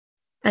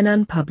An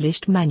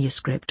unpublished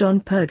manuscript on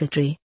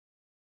Purgatory.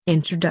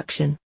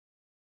 Introduction.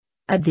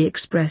 At the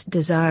express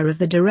desire of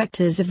the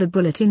directors of the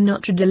Bulletin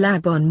Notre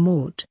Dame Bonne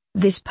Mort,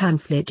 this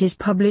pamphlet is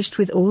published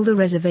with all the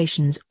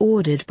reservations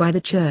ordered by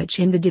the Church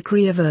in the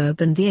decree of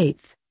Urban VIII,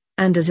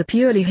 and as a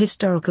purely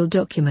historical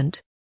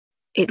document.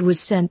 It was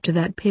sent to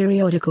that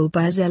periodical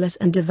by a zealous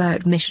and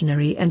devout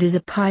missionary and is a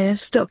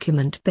pious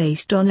document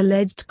based on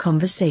alleged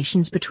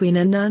conversations between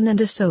a nun and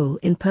a soul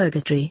in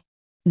purgatory.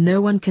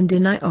 No one can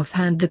deny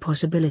offhand the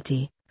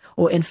possibility,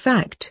 or in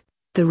fact,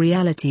 the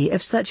reality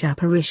of such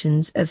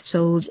apparitions of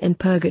souls in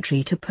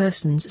purgatory to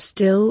persons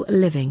still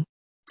living.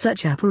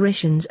 Such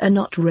apparitions are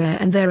not rare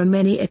and there are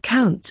many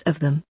accounts of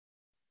them.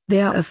 They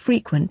are of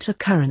frequent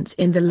occurrence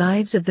in the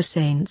lives of the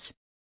saints.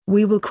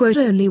 We will quote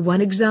only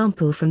one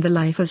example from the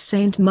life of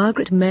Saint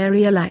Margaret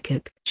Mary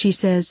Alacoque. She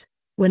says,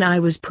 "When I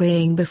was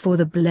praying before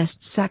the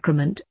Blessed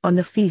Sacrament on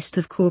the feast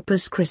of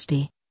Corpus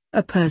Christi,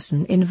 a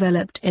person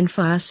enveloped in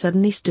fire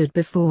suddenly stood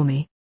before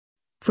me.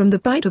 From the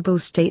pitiable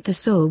state the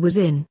soul was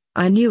in,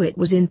 I knew it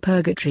was in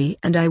purgatory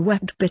and I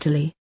wept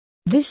bitterly.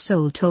 This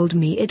soul told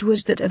me it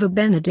was that of a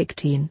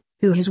Benedictine,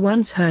 who has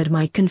once heard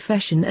my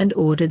confession and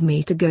ordered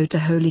me to go to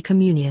Holy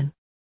Communion.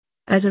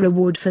 As a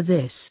reward for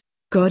this,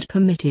 God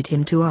permitted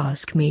him to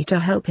ask me to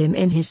help him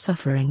in his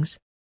sufferings.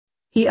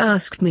 He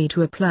asked me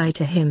to apply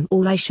to him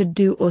all I should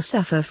do or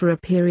suffer for a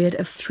period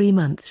of 3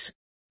 months.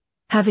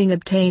 Having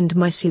obtained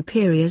my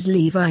superior's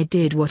leave, I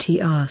did what he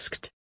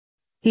asked.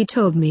 He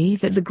told me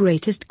that the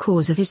greatest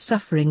cause of his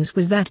sufferings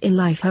was that in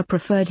life he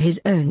preferred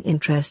his own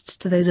interests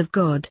to those of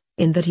God,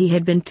 in that he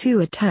had been too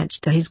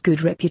attached to his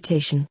good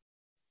reputation.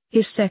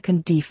 His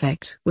second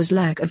defect was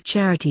lack of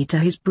charity to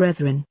his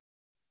brethren.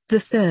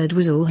 The third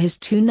was all his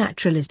too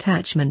natural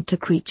attachment to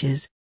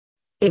creatures.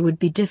 It would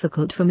be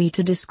difficult for me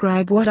to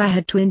describe what I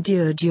had to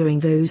endure during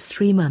those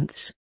 3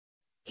 months.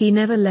 He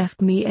never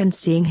left me, and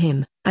seeing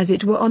him, as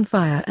it were on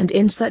fire and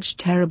in such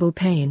terrible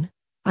pain,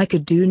 I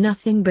could do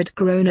nothing but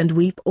groan and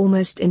weep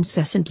almost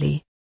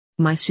incessantly.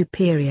 My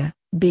superior,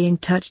 being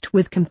touched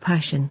with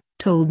compassion,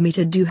 told me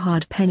to do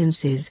hard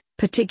penances,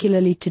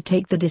 particularly to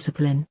take the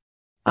discipline.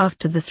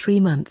 After the 3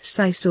 months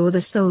I saw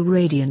the soul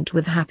radiant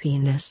with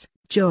happiness,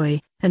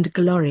 joy, and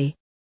glory.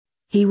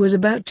 He was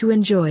about to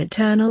enjoy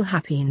eternal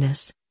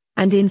happiness,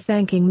 and in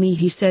thanking me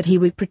he said he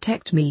would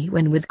protect me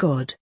when with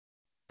God.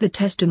 The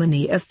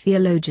testimony of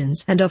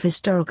theologians and of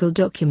historical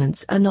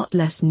documents are not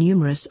less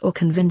numerous or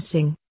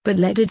convincing, but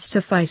let it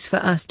suffice for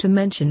us to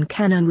mention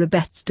Canon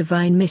Rebet's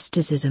Divine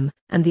Mysticism,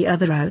 and the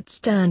other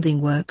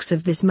outstanding works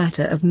of this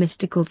matter of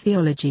mystical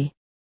theology.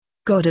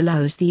 God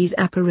allows these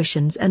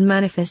apparitions and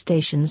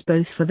manifestations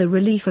both for the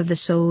relief of the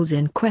souls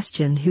in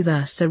question who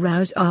thus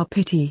arouse our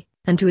pity,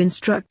 and to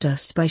instruct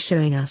us by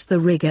showing us the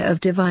rigor of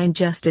divine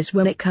justice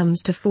when it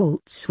comes to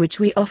faults which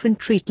we often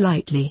treat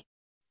lightly.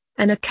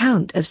 An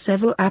account of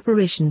several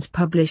apparitions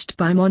published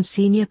by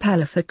Monsignor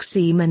Palafox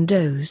y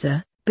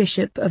Mendoza,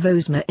 Bishop of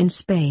Osma in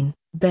Spain,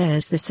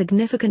 bears the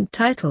significant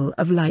title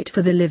of Light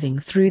for the Living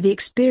through the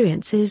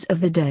Experiences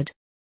of the Dead.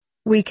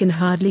 We can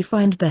hardly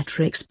find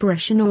better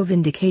expression or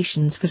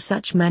vindications for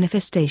such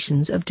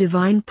manifestations of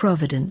divine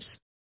providence.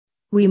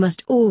 We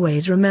must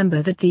always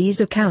remember that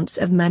these accounts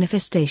of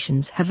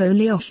manifestations have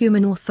only a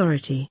human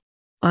authority.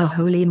 Our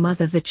Holy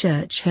Mother the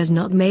Church has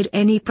not made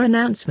any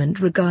pronouncement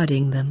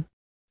regarding them.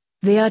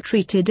 They are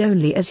treated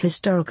only as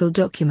historical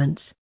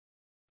documents.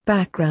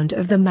 Background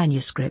of the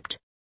manuscript.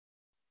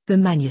 The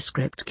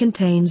manuscript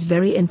contains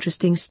very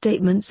interesting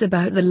statements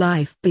about the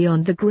life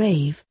beyond the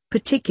grave,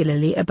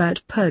 particularly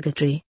about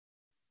purgatory.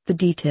 The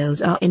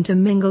details are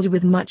intermingled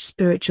with much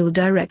spiritual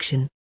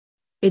direction.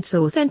 Its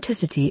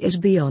authenticity is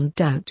beyond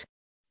doubt.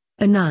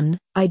 A nun,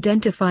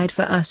 identified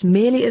for us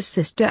merely as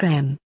Sister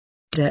M.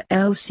 de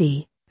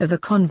L.C., of a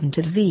convent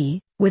at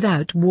V,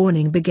 without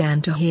warning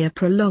began to hear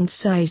prolonged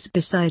sighs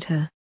beside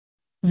her.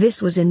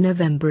 This was in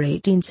November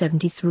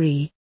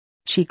 1873.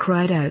 She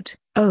cried out,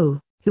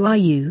 "Oh, who are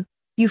you?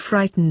 You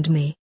frightened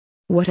me.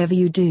 Whatever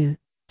you do,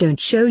 don't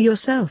show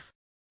yourself.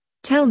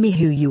 Tell me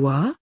who you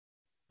are."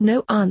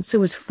 No answer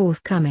was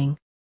forthcoming.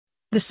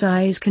 The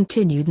sighs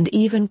continued and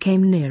even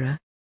came nearer.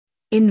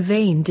 In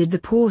vain did the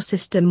poor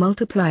sister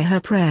multiply her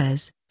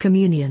prayers,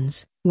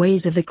 communions,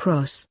 ways of the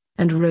cross,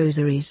 and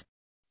rosaries.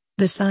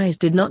 The sighs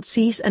did not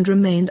cease and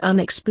remained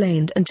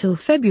unexplained until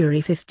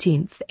February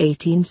 15,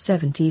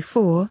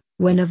 1874,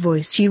 when a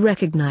voice she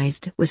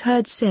recognized was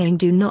heard saying,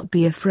 "Do not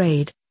be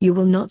afraid, you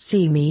will not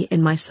see me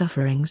in my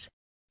sufferings.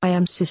 I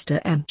am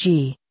Sister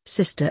M.G."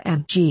 Sister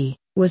M.G.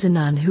 was a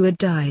nun who had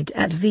died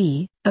at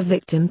V, a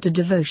victim to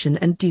devotion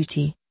and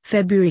duty,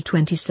 February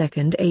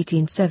 22,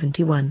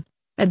 1871,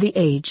 at the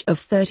age of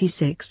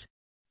 36.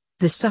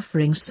 The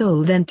suffering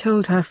soul then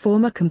told her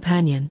former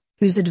companion,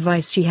 whose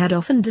advice she had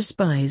often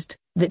despised,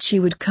 that she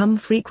would come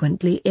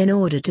frequently in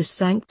order to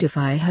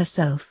sanctify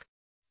herself.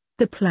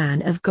 The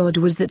plan of God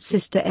was that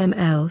Sister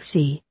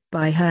M.L.C.,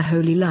 by her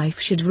holy life,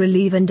 should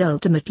relieve and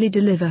ultimately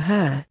deliver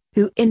her,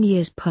 who in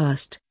years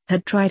past,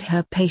 had tried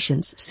her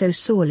patience so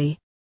sorely.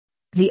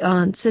 The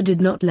answer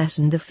did not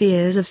lessen the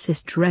fears of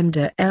Sister M.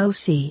 de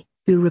L.C.,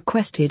 who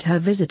requested her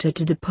visitor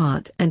to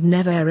depart and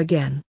never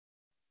again.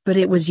 But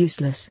it was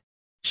useless.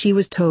 She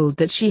was told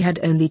that she had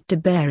only to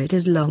bear it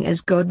as long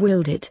as God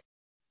willed it.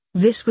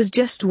 This was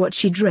just what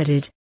she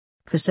dreaded.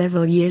 For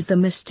several years the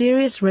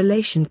mysterious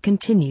relation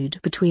continued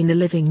between the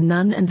living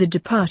nun and the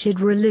departed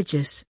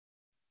religious.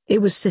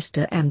 It was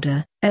Sister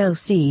Amda,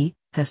 L.C.,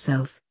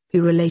 herself,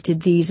 who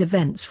related these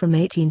events from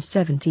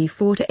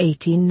 1874 to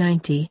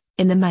 1890,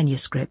 in the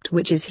manuscript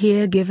which is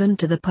here given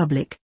to the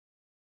public.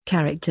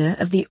 Character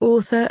of the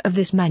author of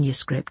this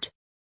manuscript.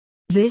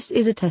 This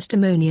is a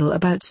testimonial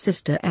about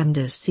Sister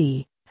Amda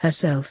C.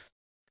 herself.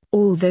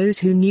 All those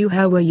who knew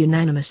her were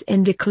unanimous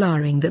in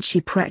declaring that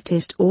she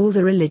practiced all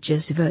the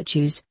religious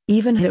virtues,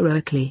 even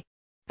heroically.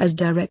 As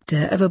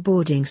director of a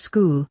boarding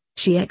school,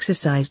 she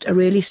exercised a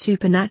really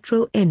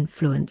supernatural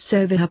influence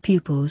over her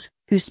pupils,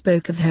 who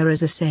spoke of her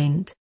as a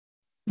saint.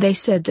 They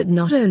said that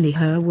not only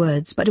her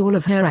words but all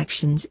of her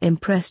actions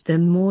impressed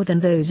them more than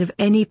those of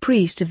any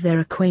priest of their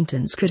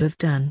acquaintance could have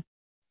done.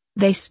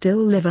 They still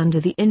live under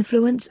the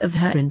influence of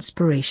her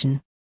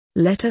inspiration.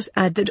 Let us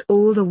add that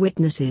all the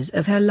witnesses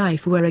of her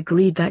life were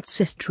agreed that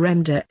Sister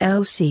Amda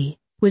L.C.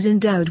 was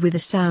endowed with a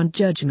sound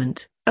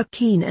judgment, a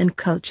keen and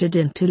cultured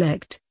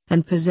intellect,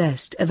 and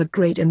possessed of a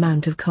great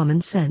amount of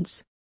common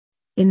sense.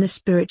 In the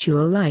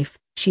spiritual life,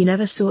 she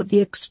never sought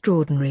the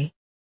extraordinary.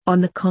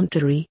 On the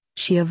contrary,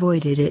 she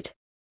avoided it.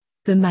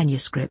 The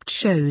manuscript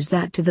shows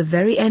that to the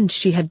very end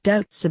she had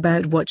doubts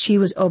about what she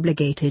was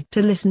obligated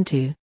to listen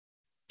to.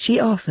 She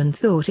often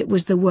thought it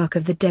was the work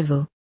of the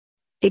devil.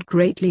 It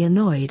greatly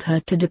annoyed her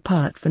to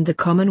depart from the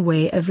common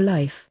way of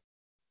life.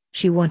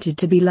 She wanted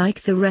to be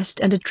like the rest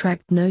and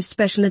attract no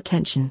special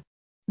attention.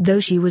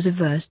 Though she was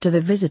averse to the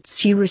visits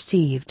she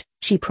received,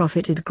 she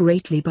profited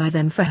greatly by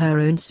them for her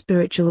own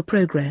spiritual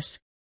progress.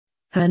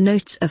 Her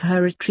notes of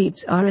her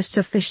retreats are a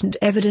sufficient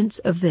evidence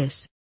of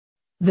this.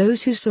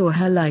 Those who saw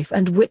her life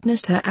and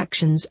witnessed her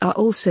actions are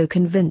also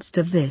convinced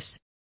of this.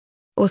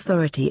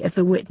 Authority of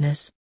the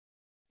witness.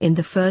 In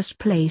the first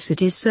place,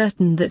 it is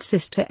certain that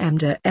Sister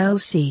Amda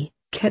L.C.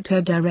 kept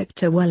her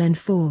director well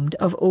informed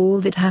of all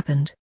that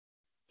happened.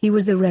 He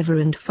was the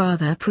Reverend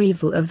Father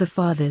Preval of the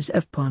Fathers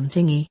of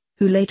Pontigny,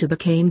 who later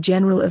became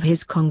general of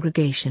his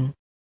congregation.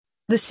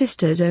 The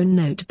sister's own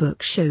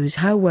notebook shows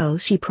how well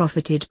she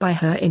profited by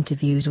her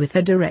interviews with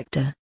her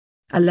director.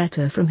 A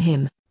letter from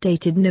him,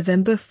 dated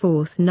November 4,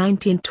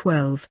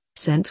 1912,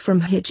 sent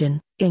from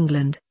Hitchin,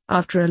 England,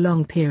 after a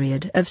long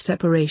period of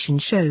separation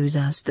shows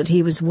us that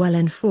he was well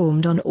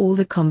informed on all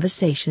the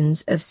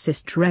conversations of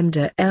Sister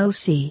Amda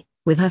L.C.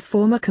 with her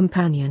former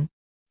companion.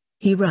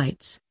 He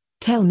writes,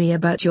 "Tell me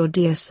about your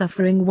dear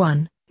suffering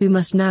one, who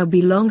must now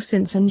be long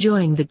since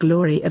enjoying the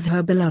glory of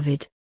her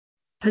beloved.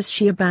 Has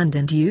she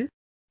abandoned you?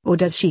 Or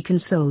does she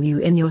console you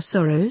in your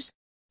sorrows?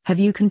 Have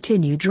you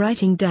continued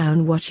writing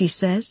down what she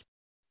says?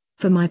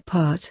 For my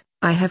part,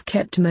 I have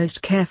kept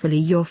most carefully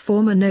your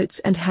former notes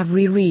and have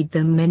reread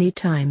them many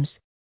times."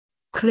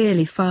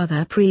 Clearly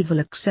Father Preval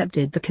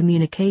accepted the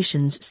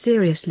communications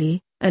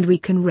seriously, and we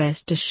can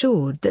rest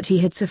assured that he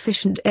had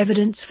sufficient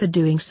evidence for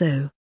doing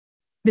so.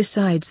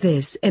 Besides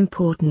this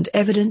important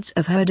evidence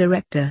of her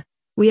director,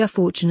 we are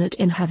fortunate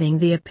in having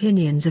the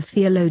opinions of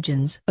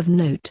theologians of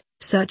note,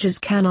 such as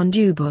Canon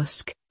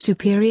Dubosc,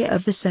 superior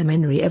of the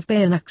Seminary of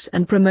Bayonnax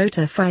and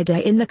promoter fide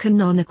in the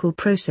canonical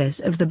process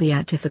of the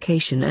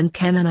beatification and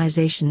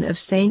canonization of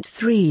Saint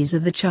Therese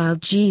of the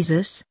Child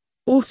Jesus,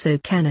 also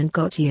Canon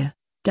Gautier,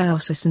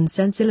 Diocesan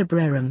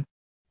Censilibrarum.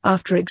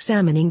 After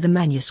examining the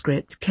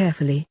manuscript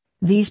carefully,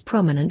 these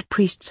prominent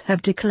priests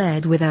have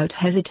declared without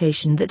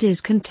hesitation that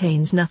it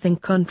contains nothing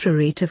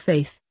contrary to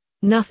faith,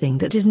 nothing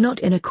that is not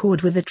in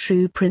accord with the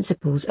true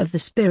principles of the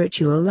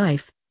spiritual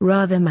life,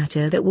 rather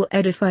matter that will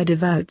edify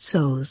devout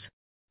souls.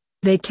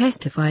 They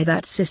testify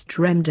that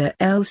Sister Amda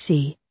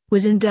L.C.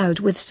 was endowed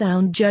with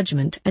sound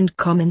judgment and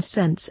common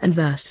sense and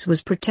thus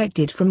was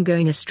protected from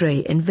going astray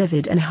in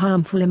vivid and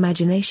harmful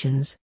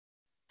imaginations.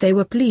 They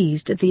were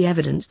pleased at the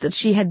evidence that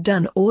she had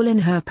done all in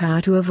her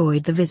power to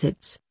avoid the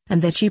visits,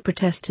 and that she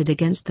protested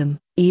against them,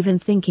 even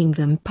thinking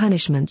them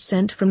punishment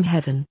sent from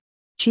heaven.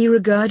 She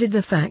regarded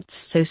the facts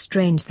so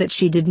strange that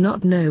she did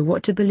not know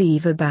what to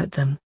believe about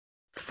them.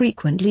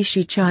 Frequently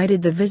she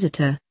chided the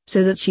visitor,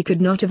 so that she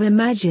could not have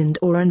imagined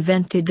or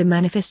invented the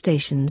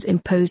manifestations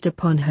imposed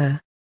upon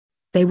her.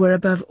 They were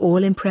above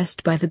all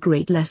impressed by the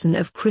great lesson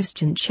of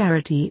Christian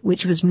charity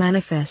which was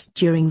manifest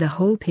during the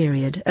whole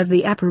period of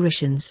the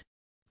apparitions.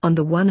 On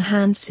the one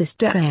hand,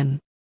 Sister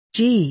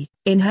M.G.,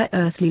 in her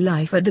earthly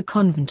life at the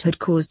convent, had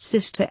caused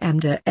Sister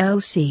Amda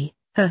L.C.,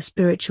 her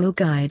spiritual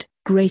guide,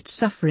 great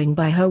suffering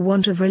by her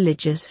want of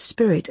religious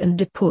spirit and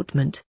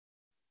deportment.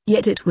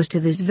 Yet it was to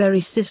this very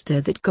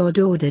sister that God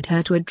ordered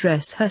her to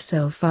address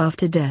herself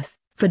after death,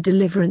 for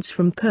deliverance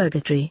from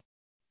purgatory.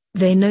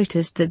 They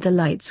noticed that the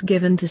lights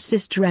given to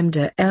Sister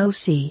Amda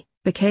L.C.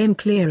 became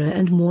clearer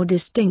and more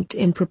distinct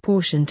in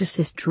proportion to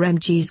Sister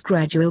M.G.'s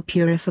gradual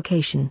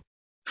purification.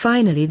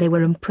 Finally they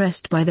were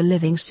impressed by the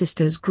living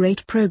sister's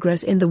great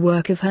progress in the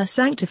work of her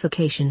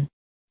sanctification.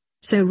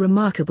 So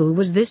remarkable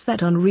was this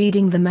that on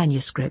reading the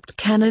manuscript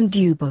Canon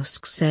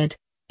Dubosc said,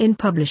 In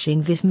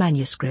publishing this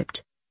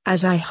manuscript,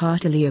 as I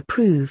heartily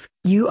approve,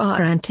 you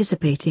are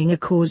anticipating a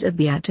cause of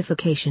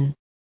beatification.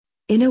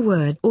 In a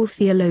word, all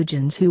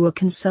theologians who were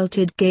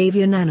consulted gave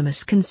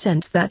unanimous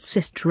consent that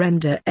Sister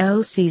Emder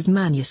L.C.'s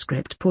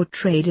manuscript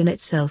portrayed in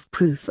itself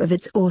proof of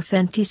its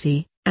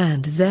authenticity,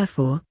 and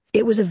therefore,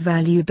 it was of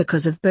value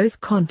because of both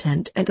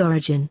content and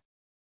origin.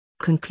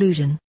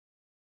 Conclusion.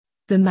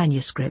 The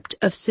manuscript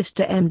of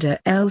Sister Emder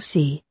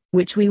L.C.,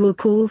 which we will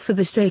call for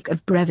the sake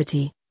of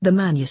brevity, the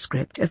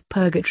manuscript of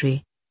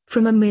Purgatory,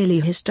 from a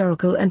merely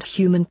historical and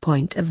human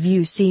point of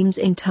view seems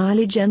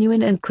entirely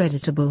genuine and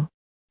creditable.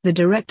 The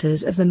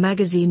directors of the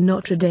magazine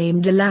Notre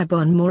Dame de la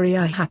Bonne Mort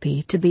are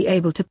happy to be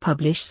able to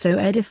publish so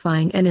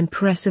edifying and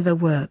impressive a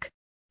work.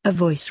 A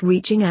voice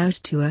reaching out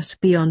to us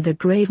beyond the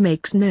grave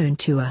makes known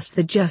to us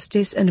the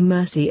justice and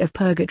mercy of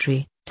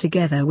purgatory,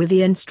 together with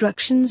the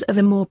instructions of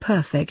a more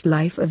perfect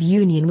life of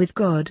union with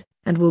God,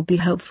 and will be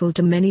helpful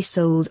to many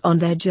souls on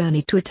their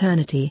journey to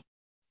eternity.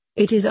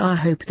 It is our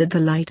hope that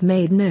the light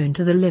made known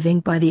to the living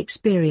by the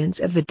experience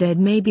of the dead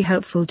may be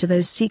helpful to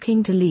those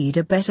seeking to lead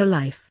a better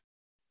life.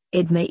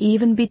 It may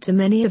even be to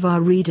many of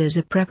our readers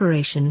a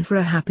preparation for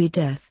a happy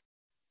death.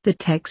 The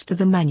text of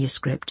the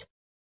manuscript.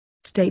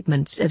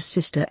 Statements of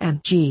Sister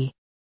M.G.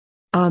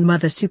 Our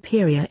Mother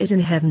Superior is in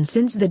heaven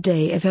since the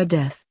day of her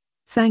death,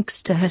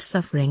 thanks to her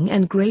suffering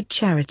and great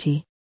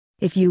charity.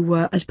 If you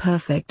were as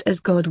perfect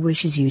as God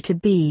wishes you to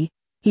be,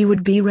 He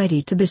would be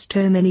ready to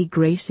bestow many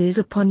graces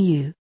upon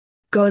you.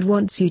 God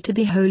wants you to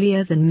be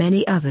holier than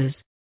many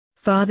others.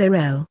 Father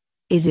L.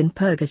 is in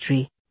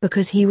purgatory,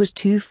 because he was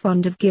too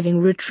fond of giving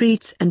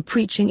retreats and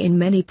preaching in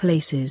many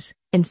places,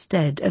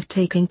 instead of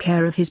taking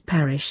care of his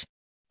parish.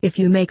 If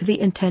you make the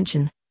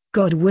intention,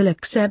 God will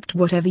accept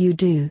whatever you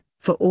do,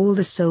 for all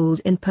the souls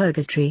in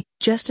purgatory,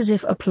 just as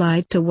if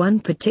applied to one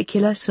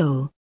particular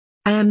soul.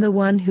 I am the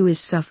one who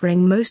is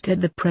suffering most at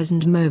the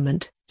present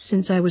moment,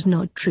 since I was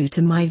not true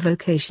to my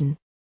vocation.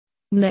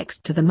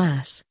 Next to the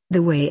Mass,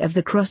 the way of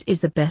the cross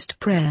is the best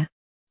prayer.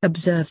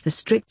 Observe the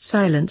strict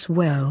silence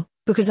well,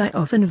 because I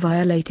often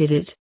violated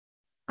it.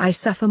 I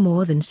suffer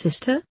more than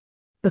Sister?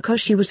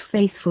 Because she was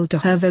faithful to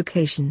her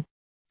vocation.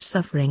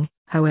 Suffering,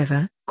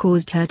 however,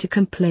 caused her to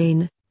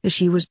complain, as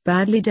she was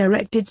badly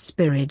directed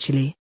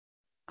spiritually.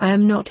 I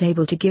am not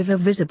able to give a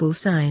visible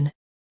sign.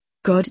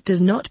 God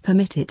does not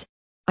permit it.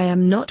 I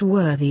am not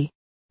worthy.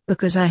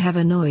 Because I have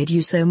annoyed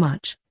you so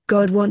much,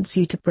 God wants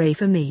you to pray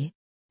for me.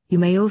 You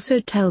may also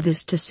tell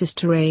this to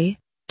Sister A.,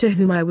 to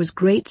whom I was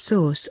great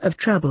source of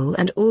trouble,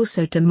 and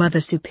also to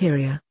Mother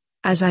Superior,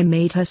 as I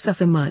made her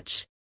suffer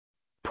much.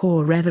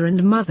 Poor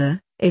Reverend Mother,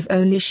 if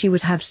only she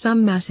would have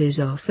some masses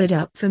offered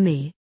up for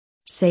me.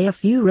 Say a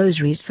few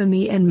rosaries for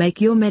me and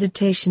make your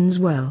meditations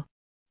well.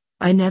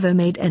 I never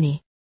made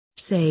any.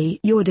 Say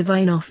your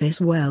divine office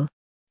well.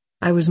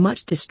 I was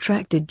much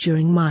distracted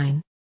during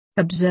mine.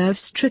 Observe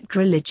strict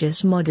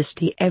religious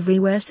modesty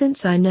everywhere,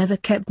 since I never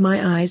kept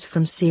my eyes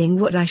from seeing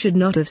what I should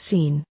not have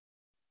seen.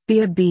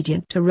 Be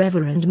obedient to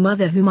Reverend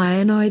Mother, whom I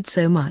annoyed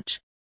so much.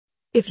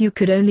 If you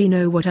could only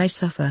know what I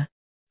suffer.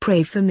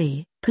 Pray for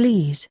me,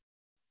 please.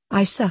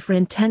 I suffer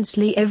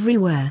intensely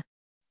everywhere.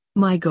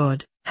 My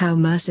God, how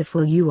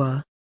merciful you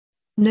are.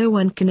 No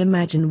one can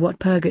imagine what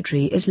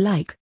purgatory is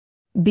like.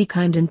 Be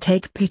kind and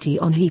take pity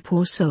on ye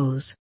poor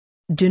souls.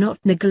 Do not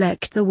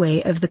neglect the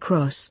way of the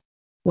cross.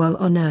 While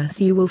on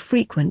earth you will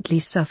frequently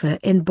suffer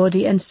in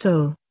body and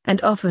soul, and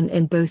often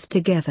in both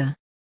together.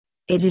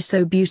 It is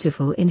so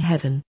beautiful in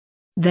heaven.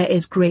 There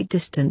is great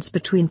distance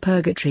between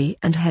purgatory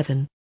and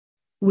heaven.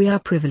 We are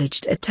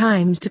privileged at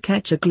times to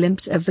catch a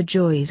glimpse of the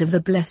joys of the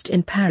blessed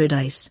in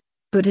paradise,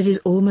 but it is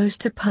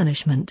almost a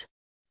punishment.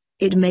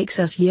 It makes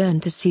us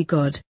yearn to see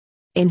God.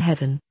 In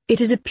heaven, it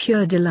is a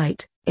pure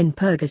delight; in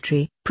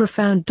purgatory,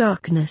 profound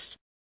darkness.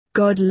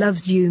 God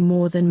loves you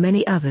more than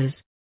many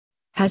others.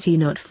 Has He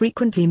not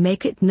frequently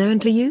make it known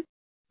to you?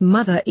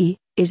 Mother E.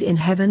 is in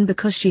heaven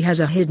because she has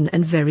a hidden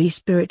and very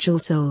spiritual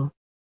soul.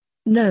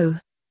 No,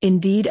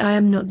 indeed I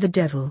am not the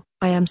devil,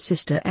 I am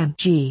Sister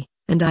M.G.,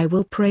 and I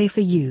will pray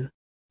for you.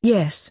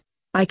 Yes,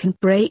 I can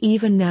pray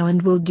even now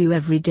and will do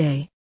every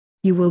day.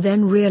 You will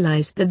then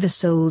realize that the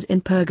souls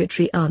in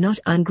purgatory are not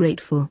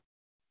ungrateful.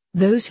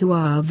 Those who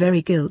are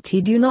very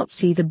guilty do not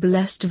see the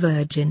Blessed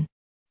Virgin.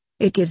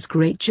 It gives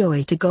great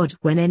joy to God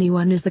when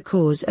anyone is the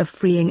cause of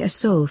freeing a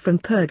soul from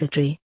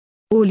purgatory.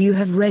 All you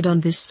have read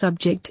on this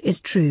subject is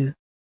true.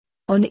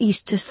 On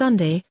Easter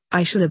Sunday,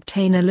 I shall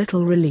obtain a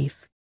little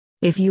relief.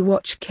 If you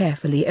watch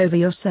carefully over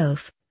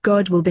yourself,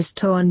 God will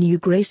bestow on you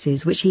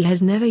graces which He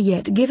has never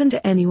yet given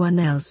to anyone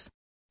else.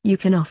 You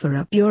can offer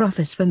up your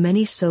office for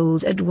many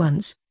souls at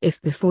once,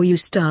 if before you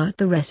start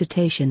the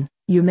recitation,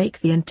 you make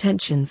the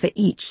intention for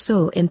each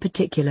soul in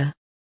particular.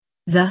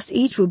 Thus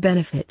each will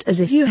benefit as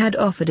if you had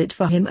offered it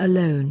for him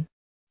alone.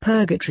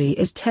 Purgatory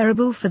is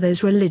terrible for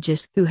those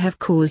religious who have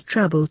caused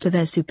trouble to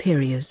their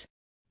superiors.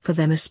 For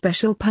them a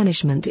special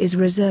punishment is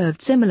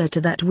reserved similar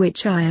to that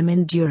which I am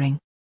enduring.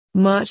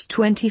 March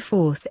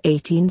 24,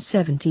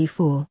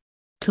 1874.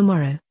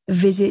 Tomorrow,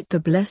 visit the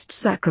Blessed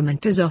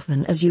Sacrament as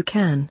often as you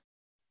can.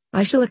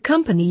 I shall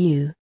accompany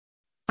you.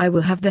 I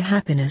will have the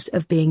happiness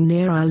of being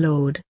near our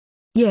Lord.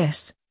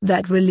 Yes,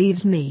 that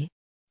relieves me.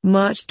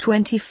 March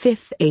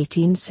 25,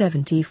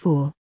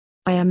 1874.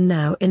 I am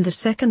now in the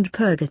second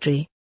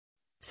purgatory.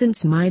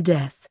 Since my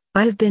death,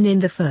 I have been in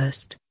the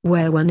first,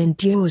 where one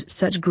endures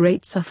such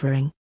great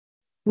suffering.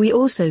 We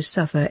also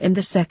suffer in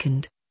the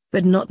second,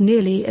 but not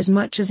nearly as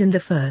much as in the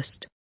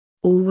first.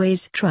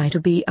 Always try to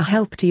be a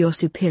help to your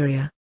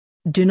superior.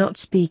 Do not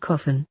speak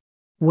often.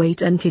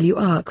 Wait until you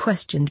are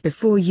questioned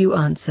before you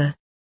answer.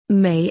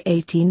 May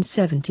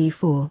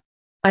 1874.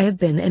 I have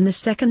been in the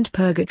second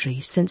purgatory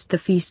since the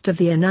Feast of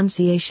the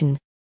Annunciation.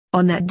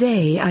 On that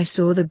day I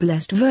saw the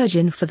Blessed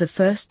Virgin for the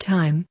first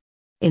time.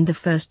 In the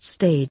first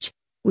stage,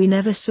 we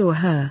never saw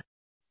her.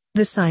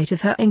 The sight of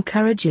her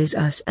encourages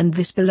us, and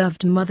this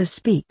beloved mother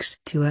speaks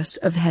to us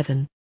of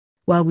heaven.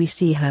 While we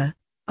see her,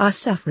 our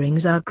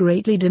sufferings are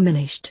greatly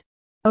diminished.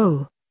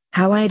 Oh,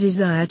 how I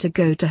desire to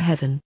go to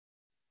heaven!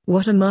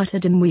 What a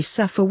martyrdom we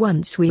suffer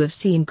once we have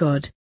seen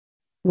God!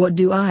 What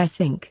do I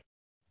think?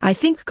 I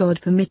think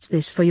God permits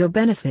this for your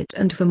benefit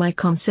and for my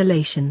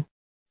consolation.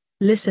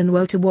 Listen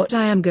well to what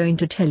I am going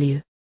to tell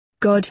you.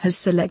 God has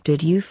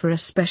selected you for a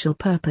special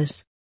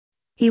purpose.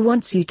 He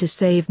wants you to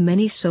save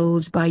many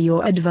souls by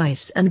your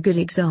advice and good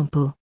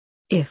example.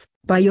 If,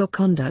 by your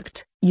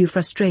conduct, you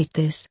frustrate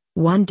this,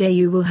 one day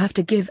you will have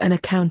to give an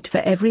account for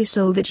every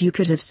soul that you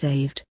could have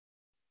saved.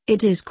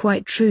 It is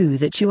quite true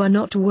that you are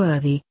not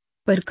worthy,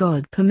 but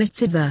God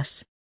permits it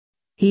thus.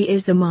 He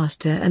is the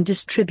Master and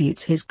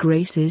distributes His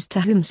graces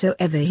to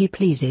whomsoever He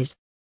pleases.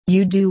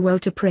 You do well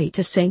to pray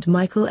to Saint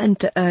Michael and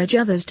to urge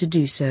others to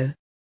do so.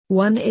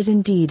 One is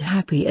indeed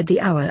happy at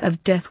the hour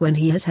of death when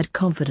he has had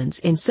confidence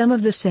in some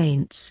of the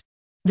saints.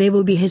 They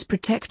will be his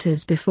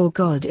protectors before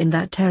God in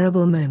that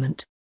terrible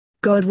moment.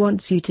 God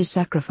wants you to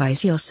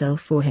sacrifice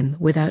yourself for Him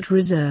without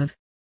reserve.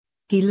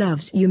 He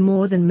loves you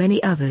more than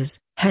many others,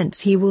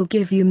 hence He will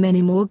give you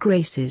many more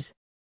graces.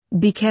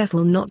 Be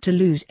careful not to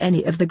lose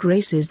any of the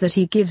graces that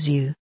He gives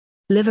you.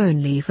 Live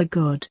only for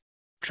God.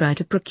 Try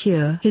to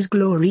procure His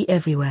glory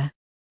everywhere.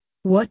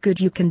 What good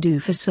you can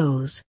do for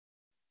souls.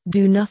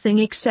 Do nothing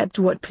except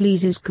what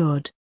pleases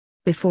God.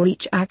 Before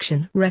each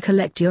action,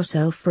 recollect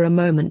yourself for a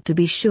moment to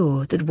be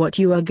sure that what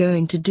you are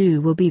going to do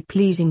will be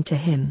pleasing to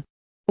Him.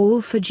 All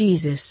for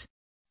Jesus.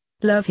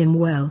 Love Him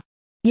well.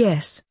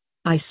 Yes,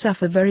 I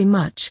suffer very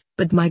much,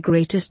 but my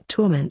greatest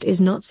torment is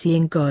not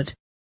seeing God.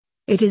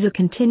 It is a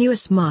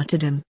continuous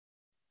martyrdom.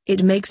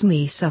 It makes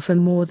me suffer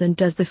more than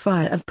does the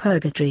fire of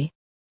purgatory.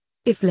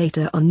 If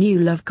later on you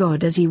love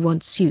God as He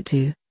wants you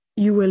to,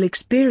 you will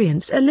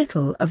experience a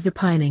little of the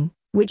pining,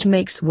 which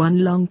makes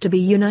one long to be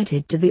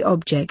united to the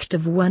object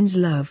of one's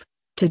love,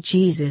 to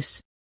Jesus.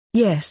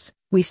 Yes,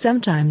 we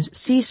sometimes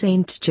see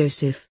Saint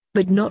Joseph,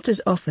 but not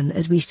as often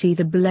as we see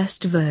the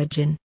Blessed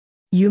Virgin.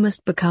 You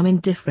must become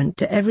indifferent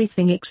to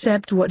everything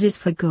except what is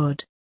for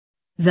God.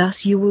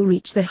 Thus you will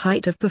reach the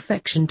height of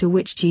perfection to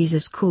which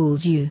Jesus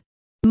calls you.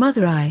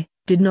 Mother, I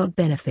did not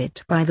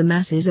benefit by the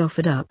masses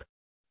offered up.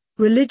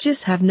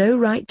 Religious have no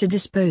right to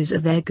dispose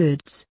of their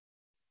goods.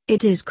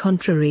 It is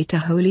contrary to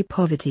holy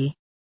poverty.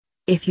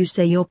 If you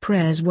say your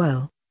prayers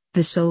well,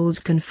 the souls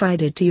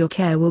confided to your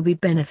care will be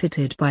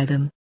benefited by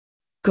them.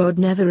 God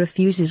never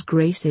refuses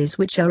graces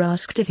which are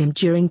asked of Him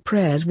during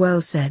prayers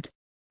well said.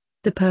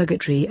 The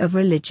purgatory of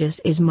religious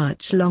is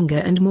much longer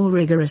and more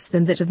rigorous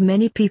than that of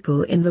many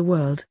people in the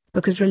world,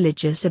 because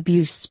religious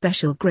abuse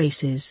special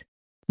graces.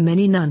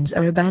 Many nuns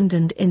are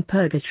abandoned in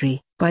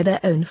purgatory, by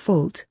their own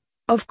fault,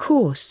 of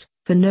course,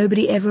 for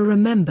nobody ever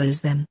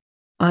remembers them.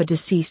 Our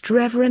deceased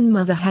Reverend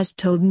Mother has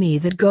told me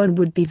that God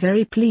would be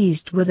very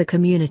pleased with a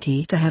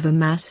community to have a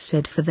Mass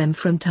said for them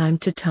from time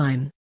to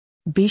time.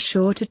 Be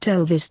sure to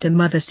tell this to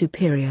Mother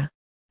Superior.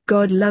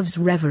 God loves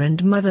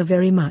Reverend Mother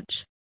very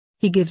much.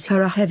 He gives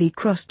her a heavy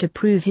cross to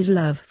prove His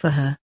love for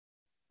her.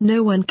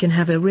 No one can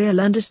have a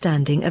real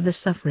understanding of the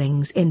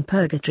sufferings in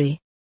purgatory.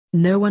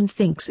 No one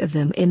thinks of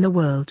them in the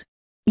world.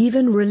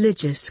 Even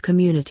religious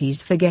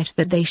communities forget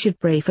that they should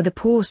pray for the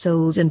poor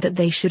souls and that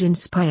they should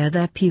inspire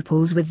their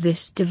pupils with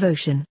this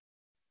devotion.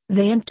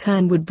 They in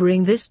turn would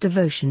bring this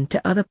devotion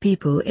to other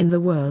people in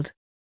the world.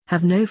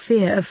 Have no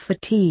fear of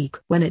fatigue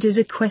when it is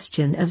a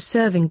question of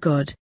serving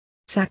God.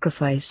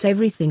 Sacrifice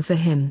everything for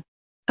Him.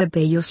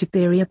 Obey your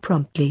superior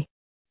promptly.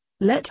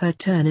 Let her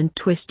turn and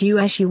twist you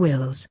as she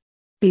wills.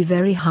 Be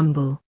very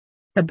humble.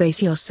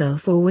 Abase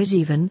yourself always,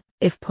 even,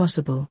 if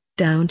possible,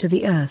 down to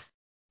the earth.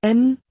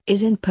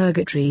 Is in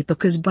purgatory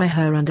because by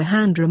her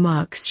underhand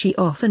remarks she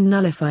often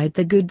nullified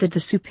the good that the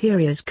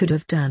superiors could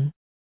have done.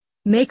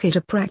 Make it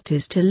a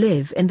practice to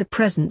live in the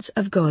presence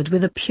of God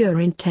with a pure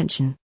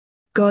intention.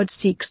 God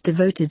seeks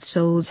devoted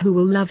souls who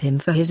will love Him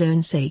for His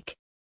own sake.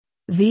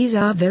 These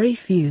are very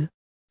few.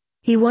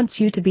 He wants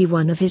you to be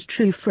one of His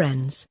true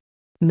friends.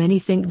 Many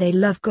think they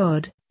love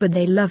God, but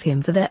they love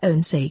Him for their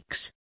own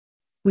sakes.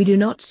 We do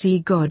not see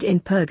God in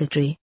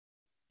purgatory.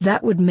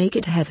 That would make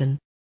it heaven.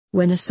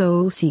 When a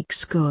soul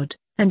seeks God,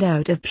 and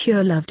out of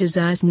pure love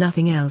desires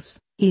nothing else,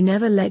 He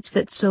never lets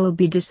that soul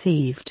be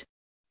deceived.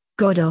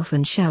 God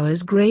often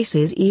showers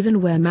graces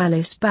even where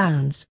malice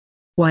bounds.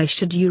 Why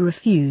should you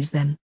refuse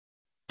them?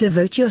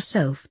 Devote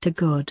yourself to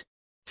God.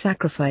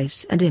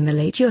 Sacrifice and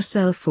immolate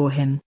yourself for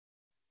Him.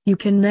 You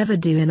can never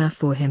do enough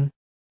for Him.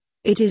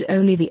 It is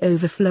only the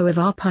overflow of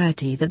our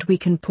piety that we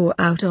can pour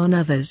out on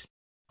others.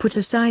 Put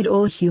aside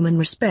all human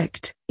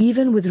respect,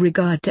 even with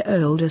regard to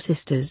older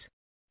sisters.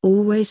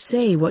 Always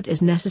say what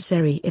is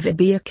necessary if it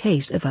be a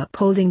case of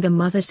upholding the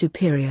Mother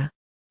Superior.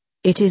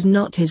 It is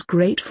not His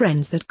great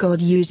friends that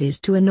God uses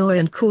to annoy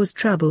and cause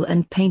trouble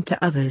and pain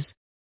to others.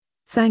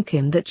 Thank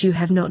Him that you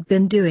have not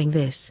been doing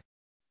this.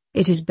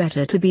 It is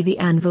better to be the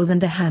anvil than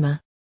the hammer.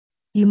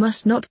 You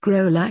must not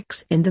grow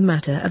lax in the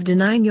matter of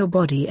denying your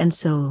body and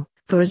soul,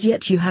 for as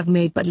yet you have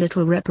made but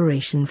little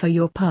reparation for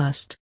your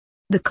past.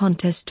 The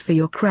contest for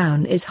your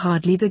crown is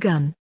hardly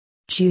begun.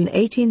 June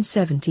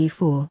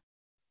 1874.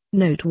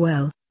 Note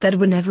well, that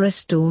whenever a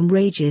storm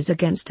rages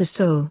against a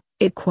soul,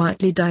 it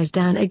quietly dies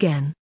down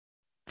again.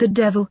 The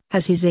devil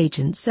has his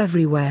agents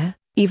everywhere,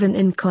 even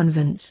in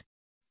convents.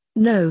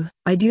 No,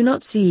 I do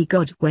not see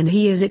God when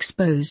He is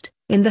exposed,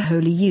 in the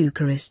Holy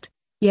Eucharist,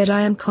 yet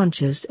I am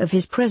conscious of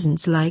His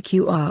presence like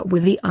you are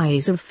with the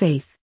eyes of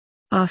faith.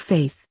 Our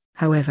faith,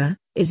 however,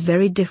 is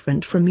very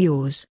different from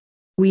yours.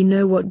 We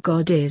know what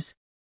God is.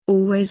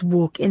 Always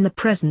walk in the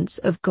presence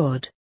of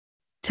God.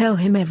 Tell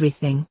Him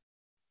everything.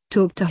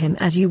 Talk to Him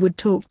as you would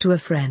talk to a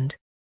friend.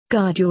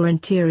 Guard your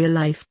interior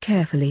life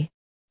carefully.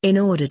 In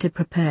order to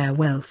prepare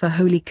well for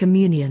Holy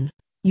Communion,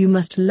 you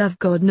must love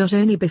God not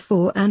only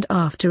before and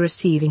after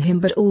receiving Him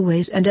but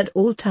always and at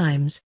all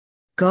times.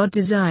 God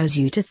desires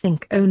you to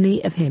think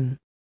only of Him.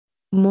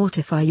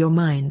 Mortify your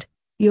mind,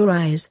 your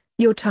eyes,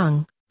 your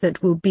tongue,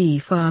 that will be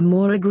far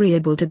more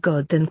agreeable to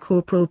God than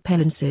corporal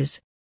penances.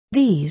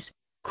 These,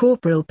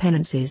 corporal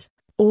penances,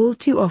 all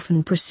too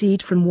often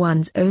proceed from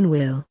one's own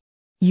will.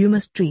 You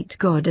must treat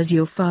God as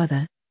your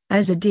Father,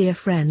 as a dear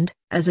friend,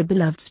 as a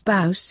beloved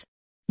spouse.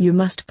 You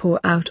must pour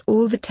out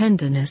all the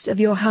tenderness of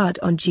your heart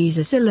on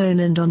Jesus alone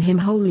and on Him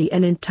wholly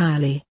and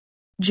entirely.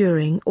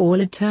 During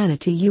all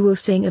eternity you will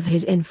sing of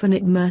His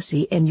infinite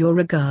mercy in your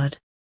regard.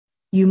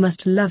 You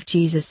must love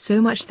Jesus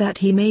so much that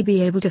He may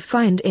be able to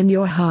find in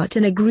your heart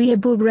an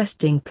agreeable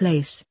resting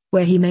place,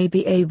 where He may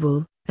be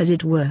able, as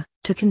it were,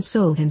 to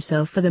console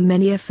Himself for the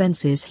many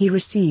offenses He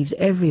receives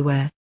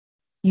everywhere.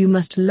 You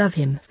must love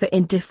Him for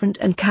indifferent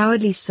and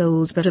cowardly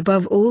souls but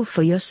above all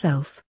for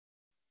yourself.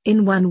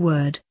 In one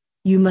word,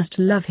 you must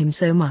love Him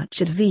so much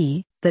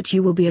that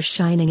you will be a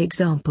shining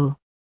example.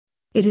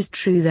 It is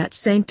true that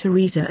Saint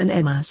Teresa and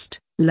Emma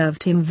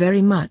loved Him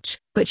very much,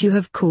 but you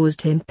have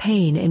caused Him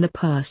pain in the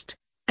past,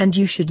 and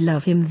you should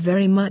love Him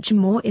very much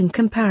more in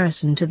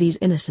comparison to these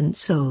innocent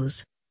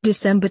souls.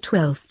 December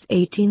 12,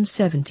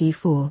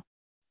 1874.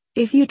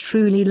 If you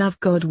truly love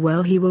God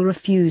well, He will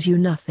refuse you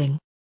nothing.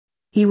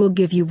 He will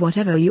give you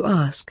whatever you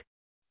ask.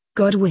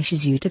 God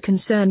wishes you to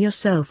concern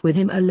yourself with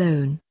Him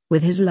alone,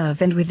 with His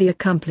love and with the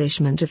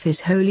accomplishment of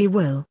His holy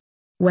will.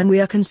 When we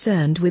are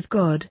concerned with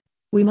God,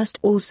 we must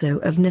also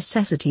of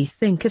necessity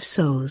think of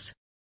souls.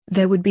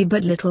 There would be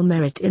but little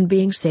merit in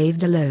being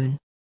saved alone.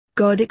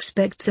 God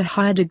expects a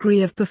higher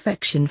degree of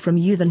perfection from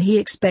you than He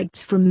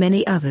expects from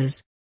many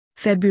others.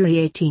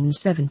 February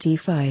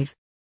 1875.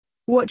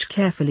 Watch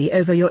carefully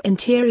over your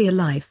interior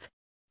life.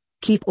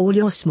 Keep all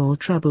your small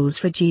troubles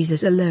for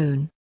Jesus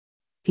alone.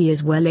 He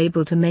is well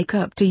able to make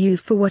up to you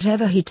for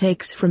whatever He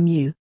takes from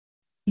you.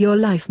 Your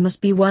life must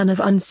be one of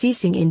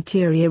unceasing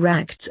interior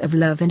acts of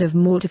love and of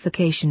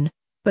mortification,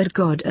 but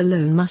God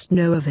alone must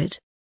know of it.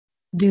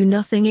 Do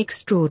nothing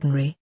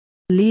extraordinary.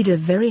 Lead a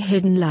very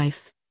hidden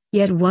life,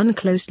 yet one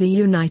closely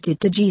united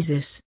to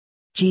Jesus.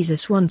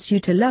 Jesus wants you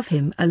to love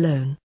Him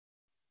alone.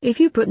 If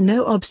you put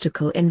no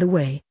obstacle in the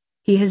way,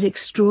 He has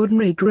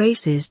extraordinary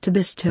graces to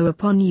bestow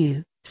upon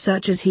you,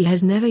 such as He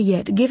has never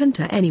yet given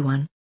to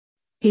anyone.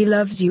 He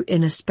loves you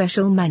in a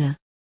special manner.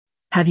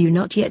 Have you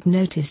not yet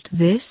noticed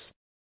this?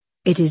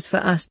 It is for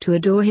us to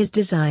adore His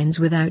designs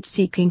without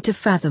seeking to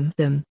fathom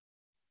them.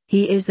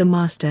 He is the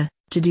Master,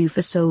 to do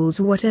for souls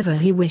whatever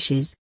He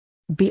wishes.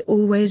 Be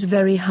always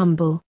very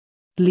humble.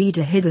 Lead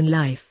a hidden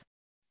life.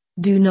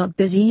 Do not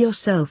busy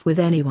yourself with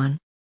anyone.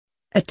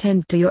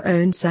 Attend to your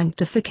own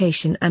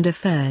sanctification and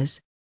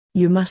affairs.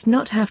 You must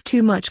not have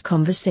too much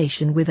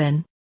conversation with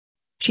N.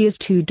 She is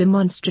too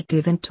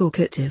demonstrative and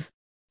talkative.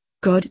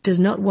 God does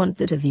not want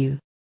that of you.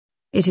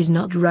 It is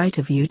not right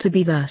of you to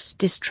be thus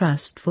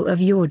distrustful of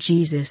your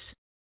Jesus.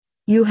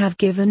 You have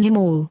given Him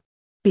all.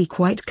 Be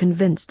quite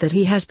convinced that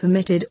He has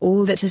permitted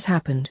all that has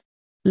happened.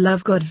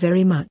 Love God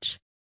very much.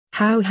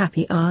 How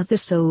happy are the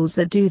souls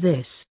that do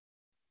this.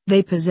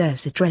 They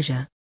possess a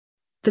treasure.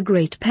 The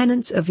great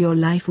penance of your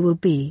life will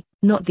be,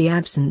 not the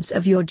absence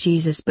of your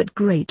Jesus but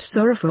great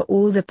sorrow for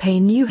all the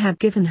pain you have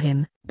given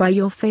Him, by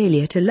your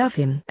failure to love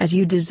Him as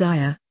you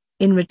desire,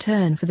 in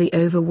return for the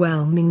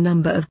overwhelming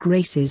number of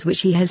graces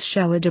which He has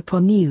showered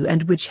upon you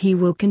and which He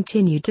will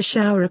continue to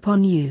shower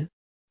upon you.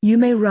 You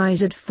may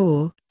rise at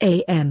 4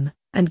 a.m.,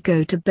 and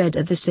go to bed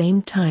at the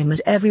same time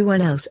as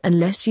everyone else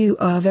unless you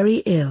are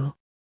very ill.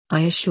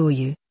 I assure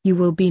you, you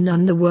will be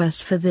none the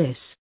worse for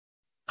this.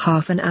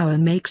 Half an hour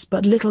makes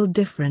but little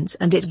difference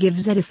and it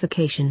gives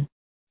edification.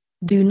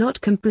 Do not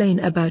complain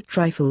about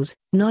trifles,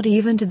 not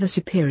even to the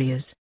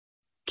superiors.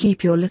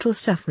 Keep your little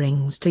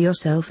sufferings to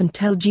yourself and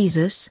tell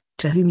Jesus,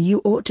 to whom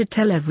you ought to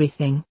tell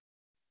everything.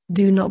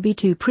 Do not be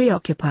too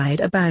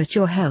preoccupied about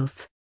your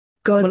health.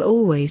 God will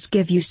always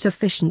give you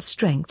sufficient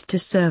strength to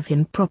serve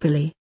Him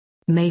properly.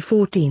 May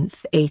 14,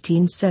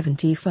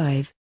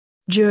 1875.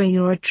 During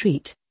your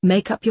retreat,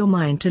 make up your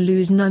mind to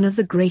lose none of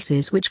the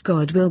graces which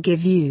God will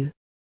give you.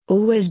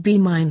 Always be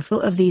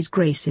mindful of these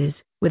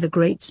graces, with a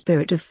great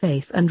spirit of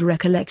faith and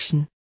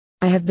recollection.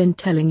 I have been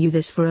telling you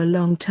this for a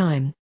long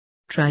time.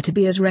 Try to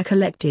be as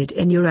recollected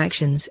in your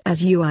actions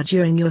as you are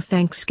during your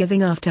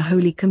thanksgiving after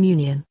Holy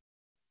Communion.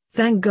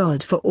 Thank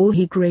God for all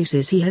His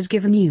graces He has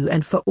given you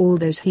and for all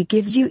those He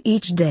gives you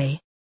each day.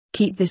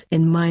 Keep this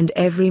in mind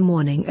every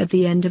morning at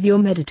the end of your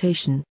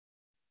meditation.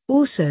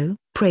 Also,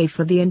 pray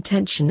for the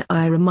intention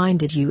I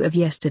reminded you of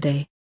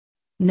yesterday.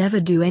 Never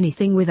do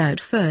anything without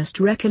first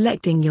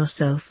recollecting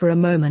yourself for a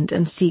moment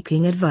and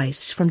seeking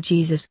advice from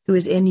Jesus who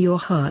is in your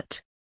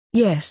heart.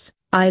 Yes,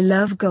 I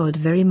love God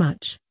very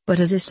much, but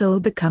as a soul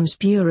becomes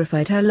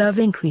purified her love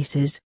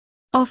increases.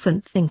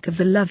 Often think of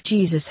the love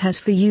Jesus has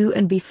for you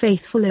and be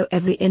faithful to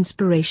every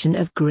inspiration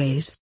of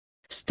grace.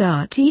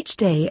 Start each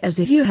day as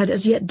if you had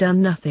as yet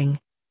done nothing,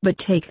 but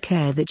take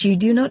care that you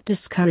do not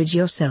discourage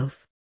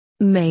yourself.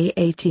 May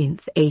 18,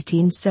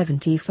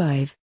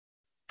 1875.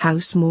 How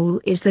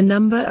small is the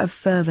number of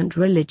fervent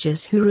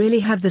religious who really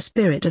have the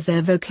spirit of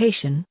their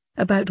vocation,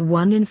 about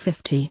 1 in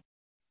 50.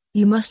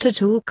 You must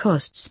at all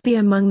costs be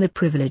among the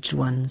privileged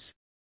ones.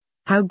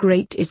 How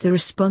great is the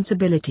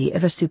responsibility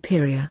of a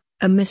superior,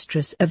 a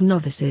mistress of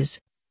novices,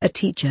 a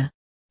teacher.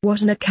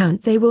 What an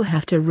account they will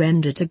have to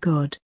render to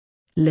God.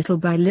 Little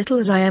by little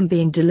as I am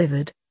being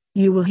delivered,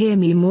 you will hear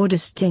me more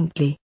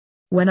distinctly.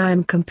 When I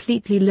am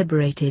completely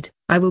liberated,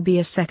 I will be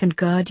a second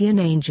guardian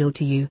angel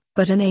to you,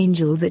 but an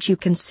angel that you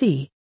can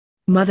see.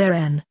 Mother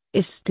N.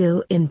 is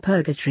still in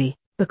purgatory,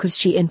 because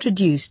she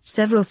introduced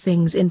several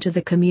things into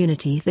the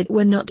community that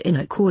were not in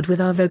accord with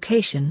our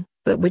vocation,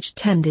 but which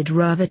tended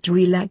rather to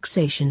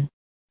relaxation.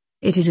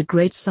 It is a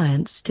great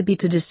science to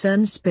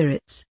discern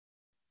spirits.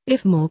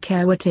 If more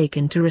care were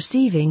taken to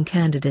receiving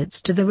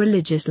candidates to the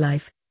religious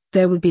life,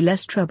 there would be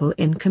less trouble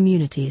in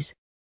communities.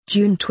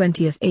 June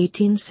 20,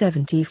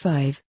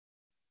 1875.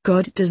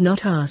 God does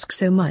not ask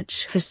so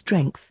much for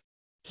strength.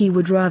 He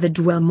would rather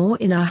dwell more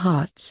in our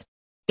hearts.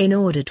 In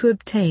order to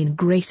obtain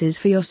graces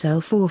for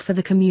yourself or for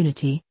the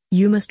community,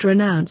 you must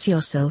renounce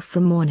yourself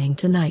from morning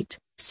to night,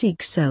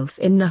 seek self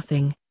in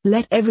nothing,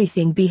 let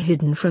everything be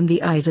hidden from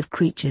the eyes of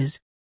creatures.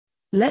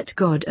 Let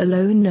God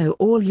alone know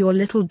all your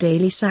little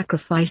daily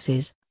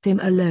sacrifices, Him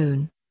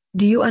alone.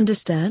 Do you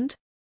understand?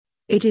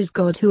 It is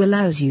God who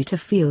allows you to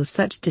feel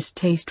such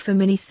distaste for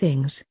many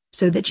things,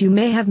 so that you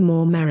may have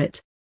more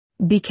merit.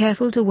 Be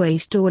careful to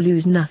waste or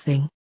lose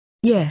nothing.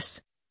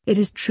 Yes, it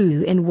is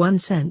true in one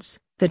sense,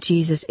 that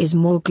Jesus is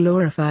more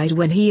glorified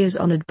when He is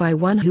honored by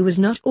one who was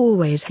not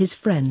always His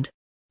friend.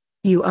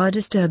 You are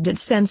disturbed at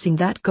sensing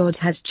that God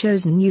has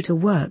chosen you to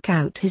work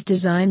out His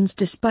designs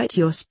despite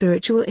your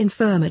spiritual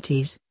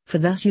infirmities, for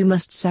thus you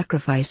must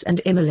sacrifice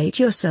and immolate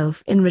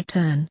yourself in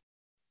return.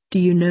 Do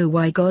you know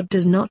why God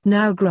does not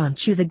now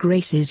grant you the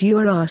graces you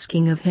are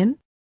asking of Him?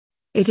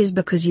 It is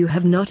because you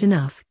have not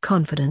enough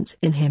confidence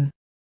in Him.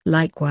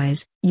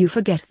 Likewise, you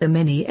forget the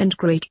many and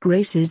great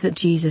graces that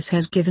Jesus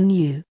has given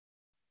you.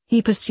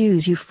 He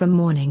pursues you from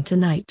morning to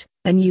night,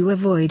 and you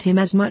avoid Him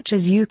as much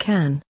as you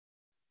can.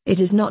 It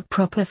is not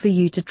proper for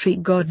you to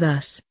treat God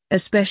thus,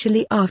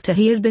 especially after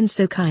He has been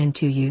so kind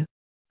to you.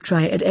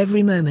 Try at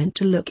every moment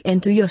to look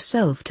into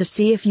yourself to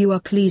see if you are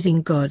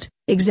pleasing God,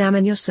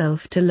 examine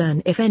yourself to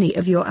learn if any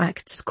of your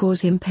acts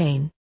cause Him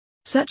pain.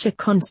 Such a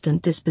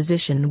constant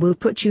disposition will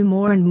put you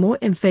more and more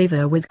in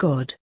favor with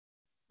God.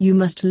 You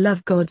must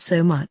love God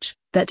so much,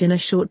 that in a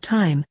short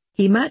time,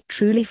 He might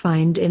truly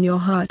find in your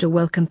heart a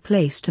welcome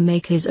place to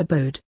make His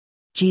abode.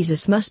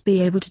 Jesus must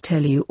be able to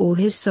tell you all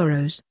His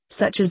sorrows,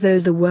 such as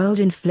those the world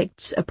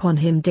inflicts upon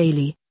Him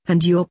daily,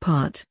 and your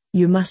part,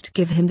 you must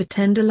give Him the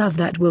tender love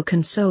that will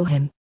console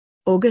Him.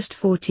 August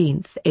 14,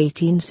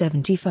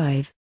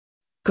 1875.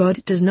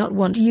 God does not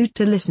want you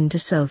to listen to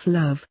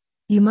self-love.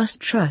 You must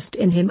trust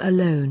in Him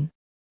alone.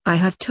 I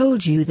have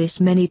told you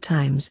this many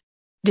times.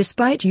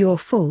 Despite your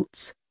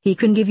faults, He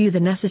can give you the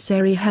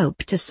necessary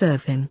help to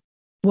serve Him.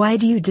 Why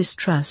do you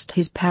distrust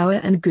His power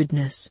and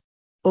goodness?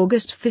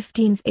 August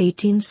 15,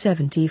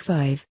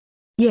 1875.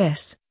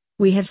 Yes,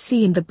 we have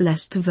seen the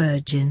Blessed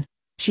Virgin.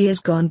 She has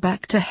gone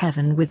back to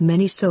heaven with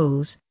many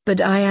souls,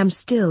 but I am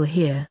still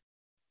here.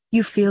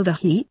 You feel the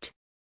heat?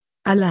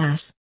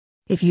 Alas!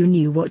 If you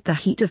knew what the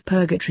heat of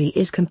purgatory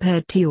is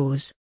compared to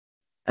yours.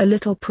 A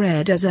little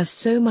prayer does us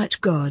so much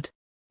good.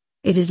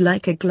 It is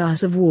like a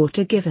glass of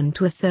water given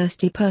to a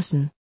thirsty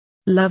person.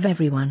 Love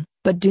everyone,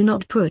 but do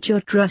not put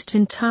your trust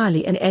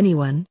entirely in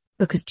anyone,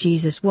 because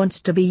Jesus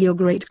wants to be your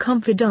great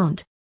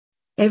confidant.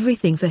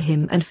 Everything for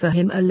Him and for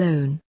Him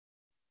alone.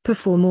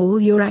 Perform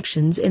all your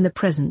actions in the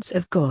presence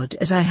of God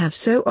as I have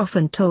so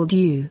often told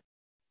you.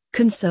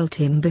 Consult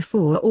Him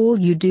before all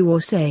you do or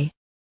say.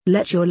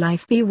 Let your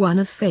life be one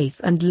of faith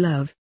and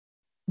love.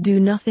 Do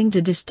nothing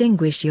to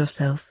distinguish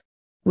yourself.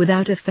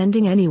 Without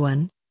offending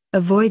anyone,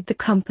 avoid the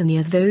company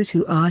of those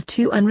who are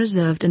too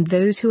unreserved and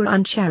those who are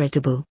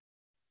uncharitable.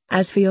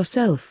 As for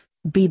yourself,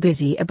 be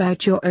busy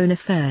about your own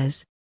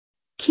affairs.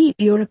 Keep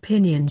your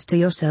opinions to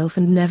yourself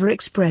and never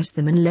express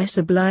them unless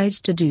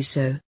obliged to do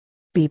so.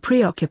 Be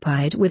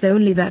preoccupied with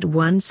only that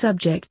one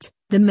subject,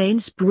 the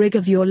mainspring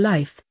of your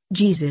life,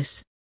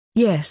 Jesus.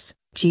 Yes,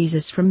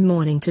 Jesus from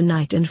morning to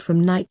night and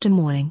from night to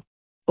morning.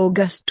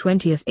 August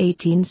 20,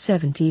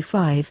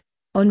 1875,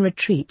 on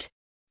retreat.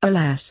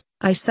 Alas,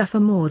 I suffer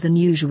more than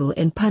usual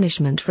in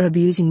punishment for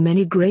abusing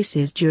many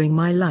graces during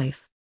my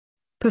life.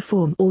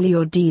 Perform all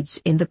your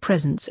deeds in the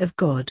presence of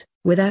God,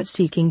 without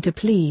seeking to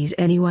please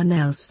anyone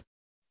else.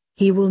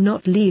 He will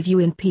not leave you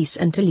in peace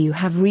until you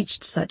have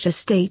reached such a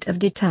state of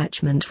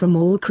detachment from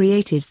all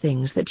created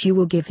things that you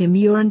will give Him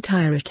your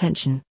entire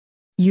attention.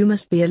 You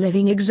must be a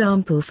living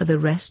example for the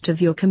rest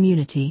of your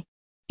community.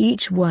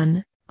 Each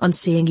one, on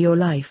seeing your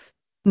life,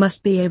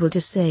 must be able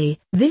to say,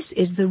 "This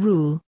is the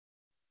rule."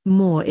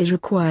 More is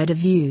required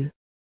of you.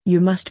 You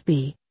must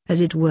be,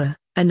 as it were,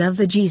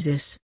 another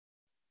Jesus.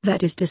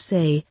 That is to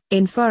say,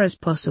 in far as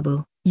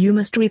possible, you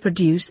must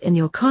reproduce in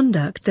your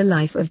conduct the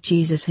life of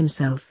Jesus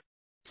Himself.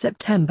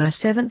 September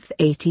 7,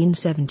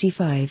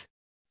 1875.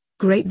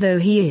 Great though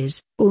He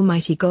is,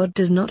 Almighty God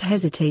does not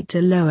hesitate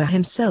to lower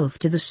Himself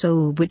to the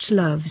soul which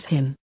loves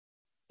Him.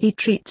 He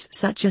treats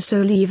such a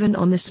soul even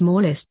on the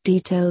smallest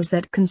details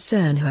that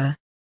concern her.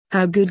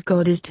 How good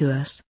God is to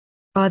us!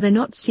 Are there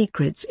not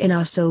secrets in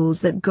our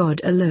souls that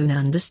God alone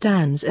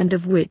understands and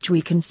of which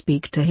we can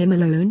speak to Him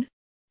alone?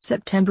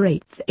 September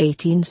 8,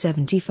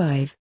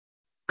 1875.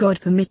 God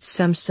permits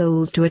some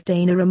souls to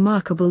attain a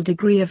remarkable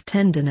degree of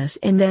tenderness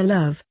in their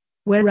love,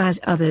 whereas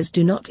others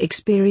do not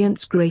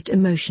experience great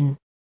emotion.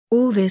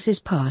 All this is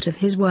part of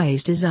His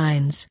wise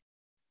designs.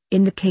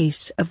 In the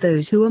case of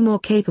those who are more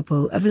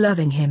capable of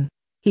loving Him,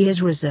 He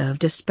has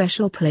reserved a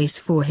special place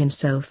for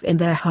Himself in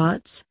their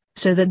hearts,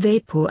 so that they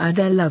pour out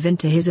their love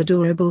into His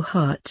adorable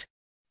heart.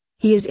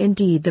 He is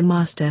indeed the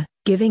Master,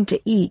 giving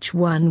to each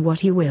one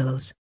what He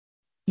wills.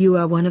 You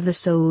are one of the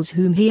souls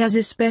whom He has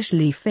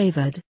especially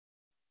favored.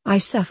 I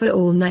suffer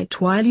all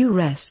night while you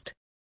rest.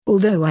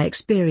 Although I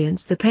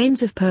experience the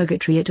pains of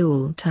purgatory at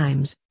all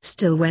times,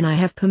 still when I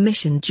have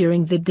permission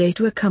during the day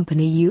to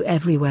accompany you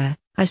everywhere,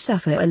 I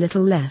suffer a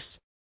little less.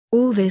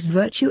 All this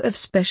virtue of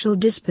special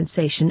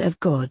dispensation of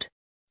God.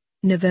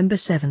 November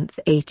 7,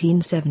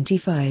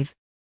 1875.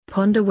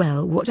 Ponder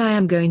well what I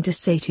am going to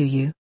say to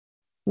you.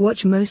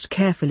 Watch most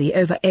carefully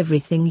over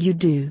everything you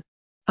do.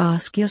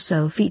 Ask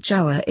yourself each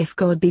hour if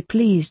God be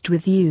pleased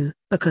with you,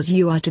 because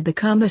you are to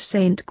become a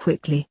saint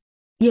quickly.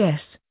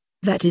 Yes,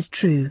 that is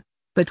true,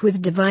 but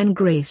with divine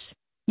grace,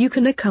 you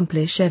can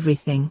accomplish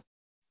everything.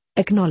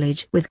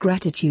 Acknowledge with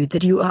gratitude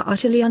that you are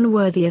utterly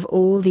unworthy of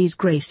all these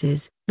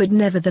graces, but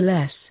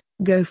nevertheless,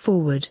 go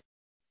forward.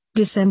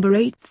 December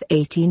 8,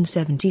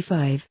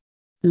 1875.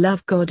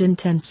 Love God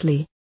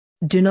intensely.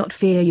 Do not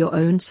fear your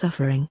own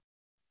suffering.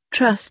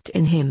 Trust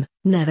in Him,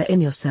 never in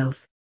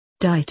yourself.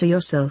 Die to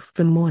yourself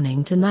from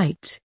morning to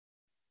night.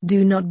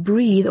 Do not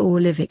breathe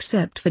or live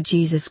except for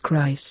Jesus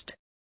Christ.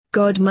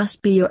 God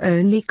must be your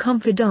only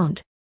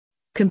confidant.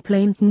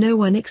 Complain to no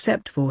one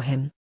except for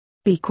Him.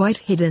 Be quite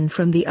hidden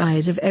from the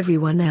eyes of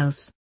everyone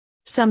else.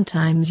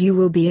 Sometimes you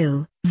will be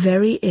ill,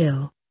 very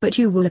ill, but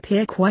you will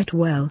appear quite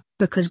well,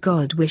 because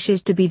God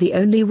wishes to be the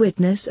only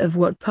witness of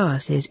what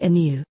passes in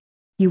you.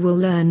 You will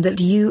learn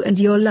that you and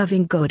your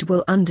loving God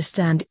will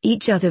understand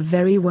each other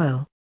very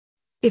well.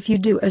 If you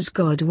do as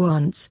God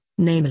wants,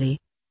 namely,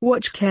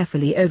 watch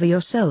carefully over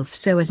yourself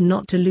so as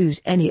not to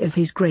lose any of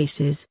His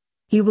graces,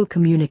 He will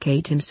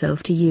communicate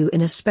Himself to you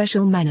in a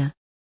special manner.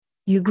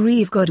 You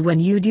grieve God when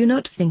you do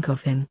not think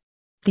of Him.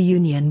 The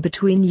union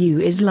between you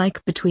is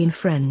like between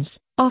friends,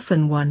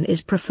 often one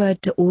is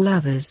preferred to all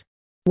others.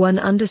 One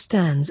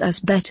understands us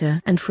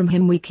better and from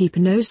him we keep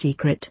no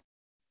secret.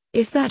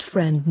 If that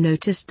friend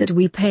noticed that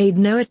we paid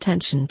no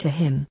attention to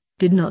him,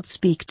 did not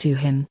speak to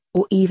him,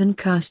 or even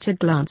cast a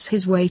glance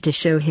his way to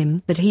show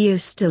him that he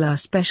is still our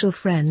special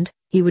friend,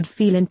 he would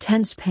feel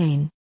intense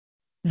pain.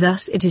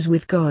 Thus it is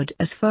with God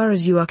as far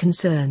as you are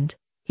concerned.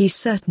 He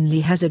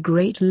certainly has a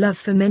great love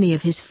for many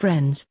of His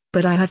friends,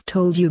 but I have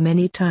told you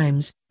many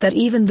times, that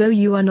even though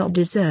you are not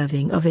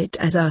deserving of it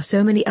as are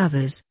so many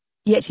others,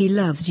 yet He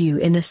loves you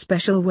in a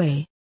special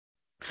way.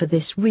 For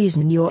this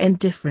reason your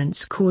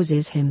indifference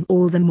causes Him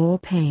all the more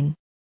pain.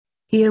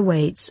 He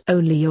awaits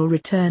only your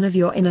return of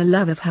your inner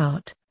love of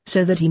heart,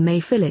 so that He may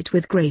fill it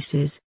with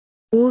graces.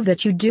 All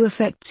that you do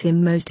affects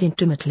Him most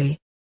intimately.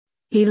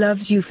 He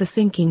loves you for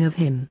thinking of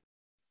Him.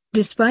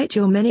 Despite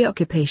your many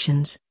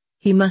occupations,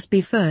 He must be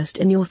first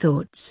in your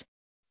thoughts.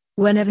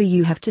 Whenever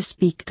you have to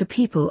speak to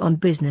people on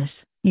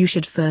business, you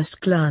should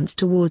first glance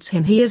towards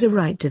Him. He has a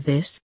right to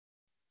this.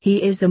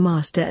 He is the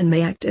Master and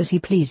may act as He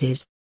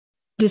pleases.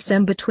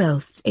 December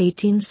 12,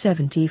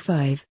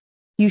 1875.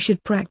 You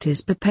should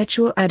practice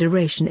perpetual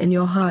adoration in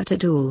your heart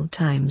at all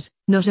times,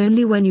 not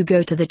only when you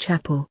go to the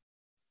chapel.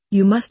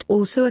 You must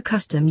also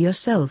accustom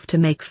yourself to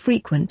make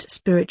frequent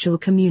spiritual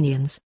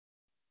communions.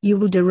 You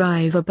will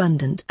derive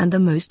abundant and the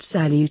most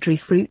salutary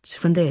fruits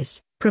from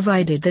this,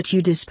 provided that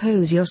you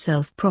dispose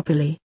yourself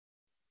properly.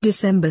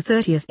 December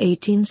 30,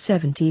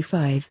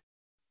 1875.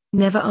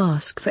 Never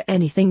ask for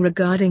anything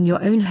regarding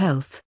your own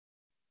health.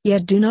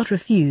 Yet do not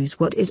refuse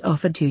what is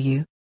offered to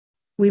you.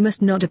 We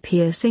must not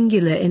appear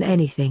singular in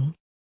anything.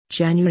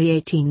 January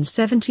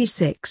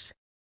 1876.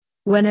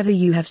 Whenever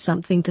you have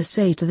something to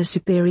say to the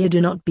superior, do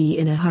not be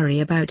in a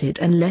hurry about it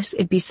unless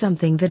it be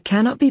something that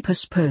cannot be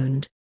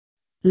postponed.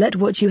 Let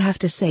what you have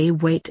to say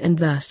wait and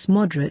thus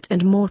moderate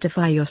and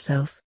mortify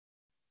yourself.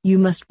 You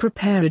must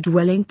prepare a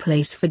dwelling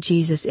place for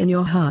Jesus in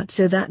your heart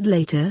so that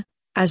later,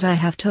 as I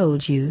have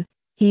told you,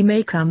 he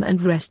may come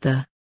and rest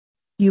there.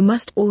 You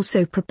must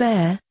also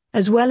prepare,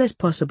 as well as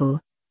possible,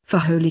 for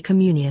Holy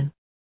Communion.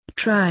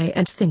 Try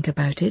and think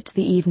about it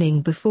the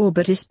evening before,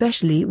 but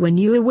especially when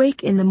you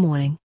awake in the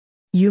morning.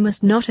 You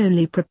must not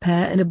only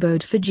prepare an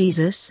abode for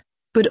Jesus,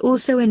 but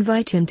also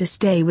invite him to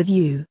stay with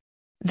you.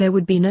 There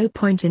would be no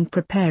point in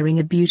preparing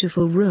a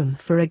beautiful room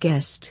for a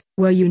guest,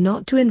 were you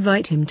not to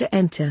invite him to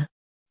enter.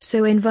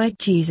 So invite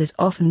Jesus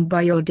often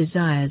by your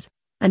desires,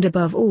 and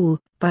above all,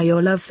 by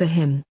your love for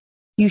him.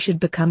 You should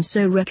become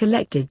so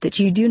recollected that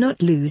you do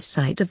not lose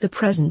sight of the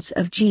presence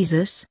of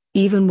Jesus,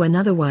 even when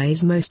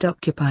otherwise most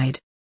occupied.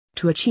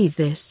 To achieve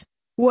this,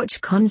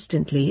 watch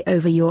constantly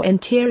over your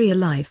interior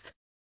life.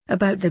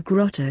 About the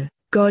grotto,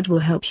 God will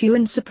help you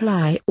and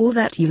supply all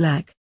that you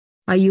lack.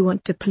 You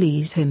want to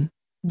please him.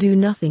 Do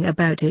nothing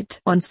about it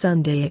on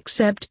Sunday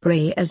except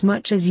pray as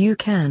much as you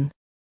can.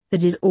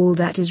 That is all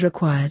that is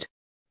required.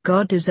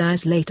 God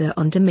desires later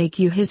on to make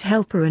you his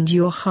helper and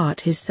your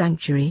heart his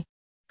sanctuary.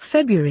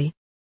 February.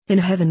 In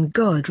heaven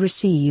God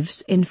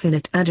receives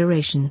infinite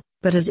adoration,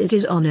 but as it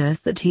is on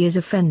earth that he is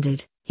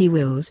offended, he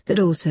wills that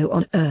also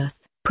on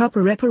earth,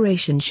 proper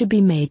reparation should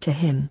be made to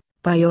him,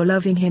 by your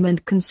loving him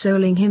and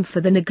consoling him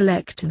for the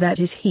neglect that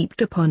is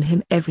heaped upon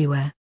him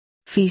everywhere.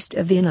 Feast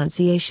of the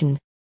Annunciation.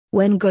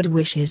 When God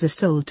wishes a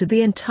soul to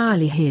be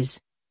entirely his,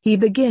 he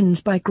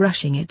begins by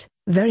crushing it,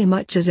 very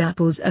much as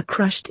apples are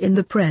crushed in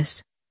the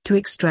press, to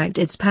extract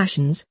its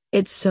passions,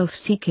 its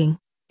self-seeking,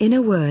 in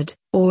a word,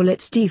 all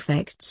its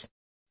defects.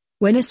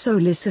 When a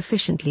soul is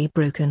sufficiently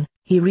broken,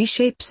 he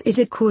reshapes it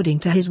according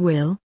to his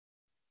will.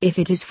 If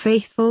it is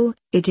faithful,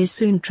 it is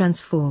soon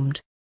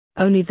transformed.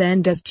 Only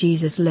then does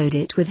Jesus load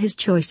it with his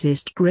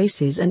choicest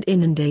graces and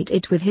inundate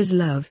it with his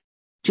love.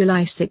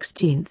 July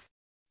 16.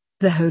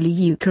 The Holy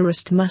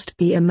Eucharist must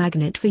be a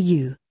magnet for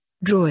you,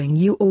 drawing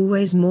you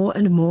always more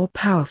and more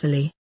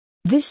powerfully.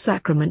 This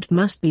sacrament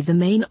must be the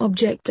main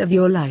object of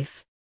your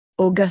life.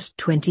 August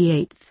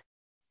 28.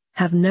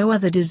 Have no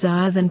other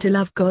desire than to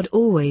love God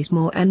always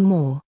more and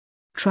more.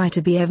 Try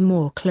to be ever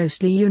more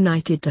closely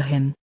united to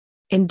him.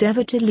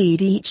 Endeavor to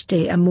lead each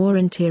day a more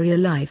interior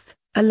life,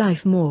 a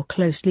life more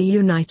closely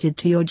united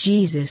to your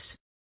Jesus.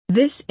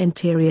 This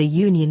interior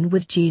union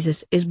with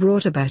Jesus is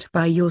brought about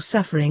by your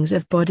sufferings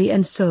of body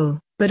and soul,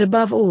 but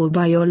above all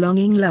by your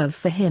longing love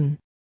for him.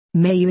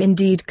 May you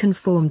indeed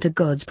conform to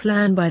God's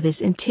plan by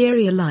this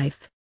interior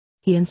life.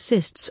 He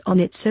insists on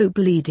it so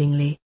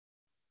bleedingly.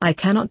 I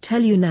cannot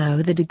tell you now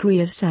the degree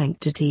of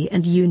sanctity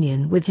and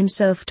union with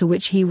himself to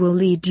which he will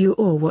lead you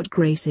or what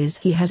graces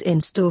he has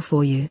in store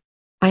for you.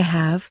 I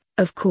have,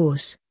 of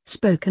course,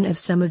 spoken of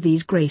some of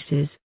these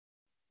graces.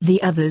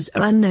 The others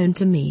are unknown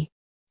to me.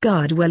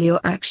 Guard well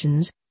your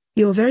actions,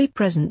 your very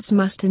presence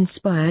must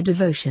inspire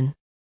devotion.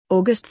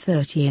 August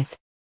 30th.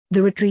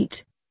 The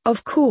retreat,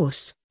 of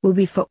course, will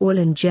be for all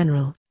in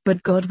general,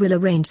 but God will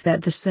arrange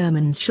that the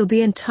sermons shall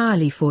be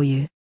entirely for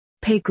you.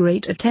 Pay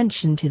great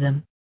attention to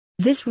them.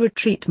 This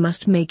retreat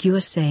must make you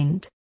a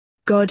saint.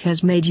 God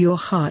has made your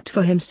heart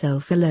for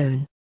himself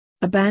alone.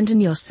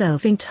 Abandon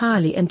yourself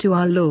entirely into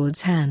our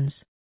Lord's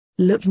hands.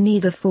 Look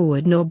neither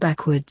forward nor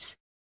backwards.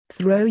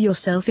 Throw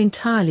yourself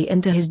entirely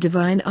into his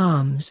divine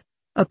arms,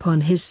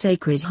 upon his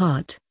sacred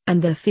heart,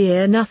 and there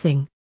fear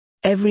nothing.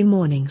 Every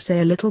morning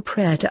say a little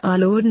prayer to our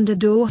Lord and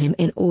adore him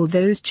in all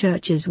those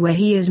churches where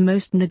he is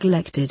most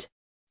neglected.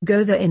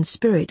 Go there in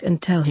spirit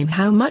and tell him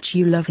how much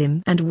you love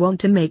him and want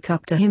to make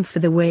up to him for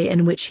the way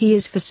in which he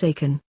is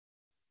forsaken.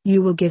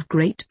 You will give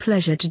great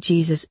pleasure to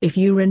Jesus if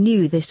you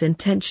renew this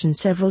intention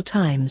several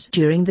times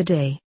during the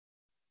day.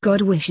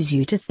 God wishes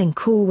you to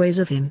think always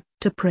of him,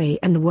 to pray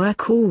and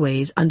work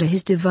always under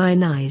his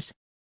divine eyes.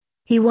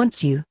 He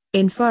wants you,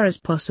 in far as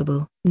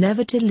possible,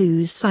 never to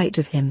lose sight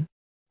of him.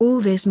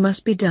 All this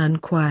must be done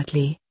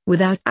quietly,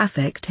 without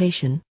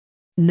affectation.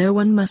 No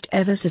one must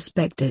ever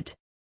suspect it.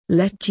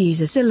 Let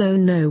Jesus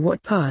alone know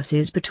what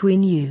passes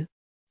between you.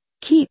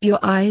 Keep your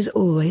eyes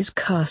always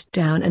cast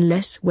down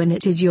unless when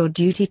it is your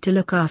duty to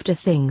look after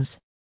things.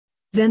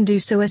 Then do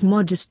so as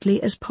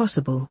modestly as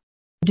possible.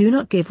 Do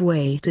not give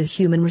way to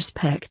human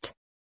respect.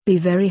 Be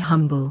very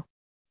humble.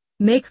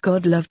 Make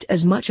God loved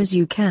as much as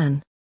you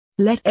can.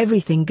 Let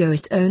everything go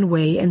its own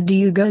way and do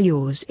you go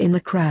yours in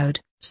the crowd,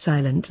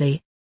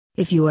 silently.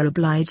 If you are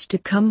obliged to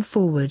come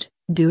forward,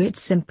 do it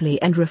simply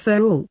and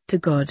refer all to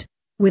God.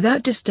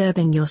 without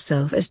disturbing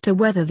yourself as to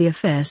whether the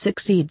affair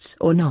succeeds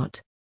or not.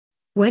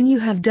 When you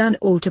have done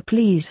all to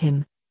please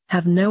Him,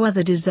 have no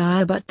other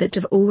desire but that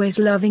of always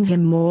loving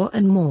Him more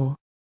and more.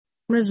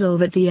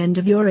 Resolve at the end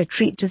of your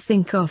retreat to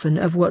think often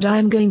of what I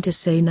am going to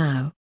say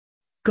now.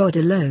 God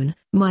alone,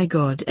 my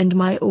God and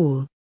my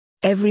all.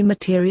 Every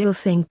material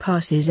thing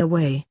passes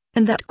away,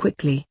 and that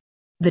quickly.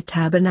 The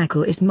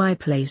tabernacle is my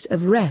place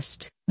of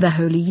rest, the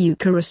Holy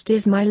Eucharist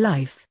is my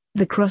life,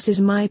 the cross is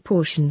my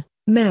portion,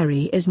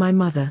 Mary is my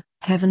mother,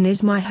 heaven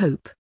is my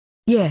hope.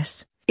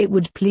 Yes, it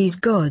would please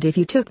God if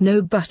you took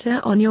no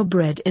butter on your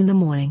bread in the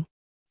morning.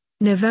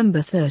 November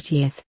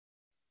 30th.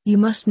 You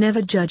must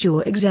never judge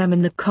or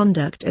examine the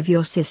conduct of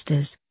your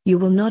sisters, you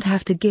will not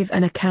have to give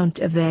an account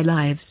of their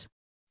lives.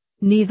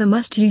 Neither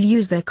must you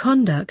use their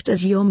conduct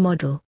as your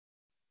model.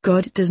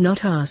 God does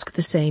not ask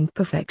the same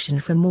perfection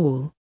from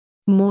all.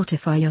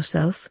 Mortify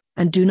yourself,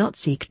 and do not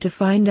seek to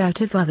find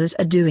out if others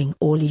are doing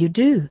all you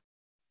do.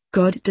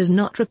 God does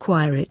not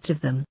require it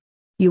of them.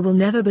 You will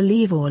never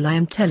believe all I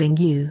am telling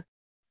you.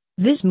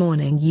 This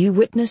morning you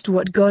witnessed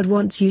what God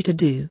wants you to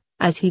do,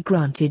 as He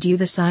granted you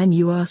the sign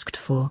you asked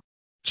for.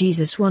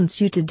 Jesus wants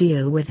you to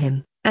deal with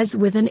Him, as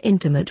with an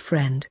intimate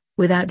friend,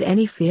 without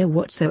any fear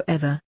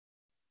whatsoever.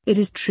 It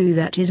is true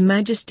that His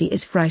Majesty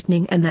is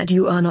frightening and that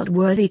you are not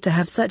worthy to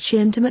have such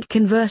intimate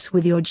converse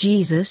with your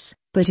Jesus,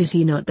 but is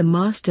He not the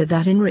Master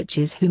that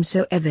enriches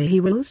whomsoever He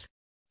wills?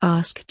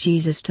 Ask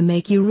Jesus to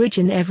make you rich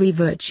in every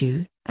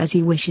virtue, as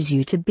He wishes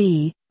you to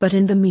be, but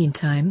in the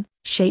meantime,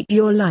 shape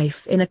your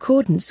life in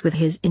accordance with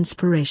His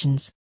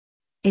inspirations.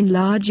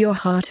 Enlarge your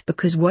heart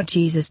because what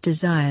Jesus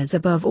desires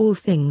above all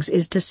things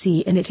is to see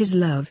in it His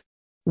love.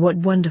 What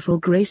wonderful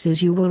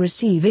graces you will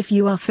receive if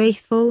you are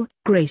faithful,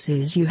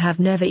 graces you have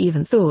never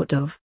even thought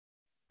of.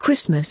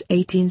 Christmas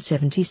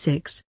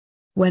 1876.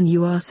 When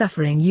you are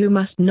suffering you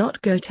must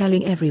not go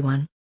telling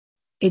everyone.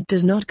 It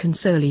does not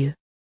console you.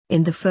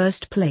 In the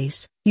first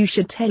place, you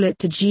should tell it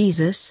to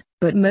Jesus,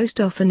 but most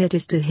often it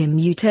is to Him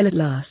you tell at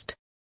last.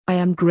 I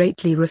am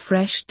greatly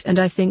refreshed and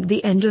I think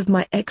the end of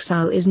my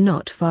exile is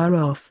not far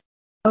off.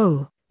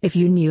 Oh, if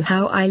you knew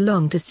how I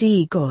long to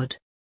see God.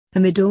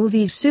 Amid all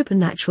these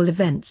supernatural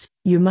events,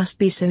 you must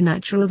be so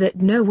natural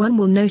that no one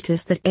will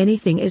notice that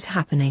anything is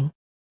happening.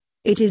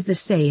 It is the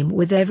same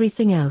with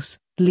everything else,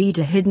 lead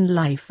a hidden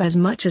life as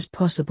much as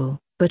possible,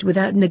 but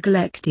without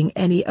neglecting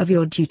any of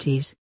your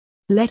duties.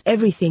 Let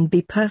everything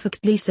be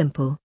perfectly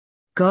simple.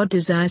 God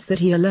desires that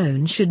He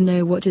alone should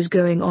know what is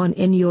going on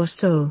in your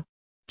soul.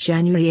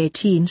 January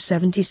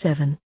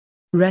 1877.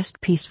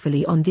 Rest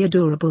peacefully on the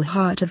adorable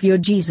heart of your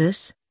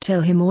Jesus,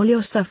 tell Him all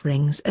your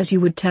sufferings as you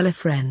would tell a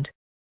friend.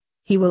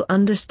 He will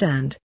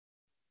understand.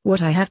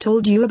 What I have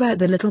told you about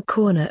the little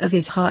corner of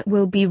His heart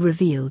will be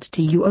revealed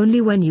to you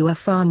only when you are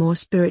far more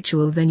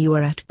spiritual than you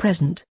are at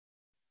present.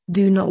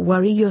 Do not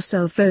worry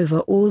yourself over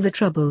all the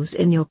troubles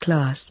in your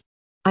class.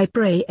 I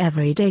pray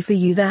every day for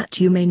you that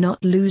you may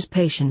not lose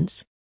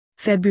patience.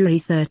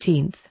 February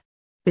 13th.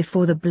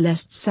 Before the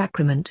Blessed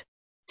Sacrament.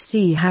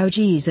 See how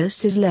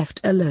Jesus is left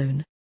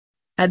alone.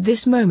 At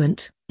this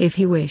moment, if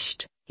He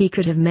wished, He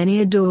could have many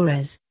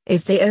adorers,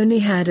 if they only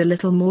had a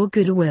little more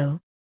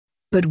goodwill.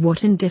 But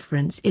what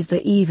indifference is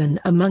there even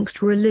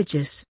amongst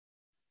religious?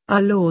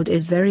 Our Lord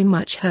is very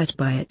much hurt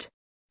by it.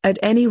 At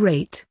any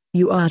rate,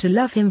 you are to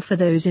love Him for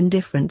those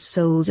indifferent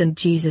souls and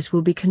Jesus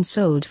will be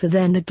consoled for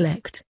their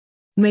neglect.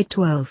 May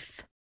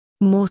 12th.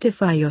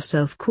 Mortify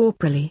yourself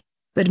corporally,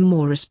 but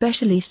more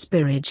especially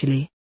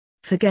spiritually.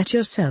 Forget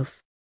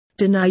yourself.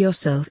 Deny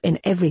yourself in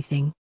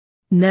everything.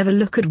 Never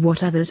look at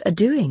what others are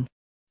doing.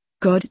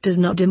 God does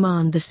not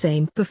demand the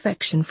same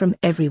perfection from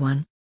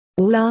everyone.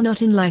 All are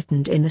not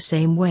enlightened in the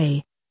same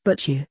way,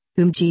 but you,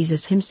 whom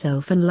Jesus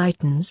Himself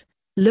enlightens,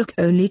 look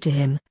only to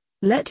Him,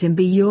 let Him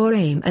be your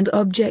aim and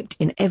object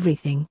in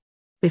everything.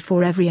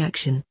 Before every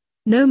action,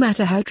 no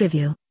matter how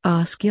trivial,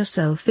 ask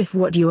yourself if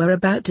what you are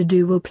about to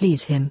do will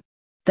please Him.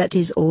 That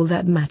is all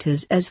that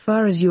matters as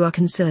far as you are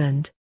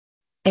concerned.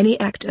 Any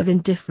act of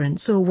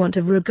indifference or want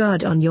of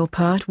regard on your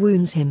part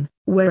wounds Him,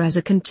 whereas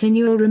a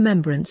continual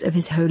remembrance of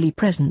His holy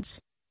presence,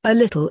 a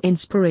little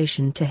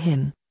inspiration to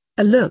Him,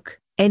 a look,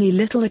 any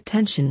little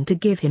attention to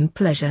give Him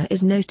pleasure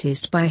is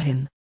noticed by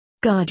Him.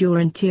 Guard your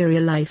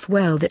interior life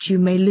well that you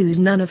may lose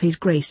none of His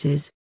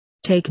graces.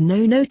 Take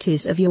no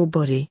notice of your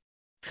body.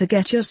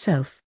 Forget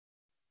yourself.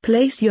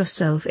 Place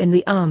yourself in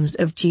the arms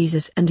of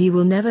Jesus and He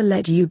will never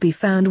let you be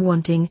found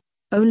wanting,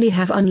 only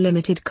have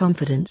unlimited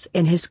confidence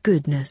in His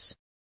goodness.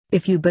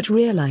 If you but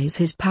realize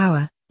His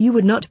power, you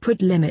would not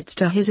put limits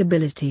to His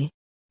ability.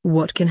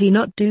 What can He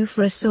not do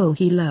for a soul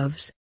He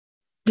loves?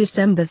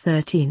 December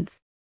 13th.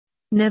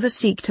 Never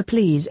seek to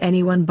please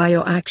anyone by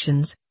your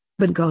actions,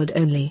 but God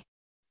only.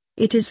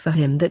 It is for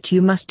Him that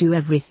you must do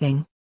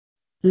everything.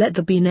 Let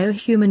there be no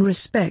human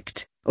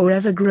respect, or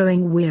ever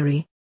growing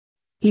weary.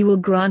 He will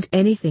grant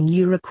anything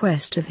you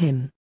request of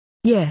Him.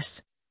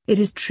 Yes, it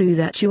is true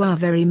that you are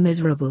very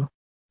miserable.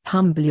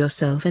 Humble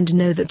yourself and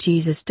know that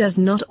Jesus does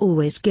not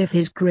always give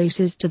His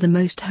graces to the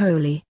most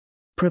holy.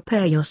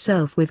 Prepare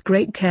yourself with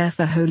great care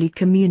for Holy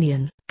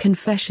Communion,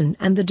 confession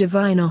and the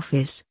divine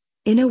office.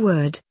 In a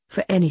word,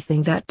 for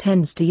anything that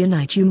tends to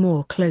unite you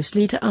more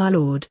closely to our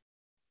Lord.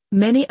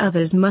 Many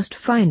others must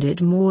find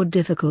it more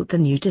difficult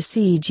than you to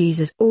see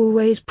Jesus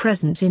always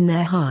present in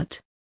their heart.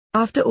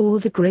 After all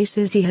the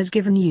graces He has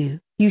given you,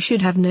 you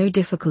should have no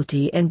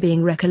difficulty in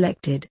being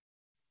recollected.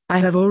 I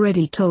have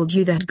already told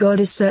you that God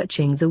is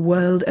searching the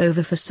world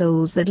over for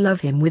souls that love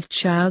Him with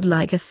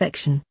childlike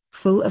affection,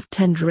 full of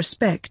tender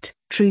respect,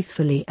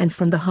 truthfully and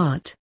from the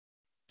heart.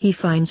 He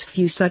finds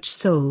few such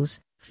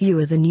souls,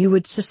 fewer than you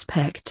would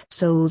suspect.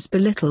 Souls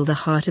belittle the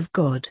heart of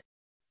God.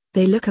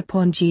 They look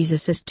upon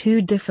Jesus as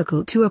too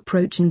difficult to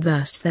approach, and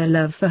thus their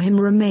love for Him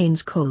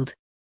remains cold.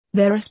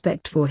 Their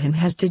respect for Him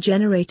has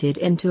degenerated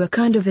into a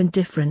kind of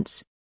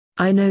indifference.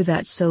 I know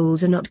that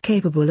souls are not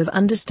capable of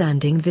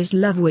understanding this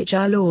love which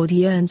our Lord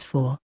yearns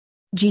for.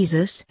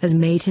 Jesus has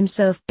made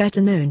Himself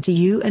better known to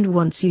you and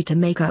wants you to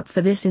make up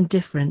for this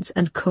indifference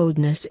and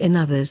coldness in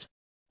others.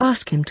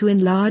 Ask Him to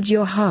enlarge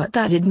your heart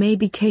that it may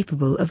be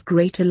capable of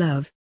greater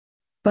love.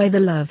 By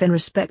the love and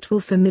respectful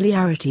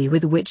familiarity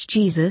with which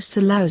Jesus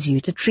allows you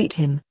to treat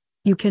Him,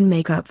 you can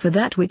make up for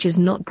that which is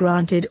not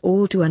granted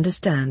all to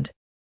understand.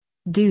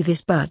 Do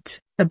this, but,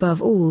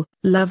 above all,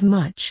 love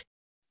much.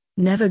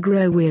 Never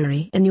grow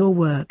weary in your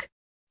work.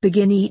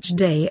 Begin each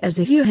day as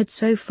if you had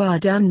so far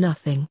done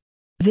nothing.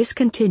 This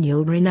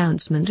continual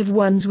renouncement of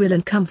one's will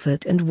and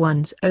comfort and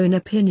one's own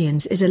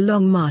opinions is a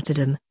long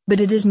martyrdom, but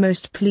it is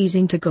most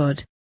pleasing to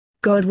God.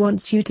 God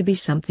wants you to be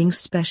something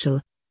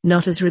special,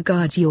 not as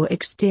regards your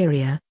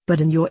exterior,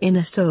 but in your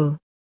inner soul.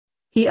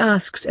 He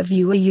asks of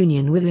you a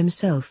union with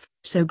Himself,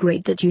 so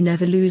great that you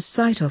never lose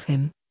sight of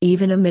Him,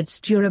 even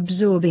amidst your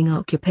absorbing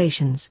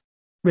occupations.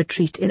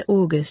 Retreat in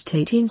August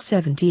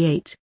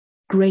 1878.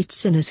 Great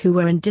sinners who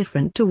were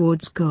indifferent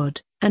towards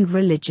God, and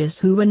religious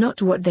who were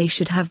not what they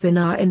should have been,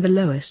 are in the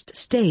lowest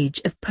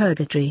stage of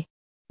purgatory.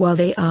 While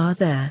they are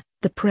there,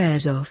 the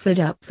prayers offered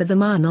up for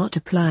them are not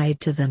applied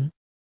to them.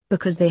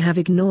 Because they have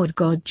ignored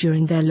God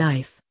during their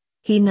life,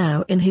 He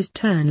now in His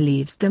turn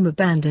leaves them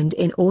abandoned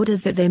in order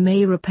that they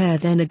may repair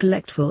their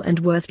neglectful and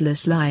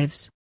worthless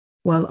lives.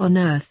 While on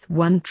earth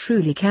one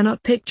truly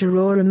cannot picture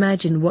or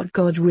imagine what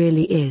God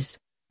really is,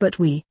 but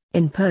we,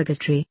 in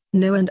purgatory,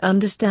 know and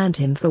understand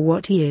Him for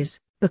what He is,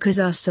 because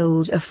our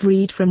souls are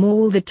freed from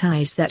all the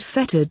ties that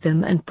fettered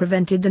them and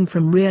prevented them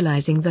from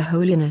realizing the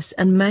holiness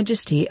and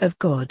majesty of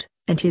God,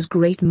 and His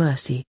great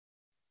mercy.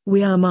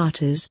 We are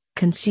martyrs,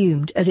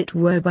 consumed as it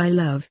were by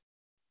love.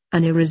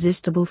 An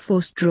irresistible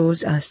force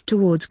draws us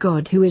towards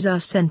God who is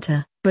our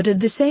center, but at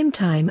the same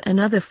time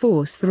another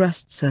force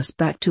thrusts us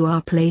back to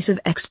our place of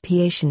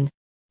expiation.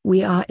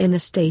 We are in a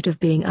state of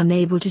being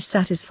unable to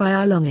satisfy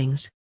our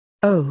longings.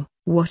 Oh,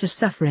 what a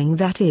suffering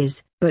that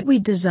is, but we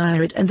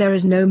desire it, and there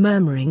is no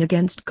murmuring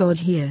against God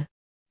here.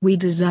 We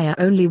desire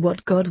only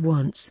what God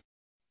wants.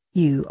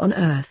 You on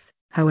earth,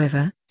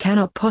 however,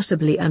 cannot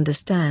possibly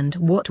understand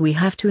what we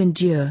have to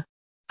endure.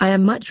 I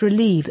am much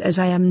relieved as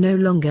I am no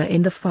longer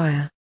in the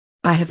fire.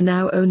 I have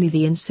now only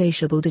the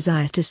insatiable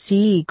desire to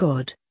see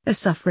God, a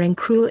suffering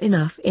cruel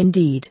enough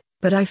indeed,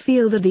 but I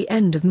feel that the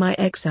end of my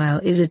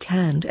exile is at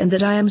hand and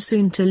that I am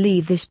soon to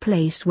leave this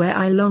place where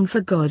I long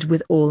for God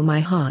with all my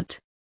heart.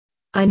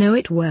 I know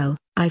it well,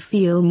 I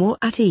feel more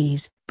at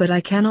ease, but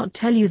I cannot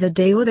tell you the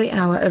day or the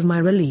hour of my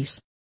release.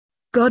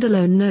 God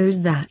alone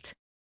knows that.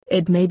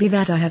 It may be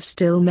that I have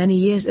still many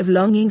years of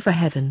longing for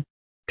heaven.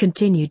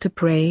 Continue to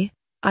pray,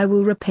 I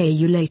will repay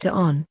you later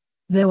on,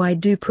 though I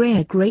do pray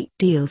a great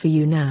deal for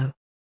you now.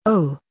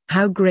 Oh,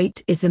 how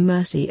great is the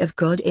mercy of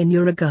God in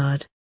your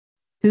regard!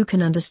 Who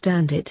can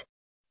understand it?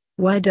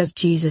 Why does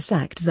Jesus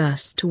act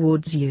thus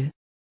towards you?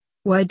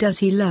 Why does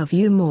He love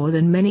you more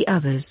than many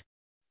others?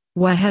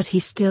 Why has He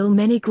still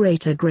many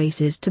greater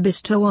graces to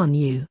bestow on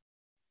you?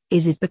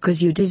 Is it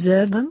because you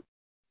deserve them?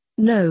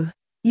 No,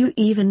 you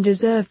even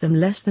deserve them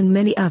less than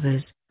many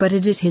others, but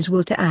it is His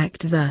will to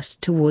act thus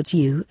towards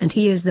you, and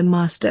He is the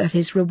master of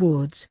His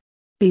rewards.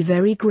 Be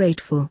very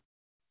grateful.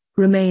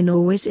 Remain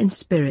always in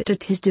spirit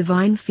at His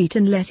divine feet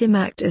and let Him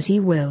act as He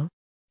will.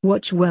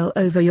 Watch well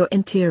over your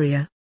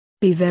interior.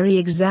 Be very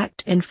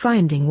exact in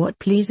finding what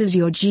pleases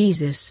your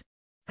Jesus.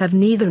 Have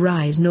neither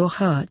eyes nor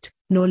heart,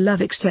 nor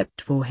love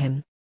except for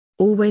Him.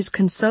 Always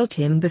consult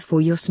Him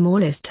before your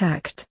smallest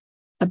act.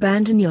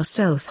 Abandon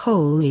yourself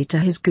wholly to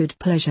His good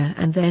pleasure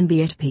and then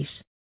be at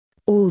peace.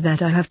 All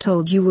that I have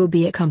told you will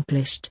be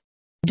accomplished.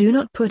 Do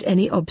not put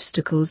any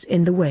obstacles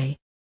in the way.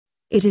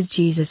 It is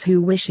Jesus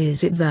who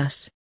wishes it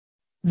thus.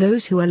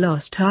 Those who are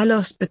lost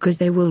because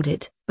they willed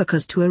it,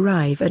 because to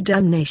arrive at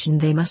damnation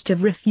they must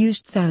have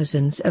refused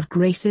thousands of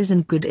graces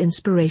and good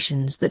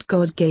inspirations that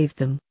God gave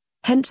them,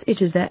 hence it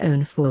is their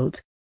own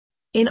fault.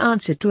 In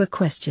answer to a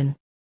question,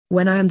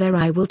 when I am there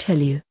I will tell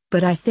you,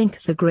 but I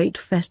think the great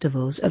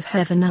festivals of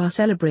heaven are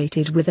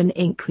celebrated with an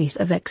increase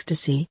of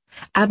ecstasy,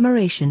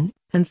 admiration,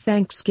 and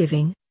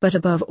thanksgiving, but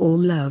above all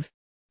love.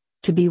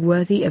 To be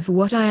worthy of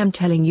what I am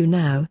telling you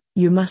now,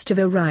 you must have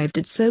arrived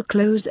at so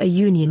close a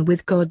union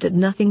with God that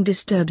nothing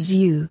disturbs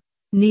you,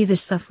 neither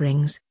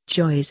sufferings,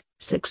 joys,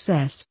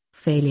 success,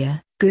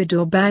 failure, good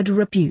or bad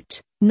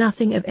repute,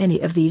 nothing of any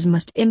of these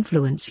must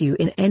influence you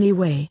in any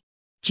way.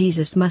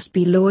 Jesus must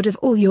be Lord of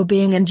all your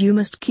being, and you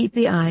must keep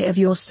the eye of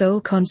your soul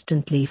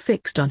constantly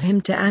fixed on him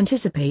to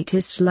anticipate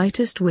his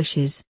slightest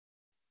wishes.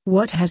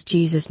 What has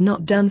Jesus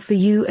not done for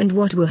you, and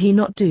what will he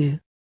not do?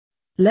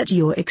 Let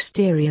your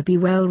exterior be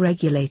well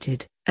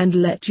regulated, and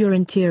let your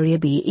interior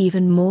be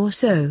even more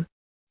so.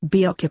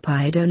 Be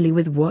occupied only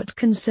with what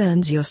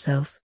concerns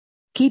yourself.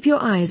 Keep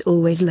your eyes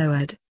always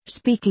lowered,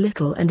 speak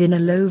little and in a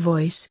low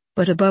voice,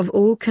 but above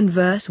all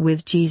converse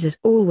with Jesus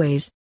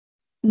always.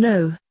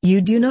 No,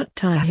 you do not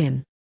tire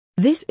him.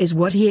 This is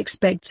what he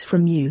expects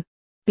from you.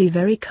 Be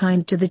very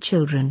kind to the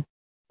children.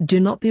 Do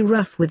not be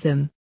rough with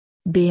them.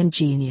 Be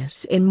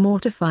ingenious in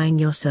mortifying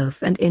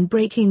yourself and in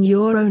breaking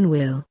your own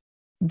will.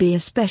 Be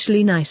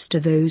especially nice to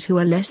those who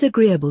are less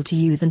agreeable to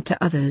you than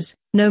to others,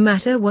 no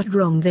matter what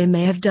wrong they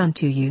may have done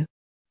to you.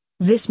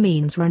 This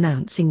means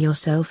renouncing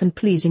yourself and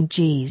pleasing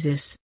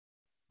Jesus.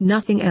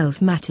 Nothing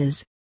else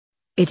matters.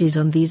 It is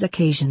on these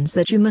occasions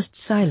that you must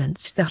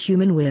silence the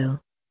human will,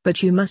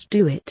 but you must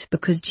do it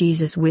because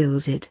Jesus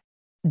wills it.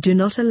 Do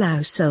not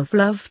allow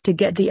self-love to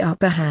get the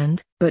upper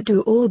hand, but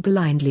do all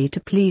blindly to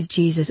please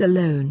Jesus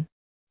alone.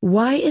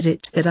 Why is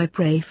it that I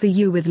pray for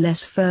you with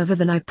less fervor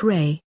than I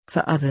pray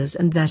for others,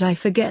 and that I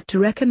forget to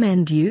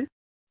recommend you?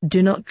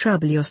 Do not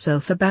trouble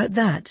yourself about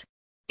that.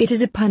 It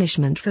is a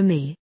punishment for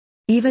me.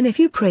 Even if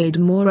you prayed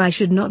more, I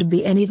should not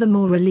be any the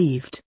more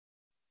relieved.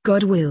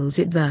 God wills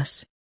it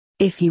thus.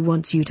 If he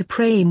wants you to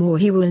pray more,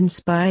 he will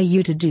inspire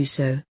you to do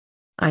so.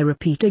 I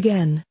repeat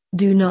again,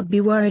 do not be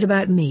worried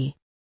about me.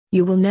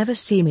 You will never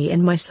see me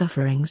in my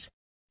sufferings.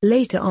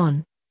 Later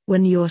on,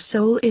 when your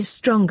soul is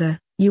stronger,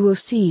 you will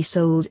see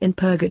souls in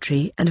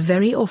purgatory, and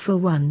very awful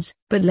ones,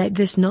 but let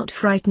this not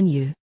frighten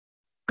you.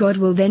 God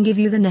will then give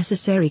you the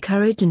necessary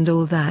courage and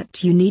all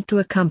that you need to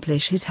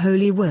accomplish his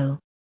holy will.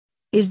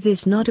 Is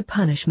this not a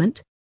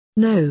punishment?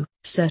 No,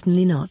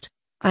 certainly not.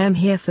 I am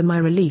here for my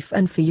relief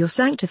and for your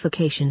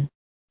sanctification.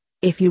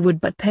 If you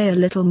would but pay a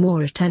little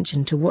more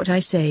attention to what I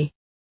say.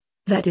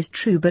 That is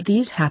true, but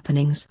these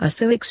happenings are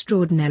so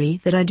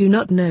extraordinary that I do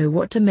not know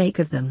what to make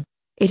of them.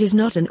 It is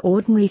not an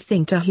ordinary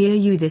thing to hear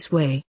you this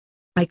way.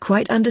 I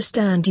quite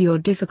understand your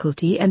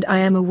difficulty, and I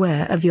am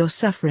aware of your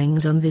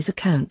sufferings on this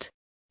account.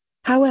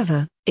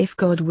 However, if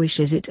God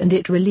wishes it and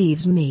it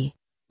relieves me,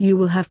 you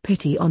will have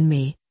pity on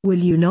me, will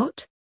you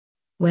not?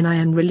 When I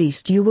am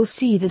released, you will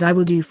see that I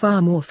will do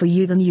far more for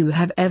you than you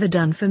have ever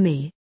done for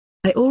me.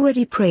 I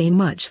already pray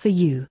much for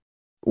you.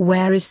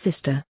 Where is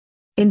Sister?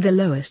 In the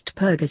lowest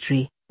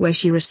purgatory, where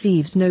she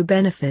receives no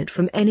benefit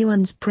from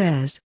anyone's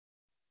prayers.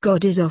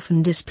 God is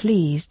often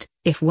displeased,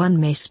 if one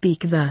may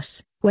speak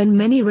thus, when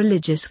many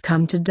religious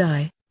come to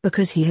die,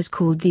 because he has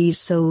called these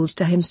souls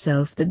to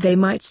himself that they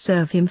might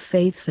serve him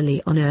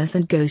faithfully on earth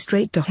and go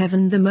straight to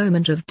heaven the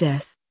moment of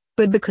death.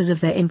 But because of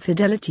their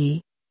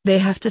infidelity, they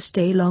have to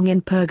stay long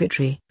in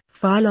purgatory,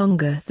 far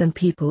longer than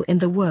people in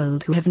the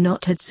world who have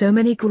not had so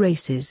many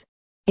graces.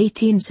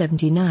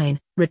 1879,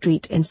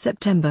 Retreat in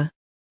September.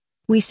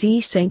 We see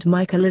Saint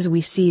Michael as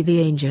we see the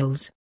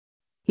angels.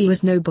 He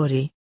was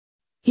nobody.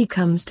 He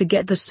comes to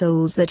get the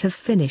souls that have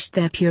finished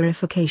their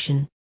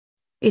purification.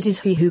 It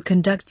is he who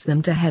conducts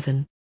them to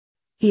heaven.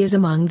 He is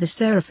among the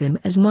seraphim,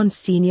 as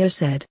Monsignor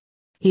said.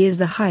 He is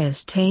the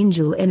highest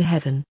angel in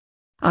heaven.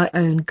 Our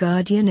own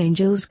guardian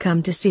angels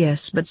come to see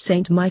us, but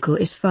Saint Michael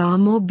is far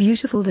more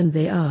beautiful than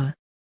they are.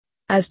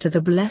 As to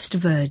the Blessed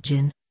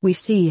Virgin, we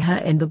see her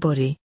in the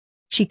body.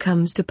 She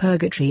comes to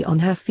purgatory on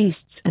her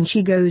feasts, and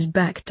she goes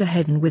back to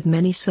heaven with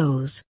many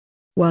souls.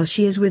 While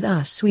she is with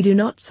us, we do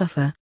not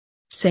suffer.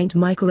 Saint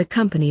Michael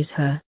accompanies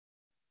her.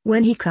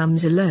 When he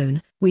comes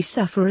alone, we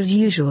suffer as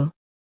usual.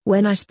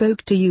 When I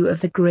spoke to you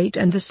of the Great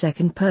and the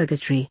Second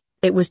Purgatory,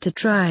 it was to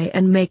try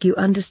and make you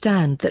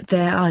understand that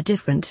there are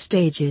different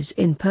stages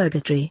in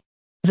purgatory.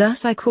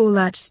 Thus I call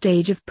that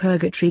stage of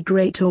purgatory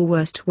Great or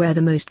Worst, where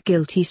the most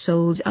guilty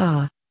souls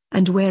are,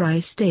 and where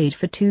I stayed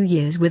for 2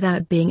 years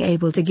without being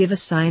able to give a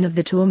sign of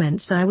the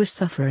torments I was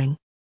suffering.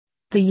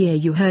 The year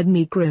you heard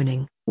me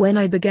groaning, when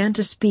I began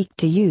to speak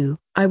to you,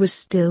 I was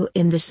still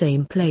in the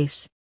same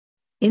place.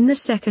 In the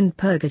second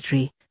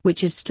purgatory,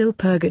 which is still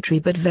purgatory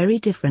but very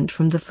different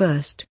from the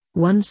first,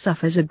 one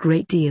suffers a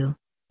great deal,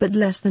 but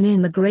less than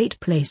in the great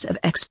place of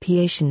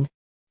expiation.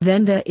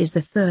 Then there is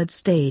the third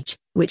stage,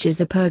 which is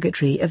the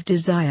purgatory of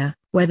desire,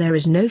 where there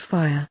is no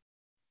fire.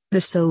 The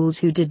souls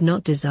who did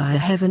not desire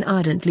heaven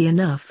ardently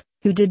enough,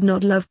 who did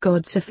not love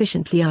God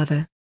sufficiently, are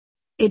there.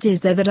 It is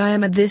there that I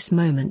am at this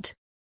moment.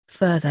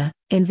 Further,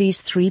 in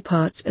these 3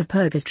 parts of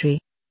purgatory,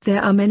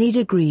 there are many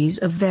degrees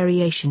of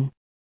variation.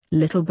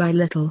 Little by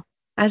little,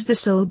 as the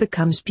soul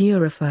becomes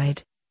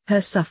purified,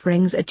 her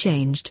sufferings are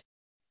changed.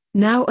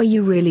 Now are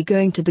you really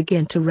going to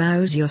begin to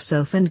rouse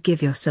yourself and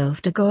give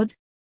yourself to God?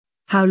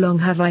 How long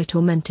have I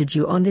tormented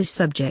you on this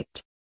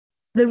subject?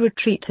 The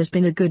retreat has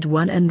been a good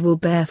one and will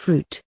bear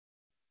fruit.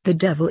 The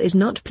devil is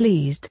not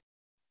pleased.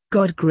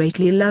 God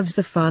greatly loves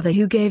the Father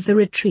who gave the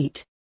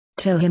retreat.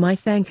 Tell him I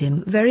thank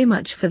him very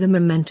much for the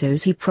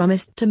mementos he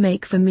promised to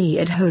make for me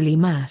at Holy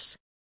Mass.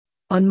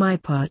 On my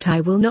part I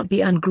will not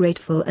be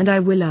ungrateful, and I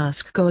will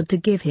ask God to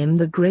give him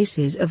the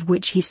graces of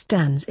which he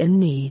stands in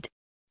need.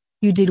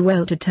 You did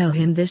well to tell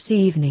him this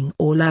evening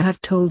all I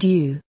have told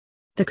you.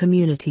 The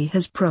community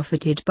has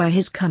profited by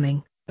his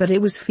coming, but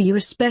it was for you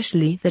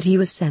especially that he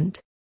was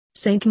sent.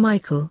 Saint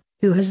Michael,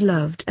 who has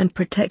loved and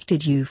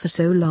protected you for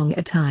so long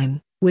a time,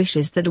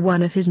 wishes that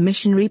one of his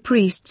missionary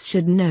priests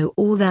should know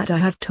all that I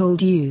have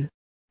told you.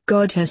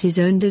 God has his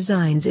own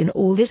designs in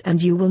all this,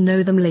 and you will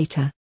know them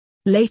later.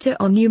 Later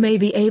on you may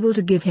be able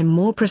to give him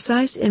more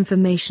precise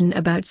information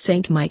about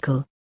Saint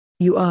Michael.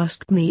 You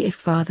asked me if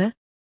Father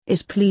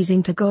is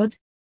pleasing to God?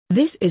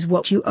 This is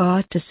what you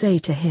are to say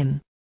to him.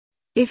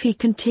 If he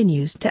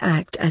continues to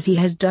act as he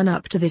has done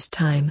up to this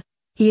time,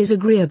 he is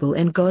agreeable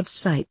in God's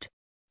sight.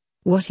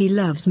 What he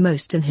loves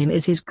most in him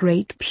is his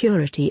great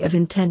purity of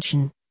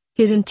intention,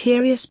 his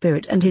interior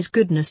spirit and his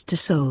goodness to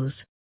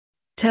souls.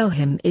 Tell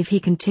him if he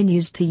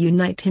continues to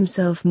unite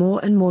himself more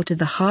and more to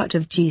the heart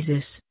of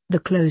Jesus, the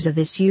closer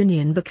this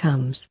union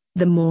becomes,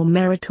 the more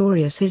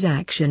meritorious his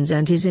actions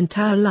and his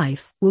entire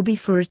life will be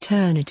for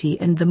eternity,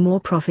 and the more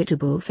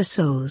profitable for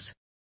souls.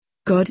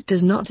 God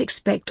does not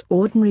expect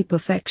ordinary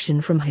perfection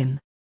from him.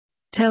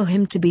 Tell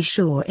him to be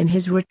sure in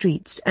his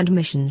retreats and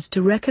missions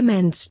to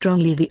recommend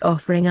strongly the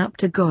offering up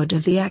to God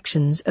of the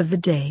actions of the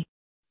day.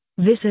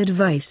 This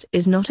advice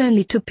is not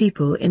only to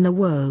people in the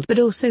world but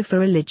also for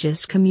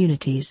religious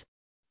communities.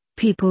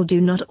 People do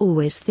not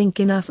always think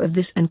enough of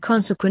this, and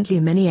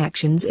consequently many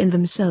actions in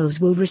themselves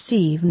will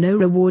receive no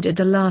reward at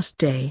the last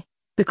day,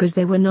 because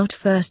they were not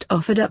first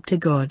offered up to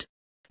God.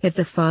 If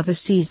the Father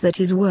sees that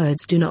his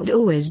words do not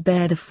always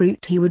bear the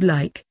fruit he would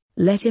like,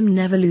 let him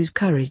never lose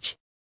courage.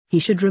 He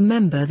should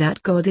remember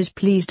that God is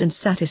pleased and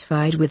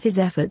satisfied with his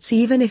efforts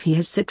even if he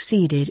has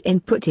succeeded in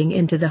putting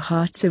into the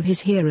hearts of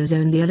his hearers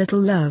only a little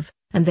love,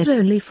 and that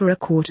only for a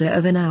quarter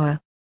of an hour.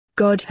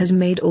 God has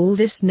made all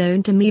this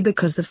known to me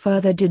because the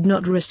Father did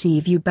not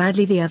receive you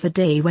badly the other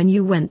day when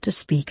you went to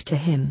speak to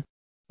him.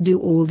 Do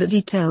all that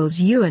he tells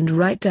you and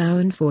write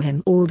down for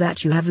him all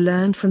that you have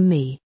learned from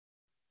me.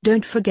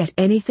 Don't forget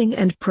anything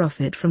and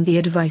profit from the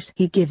advice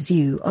he gives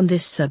you on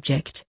this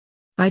subject.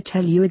 I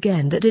tell you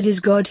again that it is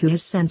God who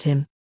has sent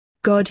him.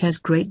 God has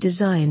great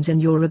designs in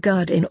your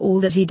regard in all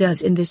that he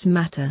does in this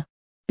matter.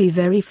 Be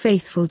very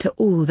faithful to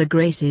all the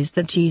graces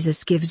that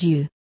Jesus gives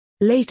you.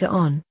 Later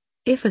on,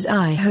 if as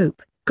I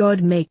hope,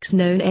 God makes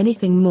known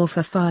anything more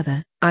for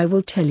Father, I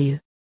will tell you.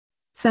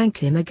 Thank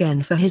him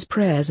again for his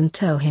prayers and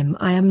tell him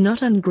I am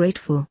not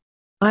ungrateful.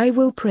 I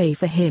will pray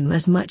for him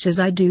as much as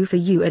I do for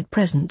you at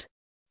present.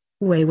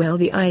 Weigh well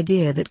the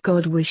idea that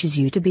God wishes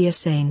you to be a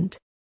saint.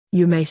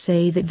 You may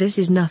say that this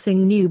is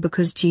nothing new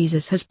because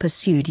Jesus has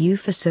pursued you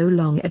for so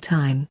long a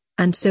time,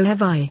 and so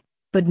have I,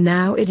 but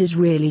now it is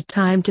really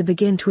time to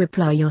begin to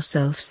apply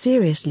yourself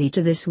seriously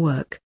to this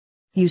work.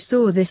 You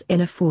saw this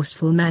in a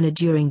forceful manner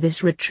during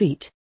this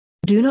retreat.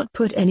 Do not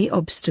put any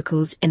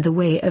obstacles in the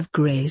way of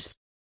grace.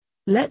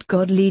 Let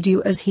God lead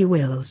you as he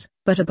wills,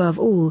 but above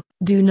all,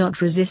 do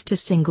not resist a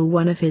single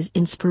one of his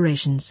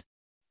inspirations.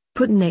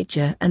 Put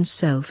nature and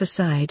self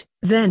aside,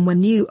 then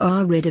when you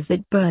are rid of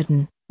that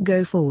burden,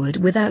 go forward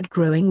without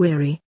growing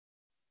weary.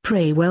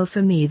 Pray well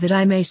for me that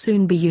I may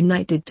soon be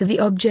united to the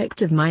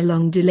object of my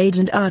long-delayed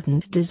and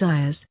ardent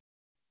desires.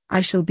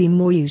 I shall be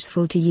more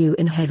useful to you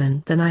in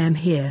heaven than I am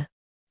here.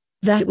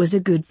 That was a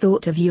good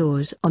thought of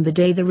yours on the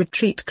day the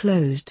retreat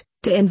closed,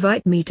 to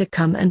invite me to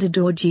come and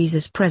adore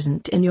Jesus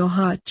present in your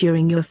heart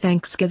during your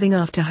Thanksgiving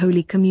after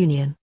Holy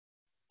Communion.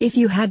 If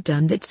you had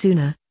done that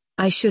sooner,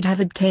 I should have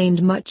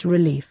obtained much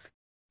relief.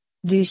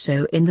 Do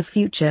so in the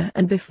future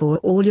and before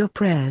all your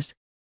prayers.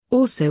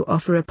 Also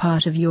offer a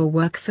part of your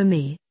work for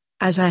me,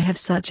 as I have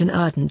such an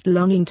ardent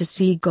longing to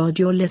see God.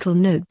 Your little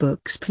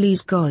notebooks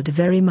please God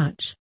very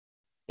much.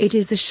 It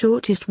is the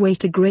shortest way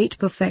to great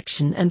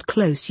perfection and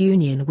close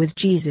union with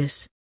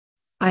Jesus.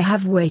 I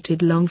have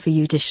waited long for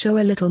you to show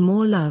a little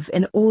more love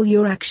in all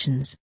your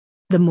actions.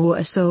 The more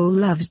a soul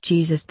loves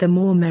Jesus, the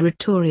more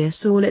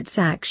meritorious all its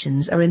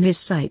actions are in his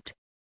sight.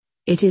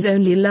 It is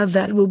only love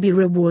that will be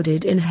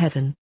rewarded in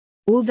heaven.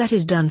 All that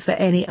is done for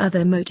any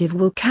other motive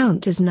will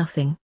count as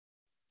nothing.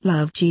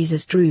 Love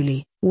Jesus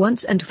truly,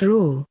 once and for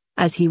all,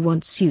 as he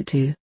wants you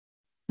to.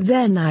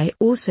 Then I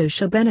also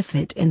shall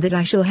benefit in that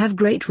I shall have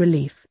great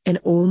relief in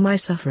all my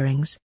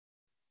sufferings.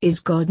 Is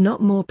God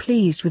not more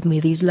pleased with me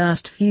these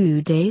last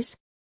few days?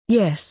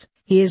 Yes,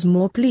 he is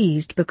more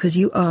pleased because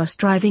you are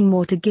striving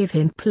more to give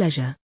him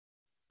pleasure.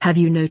 Have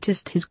you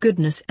noticed his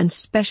goodness and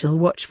special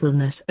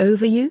watchfulness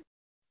over you?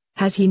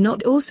 Has he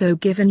not also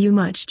given you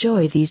much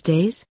joy these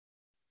days?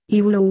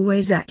 He will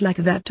always act like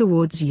that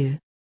towards you.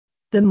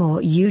 The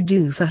more you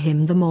do for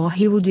him, the more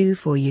he will do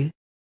for you.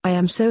 I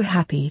am so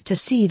happy to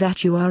see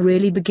that you are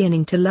really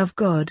beginning to love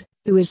God,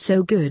 who is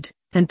so good,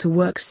 and to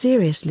work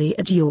seriously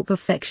at your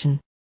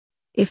perfection.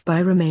 If by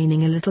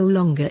remaining a little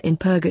longer in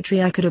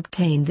purgatory I could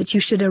obtain that you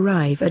should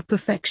arrive at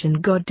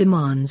perfection God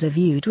demands of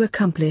you to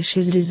accomplish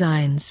his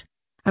designs,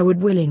 I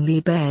would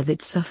willingly bear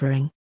that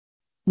suffering.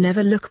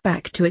 Never look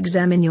back to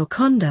examine your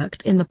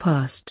conduct in the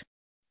past.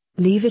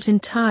 Leave it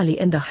entirely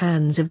in the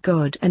hands of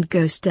God and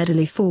go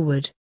steadily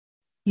forward.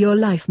 Your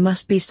life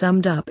must be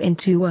summed up in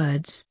 2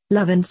 words,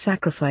 love and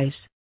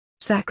sacrifice.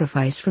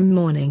 Sacrifice from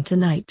morning to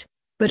night,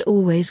 but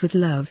always with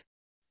love.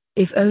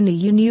 If only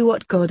you knew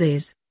what God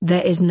is,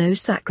 there is no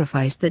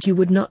sacrifice that you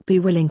would not be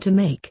willing to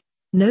make,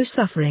 no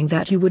suffering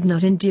that you would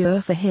not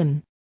endure for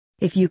Him.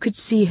 If you could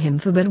see Him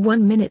for but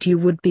 1 minute, you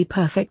would be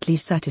perfectly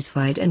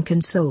satisfied and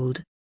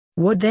consoled.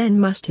 What then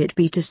must it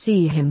be to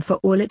see Him for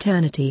all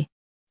eternity?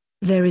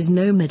 There is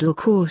no middle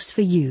course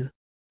for you.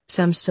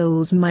 Some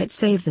souls might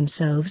save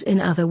themselves in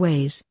other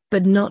ways,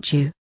 but not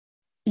you.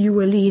 You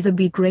will either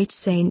be a great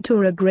saint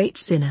or a great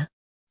sinner.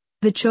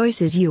 The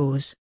choice is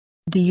yours.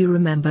 Do you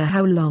remember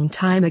how long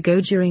time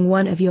ago during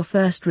one of your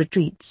first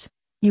retreats,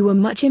 you were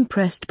much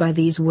impressed by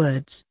these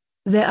words?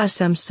 There are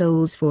some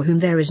souls for whom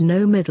there is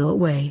no middle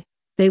way.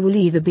 They will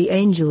either be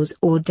angels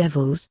or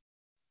devils.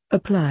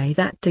 Apply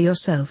that to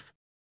yourself.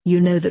 You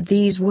know that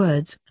these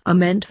words are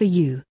meant for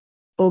you.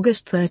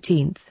 August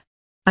 13th.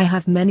 I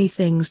have many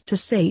things to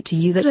say to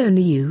you that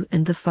only you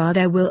and the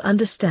Father will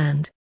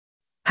understand.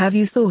 Have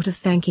you thought of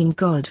thanking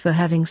God for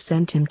having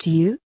sent Him to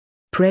you?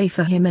 Pray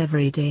for Him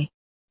every day.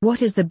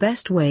 What is the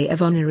best way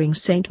of honoring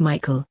Saint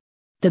Michael?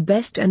 The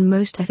best and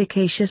most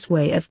efficacious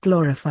way of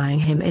glorifying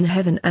Him in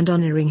heaven and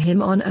honoring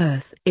Him on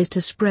earth is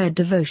to spread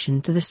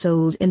devotion to the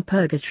souls in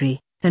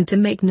purgatory, and to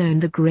make known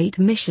the great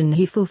mission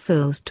He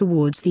fulfills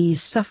towards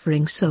these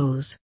suffering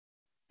souls.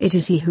 It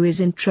is He who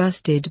is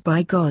entrusted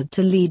by God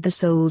to lead the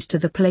souls to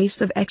the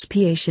place of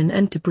expiation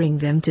and to bring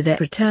them to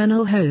their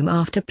eternal home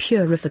after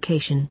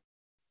purification.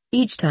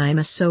 Each time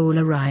a soul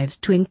arrives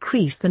to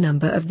increase the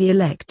number of the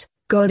elect,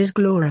 God is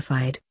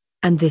glorified,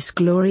 and this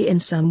glory in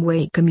some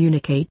way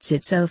communicates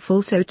itself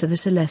also to the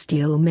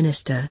celestial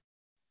minister.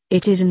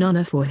 It is an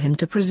honor for him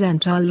to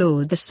present our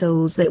Lord the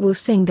souls that will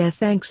sing their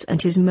thanks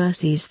and His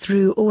mercies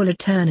through all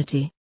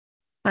eternity.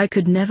 I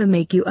could never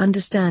make you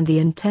understand the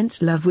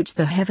intense love which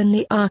the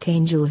heavenly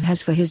archangel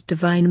has for his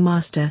divine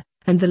master,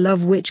 and the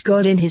love which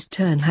God in his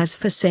turn has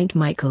for Saint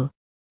Michael.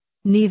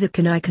 Neither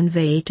can I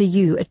convey to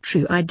you a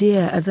true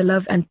idea of the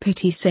love and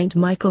pity Saint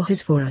Michael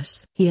has for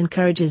us. He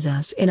encourages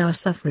us in our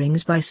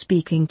sufferings by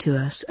speaking to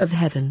us of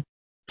heaven.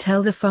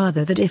 Tell the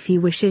Father that if he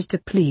wishes to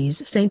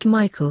please Saint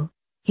Michael,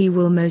 he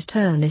will most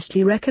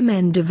earnestly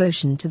recommend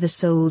devotion to the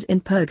souls in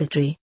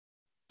purgatory.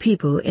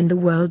 People in the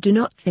world do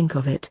not think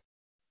of it.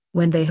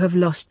 When they have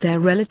lost their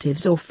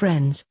relatives or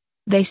friends,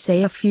 they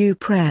say a few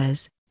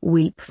prayers,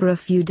 weep for a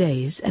few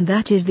days, and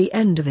that is the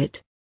end of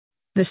it.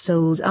 The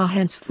souls are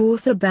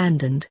henceforth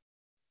abandoned.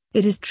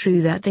 It is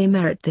true that they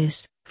merit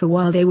this, for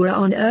while they were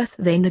on earth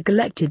they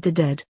neglected the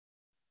dead.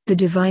 The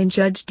divine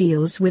judge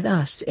deals with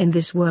us in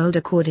this world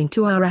according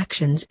to our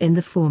actions in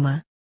the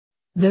former.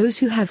 Those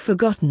who have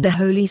forgotten the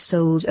holy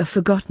souls are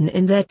forgotten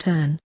in their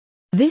turn.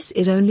 This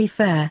is only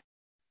fair.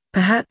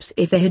 Perhaps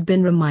if they had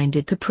been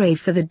reminded to pray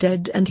for the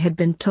dead and had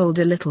been told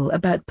a little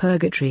about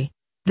purgatory,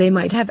 they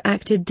might have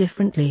acted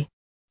differently.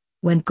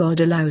 When God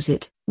allows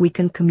it, we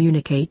can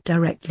communicate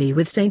directly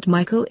with Saint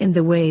Michael in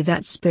the way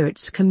that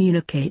spirits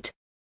communicate.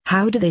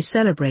 How do they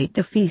celebrate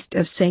the feast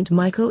of Saint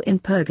Michael in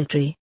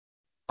purgatory?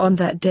 On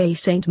that day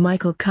Saint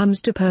Michael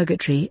comes to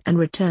purgatory and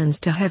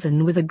returns to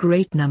heaven with a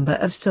great number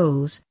of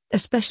souls,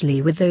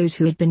 especially with those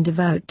who had been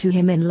devout to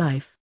him in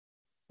life.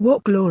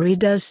 What glory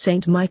does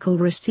Saint Michael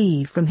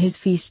receive from his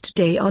feast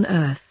day on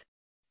earth?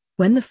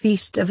 When the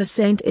feast of a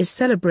saint is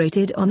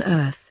celebrated on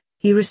earth,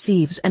 he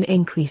receives an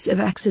increase of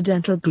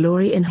accidental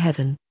glory in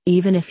heaven,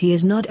 even if he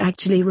is not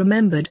actually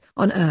remembered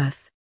on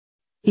earth.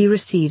 He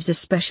receives a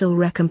special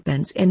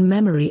recompense in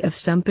memory of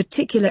some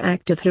particular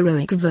act of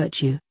heroic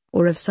virtue,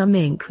 or of some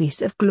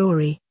increase of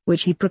glory,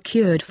 which he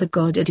procured for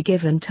God at a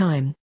given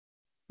time.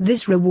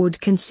 This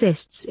reward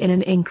consists in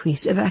an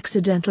increase of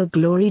accidental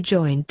glory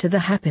joined to the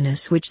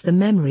happiness which the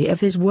memory of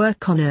his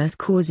work on earth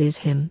causes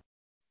him.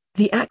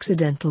 The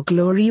accidental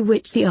glory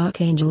which the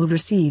archangel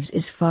receives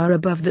is far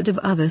above that of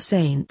other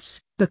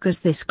saints, because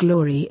this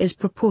glory is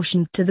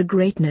proportioned to the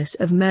greatness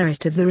of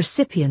merit of the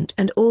recipient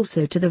and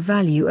also to the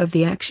value of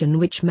the action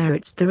which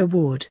merits the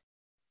reward.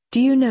 Do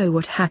you know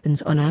what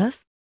happens on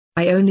earth?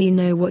 I only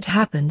know what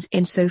happens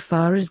in so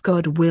far as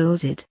God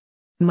wills it.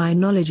 My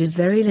knowledge is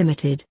very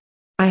limited.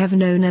 I have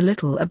known a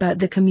little about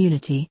the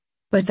community,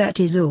 but that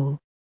is all.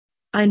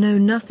 I know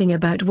nothing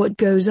about what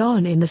goes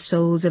on in the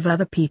souls of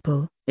other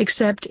people,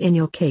 except in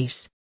your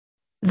case.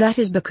 That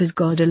is because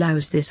God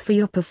allows this for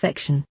your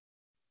perfection.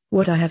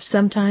 What I have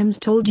sometimes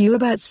told you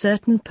about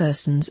certain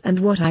persons and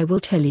what I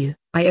will tell you,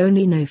 I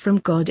only know from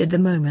God at the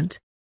moment.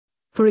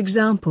 For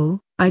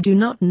example, I do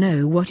not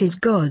know what is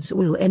God's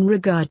will in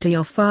regard to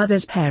your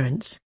father's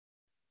parents.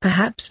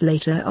 Perhaps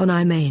later on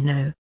I may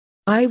know.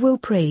 I will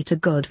pray to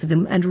God for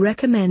them and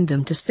recommend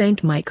them to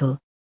Saint Michael.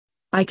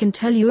 I can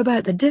tell you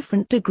about the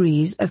different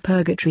degrees of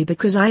purgatory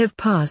because I have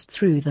passed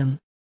through them.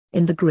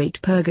 In the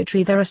Great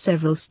Purgatory there are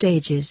several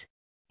stages.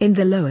 In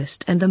the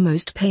lowest and the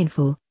most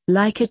painful,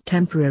 like a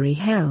temporary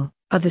hell,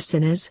 are the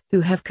sinners who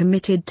have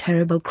committed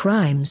terrible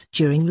crimes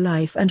during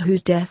life and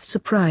whose death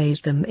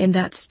surprised them in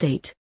that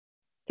state.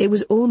 It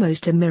was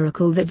almost a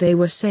miracle that they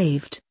were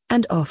saved,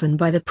 and often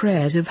by the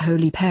prayers of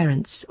holy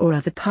parents or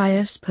other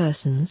pious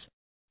persons.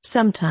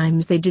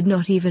 Sometimes they did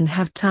not even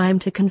have time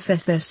to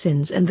confess their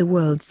sins and the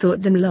world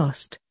thought them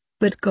lost,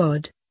 but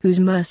God, whose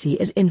mercy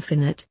is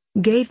infinite,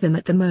 gave them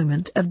at the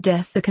moment of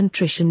death the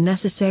contrition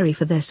necessary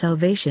for their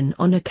salvation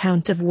on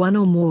account of one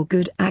or more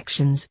good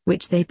actions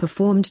which they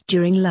performed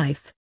during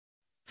life.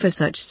 For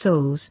such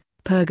souls,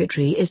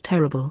 purgatory is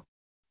terrible.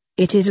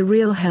 It is a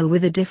real hell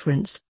with a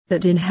difference,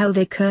 that in hell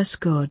they curse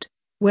God,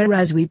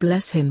 whereas we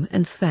bless Him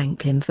and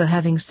thank Him for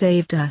having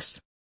saved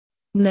us.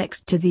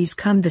 Next to these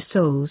come the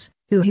souls,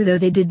 who though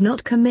they did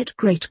not commit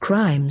great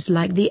crimes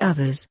like the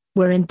others,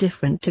 were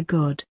indifferent to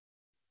God.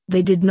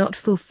 They did not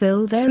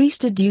fulfill their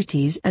Easter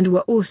duties and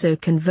were also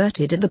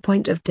converted at the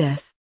point of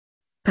death.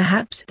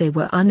 Perhaps they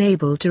were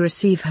unable to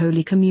receive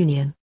Holy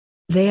Communion.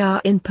 They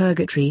are in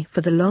purgatory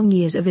for the long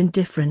years of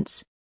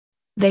indifference.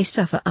 They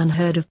suffer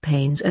unheard of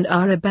pains and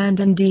are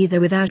abandoned either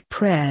without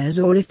prayers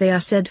or if they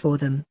are said for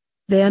them,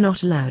 they are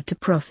not allowed to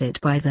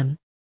profit by them.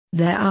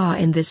 There are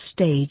in this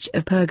stage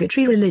of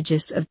purgatory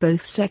religious of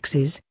both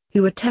sexes,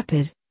 who are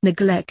tepid,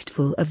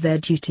 neglectful of their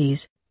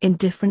duties,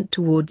 indifferent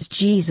towards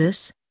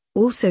Jesus,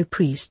 also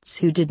priests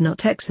who did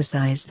not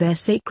exercise their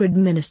sacred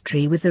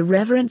ministry with the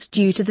reverence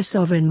due to the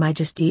sovereign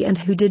majesty and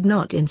who did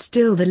not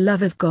instill the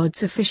love of God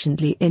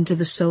sufficiently into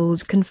the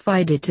souls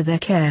confided to their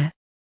care.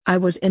 I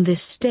was in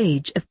this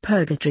stage of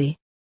purgatory.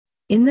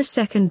 In the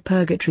second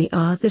purgatory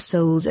are the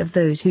souls of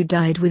those who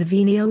died with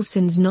venial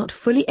sins not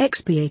fully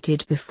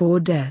expiated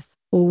before death,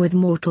 or with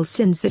mortal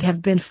sins that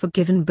have been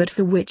forgiven but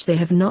for which they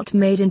have not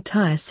made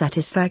entire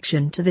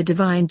satisfaction to the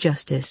divine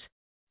justice.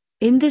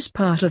 In this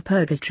part of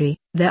purgatory,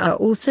 there are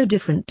also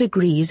different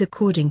degrees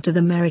according to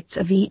the merits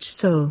of each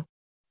soul.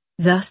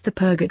 Thus the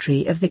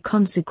purgatory of the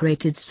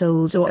consecrated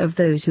souls or of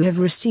those who have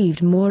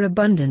received more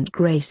abundant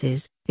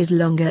graces, is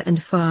longer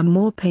and far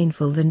more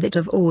painful than that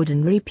of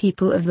ordinary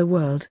people of the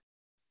world.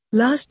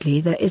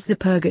 Lastly there is the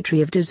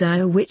purgatory of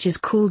desire which is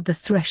called the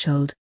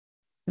threshold.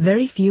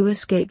 Very few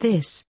escape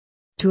this.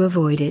 To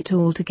avoid it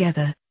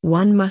altogether,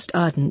 one must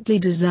ardently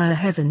desire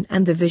heaven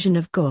and the vision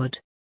of God.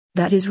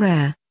 That is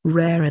rare,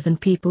 rarer than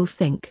people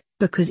think,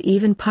 because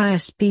even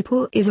pious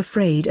people is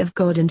afraid of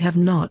God and have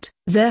not,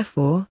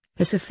 therefore,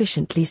 a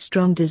sufficiently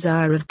strong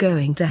desire of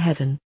going to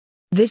heaven.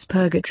 This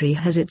purgatory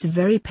has its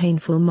very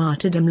painful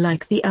martyrdom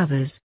like the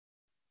others.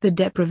 The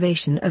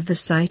deprivation of the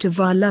sight of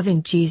our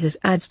loving Jesus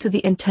adds to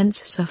the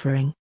intense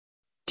suffering.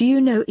 Do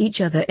you know each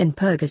other in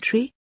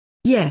purgatory?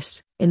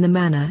 Yes, in the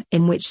manner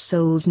in which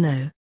souls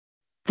know.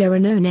 There are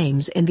no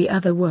names in the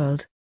other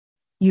world.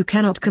 You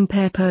cannot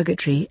compare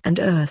purgatory and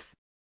earth.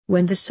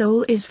 When the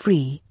soul is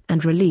free,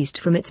 and released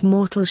from its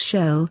mortal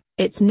shell,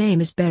 its name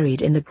is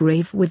buried in the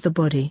grave with the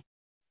body.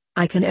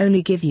 I can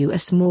only give you a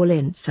small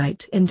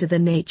insight into the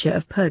nature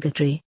of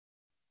purgatory.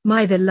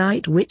 By the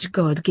light which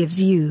God gives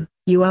you,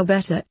 you are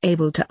better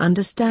able to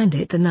understand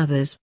it than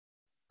others.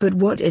 But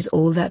what is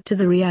all that to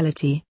the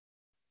reality?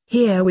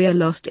 Here we are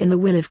lost in the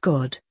will of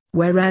God,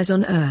 whereas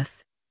on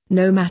earth,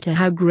 no matter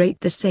how great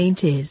the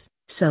saint is,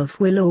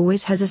 self-will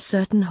always has a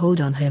certain hold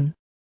on him.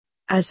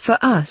 As for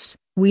us,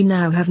 we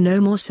now have no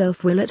more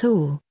self-will at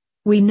all.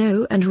 We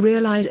know and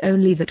realize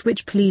only that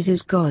which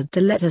pleases God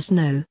to let us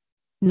know.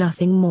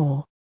 Nothing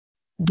more.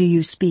 Do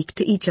you speak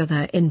to each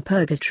other in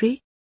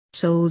purgatory?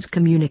 Souls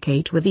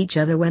communicate with each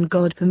other when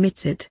God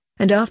permits it,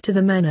 and after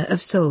the manner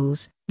of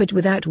souls, but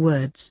without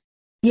words.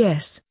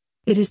 Yes,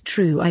 it is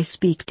true I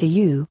speak to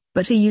you,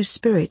 but are you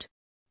spirit?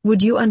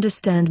 Would you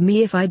understand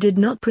me if I did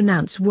not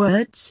pronounce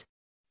words?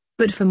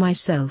 But for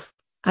myself,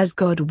 as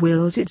God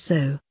wills it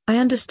so, I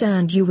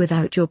understand you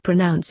without your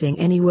pronouncing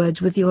any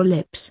words with your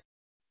lips.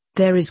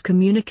 There is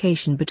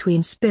communication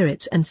between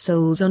spirits and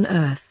souls on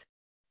earth.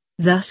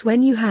 Thus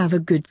when you have a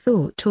good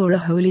thought or a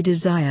holy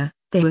desire,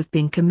 they have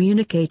been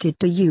communicated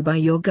to you by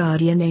your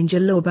guardian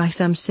angel or by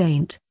some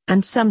saint,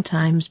 and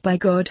sometimes by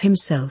God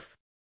Himself.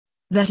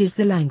 That is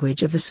the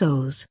language of the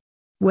souls.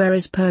 Where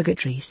is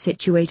purgatory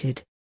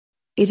situated?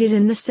 It is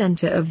in the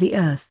center of the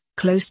earth,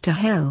 close to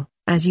hell,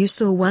 as you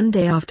saw one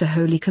day after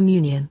Holy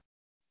Communion.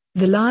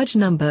 The large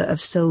number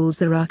of souls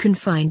there are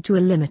confined to a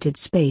limited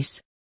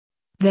space.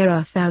 There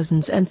are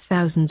thousands and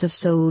thousands of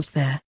souls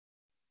there.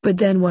 But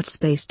then what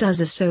space does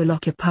a soul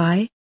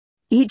occupy?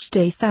 Each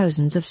day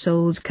thousands of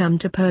souls come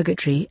to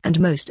purgatory and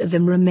most of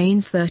them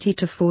remain 30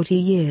 to 40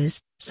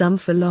 years, some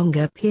for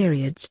longer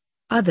periods,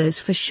 others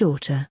for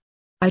shorter.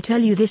 I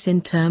tell you this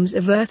in terms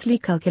of earthly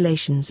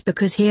calculations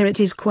because here it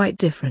is quite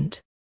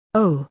different.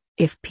 Oh,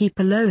 if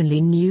people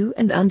only knew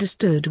and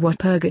understood what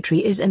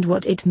purgatory is and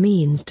what it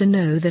means to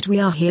know that we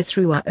are here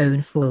through our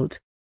own fault.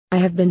 I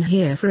have been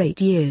here for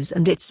 8 years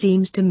and it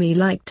seems to me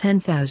like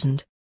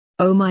 10,000.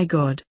 Oh my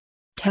God.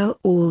 Tell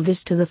all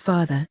this to the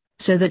Father,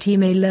 so that he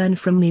may learn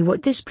from me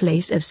what this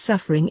place of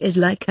suffering is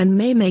like and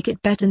may make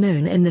it better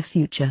known in the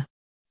future.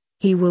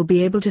 He will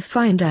be able to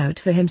find out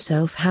for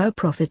himself how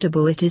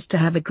profitable it is to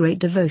have a great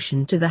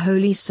devotion to the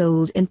holy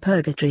souls in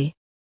purgatory.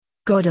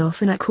 God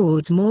often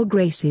accords more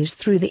graces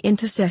through the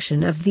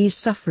intercession of these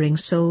suffering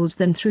souls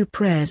than through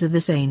prayers of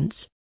the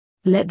saints.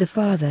 Let the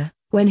Father,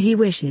 when he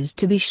wishes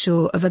to be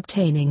sure of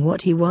obtaining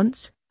what he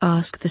wants,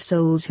 ask the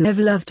souls who have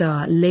loved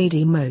Our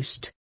Lady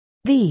most.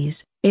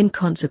 These, in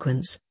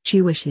consequence,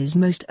 she wishes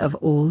most of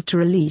all to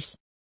release.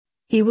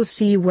 He will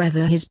see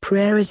whether his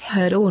prayer is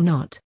heard or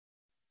not.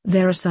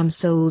 There are some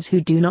souls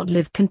who do not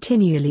live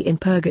continually in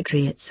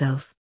purgatory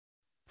itself.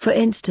 For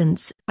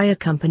instance, I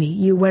accompany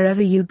you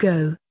wherever you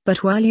go,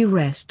 but while you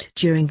rest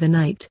during the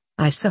night,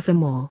 I suffer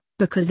more,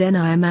 because then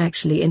I am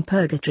actually in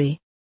purgatory.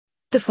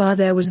 The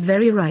Father was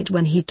very right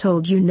when he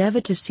told you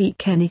never to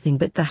seek anything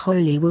but the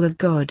holy will of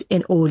God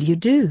in all you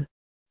do.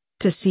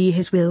 To see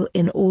his will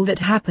in all that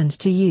happens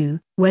to you,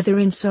 whether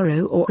in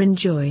sorrow or in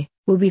joy,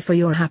 will be for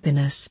your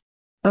happiness.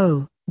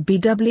 Oh, be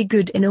doubly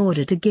good in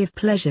order to give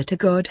pleasure to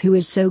God who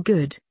is so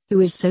good, who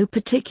is so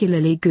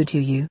particularly good to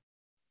you.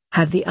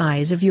 Have the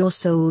eyes of your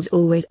souls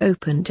always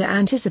open to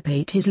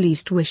anticipate his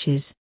least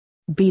wishes.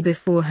 Be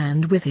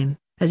beforehand with him,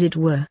 as it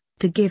were,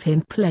 to give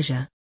him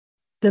pleasure.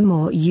 The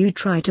more you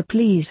try to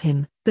please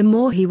him, the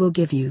more he will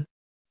give you.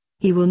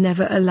 He will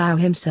never allow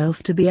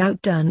himself to be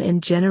outdone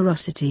in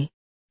generosity.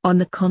 On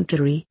the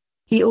contrary,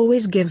 he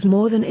always gives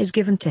more than is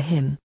given to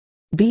him.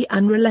 Be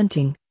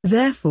unrelenting,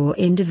 therefore,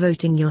 in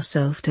devoting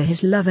yourself to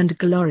his love and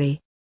glory.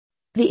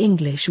 The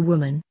English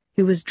woman,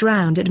 who was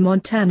drowned at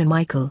Montana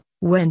Michael,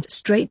 went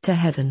straight to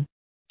heaven.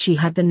 She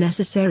had the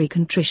necessary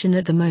contrition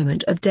at the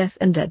moment of death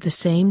and at the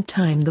same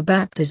time the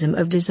baptism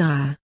of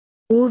desire.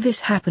 All this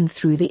happened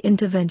through the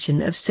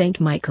intervention of Saint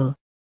Michael.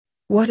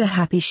 What a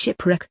happy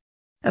shipwreck!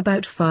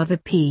 About Father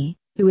P,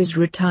 who is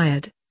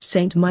retired,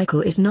 Saint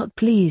Michael is not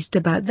pleased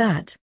about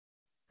that.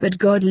 But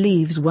God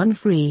leaves one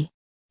free.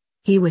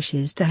 He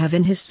wishes to have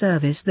in his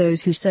service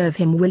those who serve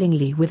him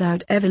willingly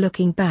without ever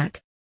looking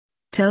back.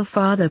 Tell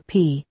Father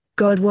P,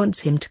 God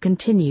wants him to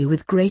continue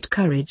with great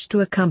courage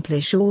to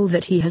accomplish all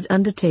that he has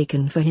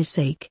undertaken for his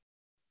sake.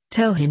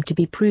 Tell him to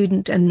be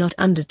prudent and not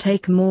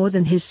undertake more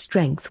than his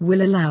strength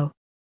will allow.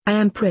 I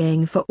am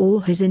praying for all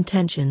his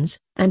intentions,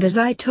 and as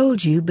I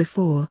told you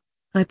before,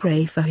 I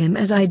pray for him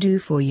as I do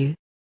for you.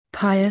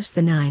 Pius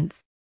IX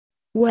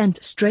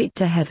went straight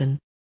to heaven.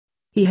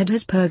 He had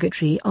his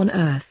purgatory on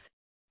earth.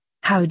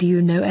 How do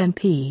you know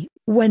MP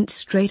went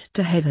straight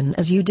to heaven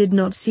as you did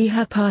not see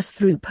her pass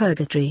through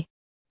purgatory?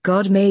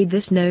 God made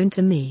this known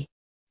to me.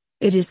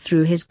 It is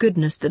through his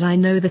goodness that I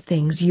know the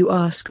things you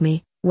ask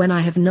me, when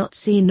I have not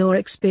seen nor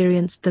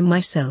experienced them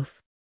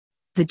myself.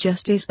 The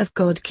justice of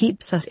God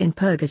keeps us in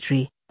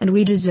purgatory, and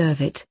we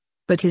deserve it,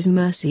 but his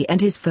mercy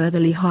and his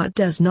fatherly heart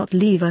does not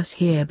leave us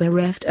here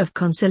bereft of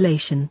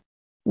consolation.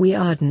 We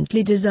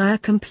ardently desire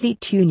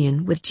complete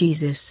union with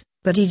Jesus,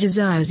 but he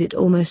desires it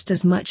almost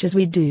as much as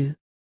we do.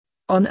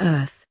 On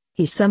earth,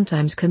 he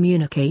sometimes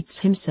communicates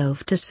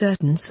himself to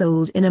certain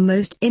souls in a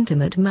most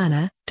intimate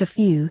manner, to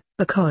few,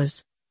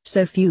 because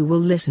so few will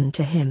listen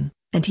to him,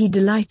 and he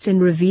delights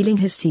in revealing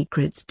his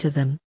secrets to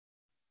them.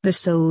 The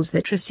souls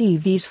that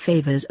receive these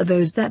favors are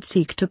those that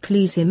seek to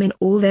please him in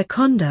all their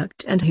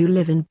conduct and who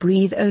live and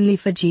breathe only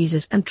for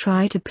Jesus and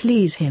try to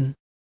please him.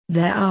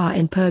 There are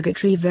in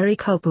purgatory very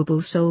culpable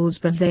souls,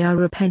 but they are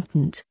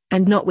repentant,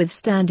 and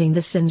notwithstanding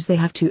the sins they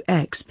have to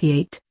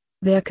expiate,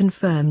 they are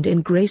confirmed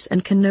in grace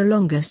and can no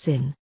longer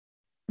sin.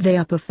 They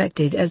are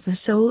perfected as the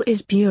soul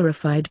is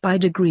purified by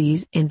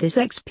degrees in this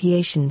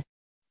expiation.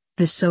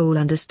 The soul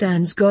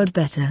understands God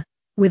better,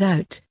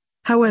 without,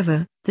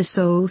 however, the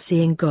soul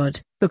seeing God,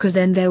 because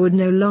then there would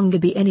no longer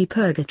be any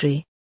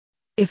purgatory.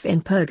 If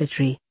in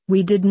purgatory,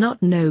 we did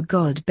not know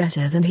God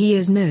better than he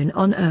is known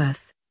on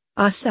earth,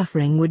 our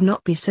suffering would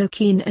not be so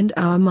keen and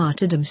our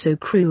martyrdom so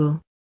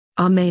cruel.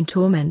 Our main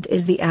torment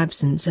is the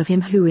absence of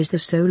him who is the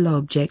sole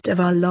object of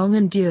our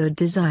long-endured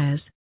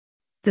desires.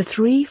 The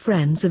three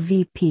friends of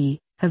VP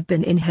have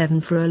been in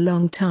heaven for a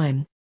long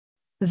time.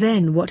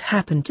 Then what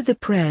happened to the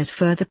prayers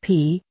Father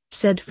P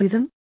said for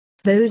them?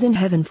 Those in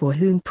heaven for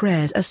whom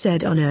prayers are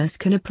said on earth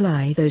can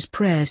apply those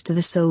prayers to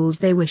the souls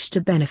they wish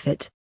to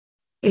benefit.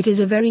 It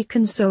is a very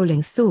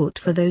consoling thought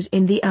for those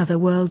in the other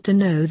world to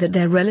know that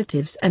their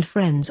relatives and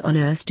friends on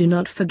earth do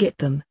not forget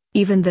them,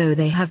 even though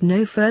they have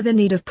no further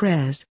need of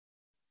prayers.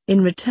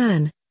 In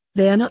return,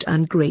 they are not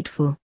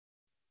ungrateful.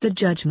 The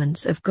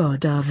judgments of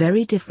God are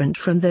very different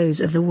from those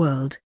of the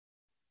world.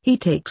 He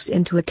takes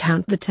into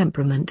account the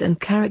temperament and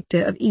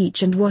character of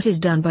each and what is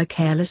done by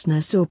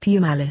carelessness or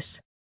pure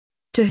malice.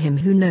 To him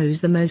who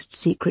knows the most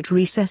secret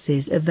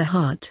recesses of the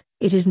heart,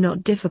 it is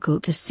not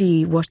difficult to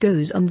see what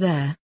goes on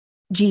there.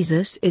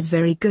 Jesus is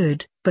very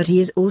good, but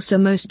he is also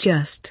most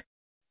just.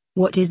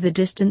 What is the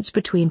distance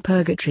between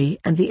purgatory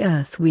and the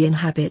earth we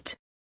inhabit?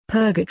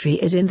 Purgatory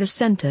is in the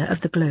center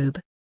of the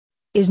globe.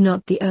 Is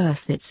not the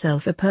earth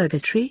itself a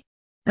purgatory?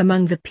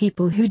 Among the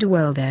people who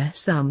dwell there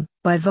some,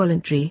 by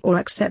voluntary or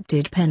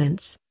accepted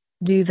penance,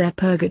 do their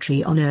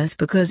purgatory on earth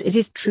because it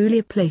is truly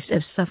a place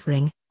of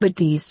suffering, but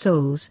these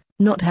souls,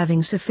 not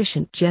having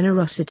sufficient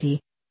generosity,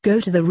 go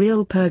to the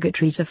real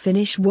purgatory to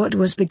finish what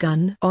was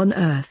begun on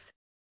earth.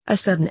 A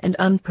sudden and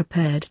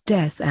unprepared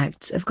death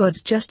acts of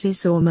God's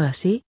justice or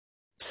mercy?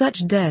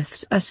 Such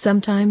deaths are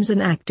sometimes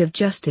an act of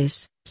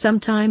justice,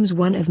 sometimes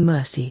one of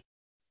mercy.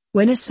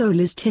 When a soul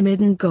is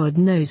timid and God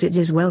knows it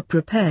is well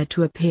prepared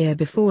to appear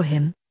before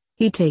him,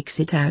 He takes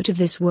it out of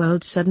this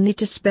world suddenly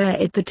to spare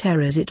it the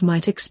terrors it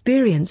might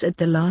experience at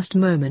the last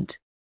moment.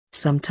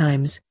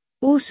 Sometimes,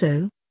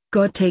 also,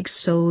 God takes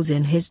souls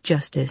in His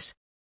justice.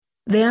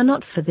 They are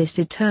not for this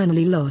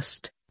eternally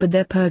lost, but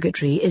their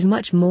purgatory is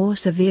much more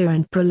severe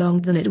and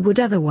prolonged than it would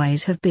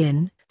otherwise have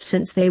been,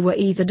 since they were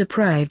either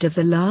deprived of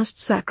the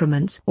last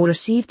sacraments or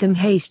received them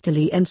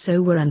hastily and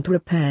so were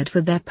unprepared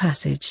for their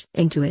passage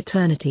into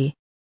eternity.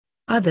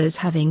 Others,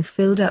 having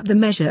filled up the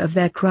measure of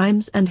their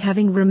crimes and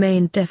having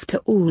remained deaf to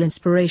all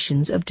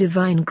inspirations of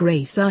divine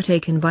grace, are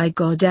taken by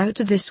God out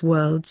of this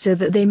world so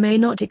that they may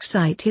not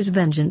excite His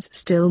vengeance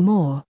still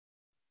more.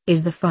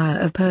 Is the fire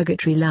of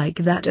purgatory like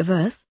that of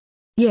earth?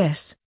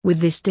 Yes, with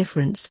this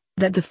difference,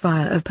 that the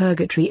fire of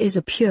purgatory is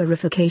a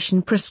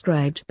purification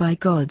prescribed by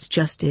God's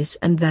justice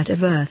and that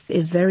of earth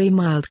is very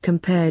mild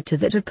compared to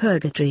that of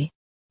purgatory.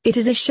 It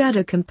is a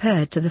shadow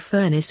compared to the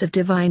furnace of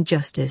divine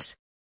justice.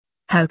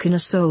 How can a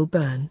soul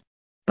burn?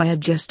 By a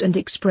just and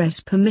express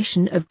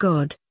permission of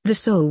God, the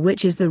soul,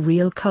 which is the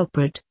real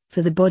culprit,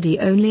 for the body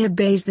only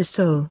obeys the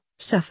soul,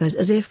 suffers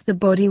as if the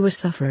body were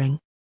suffering.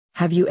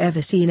 Have you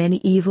ever seen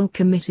any evil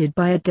committed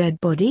by a dead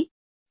body?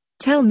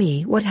 Tell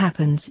me what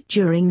happens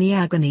during the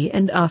agony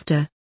and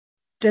after.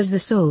 Does the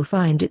soul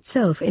find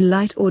itself in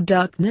light or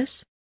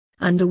darkness?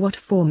 Under what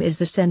form is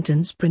the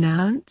sentence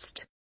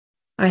pronounced?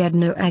 I had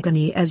no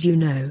agony, as you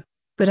know,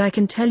 but I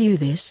can tell you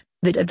this,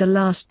 that at the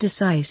last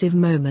decisive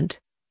moment,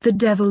 the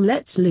devil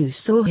lets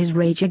loose all his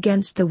rage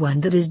against the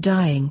one that is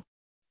dying.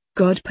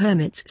 God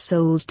permits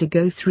souls to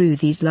go through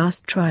these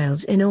last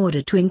trials in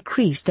order to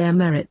increase their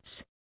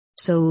merits.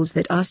 Souls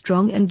that are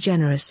strong and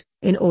generous,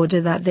 in order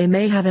that they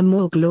may have a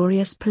more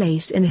glorious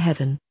place in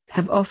heaven,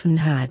 have often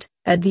had,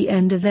 at the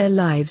end of their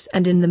lives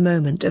and in the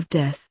moment of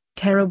death,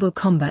 terrible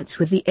combats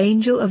with the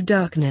angel of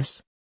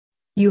darkness.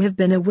 You have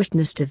been a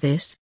witness to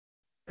this.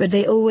 But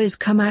they always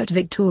come out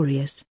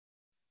victorious.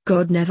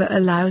 God never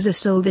allows a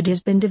soul that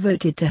has been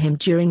devoted to Him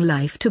during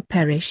life to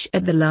perish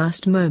at the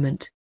last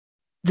moment.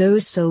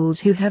 Those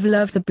souls who have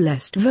loved the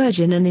Blessed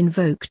Virgin and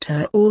invoked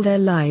her all their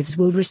lives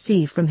will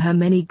receive from her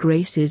many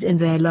graces in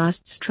their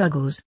last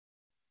struggles.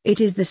 It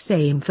is the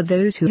same for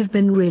those who have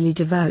been really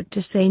devout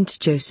to Saint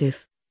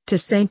Joseph, to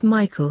Saint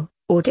Michael,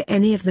 or to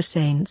any of the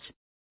saints.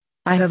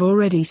 I have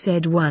already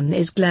said one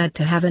is glad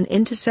to have an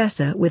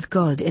intercessor with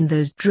God in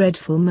those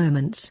dreadful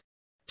moments.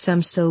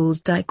 Some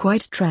souls die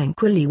quite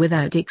tranquilly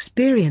without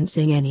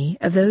experiencing any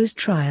of those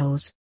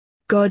trials.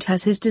 God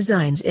has His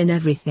designs in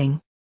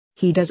everything.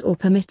 He does or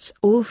permits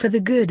all for the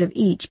good of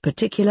each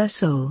particular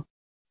soul.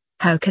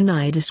 How can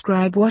I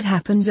describe what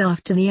happens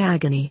after the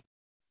agony?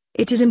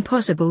 It is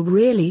impossible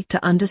really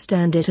to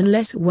understand it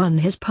unless one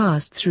has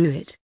passed through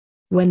it.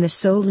 When the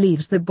soul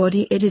leaves the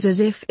body, it is as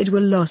if it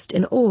were lost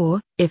in awe,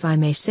 if I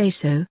may say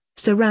so,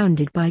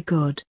 surrounded by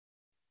God.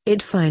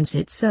 It finds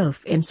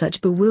itself in such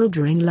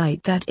bewildering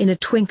light that in a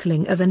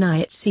twinkling of an eye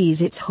it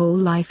sees its whole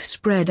life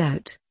spread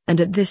out,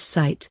 and at this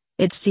sight,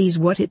 it sees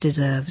what it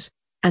deserves,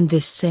 and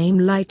this same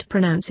light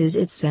pronounces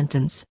its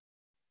sentence.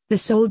 The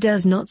soul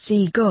does not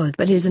see God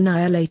but is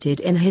annihilated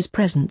in His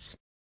presence.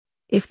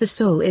 If the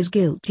soul is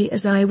guilty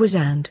as I was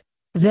and,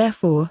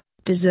 therefore,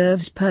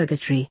 deserves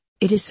purgatory,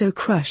 it is so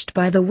crushed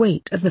by the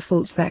weight of the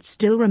faults that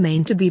still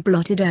remain to be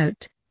blotted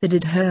out, that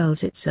it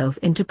hurls itself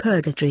into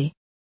purgatory.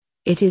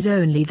 It is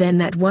only then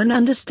that one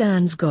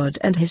understands God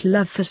and His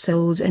love for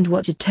souls and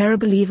what a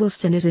terrible evil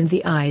sin is in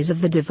the eyes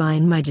of the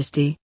Divine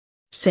Majesty.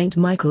 Saint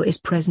Michael is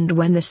present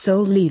when the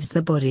soul leaves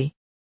the body.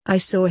 I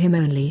saw him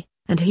only,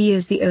 and he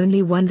is the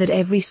only one that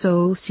every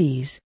soul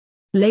sees.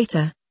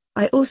 Later,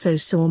 I also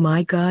saw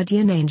my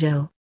guardian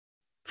angel.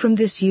 From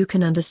this you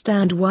can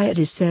understand why it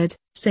is said,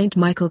 Saint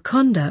Michael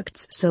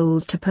conducts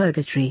souls to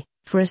purgatory,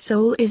 for a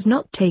soul is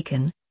not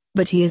taken,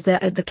 but he is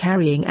there at the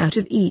carrying out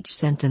of each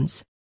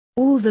sentence.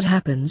 All that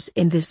happens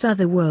in this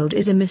other world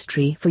is a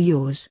mystery for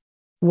yours.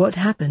 What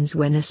happens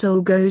when a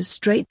soul goes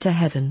straight to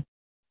heaven?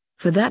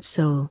 For that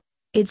soul,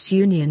 its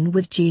union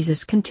with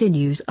Jesus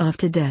continues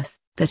after death,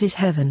 that is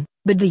heaven,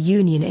 but the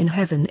union in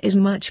heaven is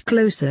much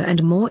closer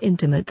and more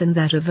intimate than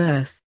that of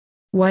earth.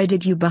 Why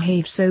did you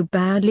behave so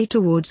badly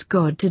towards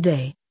God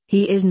today?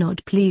 He is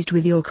not pleased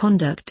with your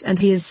conduct and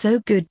He is so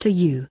good to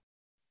you.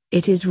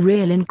 It is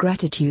real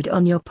ingratitude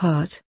on your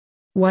part.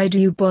 Why do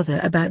you bother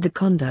about the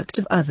conduct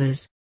of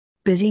others?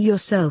 Busy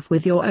yourself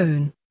with your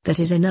own, that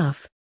is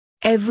enough.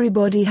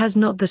 Everybody has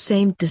not the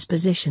same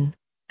disposition,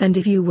 and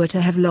if you were to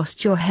have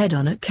lost your head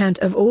on account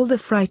of all the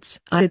frights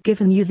I have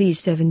given you these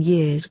 7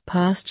 years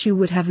past, you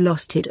would have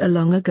lost it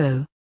long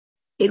ago.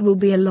 It will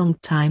be a long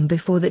time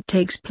before that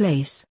takes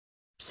place.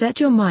 Set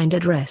your mind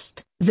at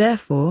rest,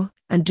 therefore,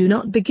 and do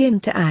not begin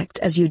to act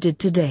as you did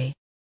today.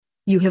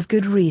 You have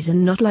good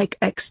reason not like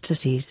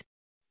ecstasies.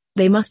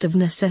 They must of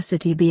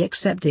necessity be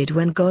accepted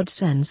when God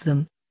sends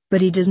them,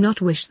 but He does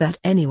not wish that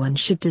anyone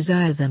should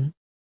desire them.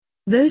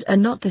 Those are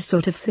not the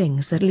sort of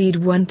things that lead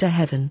one to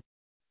heaven.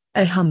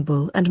 A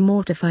humble and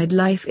mortified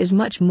life is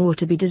much more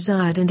to be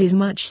desired and is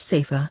much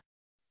safer.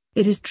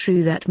 It is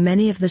true that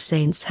many of the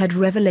saints had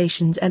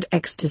revelations and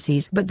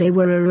ecstasies, but they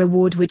were a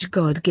reward which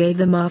God gave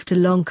them after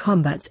long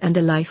combats and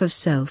a life of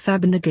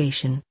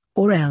self-abnegation,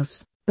 or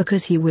else,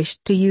 because he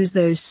wished to use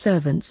those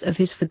servants of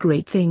his for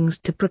great things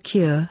to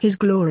procure his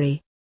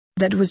glory.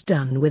 That was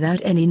done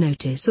without any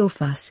notice or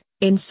fuss,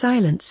 in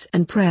silence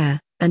and prayer,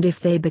 and if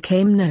they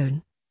became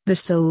known, the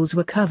souls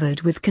were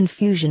covered with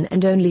confusion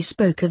and only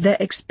spoke of their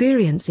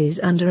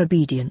experiences under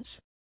obedience.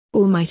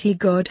 Almighty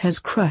God has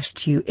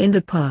crushed you in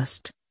the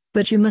past,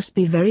 but you must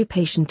be very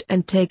patient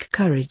and take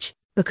courage,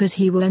 because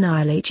he will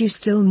annihilate you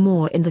still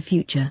more in the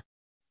future.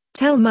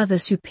 Tell Mother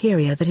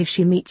Superior that if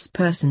she meets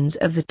persons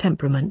of the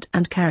temperament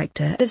and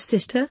character of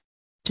Sister,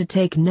 to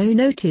take no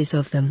notice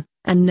of them,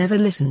 and never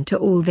listen to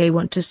all they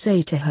want to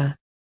say to her.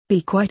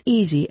 Be quite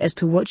easy as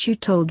to what you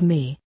told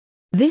me.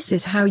 This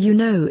is how you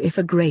know if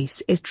a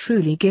grace is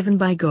truly given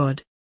by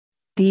God.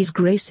 These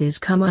graces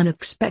come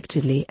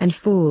unexpectedly and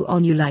fall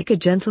on you like a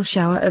gentle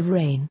shower of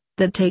rain,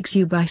 that takes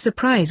you by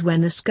surprise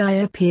when the sky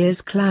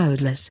appears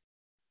cloudless.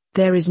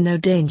 There is no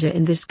danger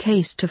in this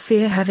case to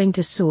fear having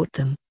to sort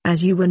them,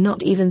 as you were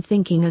not even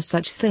thinking of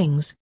such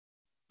things.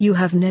 You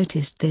have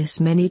noticed this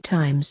many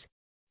times.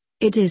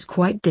 It is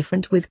quite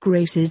different with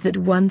graces that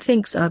one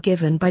thinks are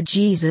given by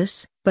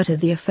Jesus, but are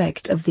the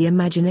effect of the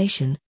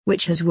imagination,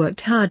 which has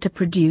worked hard to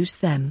produce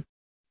them.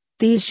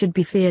 These should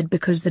be feared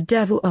because the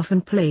devil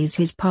often plays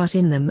his part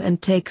in them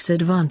and takes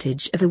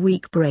advantage of a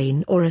weak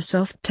brain or a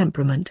soft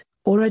temperament,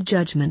 or a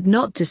judgment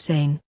not too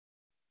sane.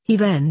 He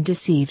then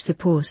deceives the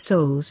poor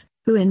souls,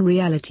 who in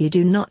reality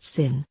do not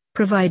sin,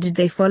 provided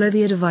they follow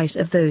the advice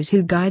of those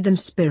who guide them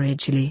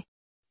spiritually.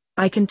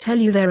 I can tell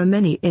you there are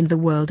many in the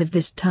world of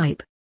this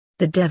type.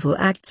 The devil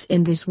acts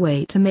in this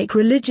way to make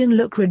religion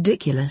look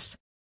ridiculous.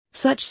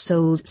 Such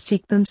souls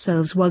seek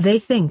themselves while they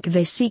think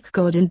they seek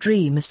God and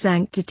dream of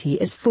sanctity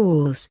as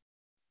fools.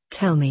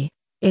 Tell me,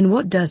 in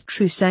what does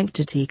true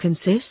sanctity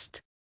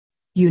consist?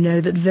 You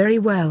know that very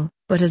well,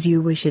 but as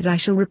you wish it I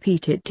shall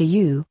repeat it to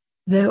you,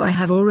 though I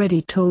have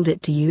already told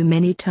it to you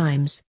many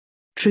times.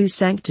 True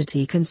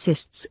sanctity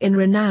consists in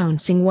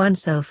renouncing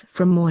oneself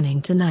from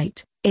morning to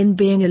night, in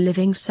being a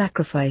living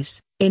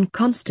sacrifice, in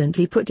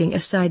constantly putting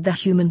aside the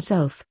human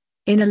self,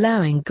 in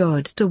allowing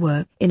God to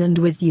work in and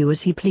with you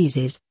as he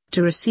pleases,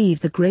 to receive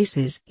the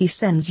graces he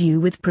sends you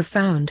with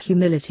profound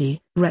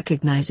humility,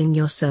 recognizing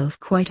yourself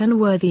quite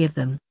unworthy of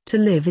them, to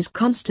live as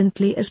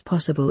constantly as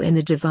possible in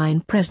the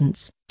divine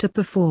presence, to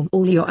perform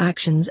all your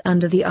actions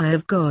under the eye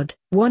of God,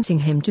 wanting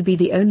him to be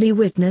the only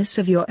witness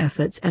of your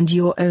efforts and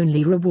your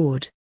only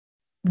reward.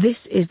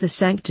 This is the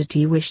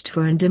sanctity wished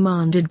for and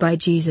demanded by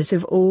Jesus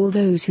of all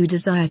those who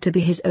desire to be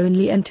his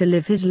only and to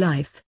live his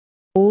life.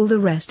 All the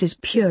rest is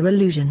pure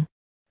illusion.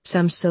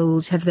 Some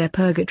souls have their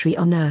purgatory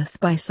on earth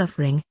by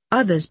suffering,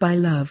 others by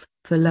love,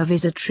 for love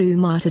is a true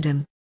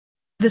martyrdom.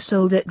 The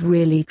soul that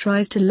really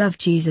tries to love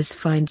Jesus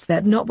finds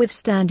that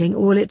notwithstanding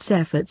all its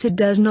efforts it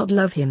does not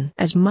love him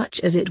as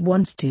much as it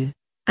wants to,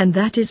 and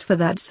that is for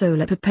that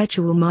soul a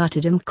perpetual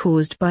martyrdom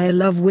caused by a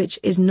love which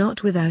is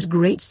not without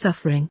great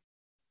suffering.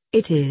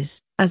 It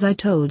is, as I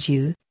told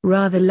you,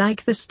 rather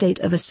like the state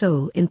of a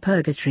soul in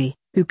purgatory,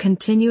 who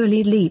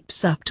continually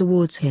leaps up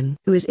towards him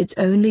who is its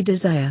only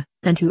desire,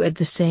 and who at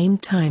the same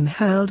time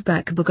hurled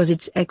back because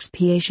its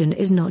expiation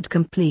is not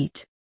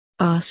complete.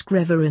 Ask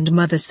Reverend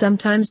Mother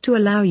sometimes to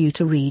allow you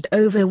to read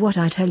over what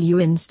I tell you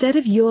instead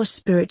of your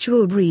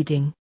spiritual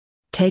reading.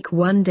 Take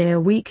one day a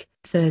week,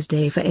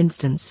 Thursday for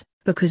instance,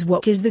 because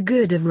what is the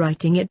good of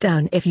writing it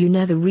down if you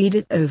never read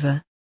it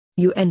over?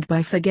 You end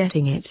by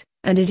forgetting it,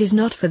 and it is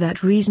not for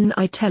that reason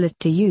I tell it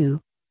to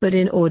you, but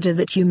in order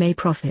that you may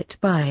profit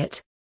by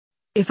it.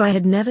 If I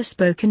had never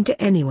spoken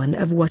to anyone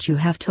of what you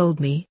have told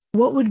me,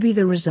 what would be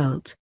the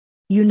result?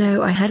 You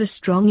know I had a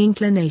strong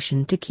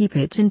inclination to keep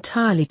it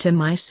entirely to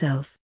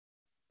myself.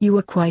 You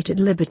were quite at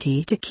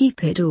liberty to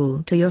keep it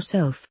all to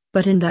yourself,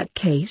 but in that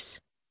case,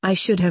 I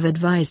should have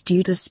advised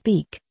you to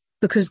speak,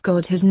 because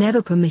God has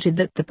never permitted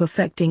that the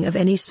perfecting of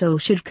any soul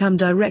should come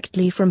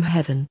directly from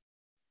heaven.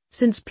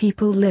 Since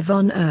people live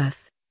on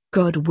earth,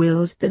 God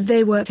wills that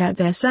they work out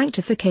their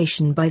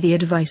sanctification by the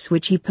advice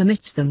which he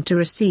permits them to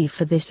receive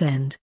for this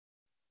end.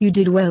 You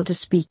did well to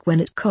speak when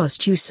it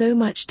cost you so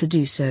much to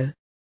do so.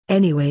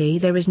 Anyway,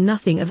 there is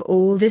nothing of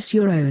all this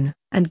your own,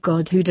 and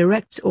God, who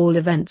directs all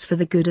events for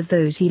the good of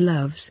those he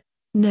loves,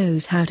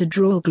 knows how to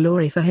draw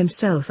glory for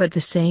himself at the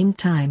same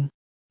time.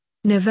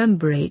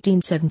 November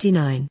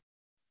 1879.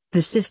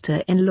 The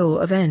sister-in-law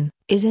of N.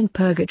 is in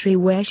purgatory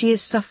where she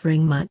is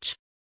suffering much.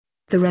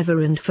 The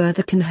Reverend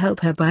further can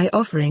help her by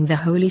offering the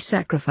holy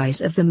sacrifice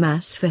of the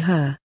Mass for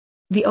her.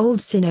 The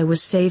old sinner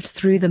was saved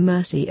through the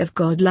mercy of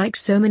God like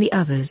so many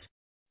others.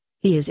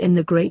 He is in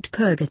the great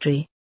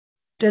purgatory.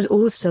 Does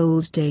All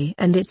Souls' Day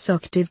and its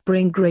octave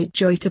bring great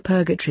joy to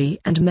purgatory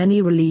and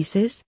many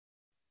releases?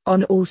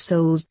 On All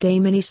Souls' Day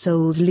many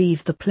souls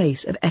leave the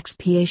place of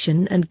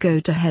expiation and go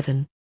to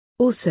heaven.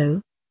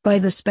 Also, by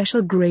the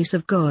special grace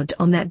of God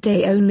on that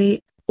day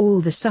only,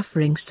 all the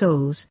suffering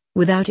souls,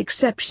 without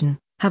exception,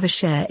 have a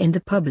share in the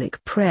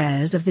public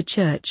prayers of the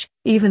Church,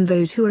 even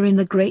those who are in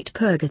the great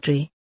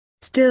purgatory.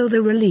 Still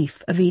the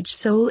relief of each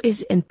soul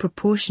is in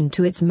proportion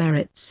to its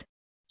merits.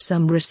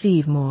 Some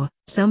receive more,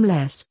 some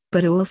less,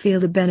 but all feel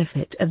the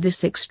benefit of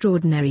this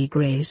extraordinary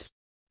grace.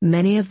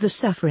 Many of the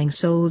suffering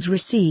souls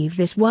receive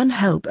this one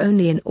help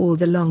only in all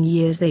the long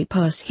years they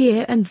pass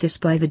here, and this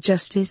by the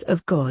justice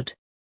of God.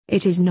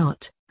 It is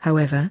not,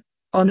 however,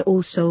 on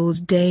All Souls'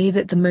 Day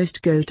that the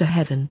most go to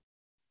heaven.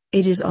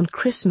 It is on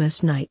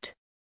Christmas night.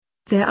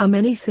 There are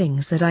many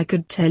things that I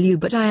could tell you,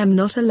 but I am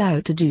not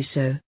allowed to do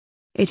so.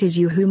 It is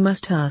you who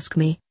must ask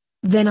me,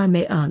 then I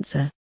may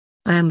answer.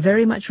 I am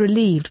very much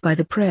relieved by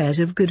the prayers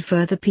of good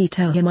Father P.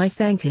 Tell him I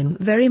thank him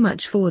very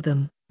much for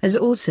them, as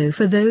also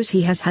for those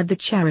he has had the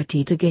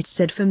charity to get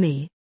said for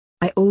me.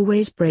 I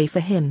always pray for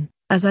him,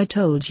 as I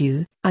told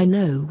you. I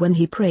know when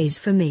he prays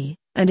for me,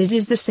 and it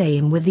is the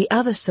same with the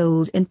other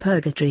souls in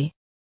purgatory.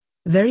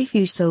 Very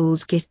few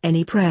souls get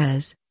any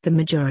prayers, the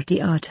majority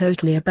are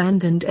totally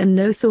abandoned and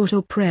no thought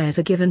or prayers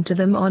are given to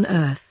them on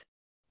earth.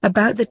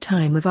 About the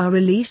time of our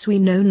release we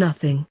know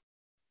nothing.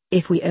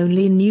 If we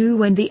only knew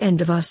when the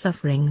end of our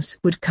sufferings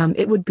would come,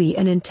 it would be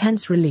an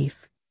intense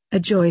relief, a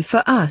joy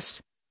for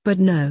us, but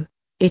no,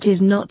 it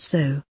is not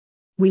so.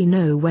 We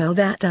know well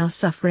that our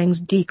sufferings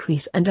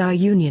decrease and our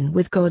union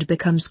with God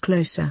becomes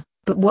closer,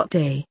 but what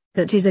day,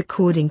 that is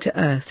according to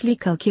earthly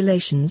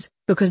calculations,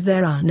 because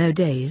there are no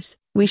days,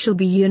 we shall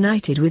be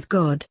united with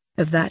God,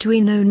 of that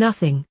we know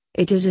nothing,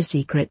 it is a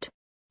secret.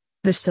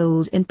 The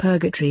souls in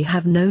purgatory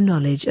have no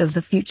knowledge of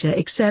the future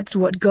except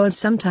what God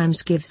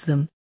sometimes gives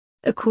them.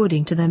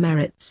 According to their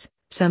merits,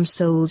 some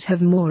souls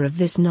have more of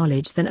this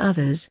knowledge than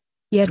others,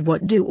 yet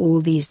what do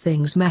all these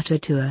things matter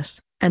to us,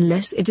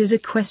 unless it is a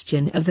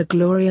question of the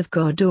glory of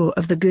God or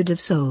of the good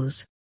of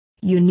souls?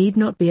 You need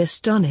not be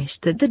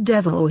astonished that the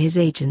devil or his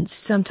agents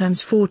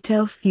sometimes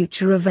foretell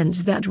future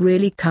events that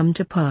really come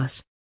to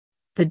pass.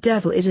 The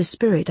devil is a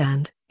spirit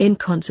and, in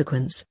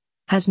consequence,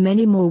 has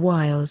many more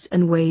wiles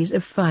and ways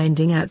of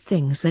finding out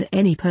things than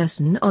any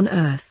person on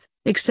earth,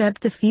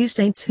 except the few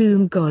saints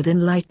whom God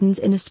enlightens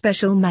in a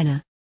special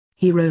manner.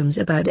 He roams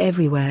about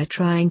everywhere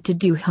trying to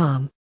do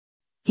harm.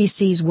 He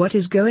sees what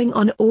is going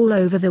on all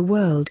over the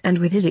world and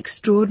with his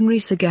extraordinary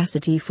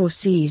sagacity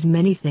foresees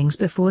many things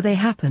before they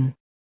happen.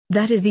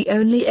 That is the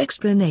only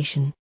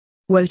explanation.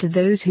 Woe to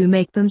those who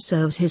make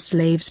themselves his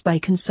slaves by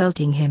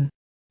consulting him.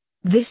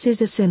 This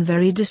is a sin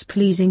very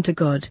displeasing to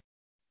God.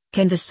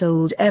 Can the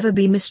souls ever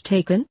be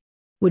mistaken?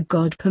 Would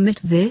God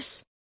permit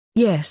this?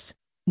 Yes,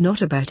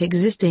 not about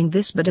existing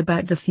this but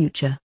about the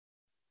future.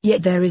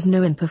 Yet there is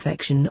no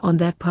imperfection on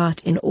their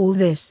part in all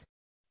this.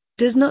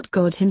 Does not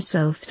God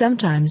himself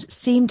sometimes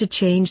seem to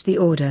change the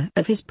order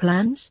of his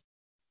plans?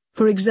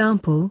 For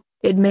example,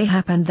 it may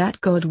happen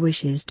that God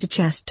wishes to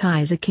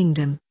chastise a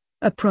kingdom,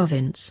 a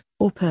province,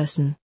 or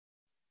person.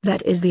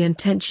 That is the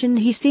intention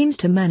he seems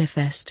to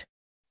manifest.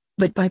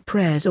 But by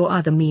prayers or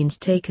other means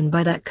taken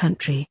by that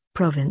country,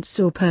 province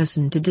or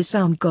person to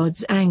disarm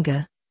God's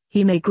anger,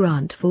 he may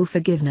grant full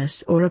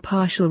forgiveness or a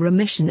partial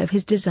remission of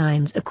his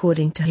designs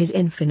according to his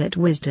infinite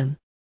wisdom.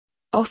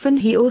 Often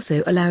he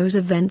also allows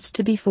events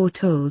to be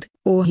foretold,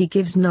 or he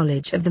gives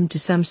knowledge of them to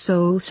some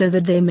soul so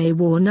that they may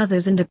warn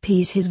others and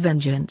appease his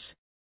vengeance.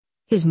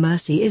 His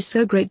mercy is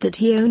so great that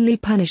he only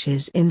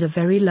punishes in the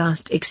very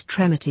last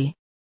extremity.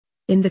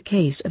 In the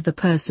case of the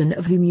person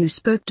of whom you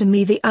spoke to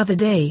me the other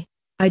day,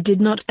 I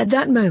did not at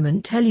that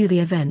moment tell you the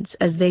events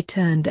as they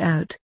turned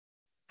out.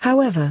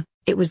 However,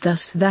 it was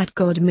thus that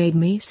God made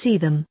me see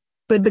them,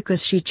 but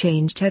because she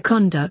changed her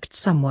conduct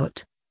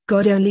somewhat,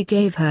 God only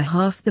gave her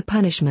half the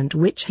punishment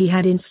which he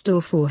had in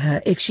store for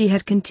her if she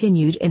had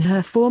continued in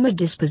her former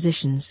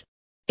dispositions.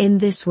 In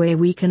this way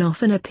we can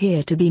often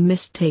appear to be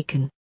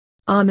mistaken.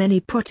 Are many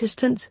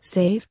Protestants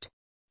saved?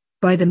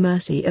 By the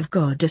mercy of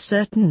God a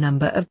certain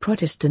number of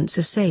Protestants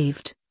are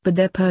saved, but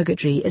their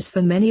purgatory is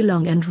for many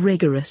long and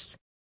rigorous.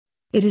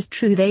 It is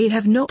true they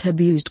have not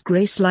abused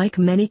grace like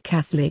many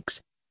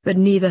Catholics, but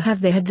neither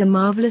have they had the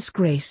marvelous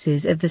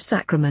graces of the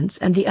sacraments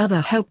and the other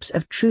helps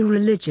of true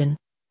religion.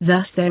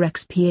 Thus their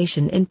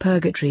expiation in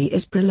purgatory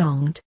is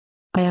prolonged.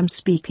 I am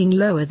speaking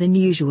lower than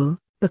usual,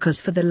 because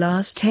for the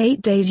last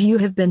 8 days you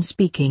have been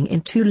speaking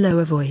in too low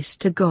a voice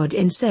to God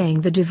in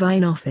saying the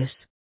divine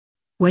office.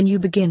 When you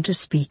begin to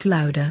speak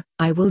louder,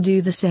 I will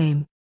do the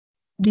same.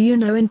 Do you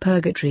know in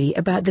purgatory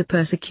about the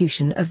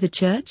persecution of the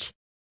Church?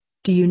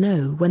 Do you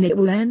know when it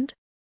will end?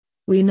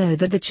 We know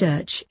that the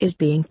Church is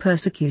being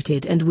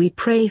persecuted and we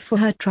pray for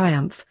her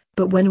triumph,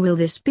 but when will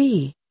this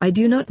be? I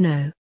do not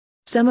know.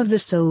 Some of the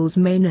souls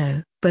may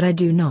know, but I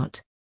do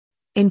not.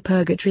 In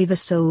purgatory the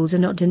souls are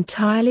not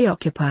entirely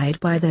occupied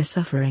by their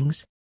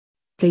sufferings.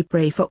 They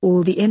pray for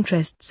all the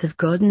interests of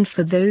God and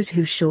for those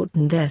who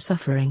shorten their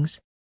sufferings.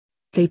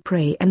 They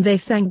pray and they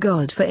thank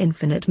God for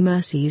infinite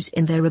mercies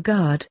in their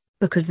regard,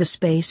 because the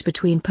space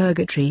between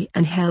purgatory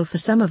and hell for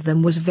some of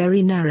them was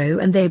very narrow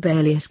and they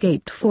barely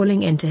escaped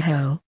falling into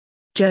hell.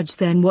 Judge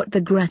then what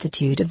the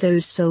gratitude of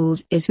those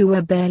souls is who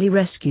are barely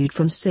rescued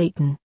from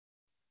Satan.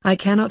 I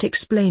cannot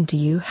explain to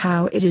you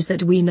how it is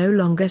that we no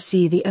longer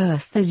see the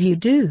earth as you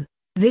do.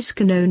 This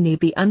can only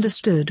be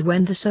understood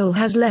when the soul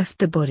has left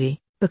the body,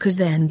 because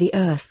then the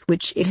earth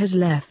which it has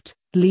left,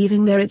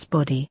 leaving there its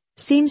body,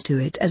 seems to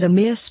it as a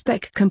mere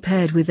speck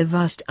compared with the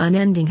vast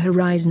unending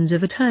horizons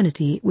of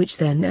eternity which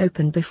then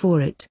open before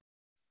it.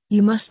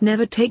 You must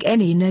never take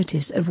any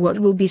notice of what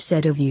will be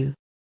said of you.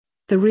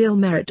 The real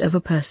merit of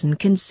a person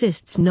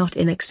consists not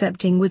in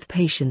accepting with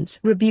patience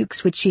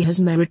rebukes which she has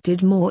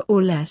merited more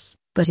or less,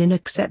 but in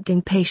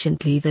accepting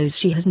patiently those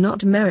she has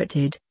not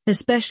merited,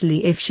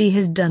 especially if she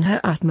has done her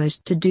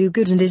utmost to do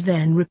good and is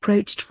then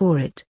reproached for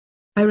it.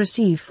 I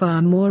receive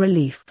far more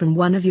relief from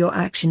one of your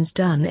actions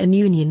done in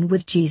union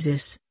with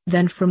Jesus,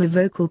 than from a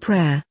vocal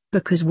prayer,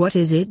 because what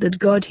is it that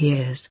God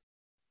hears?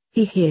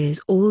 He hears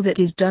all that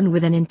is done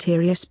with an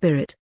interior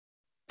spirit.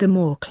 The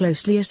more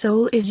closely a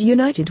soul is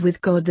united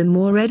with God, the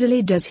more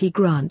readily does He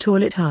grant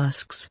all it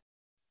asks.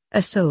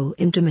 A soul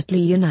intimately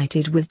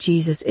united with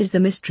Jesus is the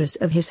mistress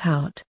of his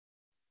heart.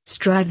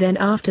 Strive then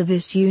after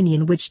this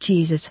union which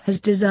Jesus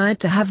has desired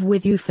to have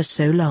with you for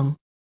so long.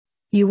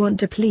 You want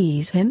to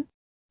please Him?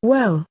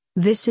 Well,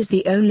 this is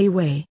the only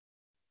way.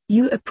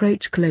 You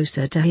approach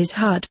closer to His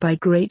heart by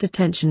great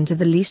attention to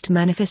the least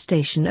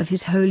manifestation of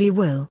His holy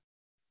will.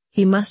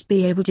 He must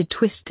be able to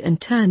twist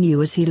and turn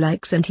you as He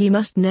likes, and He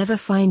must never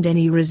find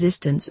any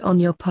resistance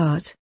on your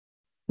part.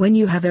 When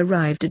you have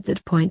arrived at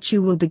that point,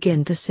 you will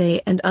begin to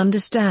say and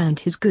understand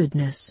His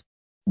goodness.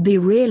 Be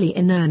really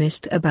in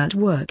earnest about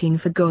working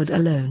for God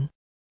alone.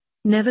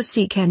 Never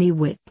seek any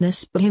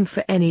witness but Him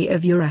for any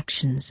of your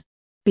actions.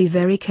 Be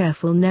very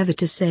careful never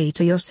to say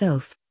to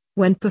yourself,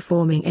 when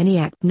performing any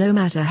act, no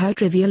matter how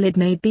trivial it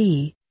may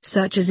be,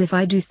 such as if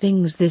I do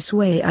things this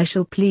way I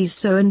shall please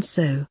so and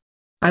so.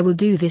 I will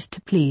do this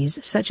to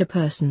please such a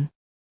person.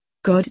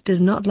 God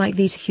does not like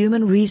these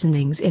human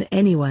reasonings in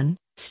anyone,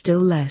 still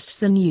less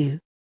than you.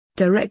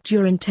 Direct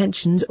your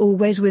intentions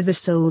always with the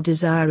sole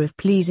desire of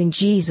pleasing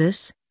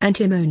Jesus, and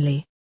Him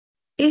only.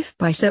 If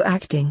by so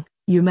acting,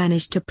 you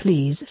manage to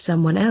please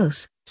someone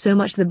else, so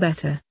much the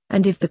better,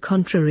 and if the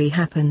contrary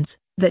happens,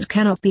 that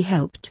cannot be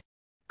helped.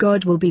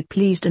 God will be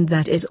pleased, and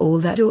that is all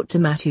that ought to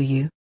matter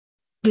you.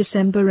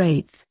 December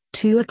 8th,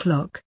 2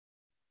 o'clock.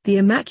 The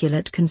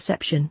Immaculate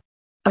Conception.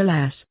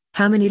 Alas,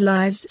 how many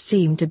lives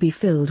seem to be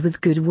filled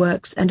with good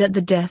works and at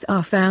the death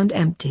are found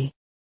empty.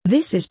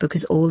 This is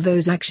because all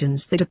those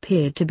actions that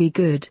appeared to be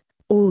good,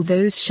 all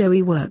those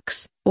showy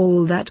works,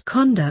 all that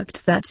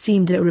conduct that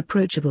seemed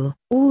irreproachable,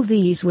 all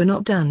these were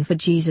not done for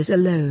Jesus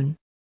alone.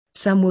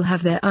 Some will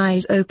have their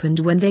eyes opened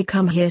when they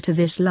come here to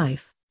this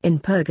life, in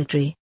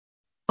purgatory.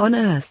 On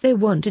earth they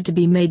wanted to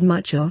be made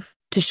much of,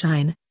 to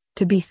shine,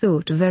 to be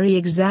thought very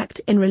exact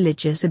in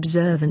religious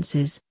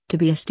observances, to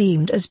be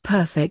esteemed as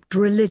perfect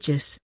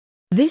religious.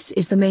 This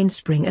is the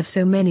mainspring of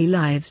so many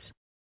lives.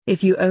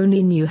 If you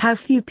only knew how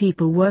few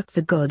people work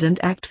for God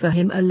and act for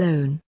Him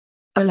alone.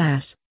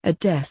 Alas, at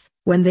death,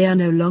 when they are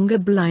no longer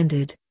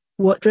blinded,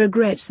 what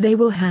regrets they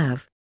will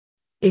have.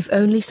 If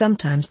only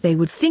sometimes they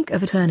would think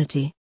of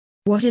eternity.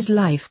 What is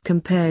life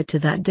compared to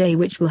that day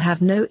which will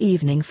have no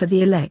evening for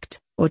the elect,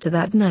 or to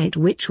that night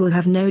which will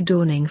have no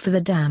dawning for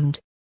the damned?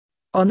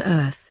 On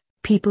earth,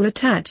 people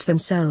attach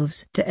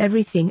themselves to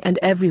everything and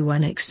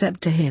everyone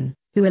except to Him,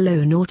 who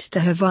alone ought to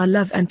have our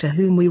love and to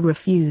whom we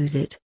refuse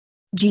it.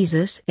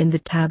 Jesus in the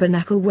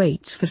tabernacle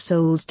waits for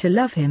souls to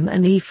love Him,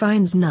 and He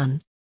finds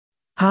none.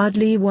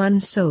 Hardly one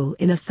soul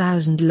in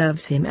 1,000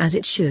 loves Him as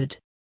it should.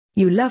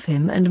 You love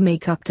Him and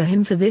make up to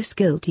Him for this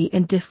guilty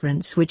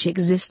indifference which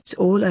exists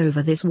all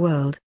over this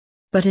world.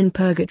 But in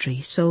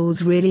purgatory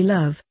souls really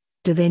love,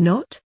 do they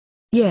not?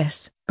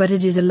 Yes, but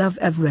it is a love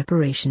of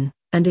reparation,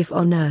 and if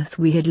on earth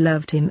we had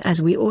loved Him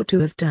as we ought to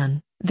have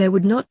done, there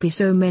would not be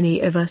so many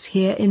of us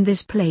here in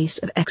this place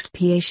of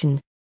expiation.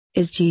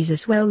 Is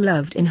Jesus well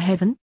loved in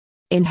heaven?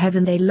 In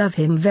heaven they love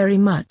Him very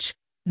much,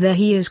 there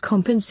He is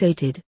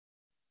compensated.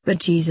 But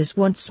Jesus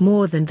wants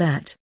more than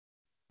that.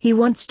 He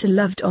wants to be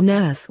loved on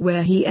earth,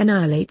 where He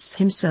annihilates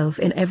Himself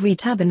in every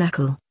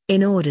tabernacle,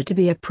 in order to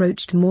be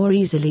approached more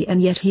easily,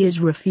 and yet He is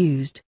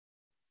refused.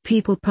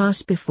 People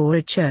pass before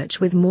a church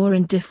with more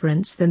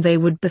indifference than they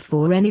would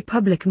before any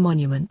public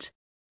monument.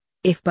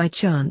 If by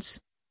chance,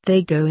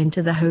 they go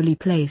into the holy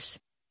place,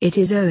 it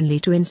is only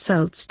to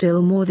insult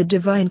still more the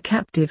divine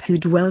captive who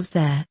dwells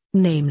there,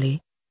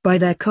 namely, by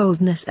their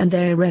coldness and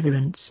their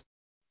irreverence.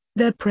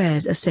 Their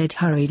prayers are said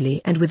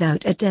hurriedly and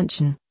without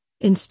attention,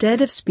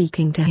 instead of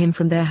speaking to Him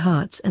from their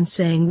hearts and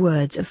saying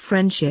words of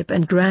friendship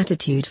and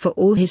gratitude for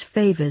all His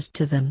favors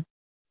to them.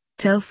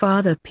 Tell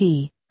Father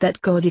P.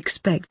 that God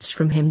expects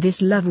from him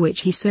this love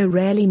which he so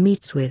rarely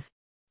meets with.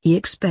 He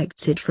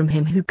expects it from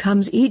him who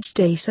comes each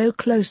day so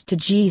close to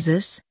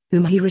Jesus,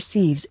 whom he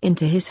receives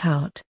into his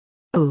heart.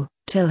 Oh,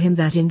 tell him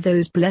that in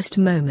those blessed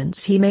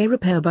moments he may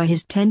repair by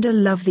his tender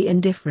love the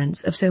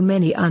indifference of so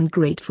many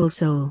ungrateful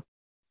souls.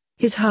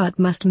 His heart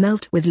must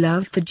melt with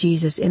love for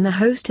Jesus in the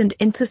host and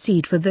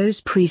intercede for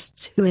those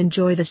priests who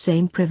enjoy the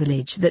same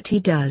privilege that he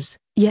does,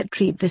 yet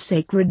treat the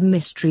sacred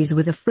mysteries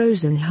with a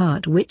frozen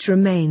heart which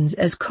remains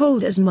as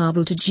cold as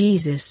marble to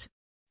Jesus.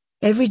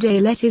 Every day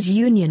let his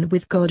union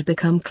with God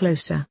become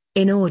closer,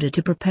 in order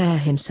to prepare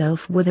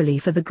himself worthily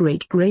for the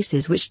great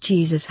graces which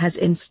Jesus has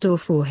in store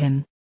for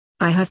him.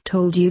 I have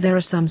told you there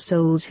are some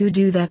souls who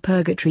do their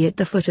purgatory at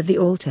the foot of the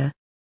altar.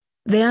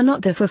 They are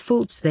not there for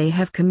faults they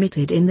have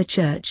committed in the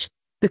church,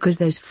 because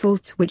those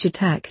faults which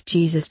attack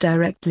Jesus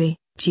directly,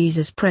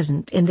 Jesus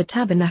present in the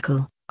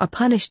tabernacle, are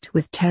punished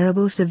with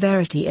terrible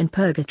severity in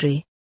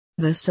purgatory.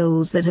 The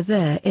souls that are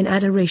there in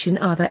adoration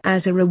are there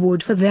as a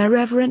reward for their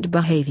reverent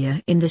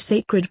behavior in the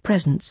sacred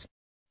presence.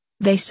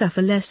 They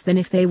suffer less than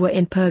if they were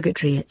in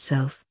purgatory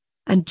itself,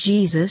 and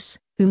Jesus,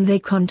 whom they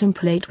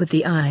contemplate with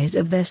the eyes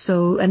of their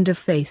soul and of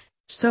faith,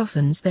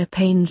 softens their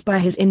pains by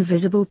his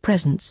invisible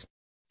presence.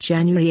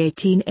 January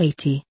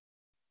 1880.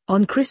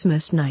 On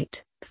Christmas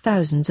night,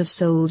 thousands of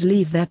souls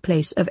leave their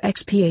place of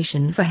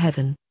expiation for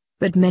heaven,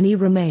 but many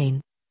remain,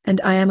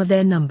 and I am of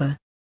their number.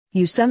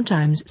 You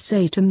sometimes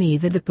say to me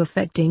that the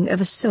perfecting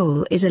of a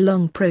soul is a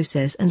long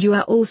process, and you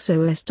are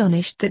also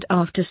astonished that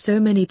after so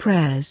many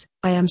prayers,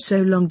 I am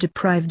so long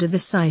deprived of the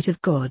sight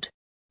of God.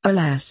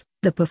 Alas,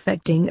 the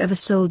perfecting of a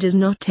soul does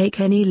not take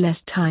any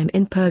less time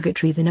in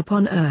purgatory than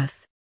upon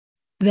earth.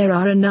 There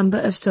are a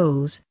number of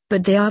souls,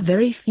 but they are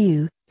very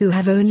few, who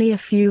have only a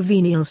few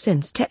venial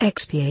sins to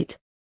expiate.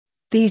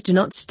 These do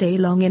not stay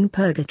long in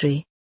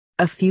purgatory.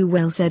 A few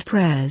well-said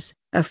prayers,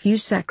 a few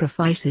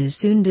sacrifices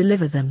soon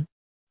deliver them.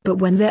 But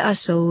when there are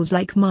souls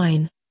like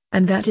mine,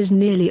 and that is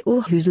nearly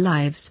all whose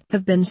lives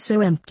have been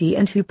so empty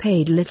and who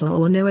paid little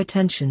or no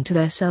attention to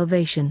their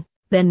salvation,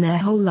 then their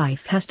whole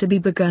life has to be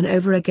begun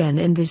over again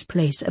in this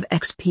place of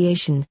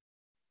expiation.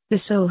 The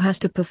soul has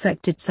to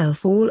perfect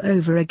itself all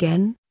over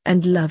again,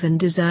 and love and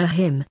desire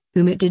him,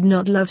 whom it did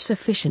not love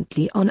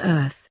sufficiently on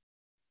earth.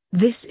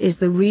 This is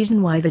the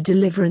reason why the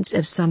deliverance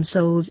of some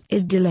souls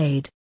is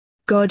delayed.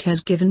 God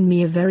has given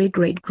me a very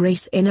great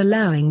grace in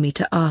allowing me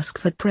to ask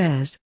for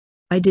prayers.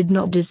 I did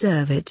not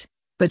deserve it,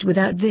 but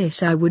without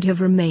this I would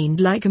have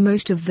remained like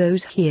most of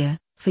those here,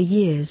 for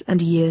years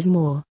and years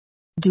more.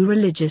 Do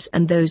religious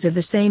and those of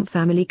the same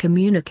family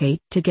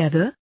communicate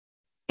together?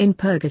 In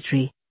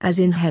purgatory, as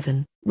in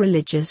heaven,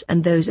 religious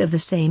and those of the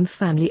same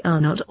family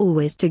are not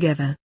always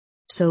together.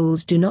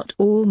 Souls do not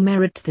all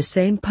merit the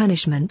same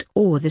punishment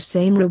or the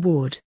same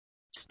reward.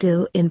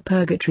 Still in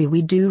purgatory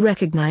we do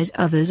recognize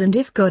others, and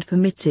if God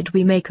permits it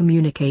we may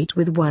communicate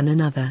with one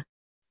another.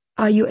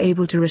 Are you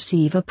able to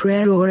receive a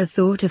prayer or a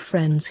thought of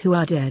friends who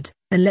are dead,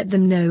 and let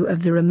them know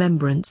of the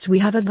remembrance we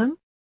have of them?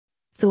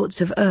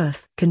 Thoughts of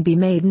earth can be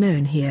made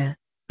known here,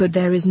 but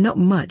there is not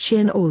much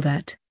in all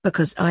that,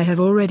 because I have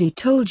already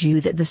told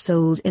you that the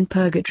souls in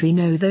purgatory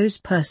know those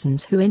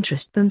persons who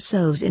interest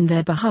themselves in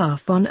their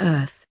behalf on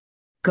earth.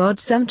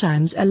 God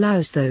sometimes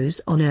allows those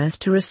on earth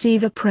to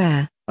receive a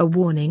prayer, a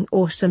warning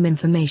or some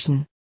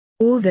information.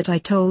 All that I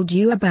told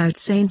you about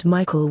Saint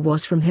Michael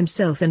was from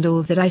himself, and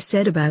all that I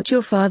said about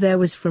your father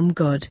was from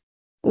God.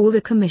 All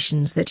the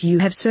commissions that you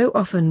have so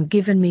often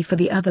given me for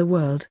the other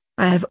world,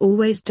 I have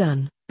always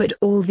done, but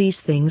all these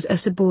things are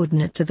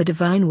subordinate to the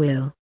divine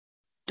will.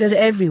 Does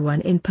everyone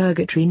in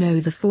purgatory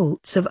know the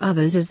faults of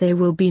others as they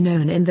will be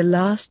known in the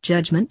last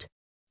judgment?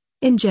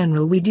 In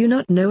general we do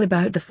not know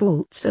about the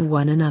faults of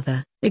one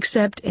another,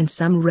 except in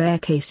some rare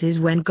cases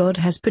when God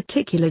has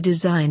particular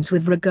designs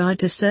with regard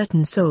to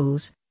certain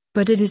souls,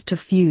 but it is to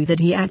few that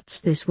he acts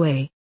this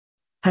way.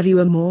 Have you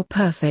a more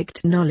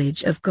perfect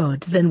knowledge of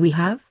God than we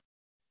have?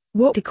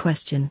 What a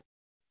question!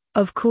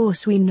 Of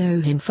course we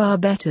know him far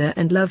better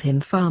and love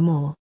him far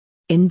more.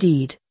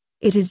 Indeed,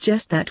 it is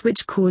just that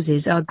which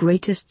causes our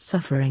greatest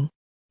suffering.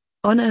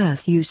 On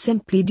earth you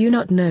simply do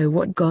not know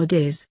what God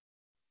is.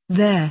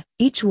 There,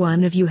 each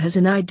one of you has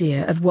an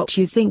idea of what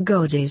you think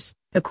God is,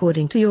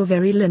 according to your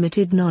very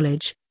limited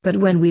knowledge, but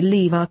when we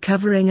leave our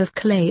covering of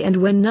clay and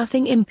when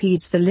nothing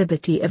impedes the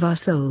liberty of our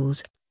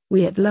souls,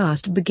 we at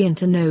last begin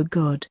to know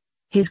God,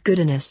 his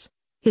goodness,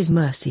 his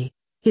mercy,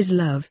 his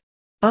love.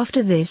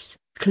 After this,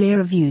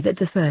 clear view that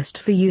the thirst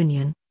for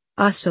union,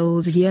 our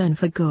souls yearn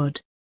for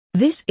God.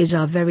 This is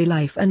our very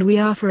life, and we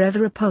are forever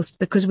repulsed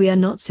because we are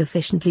not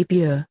sufficiently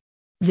pure.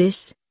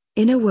 This,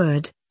 in a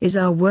word, is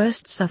our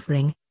worst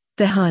suffering,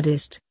 the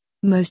hardest,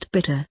 most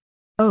bitter.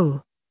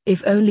 Oh,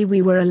 if only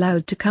we were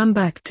allowed to come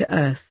back to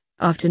earth,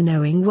 after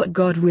knowing what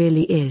God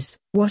really is,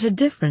 what a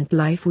different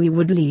life we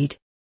would lead.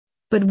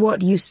 But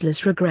what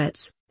useless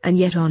regrets, and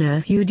yet on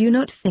earth you do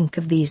not think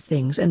of these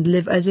things and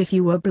live as if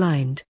you were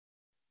blind.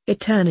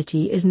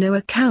 Eternity is no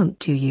account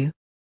to you.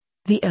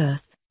 The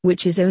earth,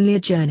 which is only a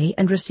journey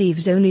and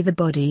receives only the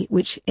body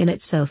which in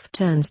itself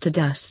turns to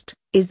dust,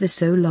 is the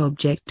sole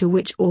object to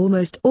which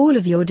almost all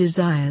of your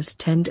desires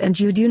tend, and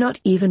you do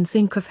not even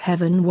think of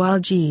heaven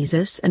while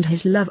Jesus and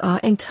his love are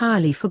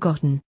entirely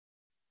forgotten.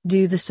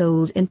 Do the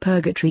souls in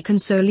purgatory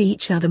console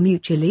each other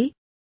mutually?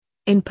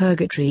 In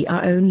purgatory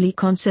our only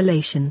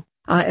consolation,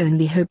 our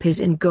only hope is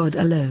in God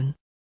alone.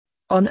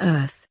 On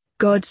earth,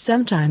 God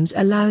sometimes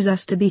allows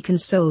us to be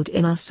consoled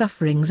in our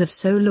sufferings of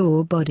soul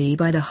or body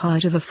by the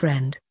heart of a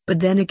friend, but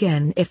then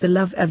again if the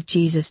love of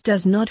Jesus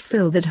does not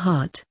fill that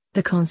heart,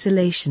 the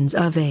consolations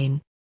are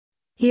vain.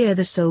 Here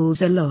the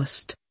souls are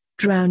lost,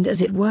 drowned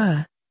as it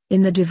were,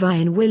 in the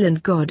divine will,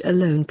 and God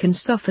alone can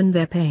soften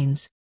their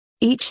pains.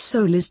 Each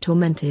soul is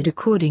tormented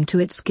according to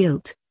its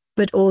guilt,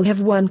 but all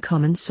have one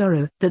common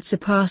sorrow that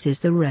surpasses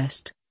the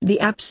rest, the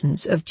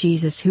absence of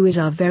Jesus, who is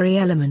our very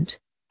element,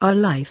 our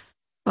life,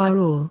 our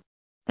all.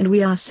 And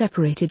we are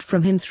separated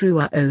from him through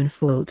our own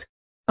fault.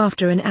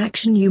 After an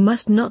action, you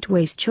must not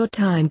waste your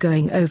time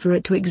going over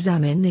it to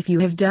examine if you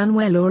have done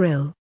well or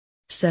ill.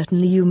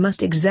 Certainly you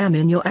must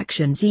examine your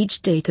actions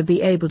each day to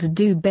be able to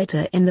do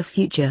better in the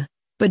future,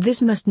 but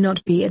this must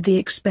not be at the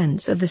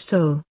expense of the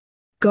soul.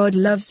 God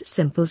loves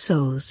simple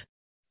souls.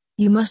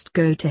 You must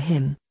go to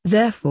him,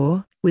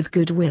 therefore, with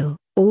good will,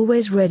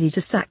 always ready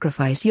to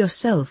sacrifice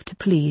yourself to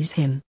please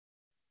him.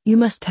 You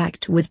must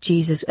act with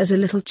Jesus as a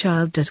little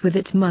child does with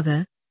its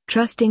mother,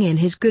 trusting in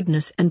his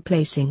goodness and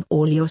placing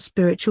all your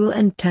spiritual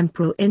and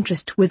temporal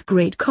interest with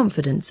great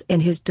confidence in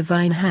his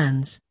divine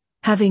hands.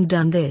 Having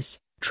done this,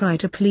 try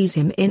to please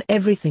him in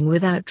everything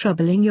without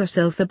troubling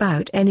yourself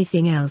about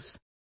anything else.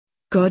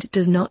 God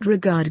does not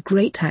regard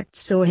great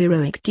acts or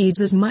heroic deeds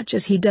as much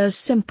as he does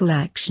simple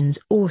actions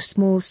or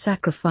small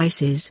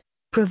sacrifices,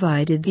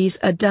 provided these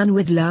are done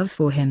with love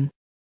for him.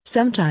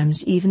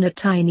 Sometimes even a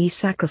tiny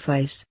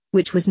sacrifice,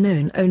 which was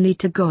known only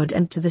to God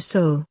and to the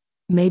soul,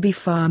 may be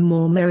far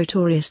more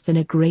meritorious than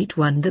a great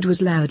one that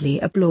was loudly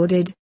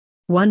applauded.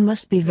 One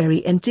must be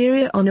very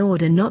interior in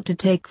order not to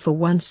take for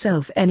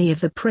oneself any of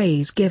the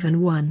praise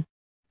given one.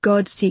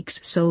 God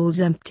seeks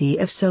souls empty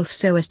of self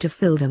so as to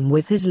fill them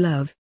with his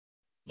love.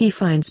 He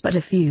finds but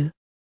a few.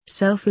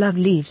 Self-love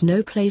leaves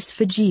no place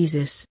for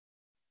Jesus.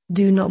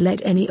 Do not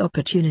let any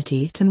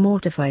opportunity to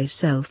mortify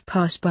self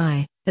pass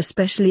by,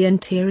 especially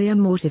interior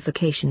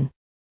mortification.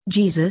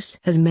 Jesus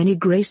has many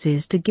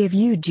graces to give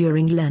you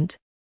during Lent.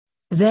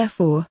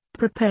 Therefore,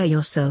 prepare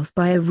yourself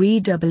by a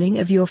redoubling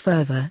of your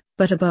fervor,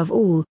 but above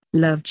all,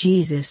 love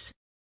Jesus.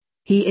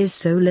 He is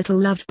so little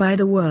loved by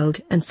the world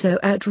and so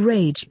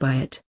outraged by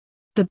it.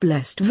 The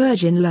Blessed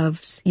Virgin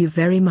loves you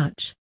very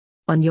much.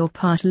 On your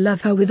part,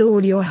 love her with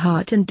all your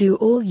heart and do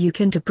all you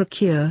can to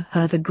procure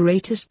her the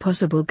greatest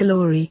possible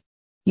glory.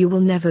 You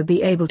will never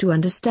be able to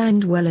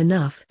understand well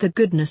enough the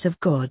goodness of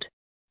God.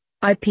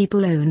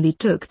 People only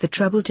took the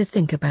trouble to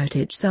think about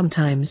it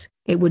sometimes,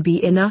 it would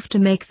be enough to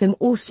make them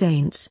all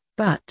saints,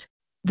 but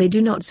they do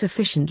not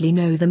sufficiently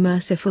know the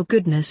merciful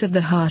goodness of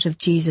the heart of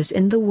Jesus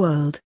in the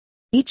world.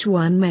 Each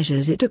one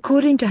measures it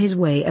according to his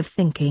way of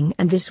thinking,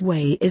 and this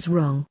way is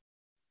wrong.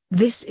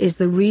 This is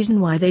the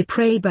reason why they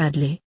pray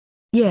badly.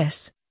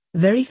 Yes,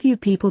 very few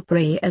people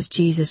pray as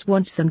Jesus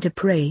wants them to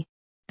pray.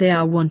 They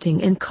are wanting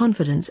in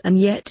confidence, and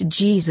yet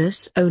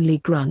Jesus only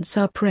grants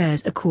our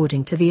prayers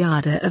according to the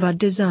ardor of our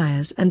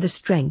desires and the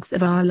strength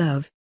of our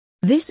love.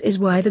 This is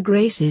why the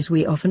graces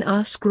we often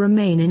ask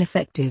remain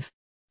ineffective.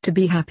 To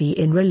be happy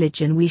in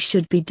religion we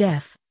should be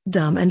deaf,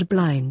 dumb and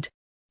blind.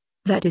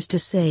 That is to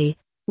say,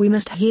 we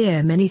must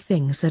hear many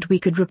things that we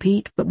could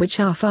repeat but which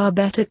are far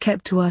better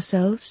kept to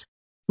ourselves.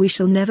 We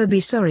shall never be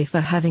sorry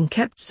for having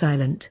kept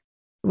silent.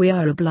 We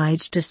are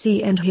obliged to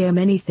see and hear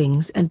many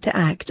things and to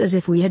act as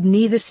if we had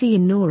neither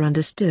seen nor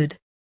understood.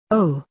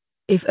 Oh,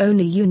 if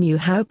only you knew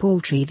how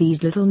paltry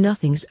these little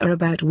nothings are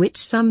about which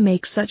some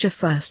make such a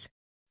fuss.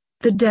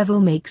 The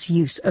devil makes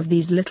use of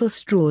these little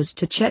straws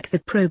to check the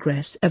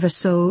progress of a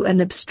soul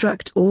and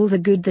obstruct all the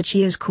good that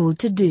she is called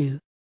to do.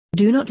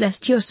 Do not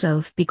lest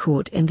yourself be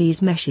caught in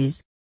these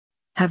meshes.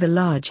 Have a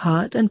large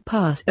heart and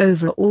pass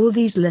over all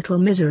these little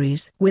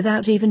miseries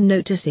without even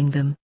noticing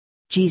them.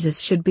 Jesus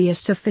should be a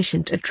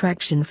sufficient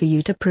attraction for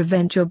you to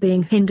prevent your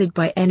being hindered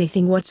by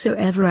anything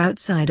whatsoever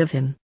outside of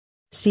him.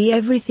 See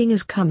everything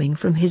as coming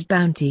from his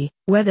bounty,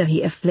 whether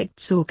he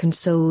afflicts or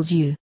consoles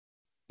you.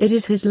 It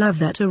is his love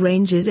that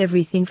arranges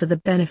everything for the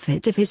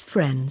benefit of his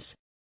friends.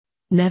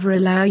 Never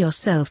allow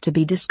yourself to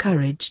be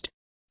discouraged.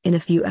 In a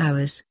few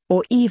hours,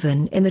 or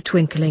even in the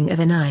twinkling of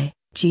an eye,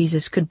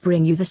 Jesus could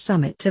bring you the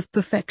summit of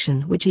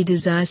perfection which he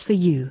desires for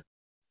you.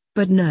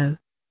 But no.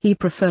 He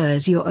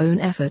prefers your own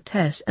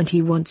efforts, and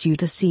he wants you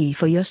to see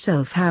for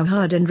yourself how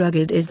hard and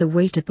rugged is the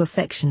way to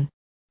perfection.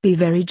 Be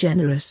very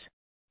generous.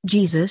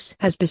 Jesus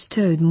has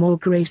bestowed more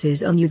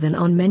graces on you than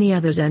on many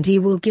others, and he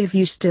will give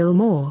you still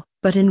more,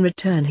 but in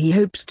return he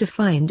hopes to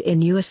find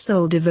in you a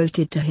soul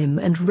devoted to him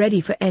and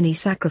ready for any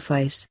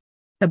sacrifice.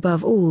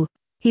 Above all,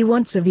 he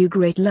wants of you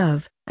great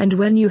love, and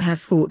when you have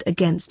fought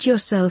against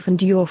yourself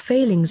and your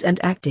failings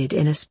and acted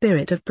in a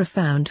spirit of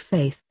profound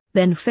faith,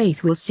 then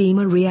faith will seem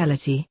a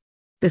reality.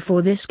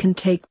 Before this can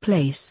take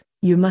place,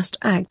 you must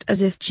act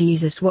as if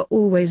Jesus were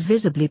always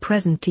visibly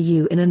present to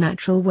you in a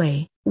natural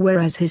way,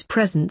 whereas his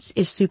presence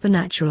is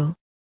supernatural.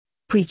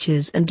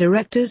 Preachers and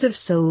directors of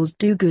souls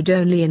do good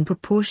only in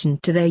proportion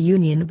to their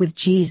union with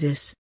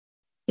Jesus.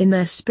 In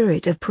their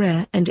spirit of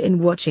prayer and in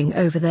watching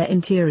over their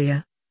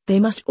interior, they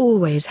must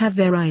always have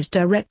their eyes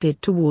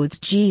directed towards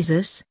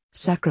Jesus,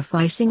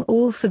 sacrificing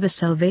all for the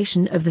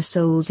salvation of the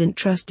souls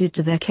entrusted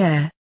to their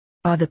care.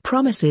 Are the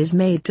promises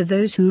made to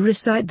those who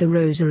recite the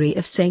Rosary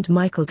of St.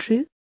 Michael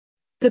true?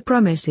 The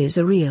promises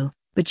are real,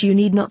 but you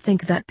need not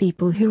think that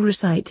people who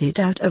recite it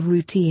out of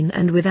routine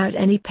and without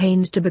any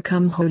pains to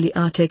become holy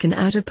are taken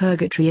out of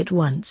purgatory at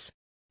once.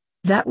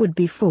 That would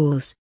be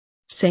false.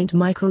 St.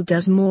 Michael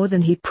does more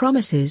than he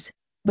promises.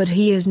 But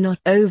he is not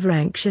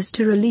over-anxious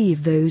to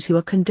relieve those who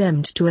are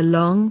condemned to a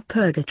long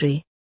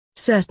purgatory.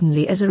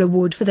 Certainly as a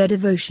reward for their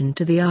devotion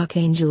to the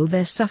archangel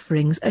their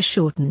sufferings are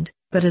shortened,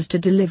 but as to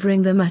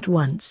delivering them at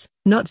once,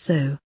 not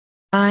so.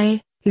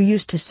 I, who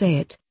used to say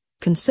it,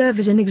 can serve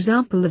as an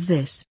example of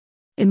this.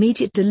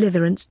 Immediate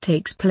deliverance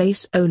takes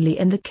place only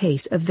in the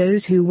case of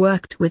those who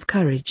worked with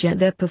courage at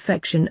their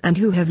perfection and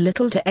who have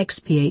little to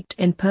expiate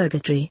in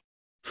purgatory.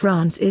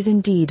 France is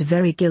indeed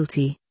very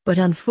guilty, but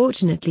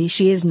unfortunately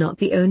she is not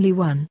the only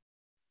one.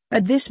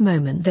 At this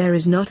moment there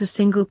is not a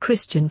single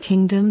Christian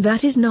kingdom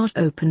that is not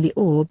openly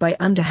or by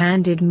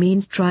underhanded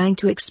means trying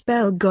to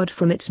expel God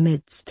from its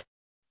midst.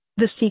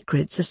 The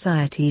secret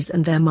societies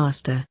and their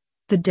master,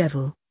 the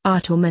devil,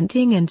 are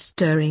tormenting and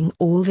stirring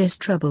all this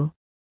trouble.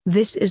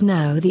 This is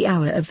now the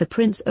hour of the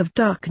Prince of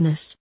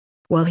Darkness.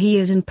 While he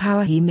is in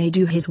power he may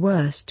do his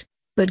worst,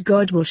 but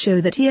God will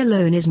show that he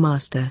alone is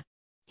master.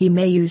 He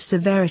may use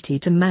severity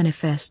to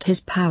manifest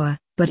his power,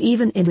 but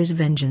even in his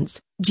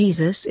vengeance,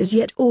 Jesus is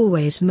yet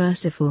always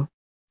merciful.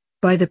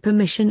 By the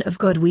permission of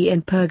God we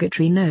in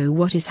purgatory know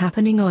what is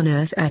happening on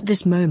earth at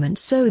this moment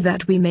so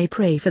that we may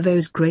pray for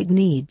those great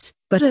needs,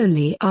 but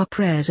only our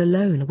prayers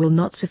alone will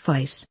not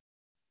suffice.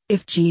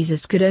 If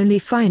Jesus could only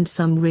find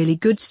some really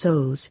good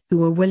souls who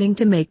were willing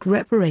to make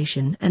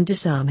reparation and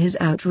disarm his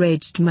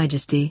outraged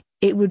majesty,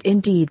 it would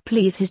indeed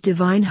please his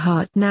divine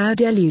heart now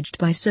deluged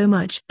by so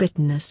much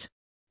bitterness.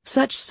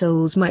 Such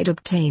souls might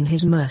obtain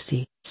his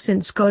mercy,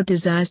 since God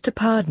desires to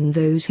pardon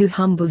those who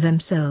humble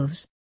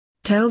themselves.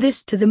 Tell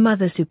this to the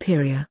Mother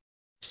Superior.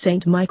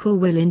 Saint Michael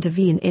will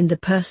intervene in the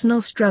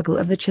personal struggle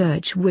of the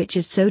Church which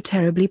is so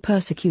terribly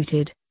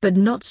persecuted, but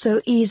not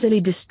so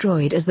easily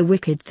destroyed as the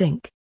wicked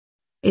think.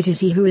 It is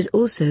he who is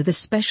also the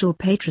special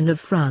patron of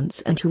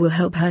France and who will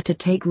help her to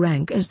take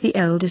rank as the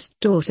eldest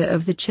daughter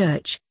of the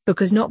Church,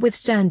 because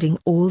notwithstanding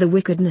all the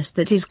wickedness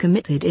that is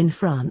committed in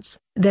France,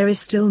 there is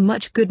still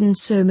much good and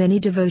so many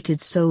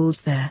devoted souls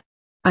there.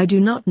 I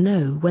do not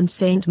know when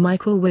Saint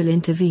Michael will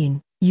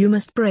intervene. You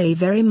must pray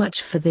very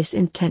much for this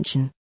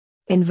intention.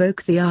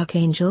 Invoke the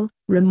Archangel,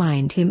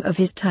 remind him of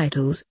his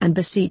titles and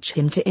beseech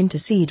him to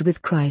intercede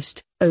with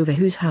Christ, over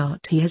whose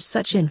heart he has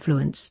such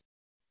influence.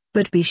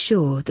 But be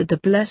sure that the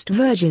Blessed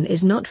Virgin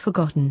is not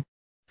forgotten.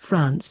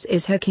 France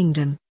is her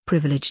kingdom,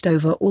 privileged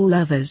over all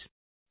others.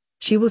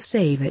 She will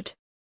save it.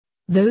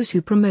 Those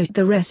who promote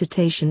the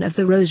recitation of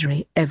the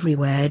Rosary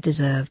everywhere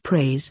deserve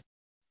praise.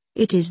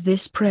 It is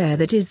this prayer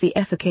that is the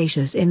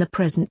efficacious in the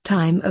present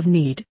time of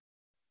need.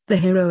 The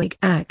heroic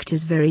act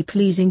is very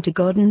pleasing to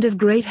God and of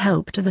great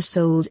help to the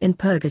souls in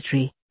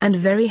purgatory, and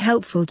very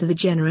helpful to the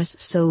generous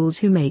souls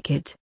who make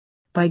it.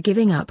 By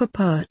giving up a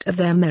part of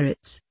their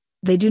merits,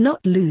 they do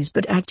not lose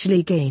but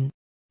actually gain.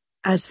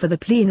 As for the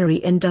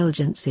plenary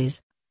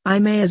indulgences, I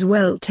may as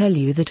well tell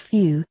you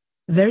that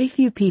very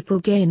few people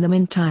gain them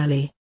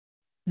entirely.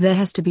 There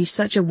has to be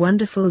such a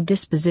wonderful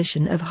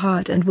disposition of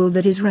heart and will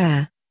that is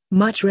rare,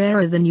 much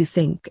rarer than you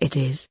think it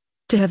is,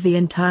 to have the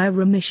entire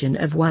remission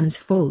of one's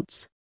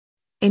faults.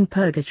 In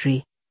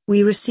purgatory,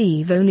 we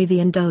receive only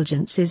the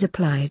indulgences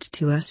applied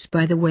to us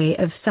by the way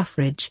of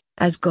suffrage,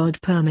 as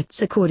God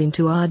permits according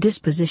to our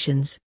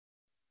dispositions.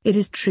 It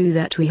is true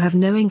that we have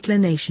no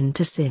inclination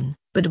to sin,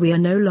 but we are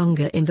no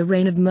longer in the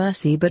reign of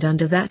mercy but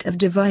under that of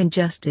divine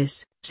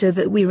justice, so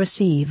that we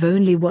receive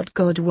only what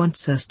God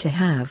wants us to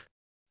have.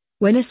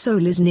 When a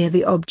soul is near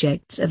the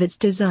objects of its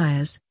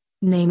desires,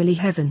 namely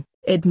heaven,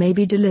 it may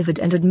be delivered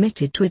and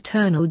admitted to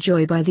eternal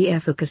joy by the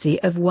efficacy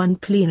of one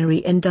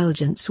plenary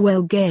indulgence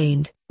well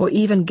gained, or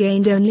even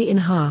gained only in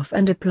half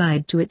and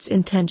applied to its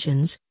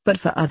intentions, but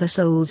for other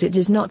souls it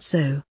is not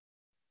so.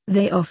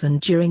 They often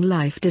during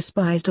life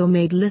despised or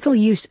made little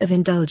use of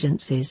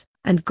indulgences,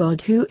 and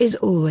God, who is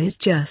always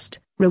just,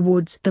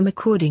 rewards them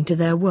according to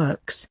their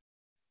works.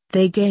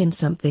 They gain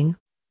something,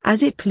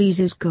 as it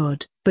pleases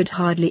God, but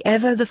hardly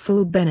ever the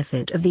full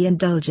benefit of the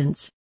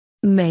indulgence.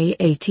 May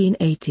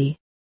 1880.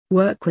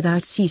 Work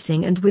without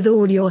ceasing and with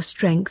all your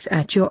strength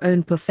at your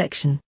own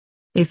perfection.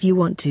 If you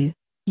want to,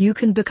 you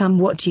can become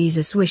what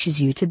Jesus wishes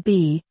you to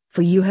be,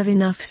 for you have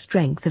enough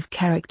strength of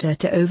character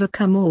to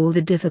overcome all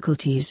the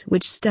difficulties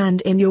which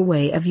stand in your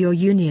way of your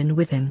union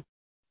with Him.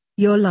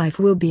 Your life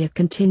will be a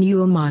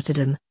continual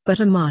martyrdom, but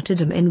a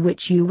martyrdom in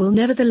which you will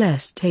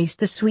nevertheless taste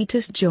the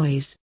sweetest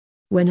joys.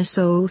 When a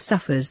soul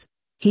suffers,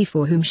 He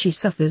for whom she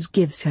suffers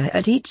gives her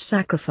at each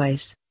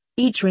sacrifice,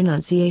 each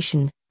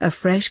renunciation, a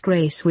fresh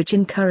grace which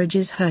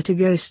encourages her to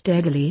go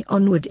steadily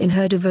onward in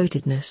her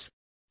devotedness.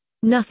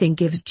 Nothing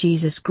gives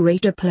Jesus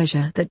greater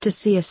pleasure than to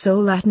see a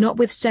soul that,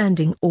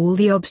 notwithstanding all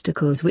the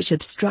obstacles which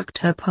obstruct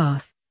her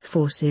path,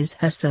 forces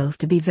herself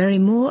to be very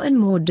more and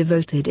more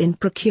devoted in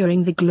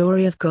procuring the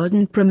glory of God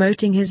and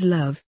promoting His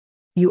love.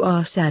 You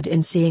are sad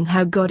in seeing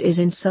how God is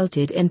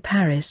insulted in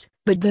Paris,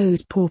 but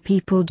those poor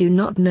people do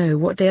not know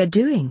what they are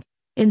doing,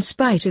 in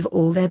spite of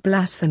all their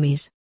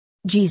blasphemies.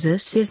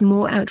 Jesus is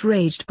more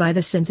outraged by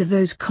the sins of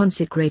those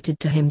consecrated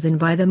to Him than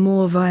by the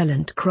more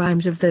violent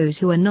crimes of those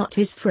who are not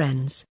His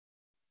friends.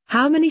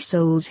 How many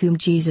souls whom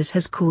Jesus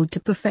has called to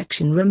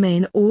perfection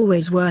remain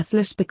always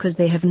worthless because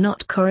they have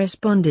not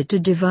corresponded to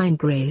divine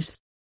grace?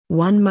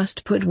 One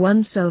must put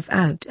oneself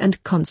out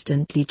and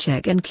constantly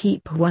check and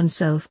keep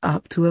oneself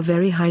up to a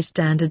very high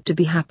standard to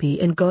be happy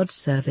in God's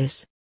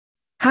service.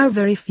 How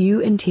very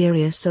few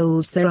interior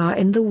souls there are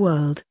in the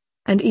world,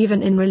 and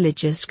even in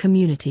religious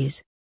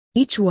communities.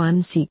 Each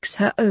one seeks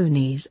her own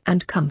ease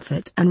and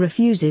comfort and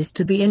refuses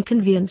to be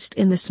inconvenienced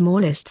in the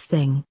smallest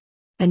thing.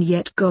 And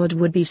yet God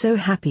would be so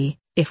happy,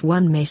 if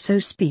one may so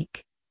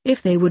speak,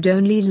 if they would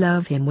only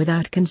love Him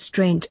without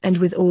constraint and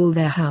with all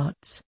their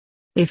hearts.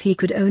 If He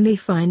could only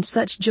find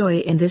such joy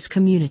in this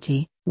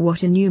community,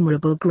 what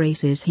innumerable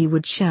graces He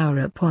would shower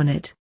upon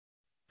it.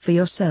 For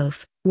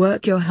yourself,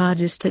 work your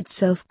hardest at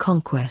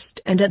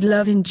self-conquest and at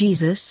loving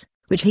Jesus,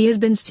 which He has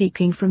been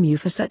seeking from you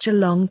for such a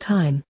long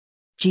time.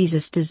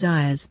 Jesus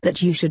desires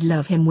that you should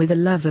love Him with the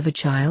love of a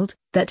child,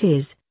 that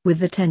is, with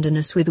the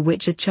tenderness with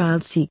which a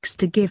child seeks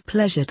to give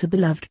pleasure to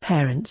beloved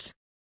parents.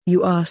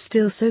 You are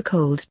still so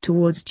cold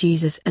towards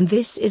Jesus, and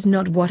this is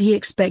not what He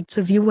expects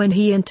of you when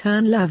He in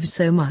turn loves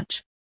so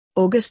much.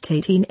 August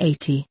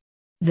 1880.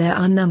 There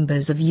are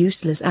numbers of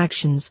useless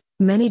actions,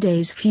 many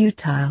days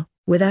futile,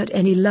 without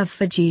any love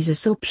for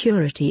Jesus or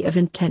purity of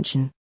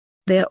intention.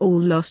 They are all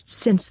lost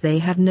since they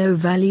have no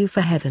value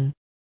for heaven.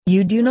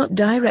 You do not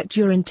direct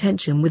your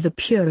intention with the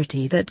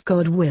purity that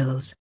God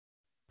wills.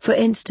 For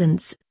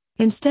instance,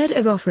 instead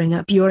of offering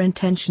up your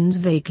intentions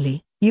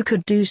vaguely, you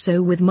could do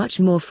so with much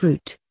more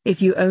fruit,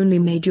 if you only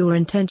made your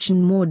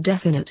intention more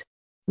definite.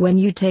 When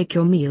you take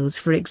your meals,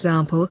 for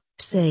example,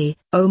 say,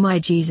 "O my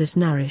Jesus,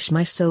 nourish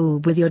my soul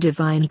with your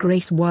divine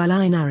grace while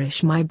I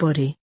nourish my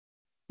body."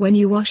 When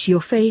you wash your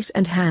face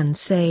and hands,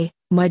 say,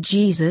 "My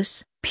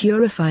Jesus,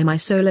 purify my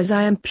soul as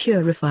I am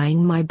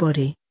purifying my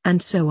body,"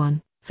 and so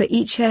on, for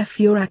each of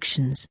your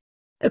actions.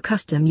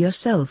 Accustom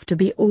yourself to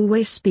be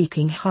always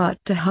speaking heart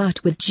to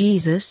heart with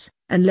Jesus,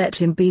 and let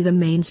Him be the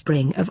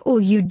mainspring of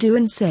all you do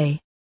and say.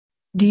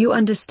 Do you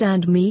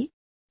understand me?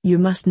 You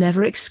must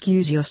never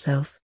excuse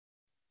yourself.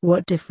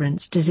 What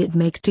difference does it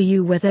make to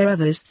you whether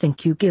others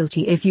think you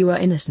guilty if you are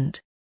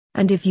innocent?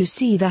 And if you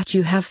see that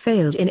you have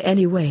failed in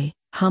any way,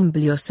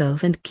 humble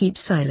yourself and keep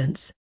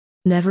silence.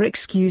 Never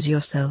excuse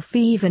yourself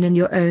even in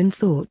your own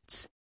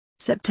thoughts.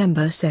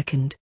 September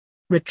 2nd.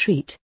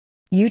 Retreat.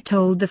 You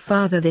told the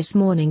Father this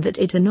morning that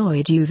it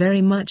annoyed you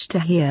very much to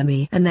hear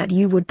me and that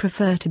you would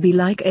prefer to be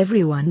like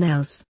everyone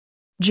else.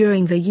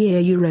 During the year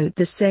you wrote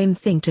the same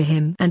thing to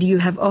him, and you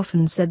have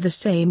often said the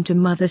same to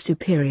Mother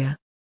Superior.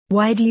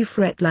 Why do you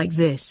fret like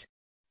this?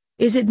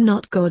 Is it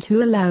not God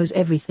who allows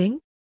everything?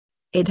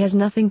 It has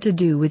nothing to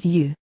do with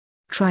you.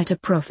 Try to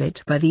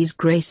profit by these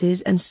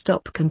graces and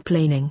stop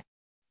complaining.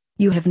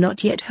 You have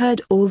not yet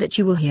heard all that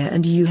you will hear,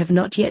 and you have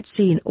not yet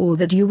seen all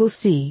that you will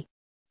see.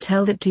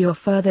 Tell that to your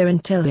Father,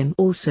 and tell Him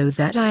also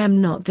that I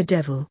am not the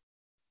devil.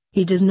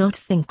 He does not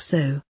think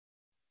so.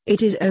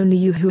 It is only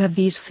you who have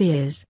these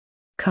fears.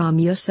 Calm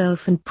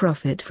yourself and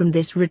profit from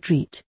this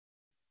retreat.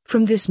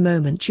 From this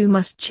moment you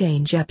must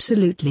change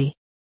absolutely.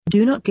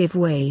 Do not give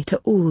way to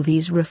all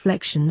these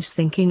reflections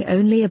thinking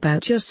only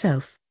about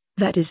yourself.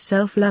 That is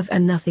self-love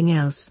and nothing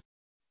else.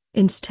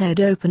 Instead,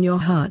 open your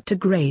heart to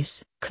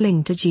grace,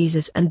 cling to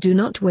Jesus, and do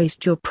not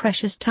waste your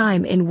precious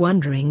time in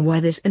wondering why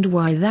this and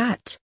why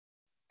that.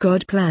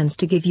 God plans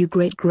to give you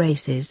great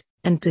graces,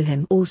 and to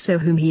Him also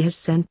whom He has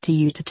sent to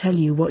you to tell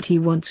you what He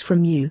wants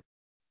from you.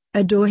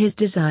 Adore His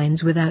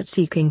designs without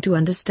seeking to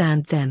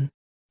understand them.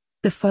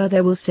 The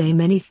Father will say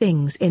many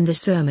things in the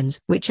sermons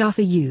which are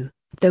for you,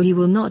 though He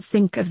will not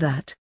think of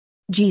that.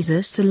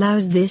 Jesus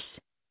allows this,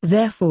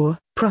 therefore,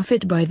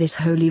 profit by this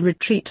holy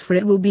retreat, for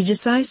it will be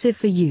decisive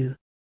for you.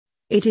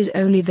 It is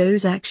only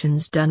those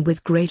actions done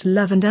with great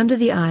love and under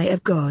the eye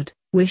of God,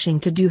 wishing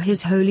to do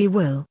His holy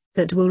will,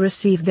 that will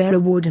receive their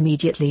reward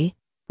immediately,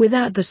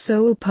 without the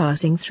soul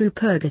passing through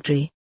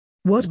purgatory.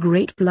 What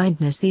great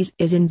blindness there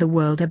is in the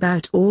world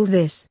about all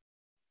this.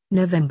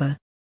 November.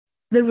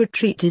 The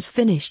retreat is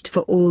finished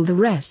for all the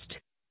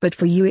rest, but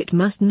for you it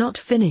must not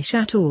finish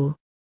at all.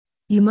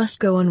 You must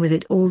go on with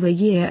it all the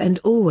year and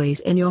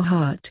always in your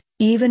heart,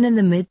 even in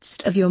the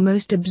midst of your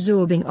most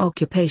absorbing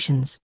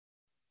occupations.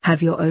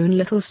 Have your own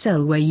little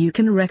cell where you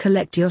can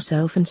recollect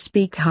yourself and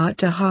speak heart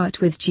to heart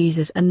with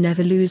Jesus and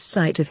never lose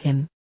sight of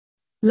Him.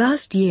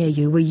 Last year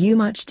you were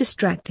much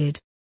distracted.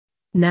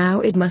 Now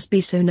it must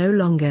be so no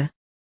longer.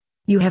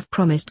 You have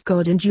promised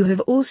God, and you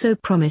have also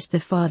promised the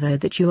Father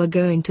that you are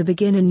going to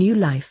begin a new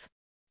life.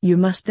 You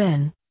must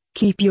then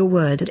keep your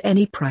word at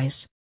any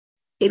price.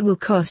 It will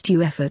cost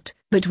you effort,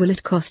 but will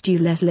it cost you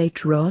less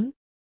later on?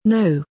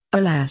 No,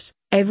 alas,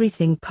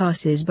 everything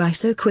passes by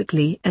so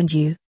quickly, and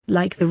you,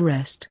 like the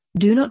rest,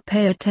 do not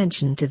pay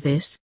attention to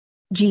this.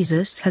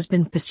 Jesus has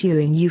been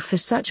pursuing you for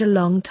such a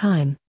long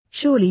time.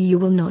 Surely you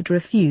will not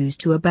refuse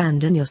to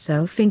abandon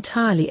yourself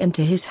entirely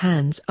into His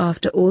hands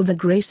after all the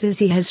graces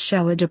He has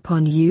showered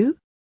upon you?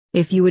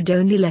 If you would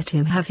only let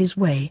Him have His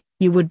way,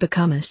 you would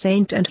become a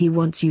saint, and He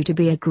wants you to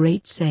be a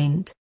great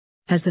saint.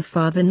 Has the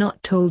Father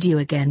not told you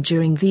again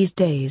during these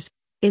days?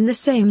 in the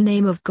same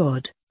name of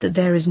God, that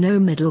there is no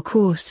middle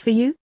course for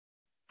you?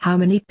 How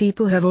many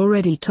people have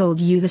already told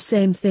you the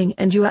same thing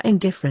and you are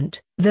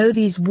indifferent, though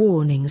these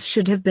warnings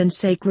should have been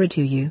sacred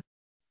to you?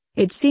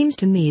 It seems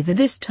to me that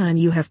this time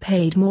you have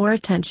paid more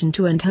attention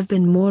to and have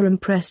been more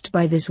impressed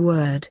by this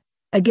word,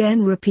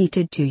 again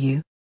repeated to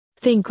you.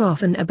 Think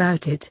often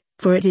about it,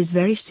 for it is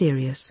very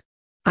serious.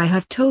 I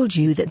have told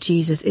you that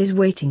Jesus is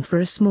waiting for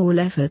a small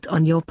effort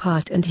on your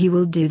part and he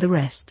will do the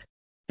rest.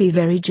 Be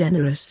very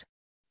generous.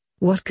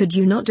 What could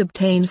you not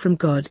obtain from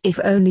God if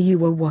only you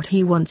were what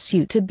he wants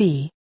you to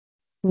be?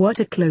 What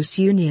a close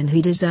union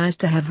he desires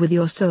to have with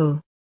your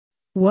soul.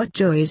 What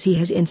joys he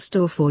has in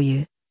store for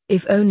you,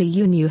 if only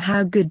you knew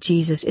how good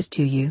Jesus is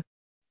to you.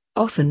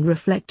 Often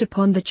reflect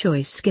upon the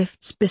choice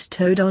gifts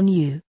bestowed on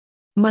you.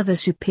 Mother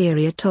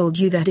Superior told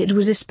you that it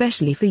was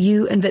especially for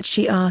you and that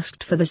she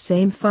asked for the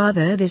same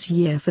Father this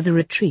year for the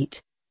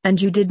retreat,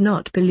 and you did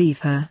not believe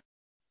her.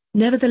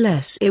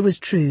 Nevertheless, it was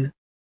true.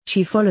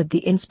 She followed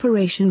the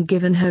inspiration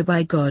given her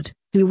by God,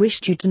 who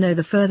wished you to know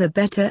the further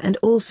better and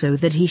also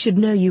that he should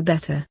know you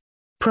better.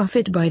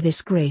 Profit by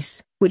this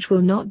grace, which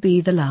will not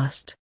be the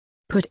last.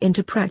 Put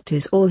into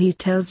practice all he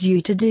tells you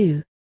to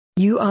do.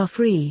 You are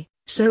free,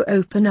 so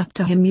open up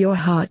to him your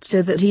heart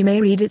so that he may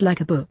read it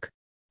like a book.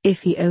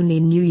 If he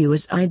only knew you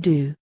as I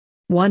do.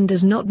 One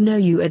does not know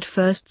you at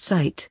first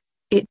sight,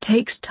 it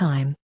takes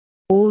time.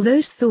 All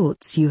those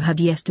thoughts you had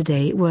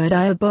yesterday were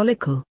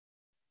diabolical.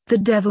 The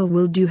devil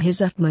will do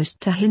his utmost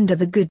to hinder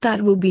the good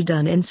that will be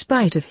done in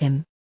spite of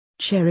him.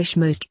 Cherish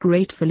most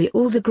gratefully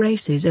all the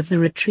graces of the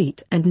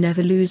retreat and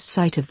never lose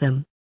sight of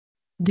them.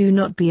 Do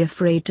not be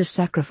afraid to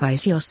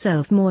sacrifice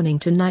yourself morning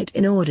to night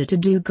in order to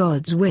do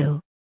God's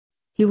will.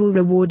 He will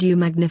reward you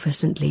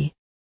magnificently.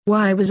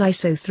 Why was I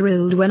so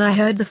thrilled when I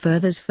heard the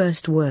Father's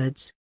first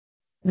words?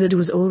 That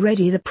was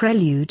already the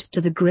prelude to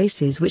the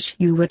graces which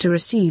you were to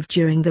receive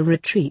during the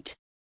retreat.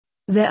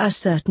 There are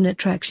certain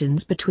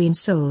attractions between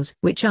souls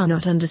which are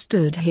not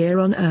understood here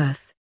on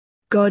earth.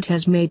 God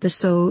has made the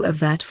soul of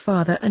that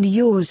Father and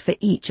yours for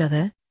each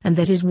other, and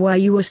that is why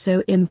you were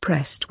so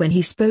impressed when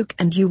he spoke,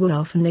 and you will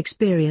often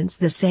experience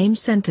the same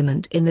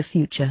sentiment in the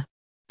future.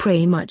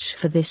 Pray much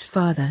for this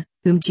Father,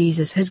 whom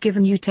Jesus has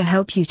given you to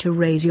help you to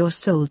raise your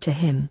soul to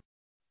him.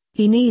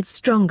 He needs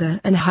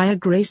stronger and higher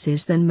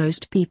graces than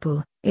most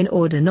people, in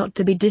order not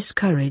to be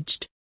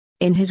discouraged.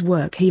 In his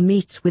work he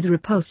meets with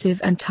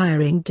repulsive and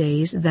tiring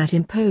days that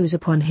impose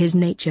upon his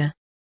nature.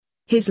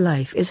 His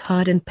life is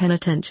hard and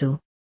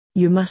penitential.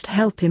 You must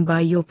help him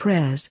by your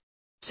prayers.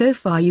 So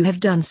far you have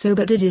done so,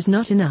 but it is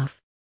not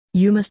enough.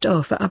 You must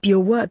offer up your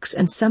works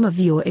and some of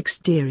your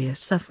exterior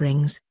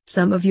sufferings,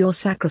 some of your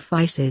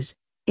sacrifices.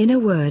 In a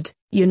word,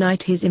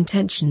 unite his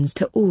intentions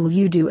to all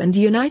you do and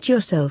unite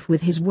yourself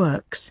with his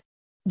works.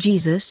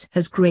 Jesus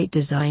has great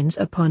designs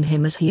upon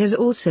him as he has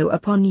also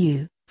upon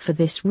you, for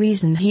this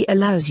reason he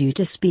allows you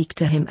to speak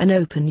to him and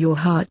open your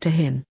heart to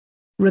him.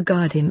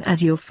 Regard him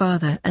as your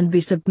Father and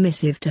be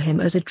submissive to him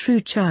as a true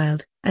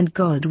child, and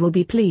God will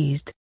be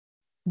pleased.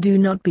 Do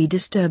not be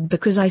disturbed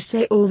because I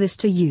say all this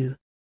to you.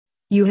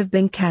 You have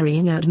been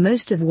carrying out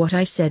most of what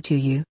I said to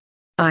you.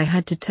 I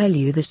had to tell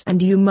you this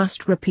and you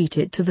must repeat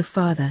it to the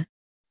Father.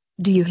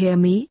 Do you hear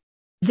me?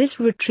 This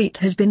retreat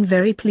has been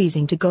very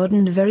pleasing to God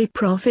and very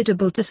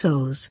profitable to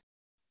souls.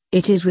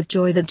 It is with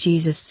joy that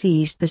Jesus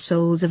sees the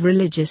souls of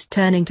religious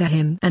turning to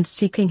him and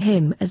seeking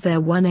him as their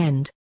one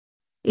end.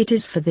 It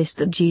is for this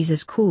that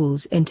Jesus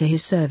calls into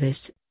his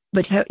service,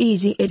 but how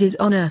easy it is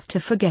on earth to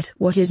forget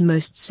what is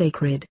most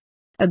sacred.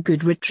 A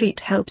good retreat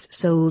helps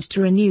souls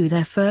to renew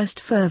their first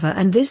fervor,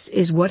 and this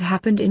is what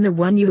happened in the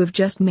one you have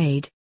just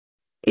made.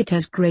 It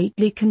has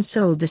greatly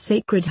consoled the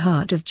Sacred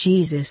Heart of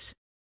Jesus.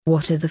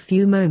 What are the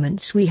few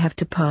moments we have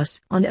to pass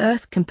on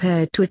earth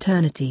compared to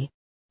eternity?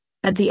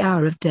 At the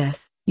hour of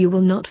death, you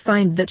will not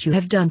find that you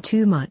have done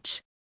too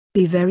much.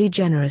 Be very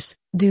generous,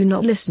 do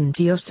not listen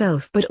to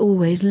yourself but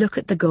always look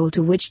at the goal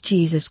to which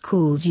Jesus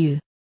calls you.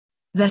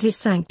 That is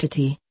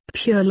sanctity,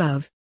 pure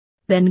love.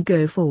 Then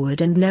go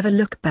forward and never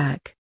look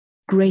back.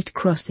 Great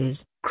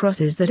crosses,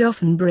 crosses that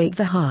often break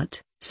the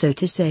heart, so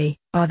to say,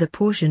 are the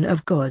portion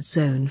of God's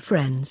own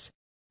friends.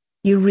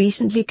 You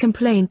recently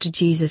complained to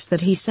Jesus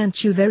that he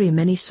sent you very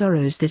many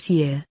sorrows this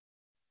year.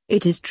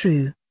 It is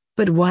true,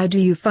 but why do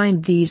you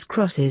find these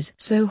crosses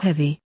so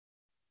heavy?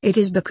 It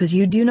is because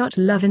you do not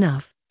love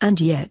enough. And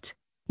yet,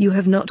 you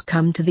have not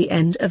come to the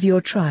end of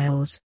your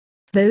trials.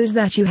 Those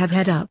that you have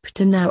had up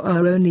to now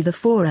are only the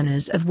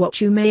forerunners of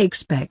what you may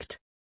expect.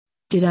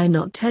 Did I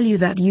not tell you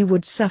that you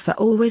would suffer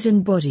always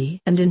in body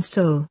and in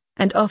soul,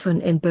 and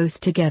often in both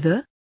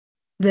together?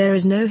 There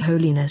is no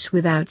holiness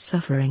without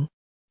suffering.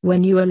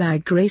 When you allow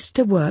grace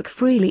to work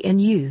freely in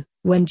you,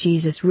 when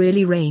Jesus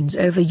really reigns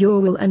over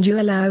your will and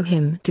you allow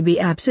him to be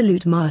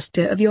absolute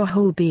master of your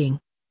whole being,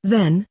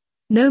 then,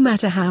 no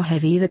matter how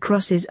heavy the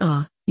crosses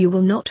are, you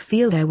will not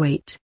feel their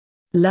weight.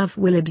 Love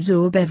will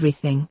absorb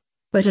everything,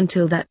 but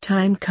until that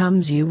time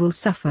comes you will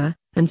suffer,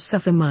 and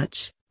suffer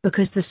much,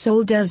 because the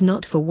soul does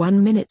not for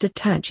 1 minute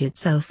detach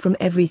itself from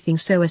everything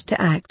so as to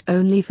act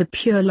only for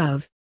pure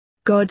love.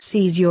 God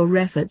sees your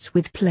efforts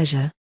with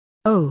pleasure.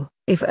 Oh,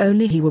 if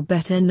only he were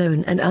better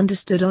known and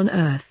understood on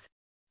earth.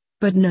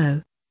 But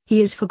no,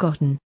 he is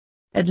forgotten.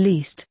 At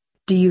least,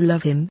 do you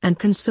love him and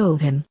console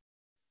him?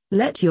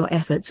 Let your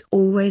efforts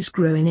always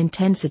grow in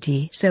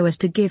intensity so as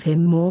to give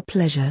him more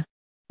pleasure.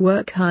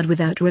 Work hard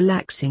without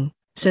relaxing,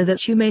 so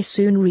that you may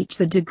soon reach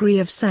the degree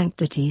of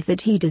sanctity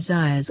that he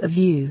desires of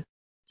you.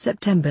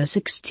 September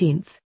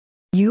 16th.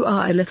 You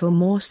are a little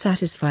more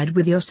satisfied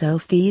with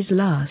yourself these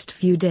last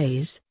few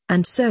days,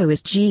 and so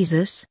is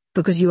Jesus,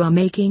 because you are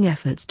making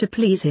efforts to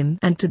please him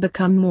and to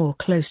become more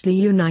closely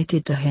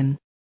united to him.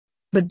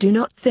 But do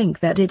not think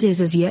that it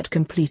is as yet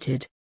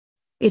completed.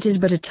 It is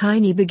but a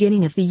tiny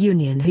beginning of the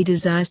union he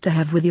desires to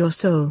have with your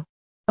soul.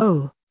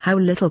 Oh, how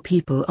little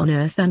people on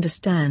earth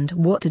understand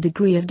what a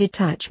degree of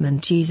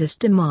detachment Jesus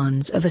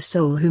demands of a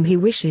soul whom he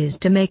wishes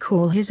to make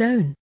all his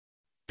own.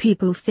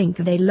 People think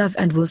they love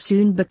and will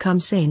soon become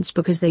saints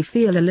because they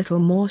feel a little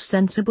more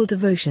sensible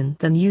devotion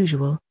than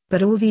usual,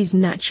 but all these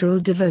natural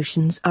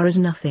devotions are as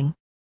nothing.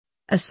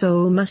 A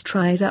soul must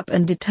rise up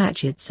and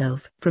detach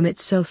itself from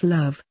its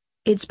self-love,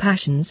 its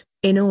passions,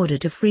 in order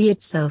to free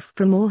itself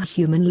from all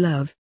human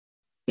love.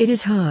 It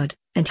is hard,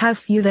 and how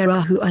few there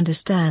are who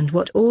understand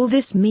what all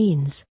this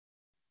means.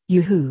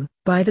 You who,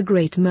 by the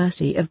great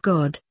mercy of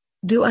God,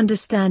 do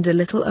understand a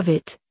little of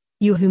it,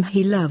 you whom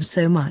he loves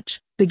so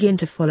much, begin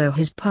to follow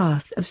his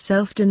path of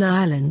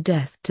self-denial and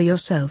death to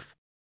yourself.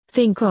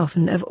 Think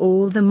often of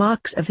all the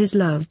marks of his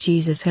love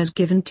Jesus has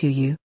given to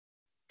you.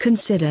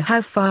 Consider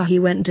how far he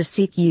went to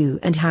seek you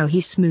and how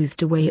he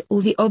smoothed away all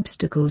the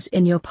obstacles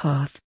in your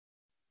path.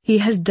 He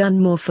has done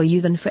more for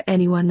you than for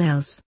anyone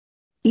else.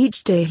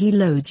 Each day he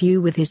loads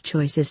you with his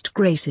choicest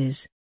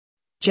graces.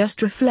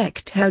 Just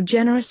reflect how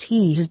generous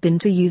he has been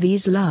to you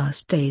these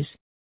last days.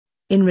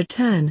 In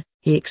return,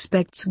 he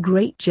expects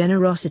great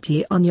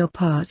generosity on your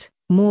part,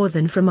 more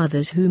than from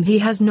others whom he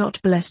has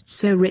not blessed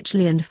so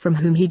richly and from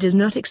whom he does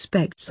not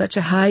expect such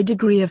a high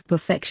degree of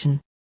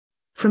perfection.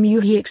 From you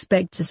he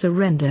expects a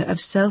surrender of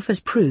self as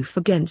proof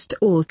against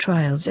all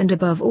trials and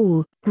above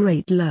all,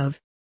 great love.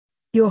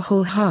 Your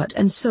whole heart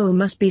and soul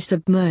must be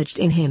submerged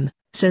in him,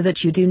 so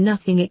that you do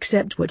nothing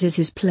except what is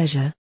his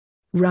pleasure.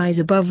 Rise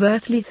above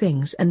earthly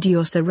things and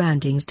your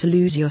surroundings to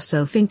lose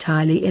yourself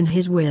entirely in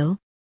his will.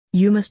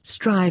 You must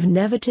strive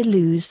never to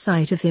lose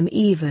sight of him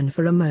even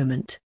for a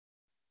moment.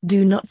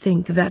 Do not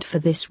think that for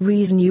this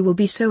reason you will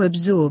be so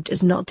absorbed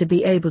as not to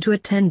be able to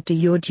attend to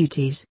your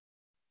duties.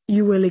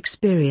 You will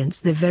experience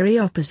the very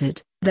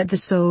opposite, that the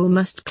soul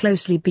must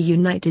closely be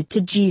united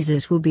to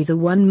Jesus will be the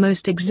one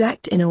most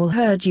exact in all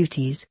her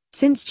duties,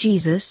 since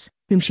Jesus,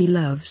 whom she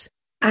loves,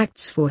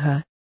 acts for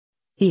her.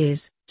 He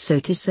is, so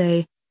to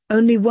say,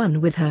 only one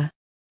with her.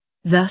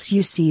 Thus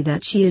you see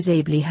that she is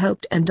ably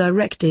helped and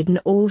directed in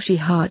all she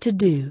had to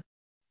do.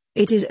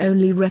 It is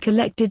only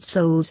recollected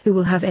souls who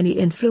will have any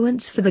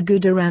influence for the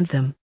good around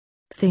them.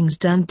 Things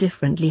done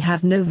differently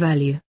have no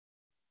value.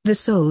 The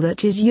soul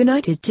that is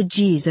united to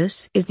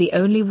Jesus is the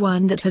only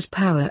one that has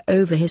power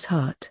over his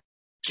heart.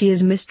 She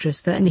is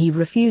mistress there and he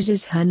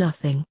refuses her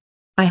nothing.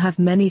 I have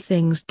many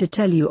things to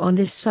tell you on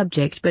this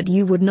subject but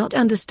you would not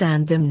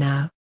understand them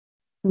now.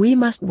 We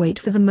must wait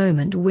for the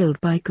moment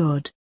willed by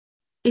God.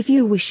 If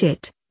you wish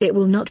it, it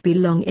will not be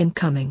long in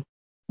coming.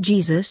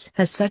 Jesus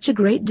has such a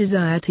great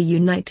desire to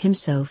unite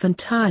himself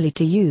entirely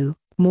to you,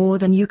 more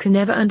than you can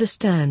ever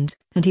understand,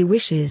 and he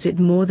wishes it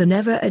more than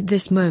ever at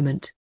this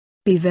moment.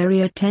 Be very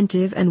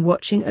attentive and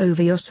watching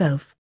over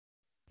yourself.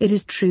 It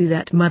is true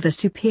that Mother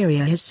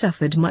Superior has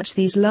suffered much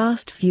these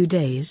last few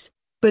days,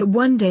 but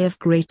one day of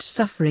great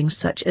suffering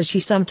such as she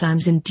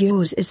sometimes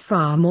endures is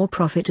far more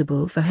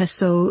profitable for her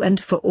soul and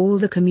for all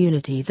the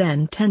community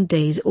than 10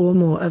 days or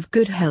more of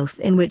good health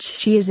in which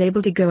she is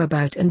able to go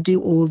about and do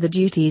all the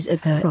duties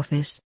of her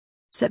office.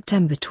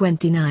 September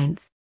 29th.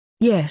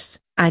 Yes,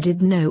 I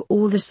did know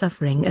all the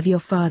suffering of your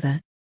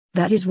father.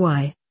 That is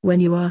why, when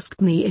you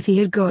asked me if he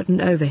had gotten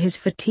over his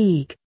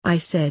fatigue, I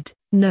said,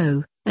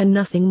 no, and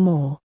nothing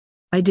more.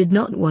 I did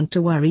not want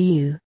to worry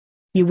you.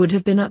 You would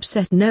have been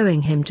upset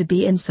knowing him to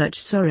be in such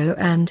sorrow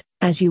and,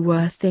 as you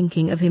were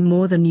thinking of him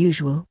more than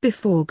usual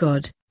before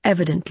God,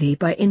 evidently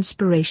by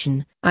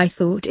inspiration, I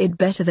thought it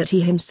better that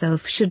he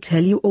himself should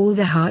tell you all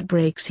the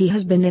heartbreaks he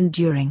has been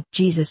enduring.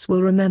 Jesus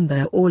will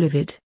remember all of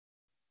it.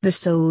 The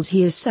souls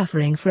he is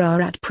suffering for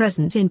are at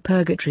present in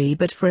purgatory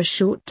but for a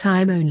short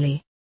time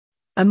only.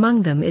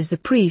 Among them is the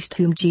priest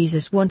whom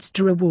Jesus wants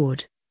to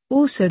reward.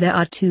 Also there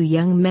are 2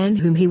 young men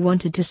whom he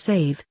wanted to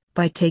save,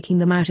 by taking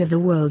them out of the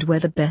world where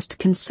the best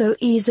can so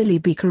easily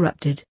be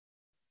corrupted.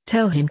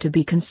 Tell him to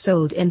be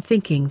consoled in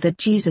thinking that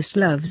Jesus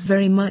loves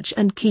very much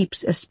and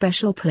keeps a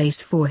special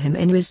place for him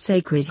in his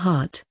sacred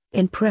heart,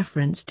 in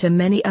preference to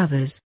many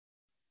others.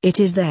 It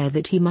is there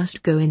that he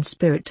must go in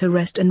spirit to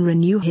rest and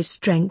renew his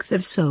strength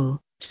of soul,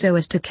 so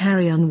as to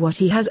carry on what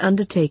he has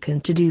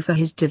undertaken to do for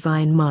his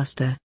divine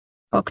Master.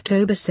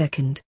 October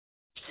 2nd.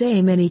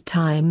 Say many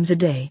times a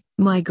day,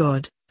 my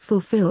God,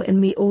 fulfill in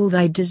me all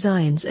thy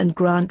designs and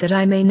grant that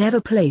I may never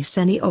place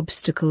any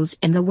obstacles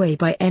in the way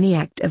by any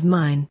act of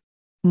mine.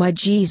 My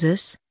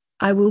Jesus,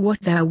 I will what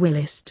thou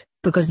willest,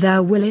 because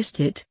thou willest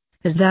it,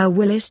 as thou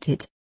willest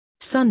it.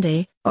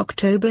 Sunday,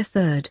 October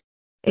 3rd.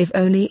 If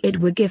only it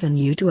were given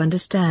you to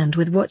understand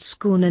with what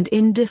scorn and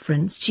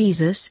indifference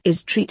Jesus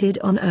is treated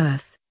on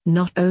earth,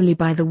 not only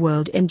by the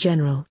world in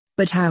general,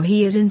 but how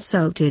he is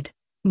insulted,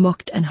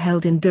 mocked and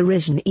held in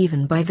derision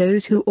even by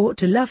those who ought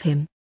to love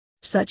him.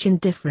 Such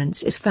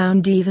indifference is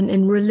found even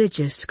in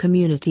religious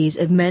communities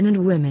of men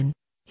and women,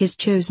 his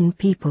chosen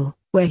people,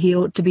 where he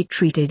ought to be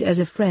treated as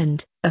a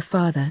friend, a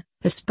father,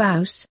 a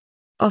spouse.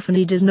 Often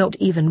he does not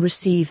even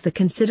receive the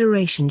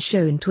consideration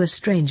shown to a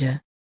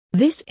stranger.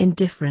 This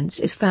indifference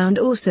is found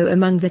also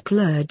among the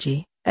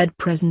clergy, at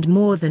present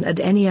more than at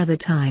any other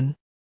time.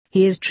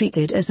 He is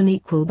treated as an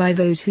equal by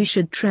those who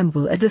should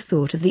tremble at the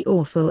thought of the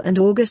awful and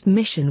august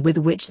mission with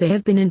which they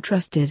have been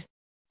entrusted.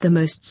 The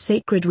most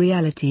sacred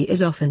reality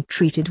is often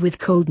treated with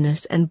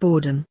coldness and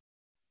boredom.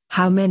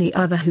 How many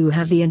other who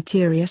have the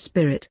interior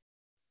spirit?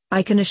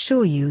 I can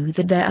assure you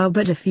that there are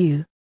but a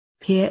few.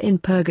 Here in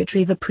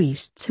Purgatory the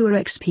priests who are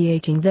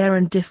expiating their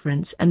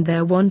indifference and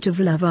their want of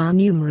love are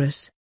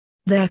numerous.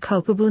 Their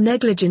culpable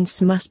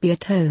negligence must be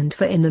atoned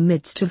for in the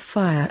midst of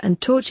fire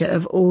and torture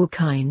of all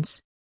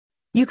kinds.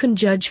 You can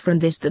judge from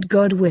this that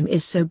God, whom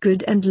is so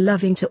good and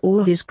loving to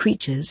all his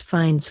creatures,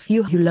 finds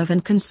few who love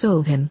and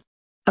console him.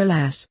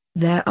 Alas,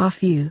 there are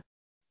few.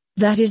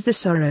 That is the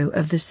sorrow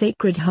of the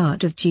Sacred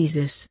Heart of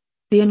Jesus,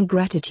 the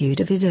ingratitude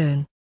of his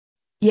own.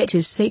 Yet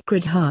his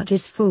Sacred Heart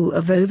is full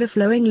of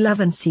overflowing love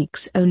and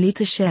seeks only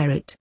to share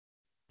it.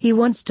 He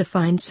wants to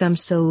find some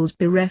souls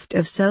bereft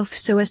of self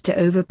so as to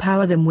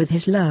overpower them with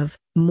his love,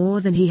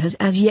 more than he has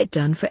as yet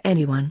done for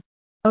anyone.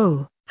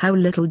 Oh, how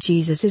little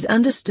Jesus is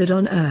understood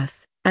on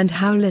earth, and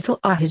how little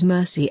are his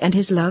mercy and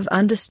his love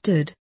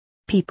understood.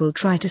 People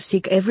try to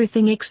seek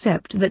everything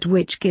except that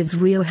which gives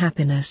real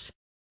happiness.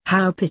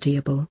 How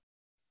pitiable.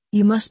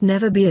 You must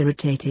never be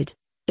irritated,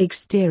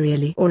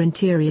 exteriorly or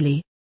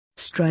interiorly.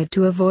 Strive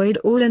to avoid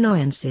all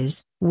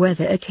annoyances,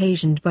 whether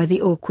occasioned by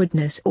the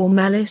awkwardness or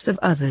malice of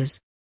others.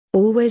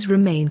 Always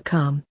remain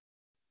calm.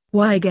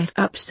 Why get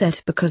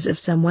upset because of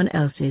someone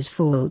else's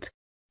fault?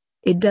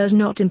 It does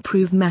not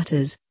improve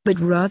matters, but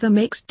rather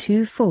makes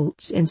two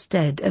faults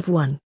instead of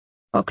one.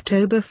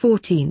 October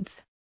 14th.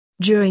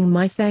 During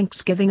my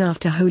Thanksgiving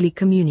after Holy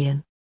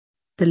Communion.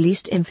 The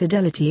least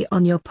infidelity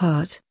on your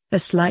part, a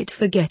slight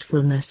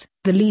forgetfulness,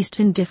 the least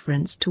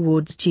indifference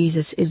towards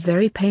Jesus is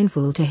very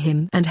painful to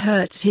him and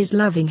hurts his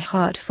loving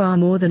heart far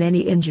more than any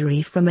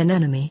injury from an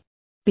enemy.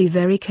 Be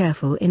very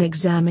careful and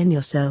examine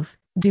yourself,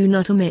 do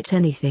not omit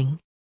anything.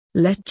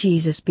 Let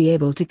Jesus be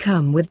able to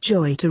come with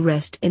joy to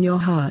rest in your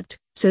heart,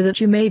 so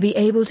that you may be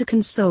able to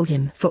console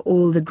him for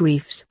all the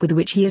griefs with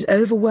which he is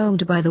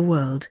overwhelmed by the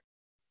world.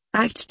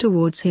 Act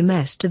towards him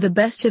as to the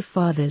best of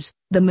fathers,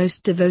 the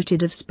most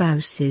devoted of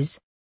spouses.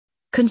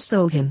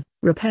 Console him,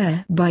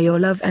 repair by your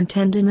love and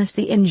tenderness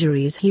the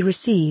injuries he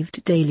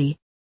received daily.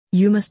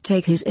 You must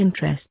take his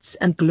interests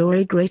and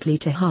glory greatly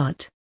to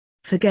heart.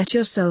 Forget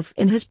yourself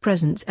in his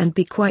presence and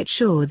be quite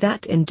sure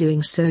that in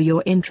doing so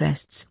your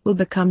interests will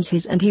become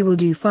his and he will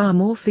do far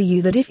more for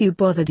you than if you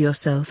bothered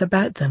yourself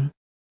about them.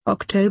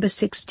 October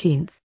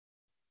 16th.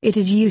 It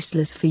is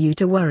useless for you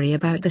to worry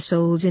about the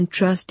souls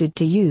entrusted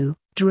to you,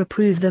 to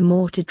reprove them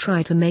or to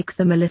try to make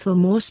them a little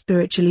more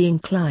spiritually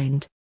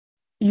inclined.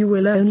 You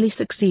will only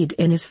succeed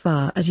in as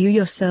far as you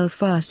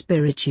yourself are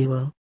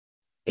spiritual.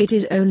 It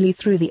is only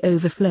through the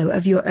overflow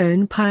of your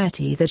own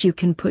piety that you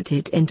can put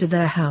it into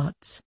their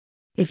hearts.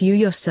 If you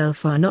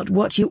yourself are not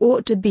what you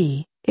ought to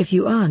be, if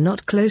you are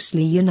not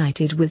closely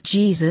united with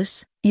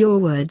Jesus, your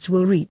words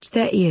will reach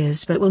their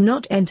ears but will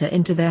not enter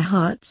into their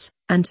hearts,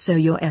 and so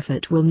your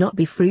effort will not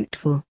be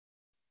fruitful.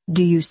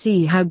 Do you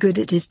see how good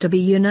it is to be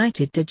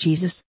united to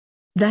Jesus?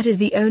 That is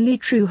the only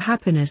true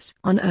happiness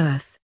on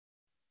earth.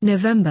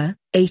 November,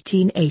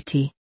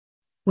 1880.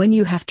 When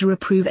you have to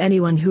reprove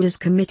anyone who has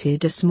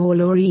committed a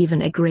small or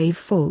even a grave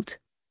fault,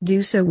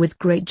 do so with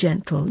great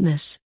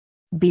gentleness.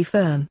 Be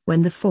firm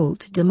when the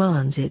fault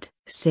demands it,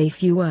 say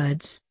few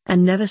words,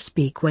 and never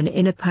speak when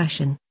in a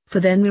passion,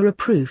 for then the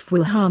reproof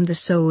will harm the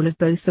soul of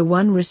both the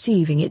one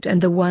receiving it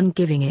and the one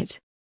giving it.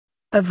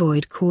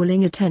 Avoid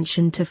calling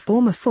attention to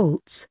former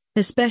faults,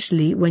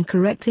 especially when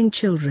correcting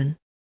children.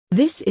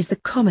 This is the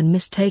common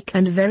mistake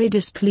and very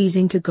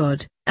displeasing to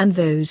God, and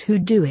those who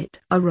do it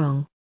are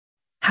wrong.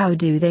 How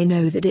do they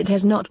know that it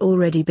has not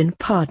already been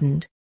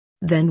pardoned?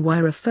 Then why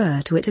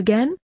refer to it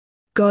again?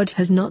 God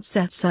has not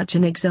set such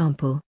an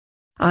example.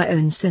 Our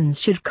own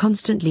sins should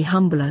constantly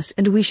humble us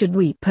and we should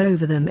weep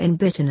over them in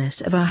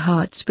bitterness of our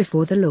hearts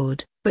before the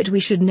Lord, but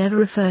we should never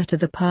refer to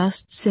the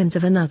past sins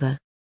of another.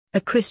 A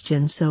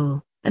Christian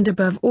soul, and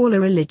above all a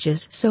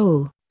religious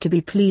soul, to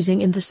be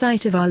pleasing in the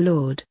sight of our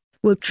Lord,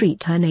 will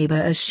treat her neighbor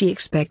as she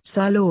expects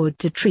our Lord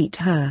to treat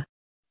her.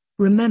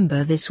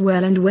 Remember this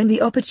well, and when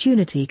the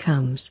opportunity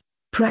comes,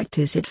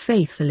 practice it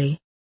faithfully.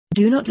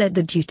 Do not let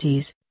the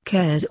duties,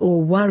 cares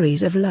or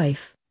worries of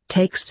life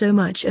take so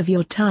much of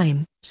your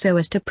time, so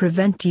as to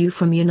prevent you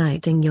from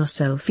uniting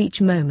yourself each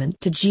moment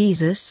to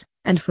Jesus,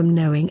 and from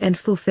knowing and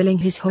fulfilling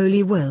his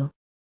holy will.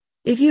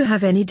 If you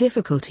have any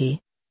difficulty,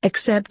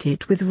 Accept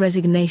it with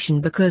resignation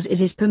because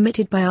it is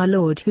permitted by our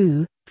Lord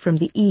who, from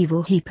the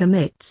evil he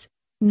permits,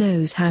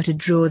 knows how to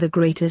draw the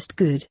greatest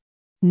good.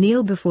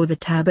 Kneel before the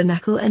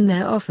tabernacle and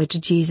there offer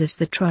to Jesus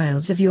the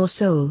trials of your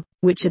soul,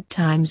 which at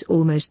times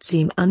almost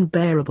seem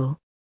unbearable.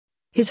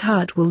 His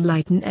heart will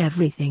lighten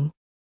everything.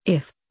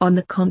 If, on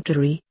the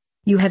contrary,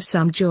 you have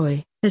some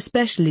joy,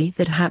 especially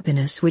that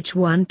happiness which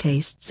one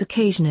tastes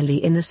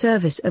occasionally in the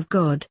service of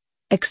God,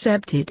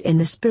 accept it in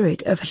the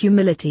spirit of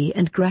humility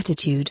and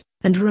gratitude,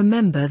 and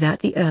remember that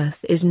the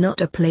earth is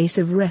not a place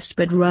of rest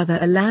but rather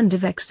a land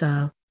of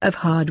exile, of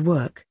hard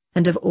work,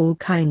 and of all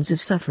kinds of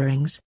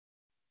sufferings.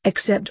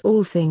 Accept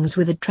all things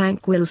with a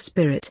tranquil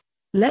spirit,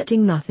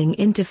 letting nothing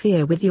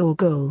interfere with your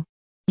goal.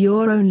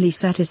 Your only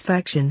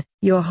satisfaction,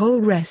 your whole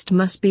rest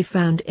must be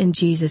found in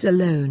Jesus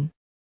alone.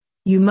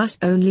 You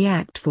must only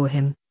act for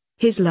him.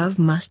 His love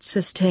must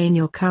sustain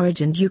your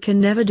courage and you can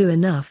never do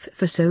enough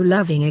for so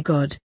loving a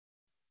God.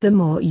 The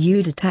more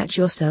you detach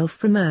yourself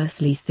from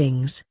earthly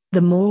things,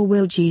 the more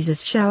will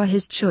Jesus shower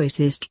his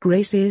choicest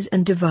graces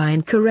and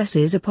divine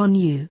caresses upon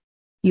you.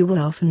 You will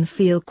often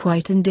feel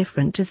quite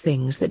indifferent to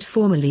things that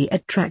formerly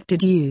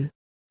attracted you.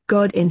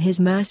 God in his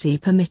mercy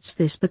permits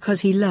this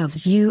because he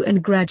loves you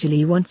and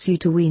gradually wants you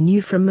to wean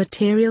you from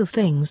material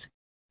things.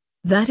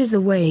 That is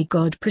the way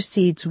God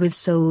proceeds with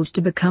souls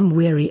to become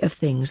weary of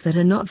things that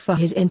are not for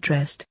his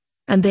interest,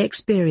 and they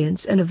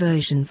experience an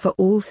aversion for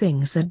all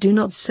things that do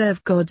not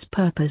serve God's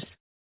purpose.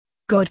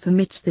 God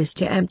permits this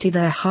to empty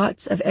their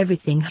hearts of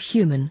everything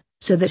human,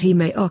 so that he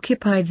may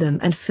occupy them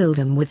and fill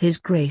them with his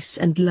grace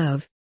and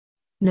love.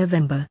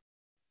 November.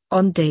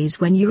 On days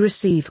when you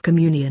receive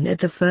communion at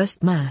the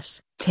first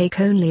Mass, take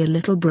only a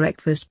little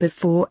breakfast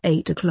before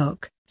 8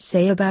 o'clock,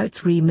 say about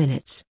 3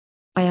 minutes.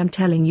 I am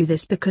telling you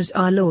this because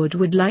our Lord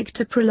would like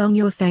to prolong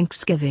your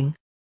Thanksgiving.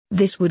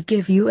 This would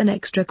give you an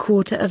extra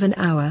quarter of an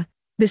hour,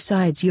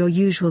 besides your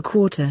usual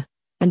quarter,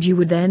 and you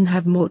would then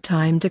have more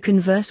time to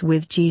converse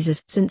with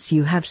Jesus since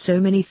you have so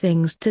many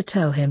things to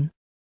tell him.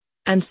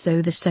 And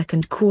so the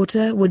second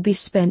quarter would be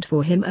spent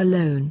for him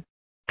alone.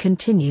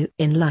 Continue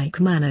in like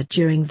manner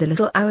during the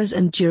little hours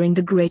and during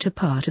the greater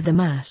part of the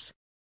Mass.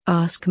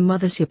 Ask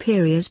Mother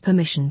Superior's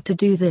permission to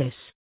do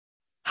this.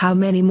 How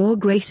many more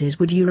graces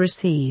would you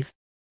receive?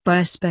 By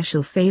a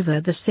special favor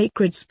the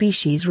sacred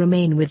species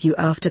remain with you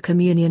after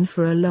communion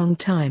for a long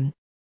time.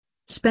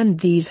 Spend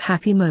these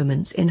happy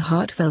moments in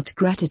heartfelt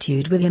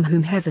gratitude with him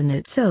whom heaven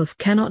itself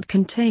cannot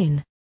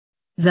contain.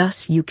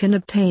 Thus you can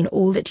obtain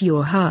all that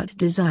your heart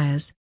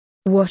desires.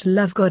 What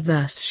love God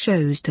thus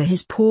shows to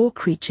his poor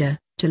creature,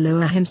 to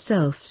lower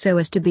himself so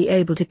as to be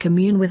able to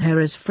commune with her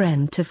as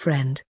friend to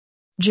friend.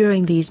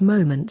 During these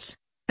moments,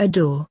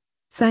 adore,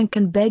 thank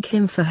and beg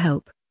him for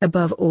help,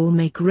 above all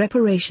make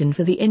reparation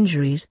for the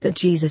injuries that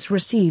Jesus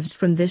receives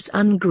from this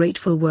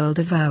ungrateful world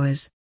of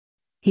ours.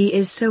 He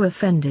is so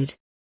offended.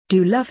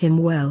 Do love him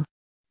well.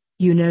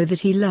 You know that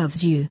he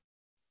loves you.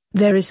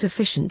 There is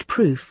sufficient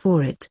proof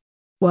for it.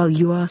 While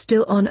you are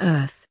still on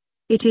earth,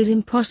 it is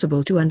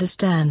impossible to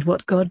understand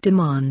what God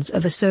demands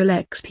of a soul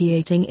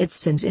expiating its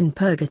sins in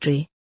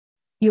purgatory.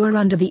 You are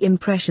under the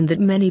impression that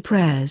many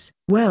prayers,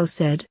 well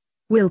said,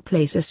 will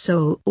place a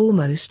soul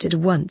almost at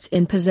once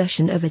in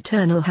possession of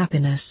eternal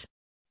happiness.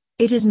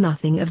 It is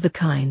nothing of the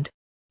kind.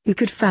 Who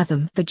could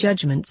fathom the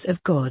judgments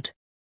of God?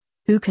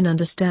 Who can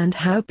understand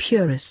how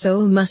pure a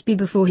soul must be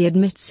before he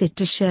admits it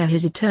to share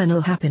his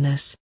eternal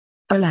happiness?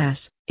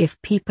 Alas,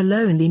 if people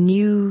only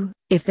knew,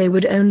 if they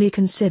would only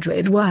consider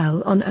it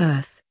while on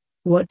earth,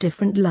 what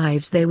different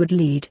lives they would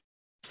lead.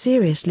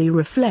 Seriously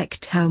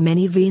reflect how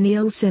many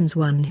venial sins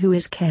one who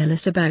is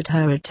careless about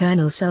her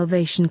eternal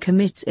salvation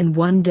commits in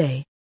one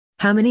day.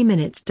 How many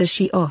minutes does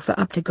she offer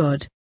up to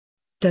God?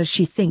 Does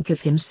she think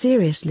of him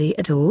seriously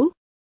at all?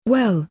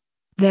 Well,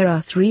 there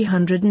are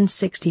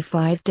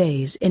 365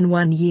 days in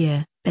 1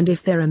 year, and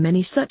if there are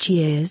many such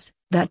years,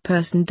 that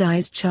person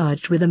dies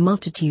charged with a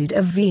multitude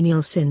of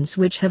venial sins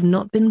which have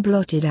not been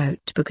blotted out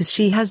because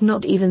she has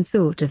not even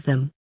thought of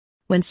them.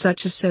 When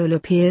such a soul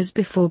appears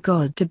before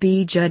God to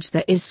be judged,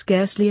 there is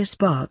scarcely a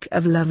spark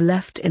of love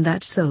left in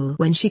that soul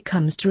when she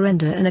comes to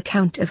render an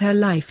account of her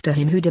life to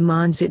him who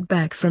demands it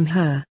back from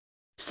her.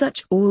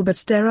 Such all but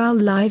sterile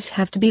lives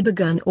have to be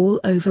begun all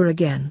over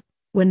again,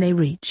 when they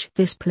reach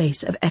this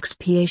place of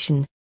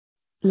expiation.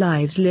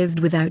 Lives lived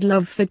without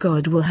love for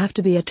God will have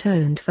to be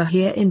atoned for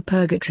here in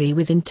purgatory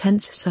with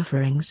intense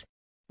sufferings.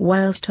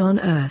 Whilst on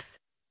earth,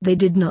 they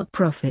did not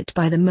profit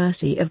by the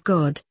mercy of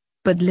God,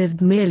 but lived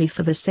merely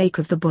for the sake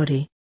of the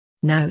body.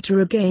 Now to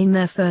regain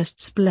their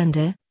first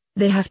splendor,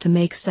 they have to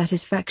make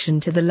satisfaction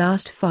to the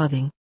last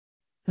farthing.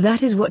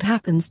 That is what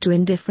happens to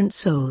indifferent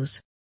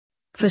souls.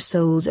 For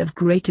souls of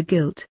greater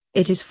guilt,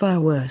 it is far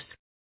worse.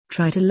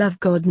 Try to love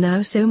God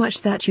now so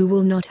much that you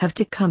will not have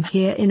to come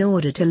here in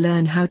order to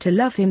learn how to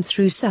love him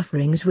through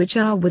sufferings which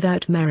are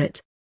without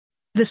merit.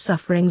 The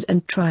sufferings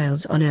and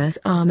trials on earth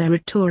are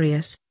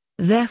meritorious,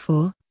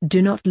 therefore,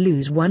 do not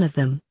lose one of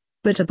them,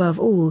 but above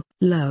all,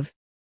 love.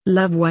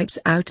 Love wipes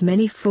out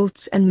many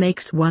faults and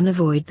makes one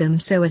avoid them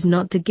so as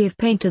not to give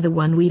pain to the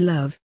one we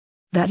love.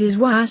 That is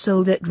why a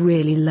soul that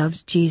really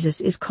loves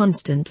Jesus is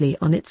constantly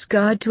on its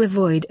guard to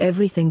avoid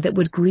everything that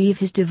would grieve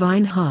his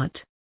divine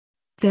heart.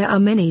 There are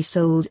many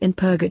souls in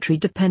purgatory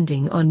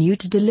depending on you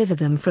to deliver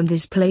them from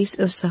this place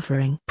of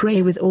suffering.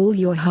 Pray with all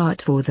your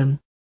heart for them.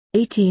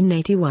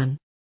 1881.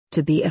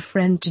 To be a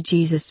friend to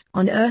Jesus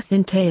on earth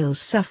entails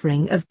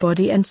suffering of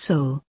body and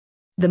soul.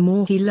 The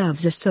more he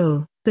loves a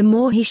soul, the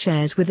more he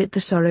shares with it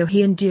the sorrow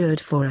he endured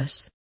for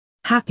us.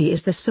 Happy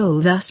is the soul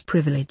thus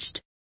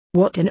privileged.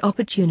 What an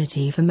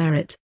opportunity for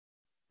merit!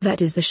 That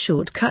is the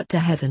shortcut to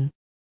heaven.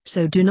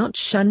 So do not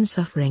shun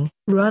suffering,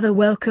 rather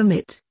welcome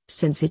it,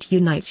 since it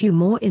unites you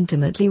more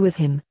intimately with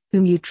him,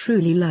 whom you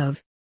truly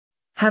love.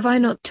 Have I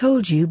not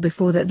told you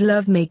before that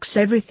love makes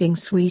everything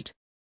sweet?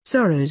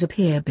 Sorrows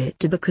appear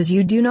bitter because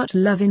you do not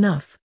love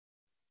enough.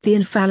 The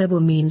infallible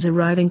means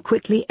arriving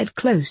quickly at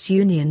close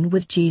union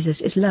with Jesus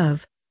is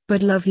love,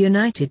 but love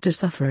united to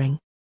suffering.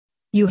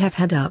 You have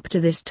had up to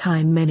this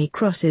time many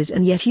crosses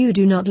and yet you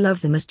do not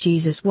love them as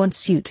Jesus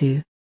wants you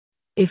to.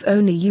 If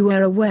only you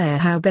were aware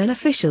how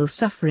beneficial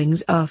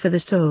sufferings are for the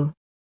soul.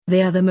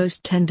 They are the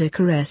most tender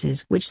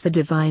caresses which the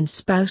divine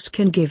spouse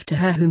can give to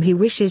her whom he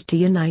wishes to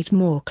unite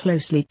more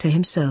closely to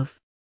himself.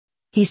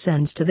 He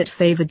sends to that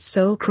favored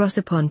soul cross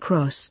upon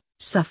cross,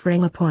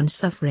 suffering upon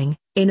suffering,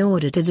 in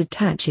order to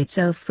detach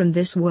itself from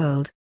this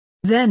world.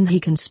 Then he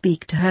can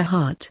speak to her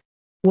heart.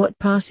 What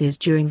passes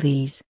during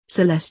these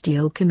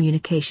celestial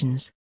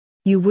communications?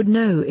 You would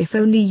know if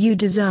only you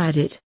desired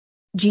it.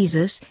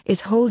 Jesus is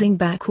holding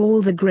back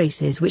all the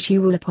graces which he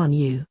will upon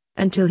you,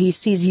 until he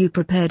sees you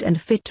prepared and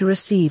fit to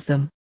receive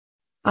them.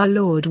 Our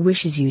Lord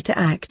wishes you to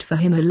act for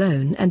him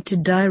alone and to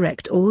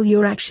direct all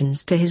your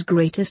actions to his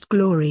greatest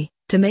glory,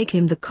 to make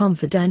him the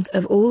confidant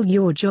of all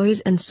your joys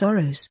and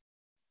sorrows.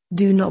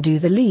 Do not do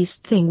the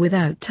least thing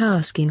without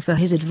asking for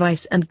his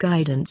advice and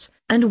guidance,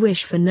 and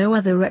wish for no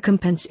other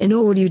recompense in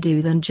all you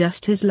do than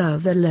just his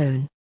love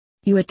alone.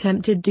 You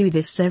attempted to do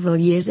this several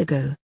years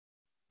ago.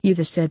 You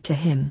thus said to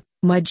him,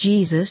 "My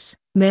Jesus,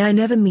 may I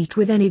never meet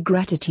with any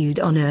gratitude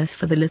on earth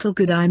for the little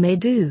good I may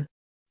do.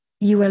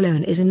 You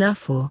alone is enough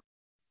for."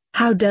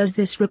 How does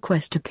this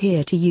request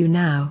appear to you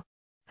now?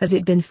 Has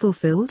it been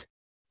fulfilled?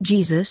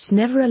 Jesus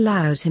never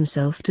allows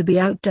himself to be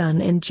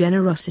outdone in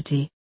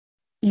generosity.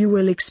 You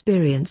will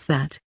experience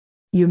that.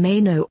 You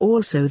may know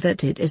also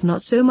that it is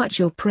not so much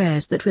your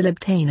prayers that will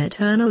obtain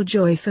eternal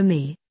joy for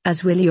me,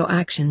 as will your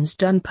actions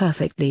done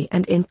perfectly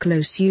and in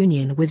close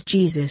union with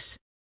Jesus.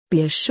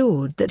 Be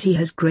assured that he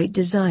has great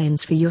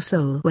designs for your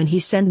soul when he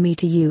sent me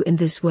to you in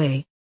this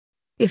way.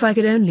 If I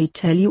could only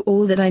tell you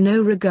all that I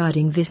know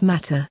regarding this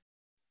matter.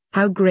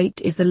 How great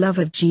is the love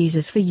of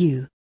Jesus for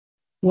you!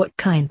 What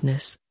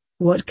kindness,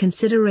 what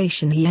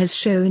consideration he has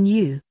shown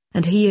you,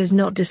 and he is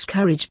not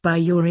discouraged by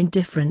your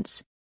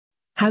indifference.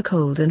 How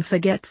cold and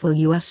forgetful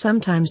you are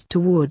sometimes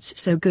towards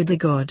so good a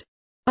God.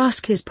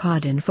 Ask his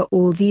pardon for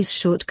all these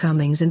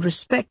shortcomings and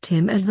respect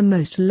him as the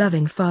most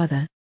loving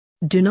Father.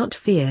 Do not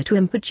fear to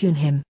importune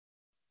him.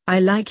 I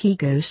like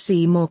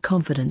see more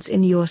confidence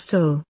in your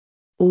soul.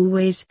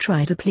 Always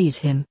try to please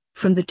him,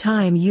 from the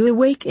time you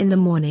awake in the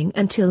morning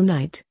until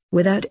night,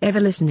 without ever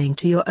listening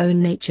to your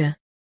own nature.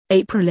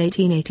 April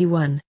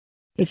 1881.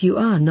 If you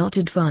are not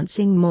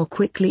advancing more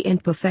quickly in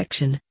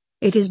perfection,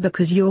 it is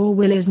because your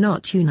will is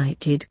not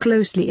united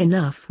closely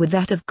enough with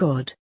that of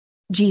God.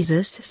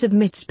 Jesus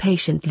submits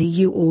patiently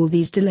you all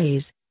these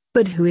delays,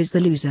 but who is the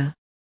loser?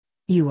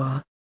 You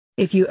are.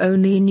 If you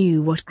only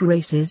knew what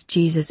graces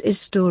Jesus is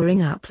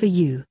storing up for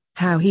you,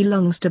 how he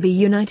longs to be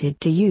united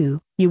to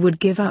you, you would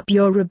give up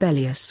your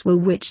rebellious will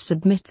which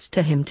submits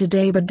to him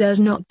today but does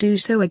not do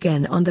so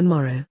again on the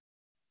morrow.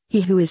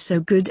 He who is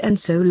so good and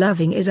so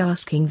loving is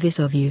asking this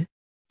of you.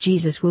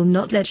 Jesus will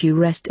not let you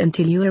rest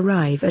until you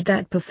arrive at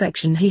that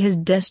perfection he has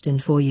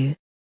destined for you.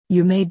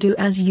 You may do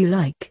as you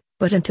like,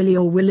 but until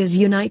your will is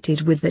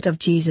united with that of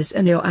Jesus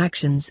and your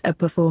actions are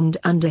performed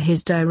under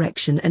his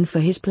direction and for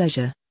his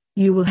pleasure,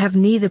 you will have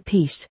neither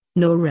peace,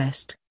 nor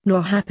rest,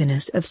 nor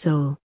happiness of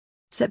soul.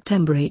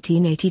 September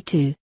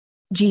 1882.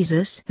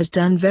 Jesus has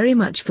done very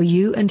much for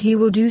you and he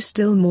will do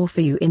still more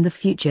for you in the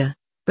future,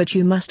 but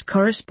you must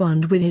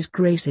correspond with his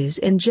graces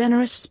in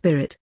generous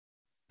spirit.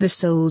 The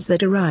souls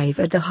that arrive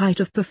at the height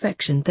of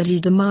perfection that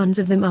he demands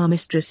of them are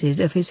mistresses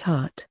of his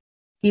heart.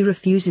 He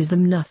refuses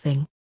them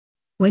nothing.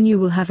 When you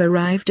will have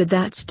arrived at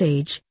that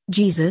stage,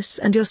 Jesus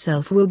and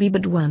yourself will be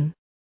but one.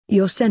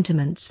 Your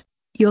sentiments,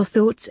 your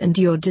thoughts and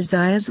your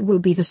desires will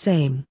be the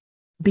same.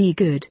 Be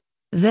good,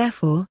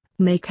 therefore,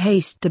 make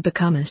haste to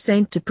become a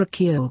saint to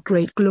procure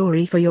great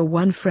glory for your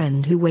one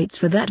friend who waits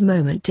for that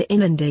moment to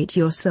inundate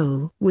your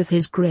soul with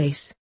his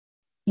grace.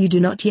 You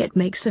do not yet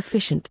make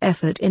sufficient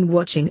effort in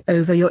watching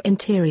over your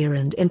interior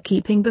and in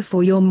keeping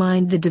before your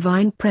mind the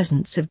divine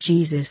presence of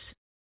Jesus.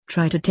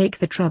 Try to take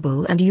the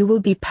trouble and you will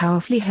be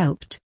powerfully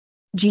helped.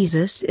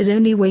 Jesus is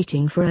only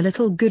waiting for a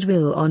little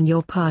goodwill on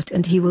your part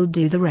and he will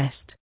do the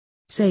rest.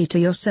 Say to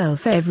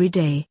yourself every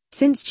day,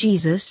 since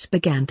Jesus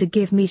began to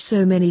give me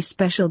so many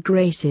special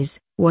graces,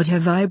 what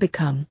have I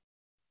become?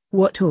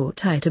 What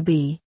ought I to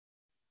be?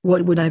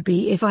 What would I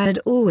be if I had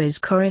always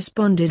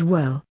corresponded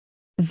well?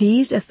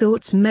 These are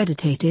thoughts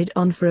meditated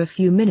on for a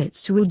few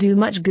minutes will do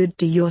much good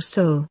to your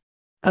soul.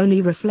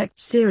 Only reflect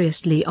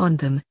seriously on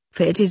them,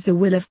 for it is the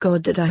will of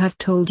God that I have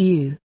told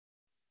you.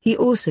 He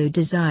also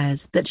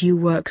desires that you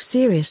work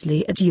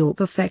seriously at your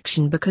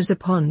perfection because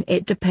upon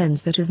it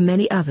depends that of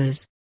many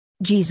others.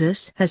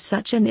 Jesus has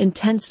such an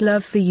intense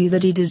love for you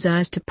that he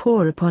desires to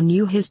pour upon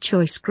you his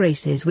choice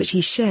graces which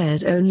he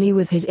shares only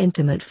with his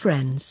intimate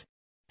friends.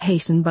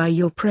 Hasten by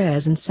your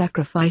prayers and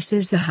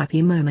sacrifices the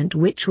happy moment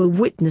which will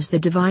witness the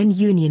divine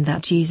union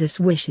that Jesus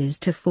wishes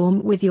to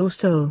form with your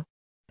soul.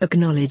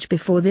 Acknowledge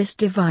before this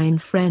divine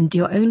friend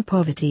your own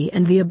poverty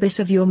and the abyss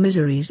of your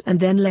miseries and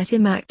then let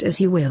him act as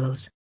he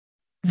wills.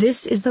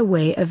 This is the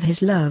way of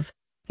his love,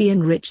 he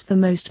enriched the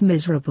most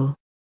miserable.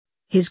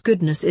 His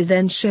goodness is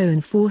then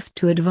shown forth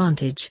to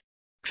advantage.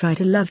 Try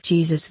to love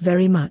Jesus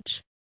very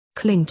much.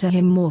 Cling to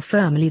him more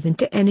firmly than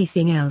to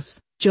anything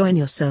else, join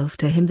yourself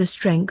to him the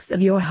strength of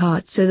your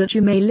heart so that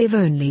you may live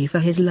only for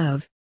his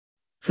love.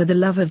 For the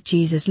love of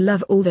Jesus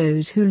love all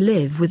those who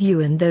live with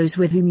you and those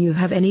with whom you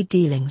have any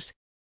dealings.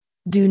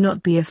 Do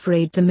not be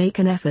afraid to make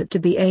an effort to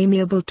be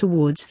amiable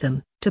towards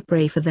them, to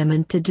pray for them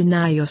and to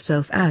deny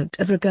yourself out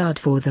of regard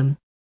for them.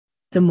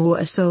 The more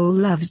a soul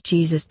loves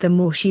Jesus the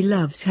more she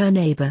loves her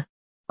neighbor.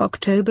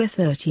 October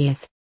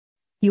 30th.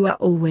 You are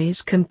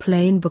always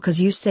complain because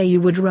you say you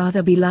would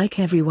rather be like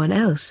everyone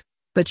else,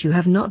 but you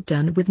have not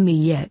done with me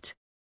yet.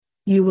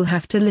 You will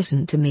have to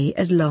listen to me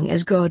as long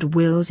as God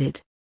wills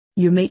it.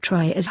 You may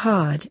try as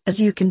hard as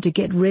you can to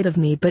get rid of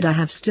me but I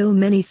have still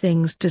many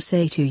things to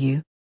say to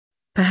you.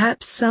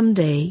 Perhaps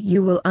someday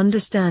you will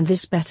understand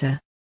this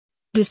better.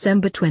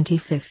 December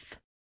 25th.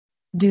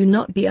 Do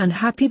not be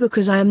unhappy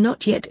because I am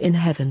not yet in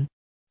heaven.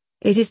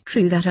 It is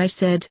true that I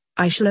said,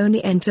 I shall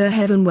only enter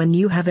heaven when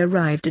you have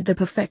arrived at the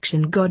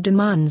perfection God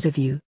demands of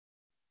you.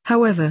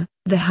 However,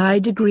 the high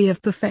degree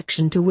of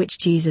perfection to which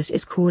Jesus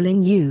is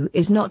calling you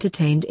is not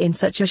attained in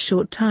such a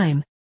short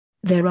time.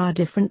 There are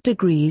different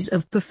degrees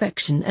of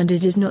perfection and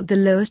it is not the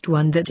lowest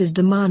one that is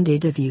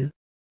demanded of you.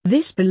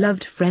 This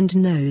beloved friend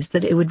knows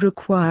that it would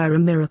require a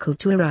miracle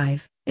to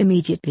arrive,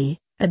 immediately,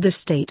 at the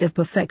state of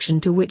perfection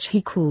to which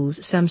he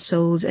calls some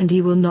souls and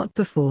he will not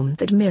perform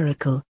that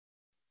miracle.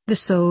 The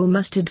soul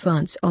must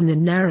advance on the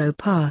narrow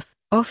path,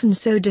 often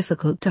so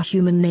difficult to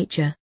human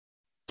nature.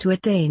 To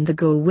attain the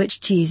goal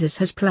which Jesus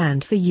has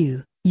planned for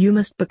you, you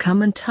must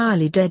become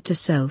entirely dead to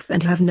self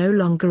and have no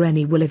longer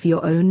any will of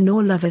your own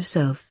nor love of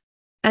self.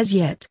 As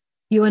yet,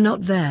 you are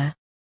not there.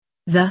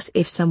 Thus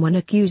if someone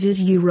accuses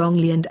you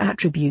wrongly and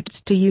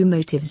attributes to you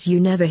motives you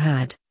never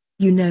had,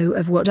 you know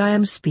of what I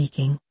am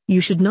speaking,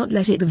 you should not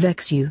let it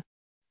vex you.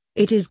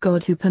 It is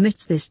God who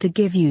permits this to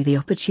give you the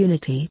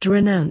opportunity to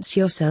renounce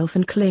yourself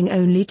and cling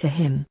only to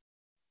him.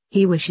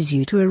 He wishes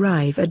you to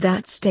arrive at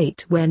that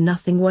state where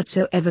nothing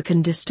whatsoever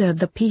can disturb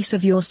the peace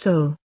of your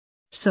soul.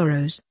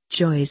 Sorrows,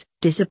 joys,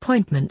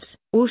 disappointments,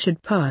 all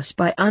should pass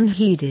by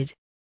unheeded.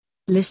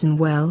 Listen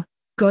well,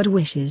 God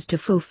wishes to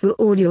fulfill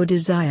all your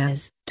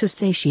desires, to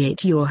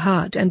satiate your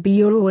heart and be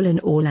your all in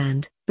all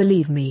and,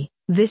 believe me,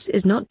 this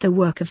is not the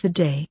work of the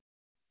day.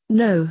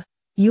 No,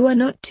 you are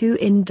not too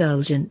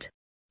indulgent.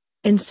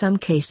 In some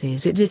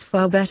cases it is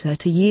far better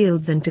to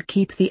yield than to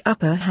keep the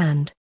upper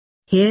hand.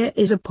 Here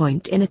is a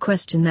point in a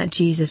question that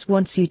Jesus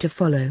wants you to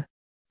follow.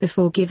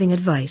 Before giving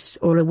advice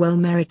or a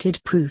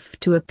well-merited proof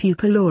to a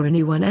pupil or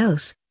anyone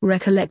else,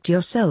 recollect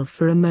yourself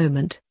for a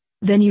moment.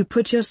 Then you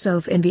put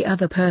yourself in the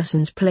other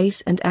person's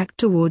place and act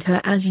toward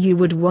her as you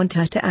would want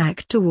her to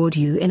act toward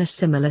you in a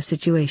similar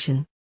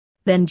situation.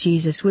 Then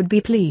Jesus would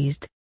be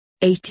pleased.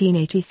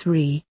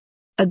 1883.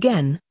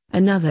 Again,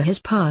 another has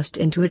passed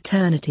into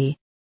eternity.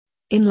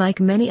 In like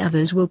many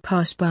others will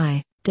pass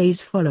by,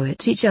 days follow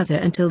at each other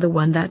until the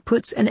one that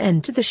puts an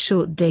end to the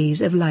short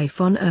days of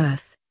life on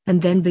earth, and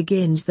then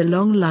begins the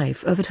long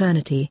life of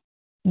eternity.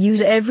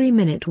 Use every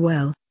minute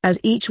well, as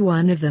each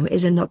one of them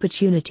is an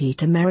opportunity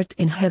to merit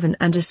in heaven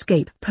and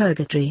escape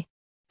purgatory.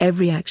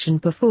 Every action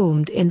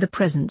performed in the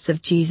presence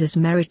of Jesus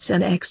merits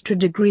an extra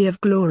degree of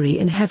glory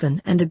in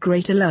heaven and a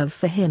greater love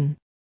for him.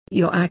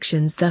 Your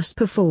actions thus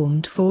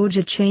performed forge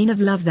a chain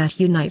of love that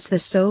unites the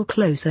soul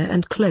closer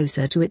and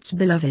closer to its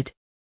beloved.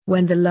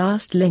 When the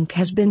last link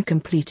has been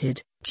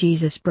completed,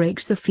 Jesus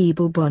breaks the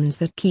feeble bonds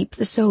that keep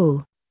the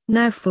soul,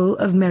 now full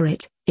of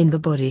merit, in the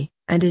body,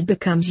 and it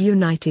becomes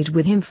united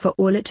with him for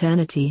all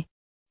eternity.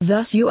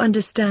 Thus you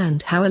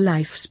understand how a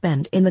life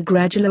spent in the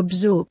gradual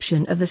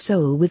absorption of the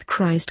soul with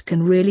Christ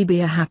can really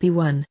be a happy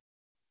one.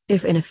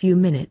 If in a few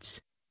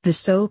minutes, the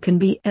soul can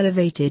be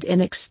elevated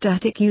in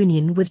ecstatic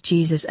union with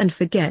Jesus and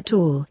forget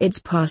all its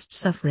past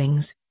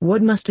sufferings,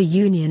 what must a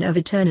union of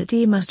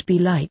eternity must be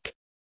like?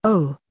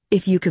 Oh,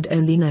 if you could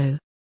only know.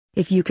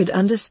 If you could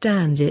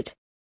understand it.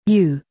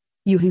 You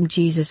whom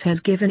Jesus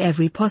has given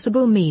every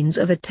possible means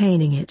of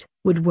attaining it,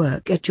 would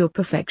work at your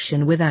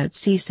perfection without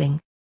ceasing.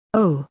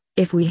 Oh,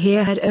 if we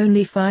here had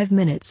only 5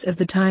 minutes of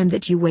the time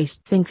that you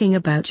waste thinking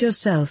about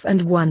yourself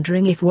and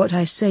wondering if what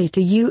I say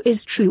to you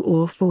is true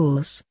or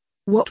false,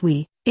 what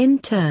we, in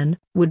turn,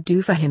 would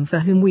do for him for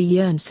whom we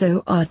yearn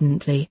so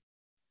ardently.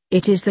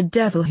 It is the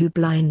devil who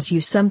blinds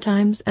you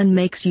sometimes and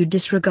makes you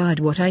disregard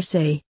what I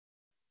say.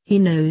 He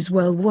knows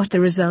well what the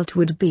result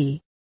would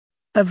be.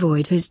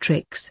 Avoid his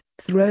tricks,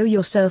 throw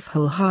yourself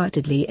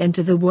wholeheartedly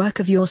into the work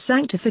of your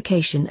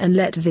sanctification, and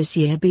let this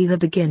year be the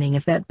beginning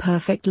of that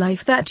perfect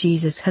life that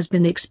Jesus has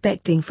been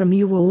expecting from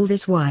you all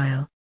this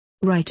while.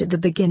 Right at the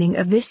beginning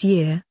of this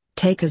year,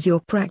 take as your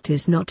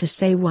practice not to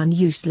say one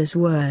useless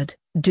word,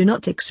 do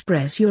not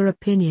express your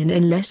opinion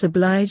unless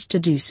obliged to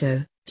do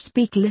so,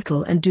 speak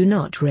little and do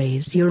not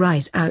raise your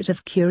eyes out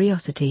of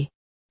curiosity.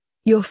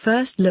 Your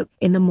first look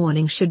in the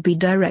morning should be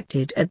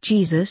directed at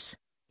Jesus,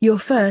 your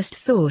first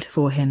thought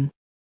for him.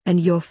 And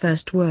your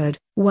first word,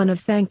 one of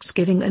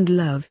thanksgiving and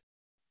love.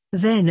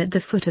 Then at the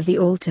foot of the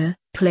altar,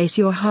 place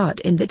your heart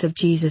in that of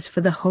Jesus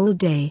for the whole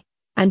day,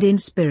 and in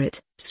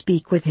spirit,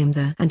 speak with him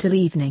there until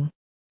evening.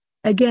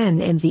 Again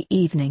in the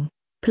evening,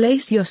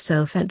 place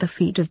yourself at the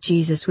feet of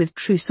Jesus with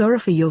true sorrow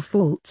for your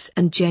faults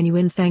and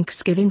genuine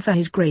thanksgiving for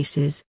his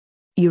graces.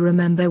 You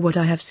remember what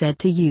I have said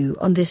to you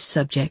on this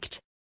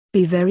subject.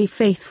 Be very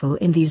faithful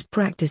in these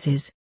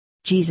practices.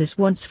 Jesus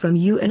wants from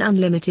you an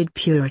unlimited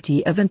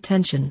purity of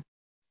intention.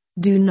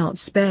 Do not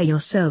spare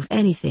yourself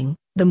anything.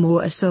 The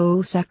more a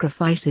soul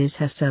sacrifices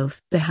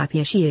herself, the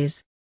happier she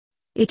is.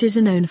 It is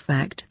a known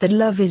fact that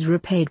love is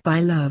repaid by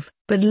love,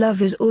 but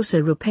love is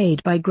also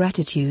repaid by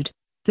gratitude,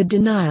 the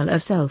denial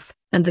of self,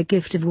 and the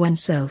gift of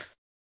oneself.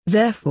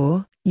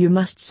 Therefore, you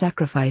must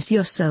sacrifice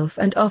yourself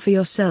and offer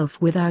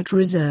yourself without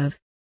reserve.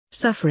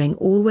 Suffering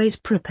always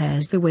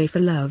prepares the way for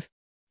love.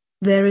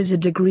 There is a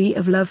degree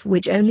of love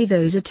which only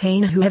those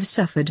attain who have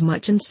suffered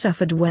much and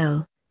suffered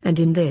well, and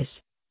in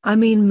this, I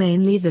mean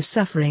mainly the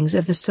sufferings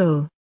of the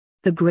soul.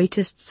 The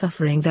greatest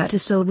suffering that a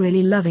soul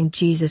really loving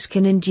Jesus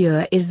can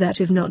endure is that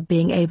of not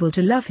being able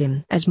to love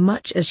him as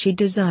much as she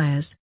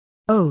desires.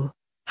 Oh,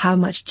 how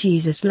much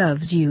Jesus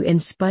loves you in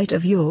spite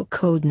of your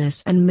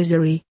coldness and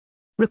misery.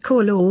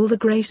 Recall all the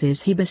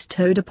graces he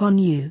bestowed upon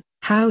you,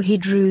 how he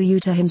drew you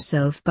to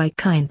himself by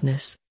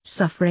kindness,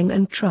 suffering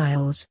and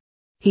trials.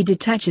 He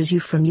detaches you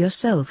from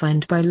yourself,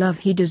 and by love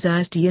he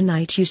desires to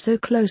unite you so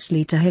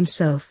closely to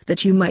himself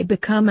that you might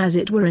become as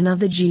it were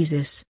another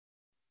Jesus.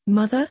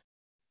 Mother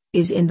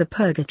is in the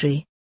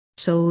Purgatory.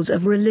 Souls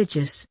of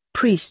religious,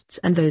 priests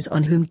and those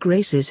on whom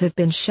graces have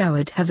been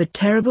showered have a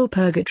terrible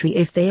purgatory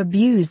if they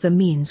abuse the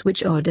means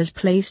which God has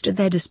placed at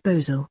their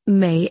disposal.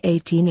 May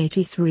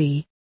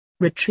 1883.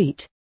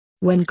 Retreat.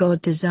 When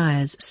God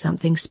desires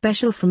something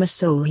special from a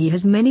soul, he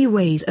has many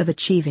ways of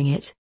achieving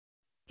it.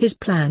 His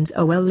plans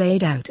are well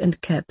laid out and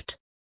kept.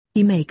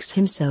 He makes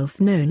himself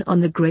known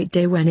on the great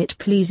day when it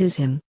pleases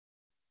him.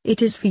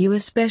 It is for you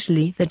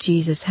especially that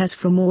Jesus has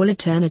from all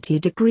eternity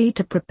decreed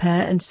to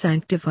prepare and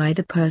sanctify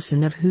the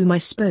person of whom I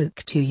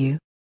spoke to you.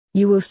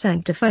 You will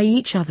sanctify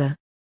each other.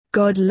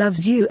 God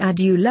loves you and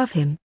you love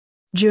him.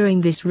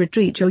 During this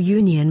retreat your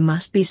union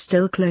must be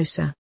still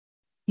closer.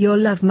 Your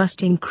love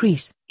must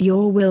increase,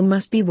 your will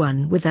must be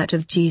one with that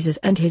of Jesus,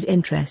 and his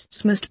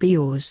interests must be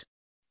yours.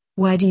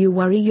 Why do you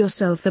worry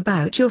yourself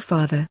about your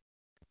Father?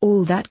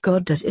 All that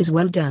God does is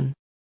well done.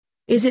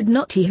 Is it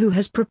not he who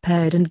has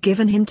prepared and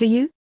given him to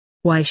you?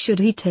 Why should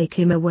he take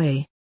him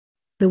away?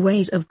 The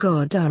ways of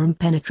God are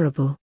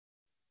impenetrable.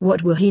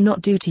 What will he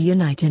not do to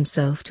unite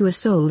himself to a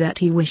soul that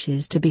he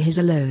wishes to be his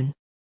alone?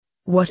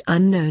 What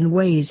unknown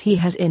ways he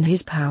has in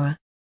his power.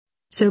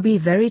 So be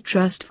very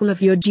trustful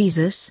of your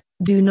Jesus,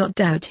 do not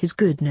doubt his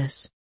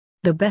goodness.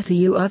 The better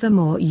you are, the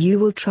more you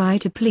will try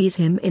to please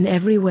him in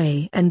every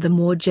way, and the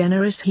more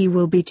generous he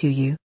will be to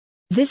you.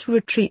 This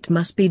retreat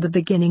must be the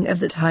beginning of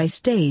that high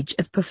stage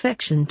of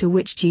perfection to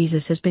which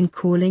Jesus has been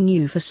calling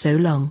you for so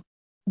long.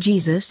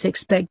 Jesus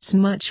expects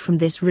much from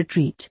this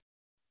retreat.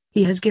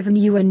 He has given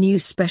you a new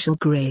special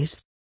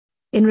grace.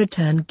 In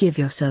return, give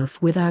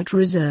yourself without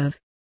reserve.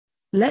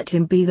 Let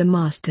him be the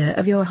master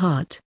of your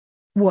heart.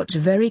 Watch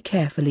very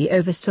carefully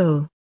over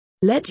soul.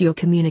 Let your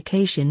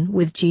communication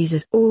with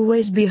Jesus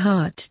always be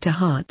heart to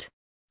heart.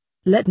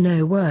 Let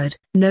no word,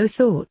 no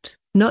thought,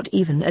 not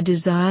even a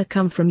desire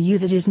come from you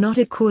that is not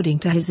according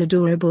to his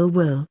adorable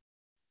will.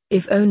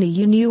 If only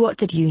you knew what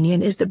that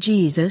union is that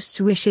Jesus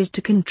wishes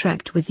to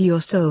contract with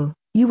your soul,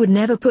 you would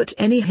never put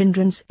any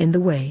hindrance in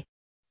the way.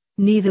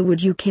 Neither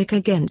would you kick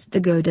against the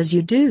goad as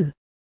you do.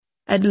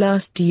 At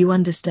last, do you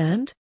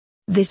understand?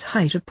 This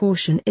higher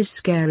portion is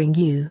scaring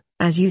you,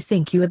 as you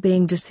think you are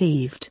being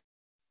deceived.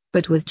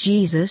 But with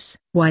Jesus,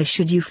 why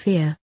should you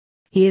fear?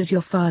 He is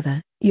your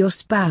Father, your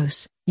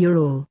spouse, your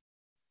all.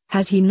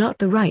 Has he not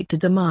the right to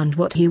demand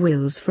what he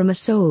wills from a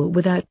soul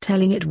without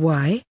telling it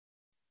why?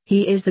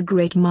 He is the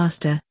great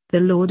Master,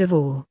 the Lord of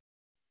all.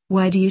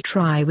 Why do you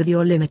try with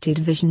your limited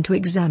vision to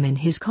examine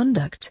his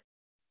conduct?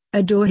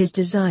 Adore his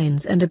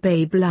designs and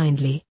obey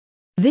blindly.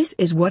 This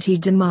is what he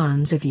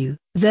demands of you.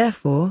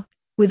 Therefore,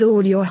 with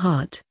all your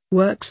heart,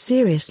 work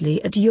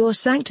seriously at your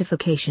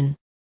sanctification.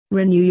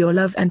 Renew your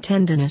love and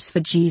tenderness for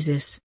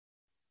Jesus.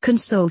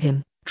 Console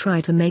him, try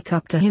to make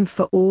up to him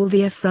for all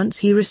the affronts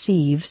he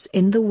receives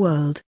in the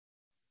world.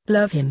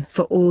 Love him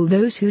for all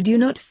those who do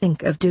not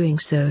think of doing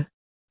so.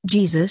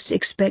 Jesus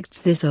expects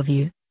this of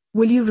you.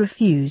 Will you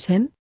refuse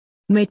him?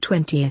 May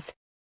 20th.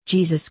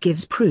 Jesus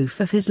gives proof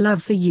of his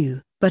love for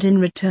you, but in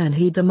return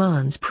he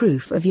demands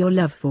proof of your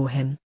love for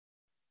him.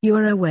 You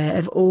are aware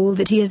of all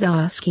that he is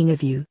asking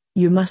of you,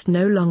 you must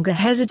no longer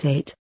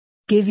hesitate.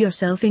 Give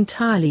yourself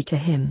entirely to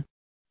him.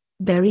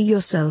 Bury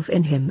yourself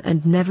in him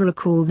and never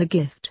recall the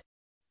gift.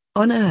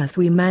 On earth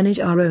we manage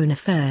our own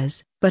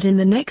affairs, but in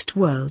the next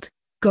world,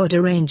 God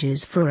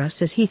arranges for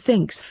us as he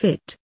thinks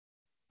fit.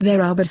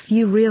 There are but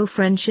few real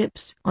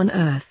friendships on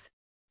earth.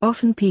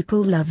 Often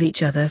people love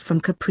each other from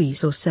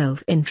caprice or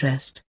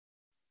self-interest.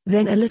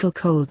 Then a little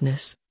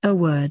coldness, a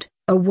word,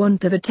 a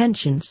want of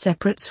attention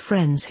separates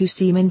friends who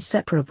seem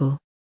inseparable.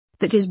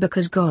 That is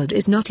because God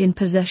is not in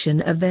possession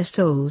of their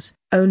souls,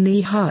 only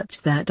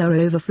hearts that are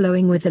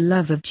overflowing with the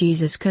love of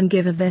Jesus can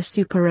give of their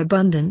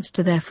superabundance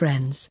to their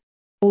friends.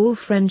 All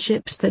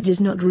friendships that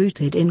is not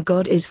rooted in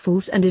God is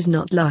false and is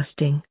not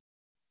lasting.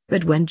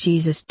 But when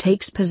Jesus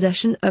takes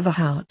possession of a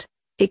heart,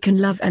 it can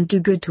love and do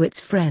good to its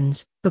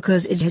friends,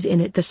 because it has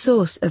in it the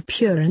source of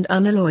pure and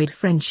unalloyed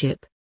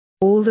friendship.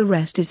 All the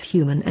rest is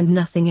human and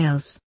nothing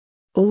else.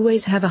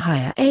 Always have a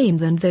higher aim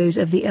than those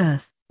of the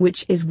earth,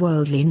 which is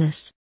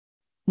worldliness.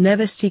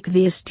 Never seek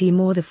the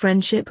esteem or the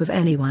friendship of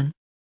anyone.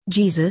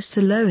 Jesus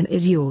alone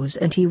is yours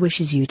and he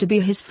wishes you to be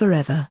his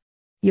forever.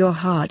 Your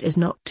heart is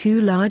not too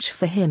large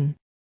for him.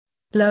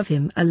 Love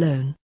him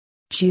alone.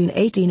 June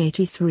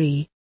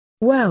 1883.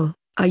 Well,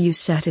 are you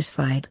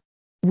satisfied?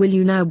 Will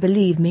you now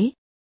believe me?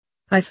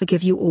 I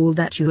forgive you all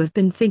that you have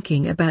been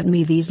thinking about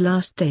me these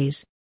last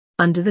days.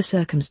 Under the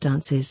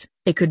circumstances,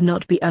 it could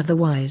not be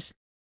otherwise.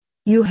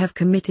 You have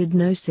committed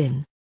no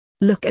sin.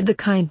 Look at the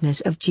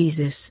kindness of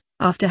Jesus.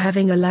 After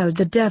having allowed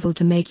the devil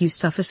to make you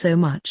suffer so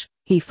much,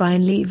 he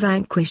finally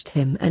vanquished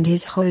him and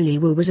his holy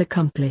will was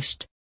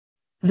accomplished.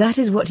 That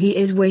is what he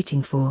is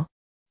waiting for.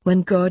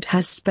 When God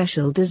has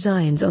special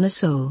designs on a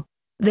soul,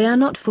 they are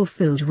not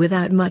fulfilled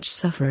without much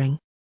suffering.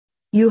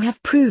 You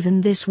have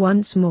proven this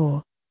once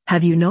more,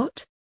 have you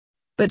not?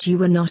 But you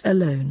were not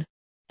alone.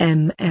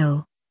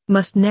 M.L.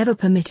 must never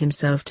permit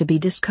himself to be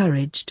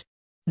discouraged.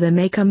 There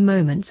may come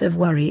moments of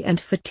worry and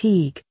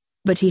fatigue,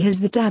 but he has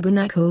the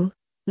tabernacle.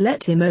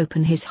 Let him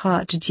open his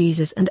heart to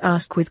Jesus and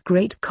ask with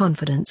great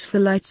confidence for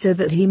light so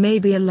that he may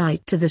be a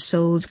light to the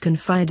souls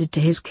confided to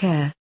his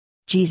care.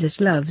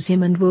 Jesus loves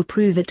him and will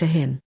prove it to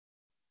him.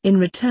 In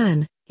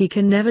return, he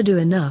can never do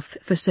enough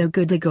for so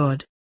good a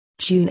God.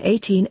 June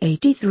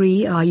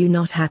 1883. Are you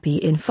not happy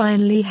in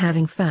finally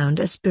having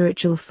found a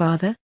spiritual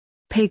father?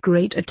 Pay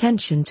great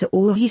attention to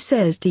all he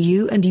says to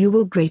you and you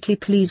will greatly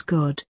please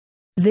God.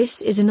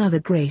 This is another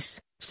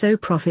grace, so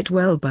profit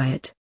well by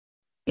it.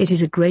 It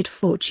is a great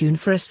fortune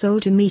for a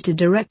soul to meet a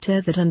director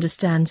that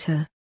understands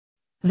her.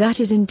 That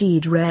is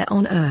indeed rare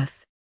on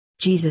earth.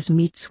 Jesus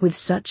meets with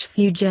such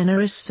few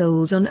generous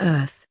souls on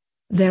earth.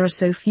 There are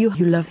so few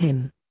who love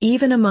him,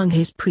 even among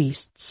his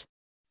priests.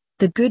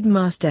 The good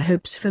master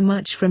hopes for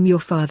much from your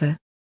father.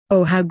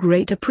 Oh, how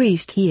great a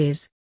priest he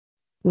is!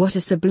 What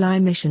a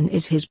sublime mission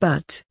is his,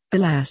 but,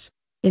 alas,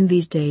 in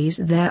these days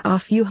there are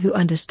few who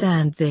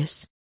understand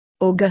this.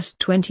 August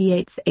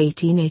 28,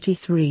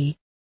 1883.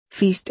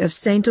 Feast of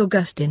St.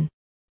 Augustine.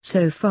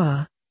 So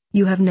far,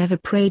 you have never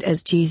prayed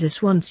as Jesus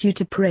wants you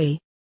to pray.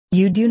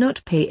 You do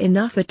not pay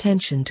enough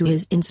attention to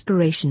his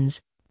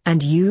inspirations,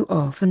 and you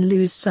often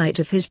lose sight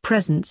of his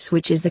presence,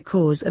 which is the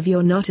cause of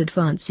your not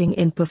advancing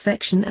in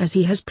perfection as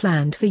he has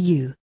planned for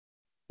you.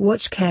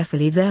 Watch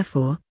carefully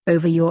therefore,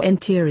 over your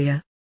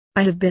interior.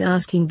 I have been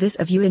asking this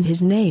of you in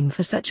his name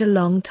for such a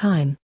long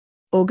time.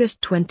 August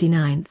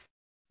 29th.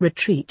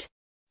 Retreat.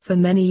 For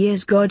many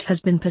years God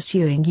has been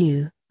pursuing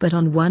you, but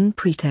on one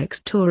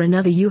pretext or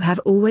another you have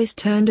always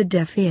turned a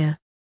deaf ear.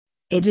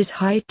 It is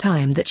high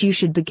time that you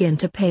should begin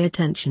to pay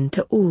attention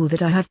to all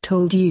that I have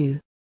told you.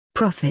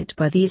 Profit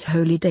by these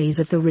holy days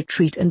of the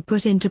retreat and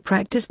put into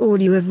practice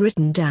all you have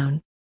written down.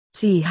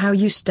 See how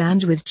you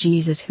stand with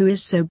Jesus, who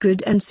is so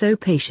good and so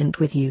patient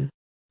with you.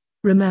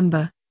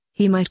 Remember,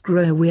 he might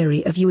grow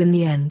weary of you in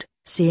the end,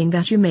 seeing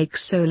that you make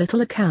so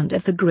little account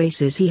of the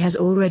graces he has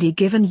already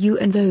given you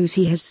and those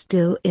he has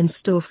still in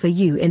store for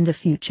you in the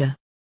future.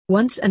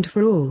 Once and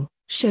for all,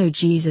 show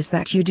Jesus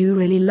that you do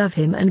really love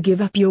him and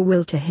give up your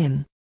will to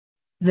him.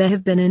 There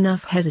have been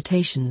enough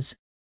hesitations.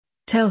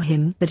 Tell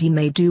him that he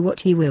may do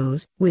what he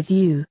wills with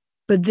you,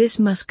 but this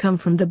must come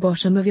from the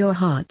bottom of your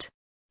heart.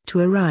 To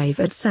arrive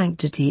at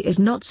sanctity is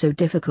not so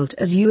difficult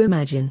as you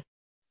imagine.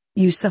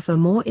 You suffer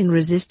more in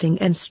resisting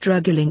and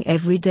struggling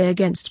every day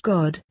against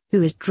God,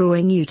 who is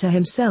drawing you to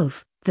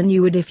himself, than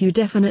you would if you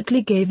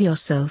definitely gave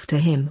yourself to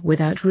him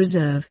without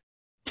reserve.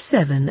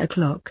 7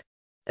 o'clock.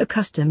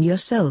 Accustom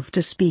yourself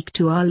to speak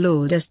to our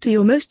Lord as to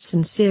your most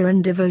sincere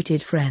and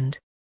devoted friend.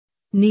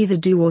 Neither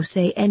do or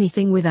say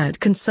anything without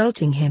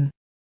consulting him.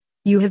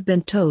 You have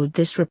been told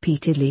this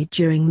repeatedly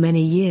during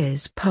many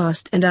years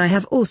past, and I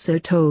have also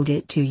told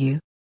it to you.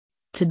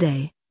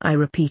 Today, I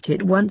repeat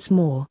it once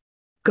more.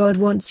 God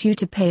wants you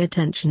to pay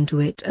attention to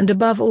it and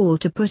above all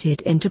to put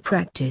it into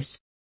practice.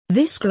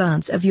 This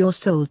glance of your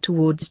soul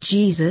towards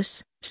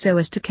Jesus, so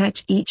as to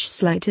catch each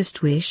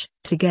slightest wish,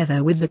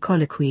 together with the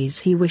colloquies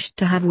he wished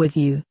to have with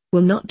you,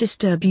 will not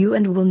disturb you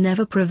and will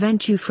never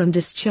prevent you from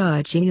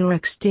discharging your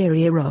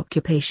exterior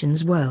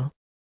occupations well.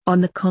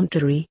 On the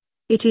contrary,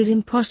 it is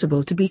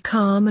impossible to be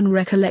calm and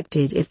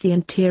recollected if the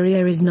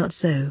interior is not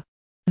so.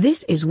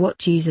 This is what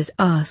Jesus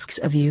asks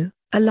of you,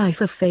 a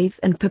life of faith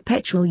and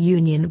perpetual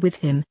union with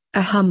Him,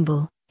 a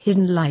humble,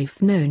 hidden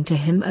life known to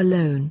Him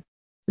alone.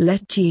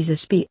 Let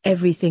Jesus be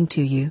everything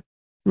to you.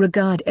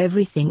 Regard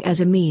everything as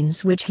a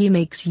means which He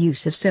makes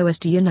use of so as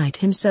to unite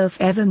Himself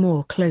ever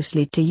more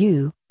closely to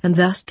you, and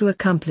thus to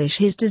accomplish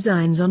His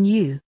designs on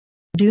you.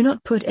 Do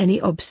not put any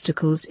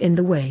obstacles in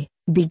the way,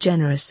 be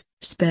generous,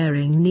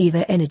 sparing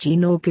neither energy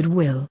nor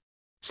goodwill.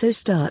 So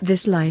start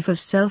this life of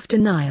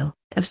self-denial,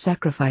 of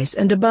sacrifice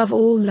and above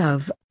all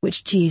love,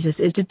 which Jesus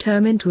is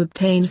determined to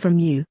obtain from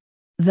you.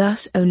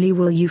 Thus only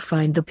will you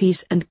find the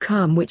peace and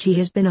calm which He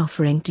has been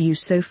offering to you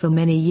so for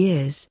many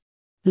years.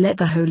 Let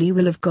the holy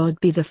will of God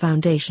be the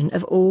foundation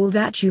of all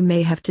that you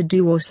may have to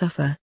do or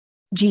suffer.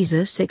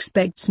 Jesus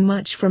expects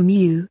much from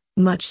you,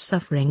 much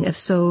suffering of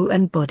soul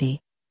and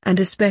body, and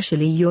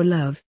especially your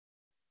love.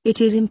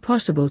 It is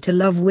impossible to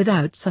love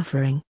without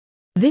suffering.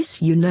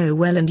 This you know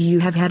well and you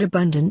have had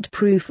abundant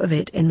proof of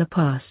it in the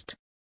past.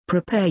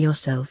 Prepare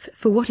yourself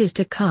for what is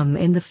to come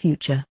in the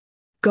future.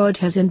 God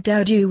has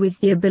endowed you with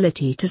the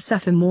ability to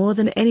suffer more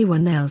than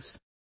anyone else.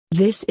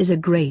 This is a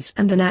grace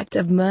and an act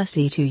of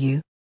mercy to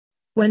you.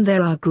 When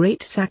there are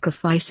great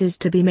sacrifices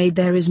to be made,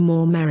 there is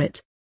more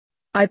merit.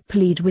 I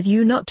plead with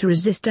you not to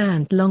resist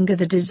any longer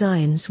the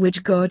designs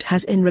which God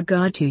has in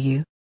regard to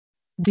you.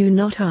 Do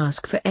not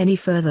ask for any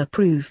further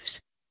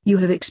proofs. You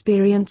have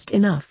experienced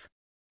enough.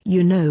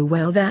 You know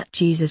well that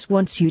Jesus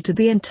wants you to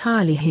be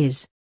entirely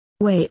His.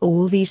 Weigh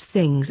all these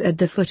things at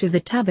the foot of the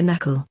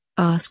tabernacle,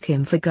 ask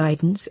Him for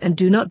guidance and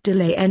do not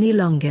delay any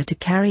longer to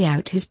carry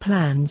out His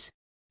plans.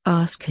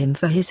 Ask Him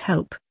for His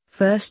help,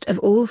 first of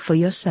all for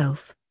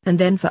yourself, and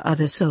then for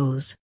other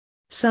souls.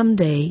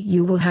 Someday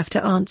you will have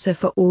to answer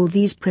for all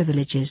these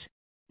privileges.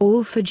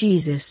 All for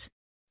Jesus.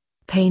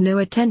 Pay no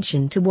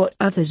attention to what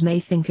others may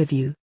think of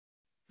you.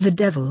 The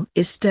devil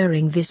is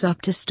stirring this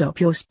up to stop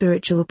your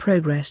spiritual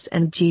progress,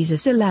 and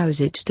Jesus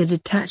allows it to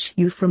detach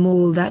you from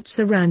all that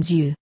surrounds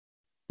you.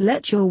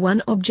 Let your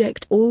one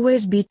object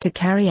always be to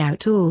carry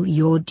out all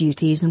your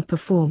duties and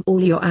perform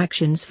all your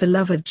actions for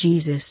love of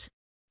Jesus.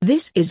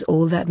 This is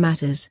all that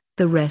matters,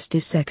 the rest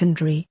is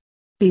secondary.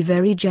 Be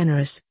very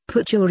generous,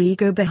 put your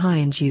ego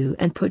behind you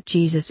and put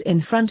Jesus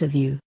in front of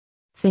you.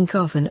 Think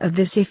often of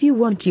this if you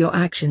want your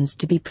actions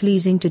to be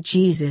pleasing to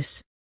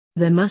Jesus.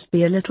 There must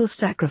be a little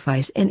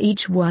sacrifice in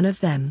each one of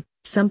them,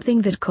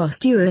 something that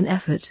cost you an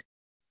effort.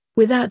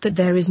 Without that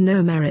there is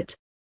no merit.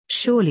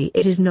 Surely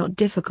it is not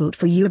difficult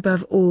for you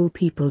above all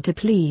people to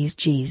please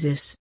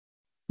Jesus.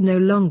 No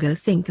longer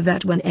think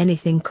that when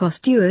anything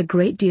cost you a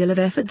great deal of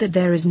effort that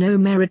there is no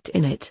merit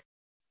in it.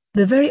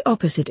 The very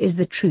opposite is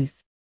the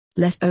truth.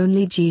 Let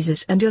only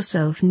Jesus and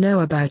yourself know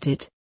about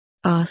it.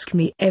 Ask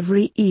me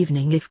every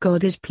evening if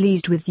God is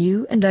pleased with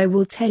you and I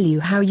will tell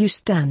you how you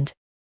stand.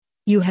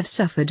 You have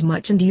suffered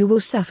much and you will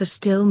suffer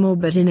still more,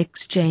 but in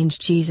exchange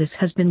Jesus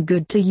has been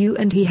good to you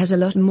and He has a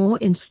lot more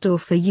in store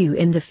for you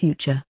in the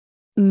future.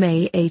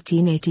 May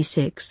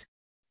 1886.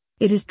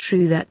 It is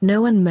true that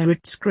no one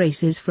merits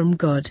graces from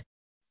God.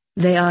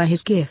 They are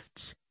His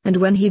gifts, and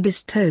when He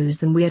bestows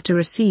them we are to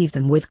receive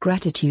them with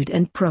gratitude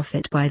and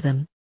profit by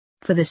them.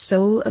 For the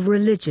soul of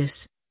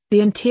religious,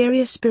 the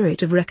interior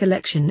spirit of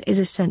recollection is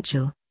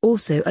essential,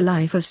 also a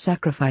life of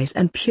sacrifice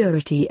and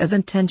purity of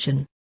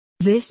intention.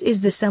 This is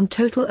the sum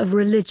total of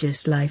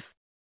religious life.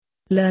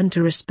 Learn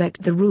to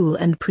respect the rule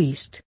and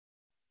priest.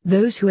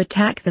 Those who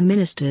attack the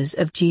ministers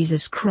of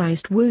Jesus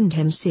Christ wound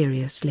Him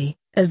seriously,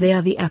 as they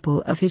are the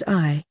apple of His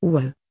eye.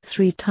 Woe,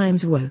 3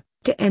 times woe,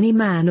 to any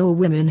man or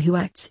woman who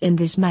acts in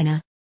this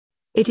manner.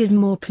 It is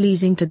more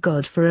pleasing to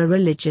God for a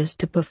religious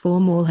to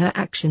perform all her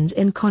actions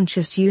in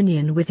conscious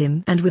union with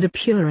Him and with a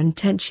pure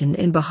intention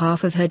in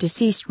behalf of her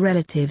deceased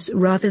relatives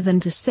rather than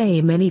to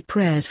say many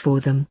prayers for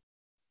them.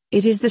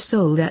 It is the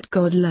soul that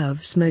God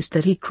loves most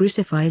that He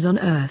crucifies on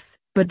earth.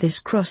 But this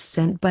cross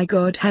sent by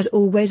God has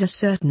always a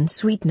certain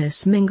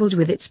sweetness mingled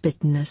with its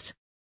bitterness.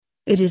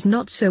 It is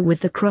not so with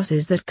the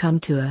crosses that come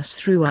to us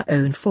through our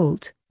own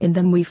fault, in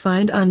them we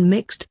find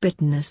unmixed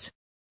bitterness.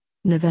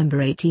 November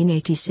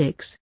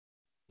 1886.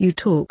 You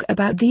talk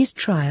about these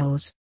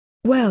trials.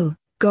 Well,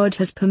 God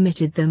has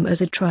permitted them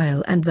as a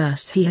trial and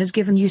thus He has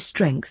given you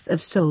strength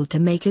of soul to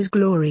make His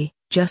glory,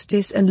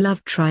 justice and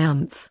love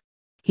triumph.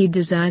 He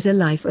desires a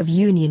life of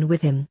union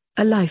with Him,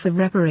 a life of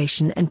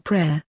reparation and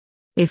prayer.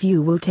 If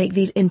you will take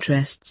these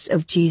interests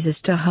of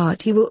Jesus to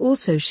heart He will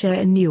also share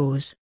in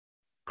yours.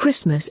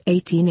 Christmas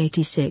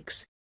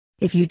 1886.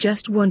 If you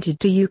just wanted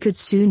to you could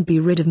soon be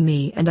rid of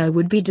me and I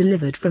would be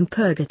delivered from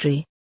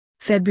purgatory.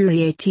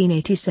 February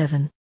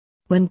 1887.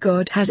 When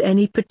God has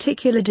any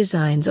particular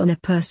designs on a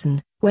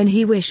person, when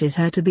He wishes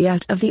her to be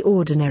out of the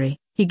ordinary,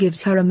 He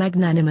gives her a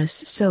magnanimous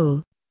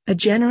soul, a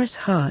generous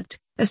heart,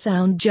 a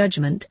sound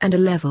judgment and a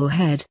level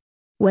head.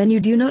 When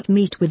you do not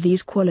meet with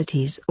these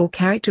qualities or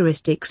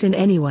characteristics in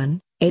anyone,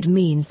 it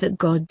means that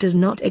God does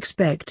not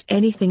expect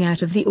anything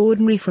out of the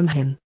ordinary from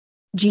him.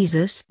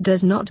 Jesus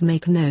does not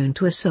make known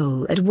to a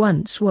soul at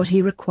once what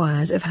he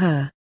requires of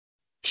her.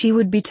 She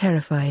would be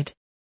terrified.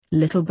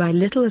 Little by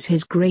little, as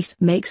his grace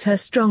makes her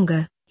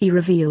stronger, he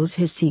reveals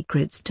his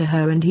secrets to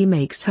her and he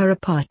makes her a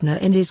partner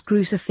in his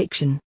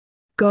crucifixion.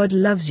 God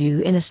loves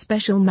you in a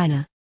special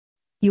manner.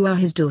 You are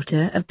his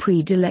daughter of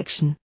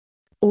predilection.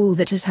 All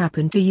that has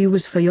happened to you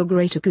was for your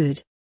greater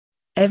good.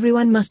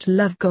 Everyone must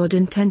love God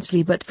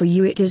intensely, but for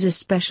you it is a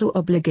special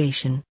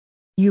obligation.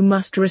 You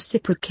must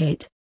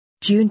reciprocate.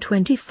 June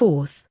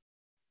 24th.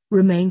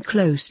 Remain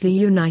closely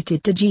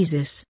united to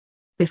Jesus.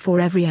 Before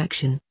every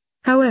action,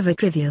 however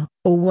trivial,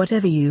 or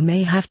whatever you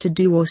may have to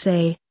do or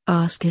say,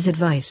 ask his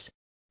advice.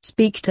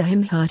 Speak to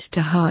him heart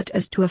to heart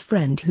as to a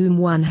friend whom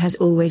one has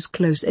always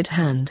close at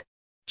hand.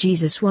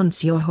 Jesus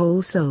wants your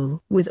whole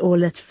soul with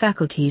all its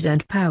faculties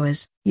and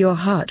powers, your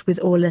heart with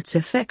all its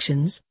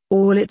affections,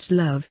 all its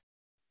love.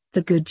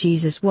 The good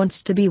Jesus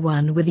wants to be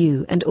one with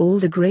you, and all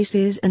the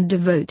graces and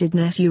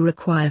devotedness you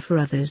require for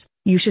others,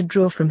 you should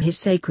draw from his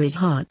sacred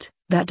heart,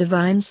 that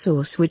divine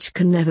source which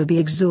can never be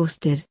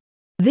exhausted.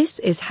 This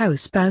is how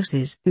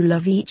spouses who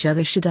love each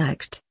other should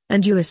act,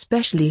 and you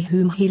especially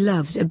whom he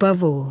loves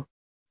above all.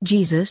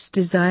 Jesus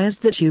desires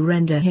that you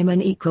render him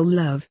an equal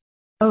love.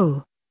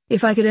 Oh,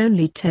 if I could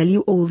only tell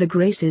you all the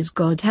graces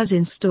God has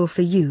in store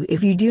for you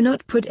if you do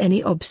not put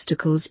any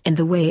obstacles in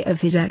the way of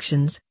his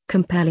actions,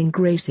 compelling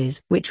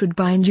graces which would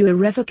bind you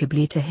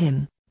irrevocably to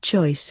him,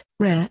 choice,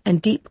 rare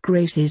and deep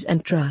graces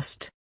and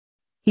trust.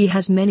 He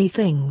has many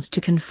things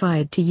to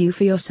confide to you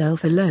for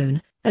yourself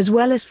alone, as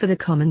well as for the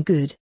common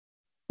good.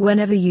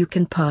 Whenever you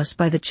can pass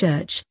by the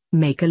church,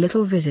 make a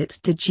little visit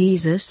to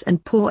Jesus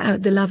and pour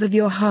out the love of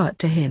your heart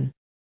to him.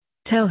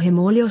 Tell him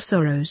all your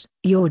sorrows,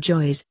 your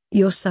joys,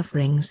 your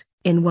sufferings,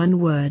 in one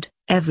word,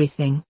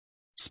 everything.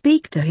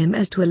 Speak to him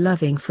as to a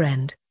loving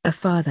friend, a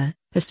father,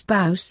 a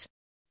spouse.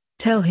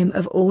 Tell him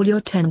of all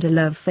your tender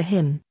love for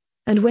him,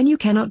 and when you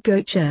cannot go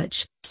to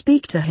church,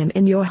 speak to him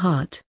in your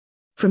heart.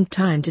 From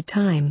time to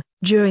time,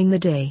 during the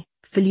day,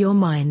 fill your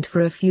mind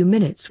for a few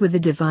minutes with the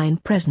divine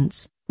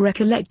presence,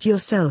 recollect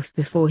yourself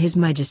before his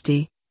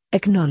majesty,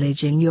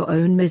 acknowledging your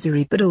own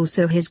misery but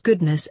also his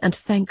goodness, and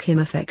thank him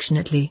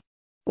affectionately.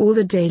 All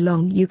the day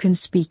long you can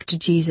speak to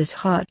Jesus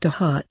heart to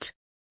heart.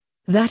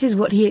 That is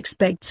what he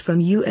expects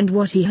from you and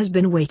what he has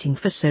been waiting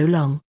for so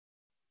long.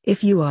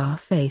 If you are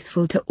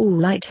faithful to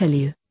all I tell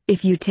you,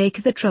 if you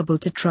take the trouble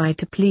to try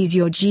to please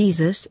your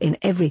Jesus in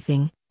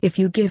everything, if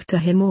you give to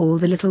him all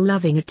the little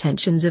loving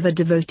attentions of a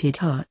devoted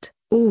heart,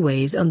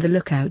 always on the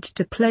lookout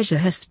to pleasure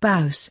her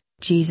spouse,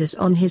 Jesus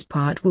on his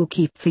part will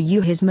keep for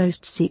you his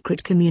most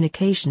secret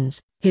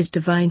communications, his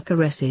divine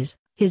caresses,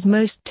 his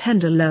most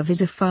tender love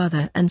as a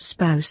father and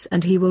spouse,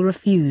 and he will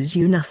refuse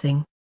you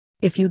nothing.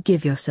 If you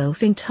give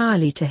yourself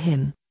entirely to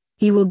him,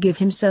 he will give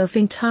himself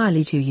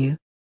entirely to you.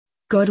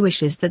 God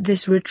wishes that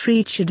this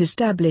retreat should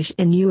establish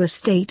in you a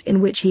state in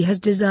which he has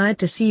desired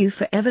to see you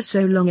for ever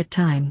so long a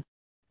time.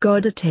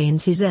 God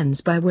attains his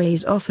ends by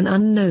ways often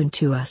unknown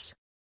to us.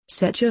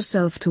 Set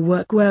yourself to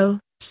work well,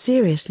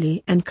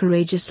 seriously and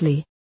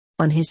courageously.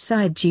 On his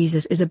side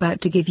Jesus is about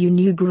to give you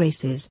new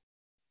graces.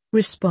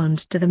 Respond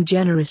to them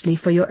generously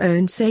for your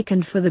own sake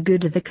and for the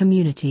good of the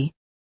community.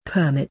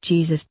 Permit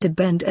Jesus to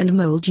bend and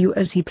mold you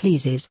as he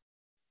pleases.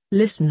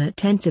 Listen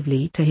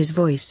attentively to his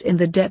voice in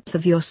the depth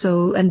of your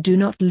soul and do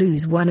not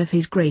lose one of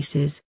his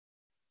graces.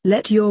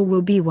 Let your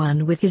will be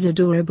one with his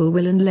adorable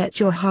will and let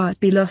your heart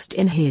be lost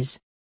in his.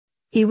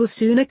 He will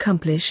soon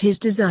accomplish his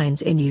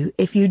designs in you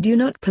if you do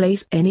not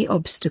place any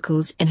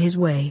obstacles in his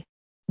way.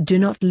 Do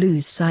not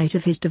lose sight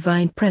of his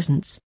divine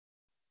presence.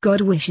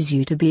 God wishes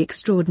you to be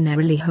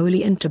extraordinarily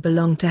holy and to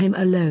belong to him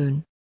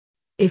alone.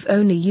 If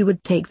only you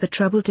would take the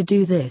trouble to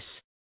do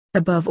this.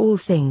 Above all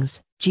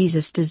things,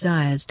 Jesus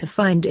desires to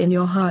find in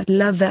your heart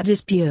love that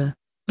is pure,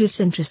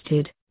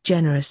 disinterested,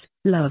 generous,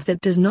 love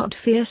that does not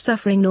fear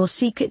suffering nor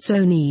seek its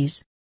own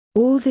ease.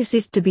 All this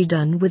is to be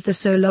done with the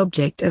sole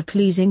object of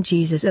pleasing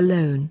Jesus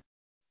alone.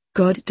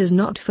 God does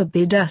not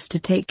forbid us to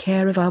take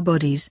care of our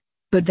bodies,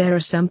 but there are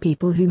some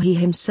people whom he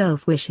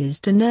himself wishes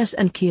to nurse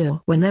and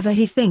cure whenever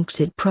he thinks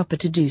it proper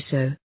to do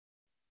so.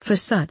 For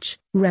such,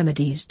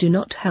 remedies do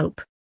not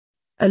help.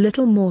 A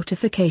little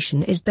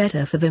mortification is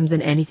better for them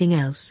than anything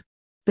else.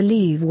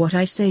 Believe what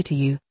I say to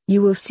you,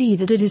 you will see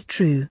that it is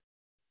true.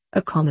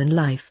 A common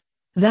life,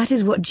 that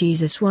is what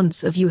Jesus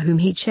wants of you whom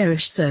he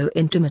cherishes so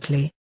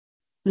intimately.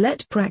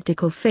 Let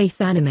practical faith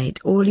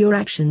animate all your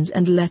actions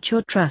and let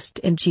your trust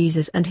in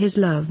Jesus and his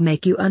love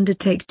make you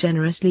undertake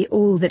generously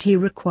all that he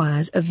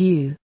requires of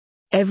you.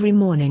 Every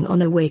morning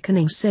on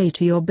awakening say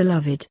to your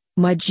beloved,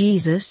 my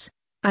Jesus,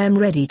 I am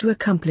ready to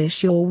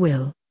accomplish your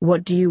will.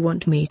 What do you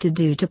want me to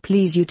do to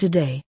please you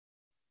today?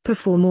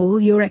 Perform all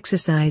your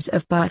exercise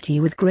of piety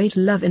with great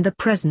love in the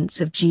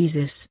presence of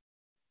Jesus.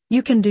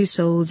 You can do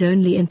souls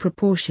only in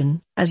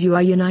proportion as you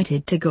are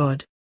united to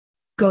God.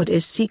 God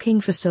is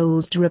seeking for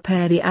souls to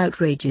repair the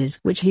outrages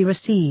which he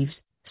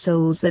receives,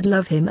 souls that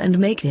love him and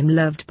make him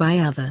loved by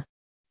other.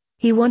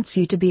 He wants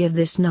you to be of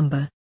this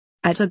number.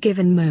 At a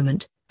given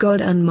moment, God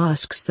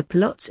unmasks the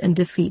plots and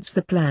defeats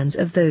the plans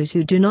of those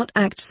who do not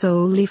act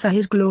solely for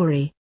His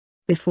glory.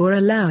 Before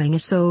allowing a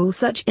soul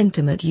such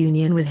intimate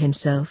union with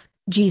Himself,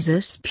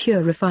 Jesus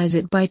purifies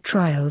it by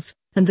trials,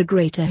 and the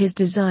greater His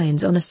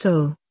designs on a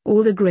soul,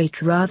 all the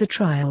greater are the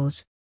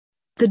trials.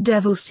 The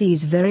devil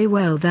sees very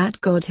well that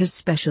God has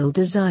special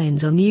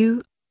designs on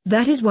you.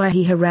 That is why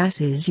he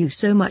harasses you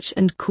so much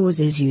and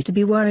causes you to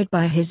be worried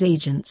by his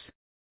agents.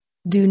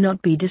 Do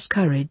not be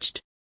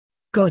discouraged.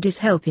 God is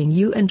helping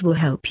you and will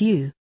help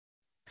you.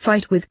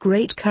 Fight with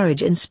great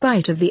courage in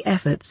spite of the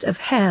efforts of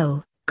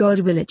hell. God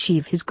will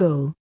achieve His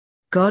goal.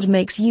 God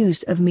makes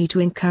use of me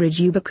to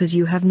encourage you because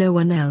you have no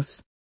one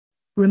else.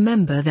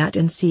 Remember that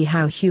and see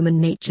how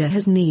human nature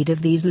has need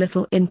of these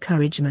little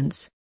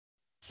encouragements.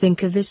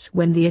 Think of this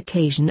when the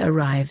occasion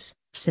arrives,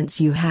 since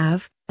you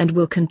have, and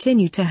will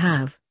continue to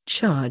have,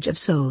 charge of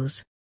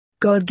souls.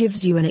 God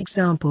gives you an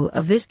example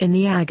of this in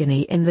the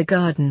agony in the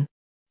garden.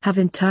 Have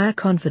entire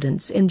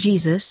confidence in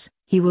Jesus,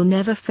 He will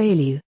never fail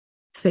you.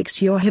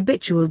 Fix your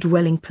habitual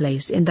dwelling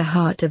place in the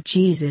heart of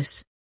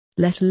Jesus.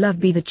 Let love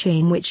be the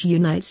chain which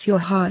unites your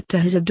heart to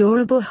His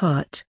adorable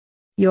heart.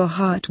 Your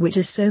heart which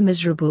is so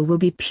miserable will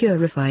be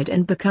purified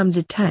and become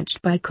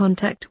detached by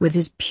contact with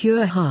His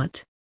pure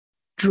heart.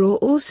 Draw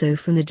also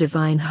from the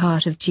divine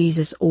heart of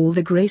Jesus all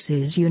the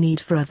graces you need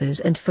for others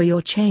and for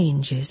your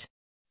changes.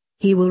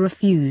 He will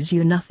refuse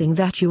you nothing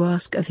that you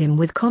ask of Him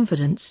with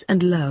confidence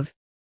and love.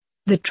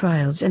 The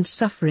trials and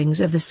sufferings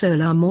of the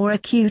soul are more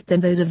acute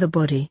than those of the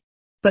body.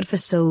 But for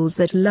souls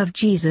that love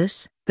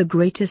Jesus, the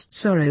greatest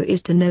sorrow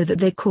is to know that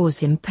they cause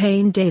Him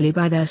pain daily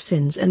by their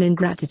sins and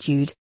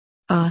ingratitude.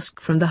 Ask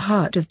from the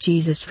heart of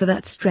Jesus for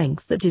that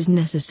strength that is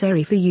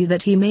necessary for you,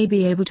 that He may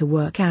be able to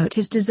work out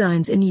His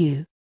designs in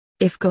you.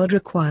 If God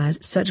requires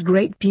such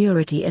great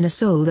purity in a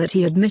soul that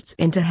He admits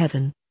into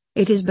heaven,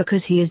 it is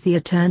because He is the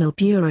eternal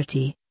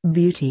purity,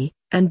 beauty,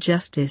 and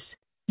justice,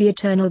 the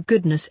eternal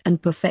goodness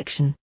and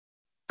perfection.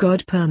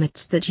 God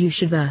permits that you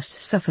should thus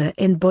suffer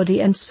in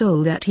body and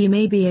soul that He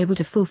may be able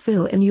to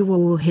fulfill in you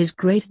all His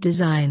great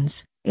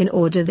designs, in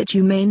order that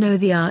you may know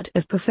the art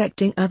of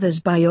perfecting others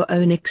by your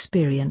own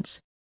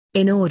experience.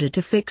 In order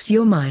to fix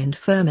your mind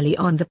firmly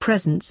on the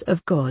presence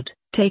of God,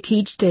 take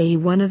each day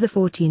one of the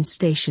 14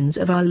 stations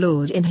of our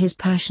Lord in His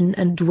Passion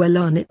and dwell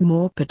on it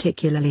more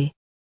particularly.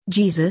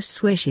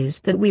 Jesus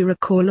wishes that we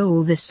recall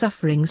all the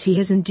sufferings He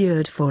has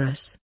endured for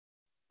us.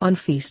 On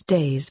feast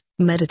days,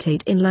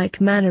 meditate in like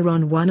manner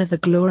on one of the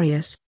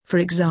glorious, for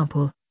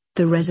example,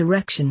 the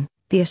resurrection,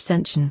 the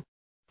ascension.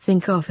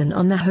 Think often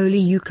on the Holy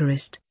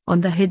Eucharist, on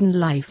the hidden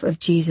life of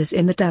Jesus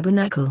in the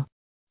tabernacle.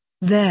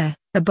 There,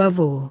 above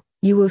all,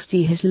 you will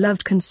see His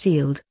love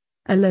concealed,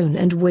 alone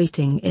and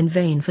waiting in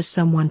vain for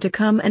someone to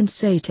come and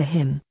say to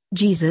Him,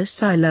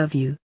 "Jesus, I love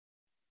you."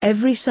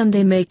 Every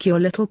Sunday make your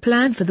little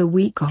plan for the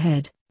week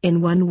ahead.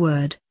 In one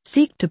word,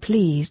 seek to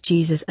please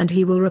Jesus and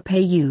He will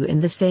repay you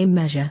in the same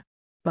measure.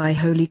 By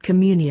Holy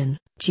Communion,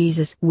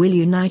 Jesus will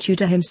unite you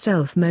to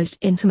Himself most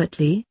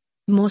intimately,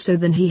 more so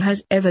than He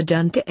has ever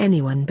done to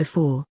anyone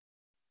before.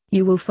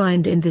 You will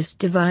find in this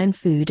divine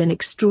food an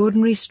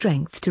extraordinary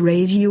strength to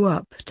raise you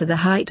up to the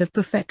height of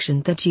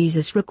perfection that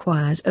Jesus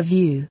requires of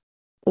you.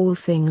 All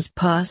things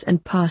pass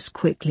and pass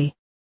quickly.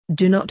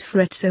 Do not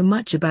fret so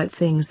much about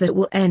things that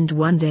will end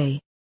one day.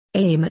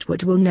 Aim at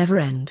what will never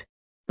end.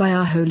 By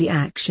our holy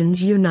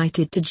actions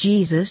united to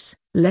Jesus,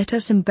 let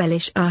us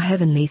embellish our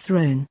heavenly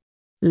throne.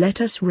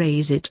 Let us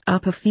raise it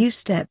up a few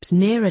steps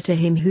nearer to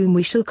Him whom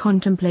we shall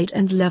contemplate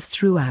and love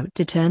throughout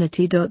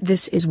eternity.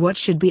 This is what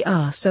should be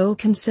our sole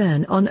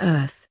concern on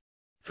earth.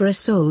 For a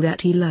soul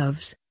that He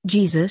loves,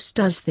 Jesus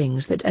does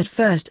things that at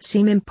first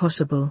seem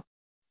impossible.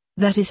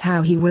 That is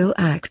how He will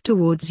act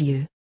towards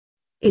you.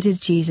 It is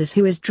Jesus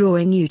who is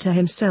drawing you to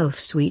Himself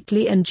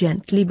sweetly and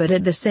gently, but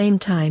at the same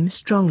time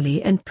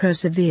strongly and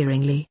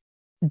perseveringly.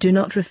 Do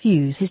not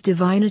refuse His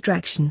divine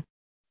attraction.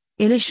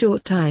 In a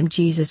short time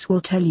Jesus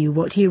will tell you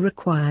what He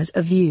requires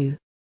of you.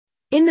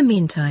 In the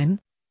meantime,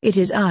 it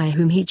is I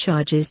whom He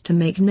charges to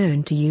make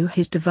known to you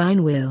His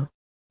divine will.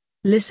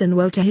 Listen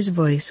well to His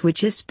voice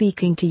which is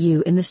speaking to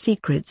you in the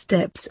secret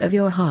depths of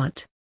your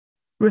heart.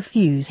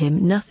 Refuse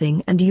Him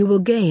nothing and you will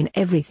gain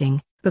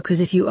everything,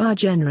 because if you are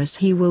generous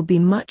He will be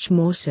much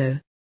more so.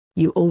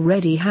 You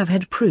already have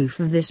had proof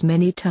of this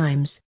many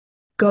times.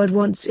 God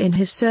wants in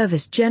His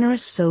service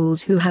generous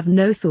souls who have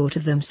no thought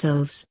of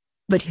themselves,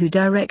 but who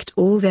direct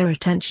all their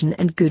attention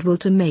and goodwill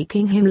to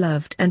making Him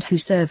loved and who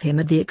serve Him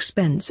at the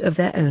expense of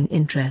their own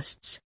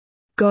interests.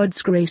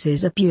 God's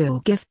graces are pure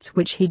gifts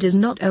which He does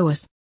not owe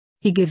us.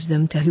 He gives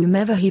them to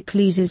whomever He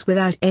pleases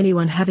without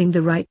anyone having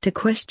the right to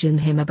question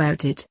Him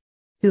about it.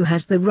 Who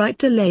has the right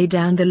to lay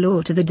down the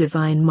law to the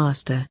Divine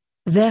Master?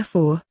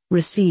 Therefore,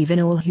 receive in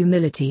all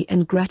humility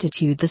and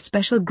gratitude the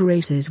special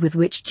graces with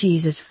which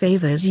Jesus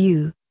favors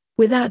you,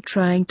 without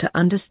trying to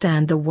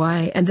understand the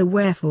why and the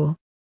wherefore.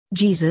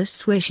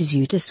 Jesus wishes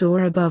you to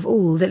soar above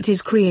all that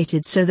is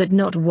created so that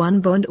not one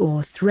bond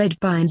or thread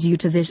binds you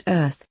to this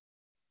earth.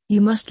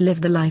 You must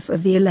live the life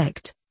of the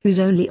elect, whose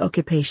only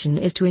occupation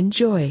is to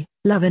enjoy,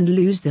 love and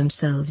lose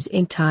themselves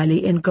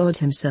entirely in God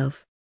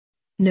Himself.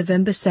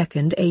 November 2,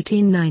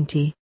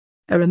 1890.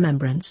 A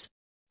remembrance.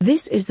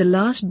 This is the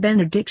last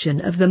benediction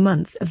of the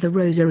month of the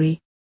Rosary.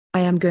 I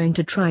am going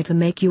to try to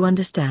make you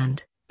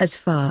understand, as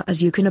far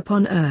as you can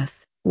upon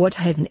earth, what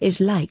heaven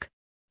is like.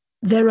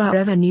 There are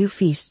ever new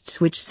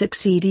feasts which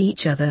succeed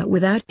each other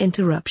without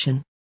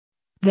interruption.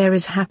 There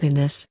is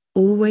happiness,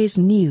 always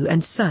new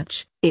and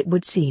such, it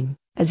would seem,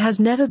 as has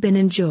never been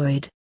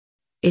enjoyed.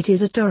 It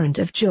is a torrent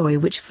of joy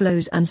which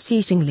flows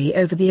unceasingly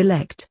over the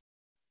elect.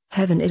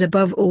 Heaven is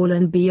above all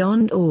and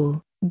beyond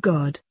all,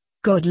 God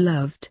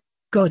loved,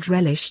 God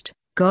relished,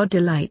 God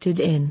delighted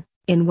in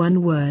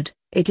one word,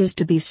 it is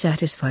to be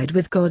satisfied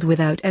with God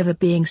without ever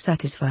being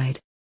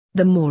satisfied.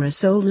 The more a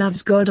soul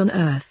loves God on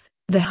earth,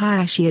 the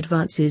higher she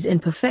advances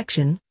in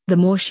perfection, the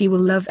more she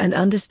will love and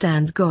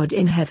understand God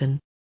in heaven.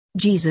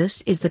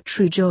 Jesus is the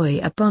true joy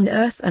upon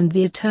earth and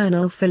the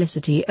eternal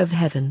felicity of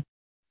heaven.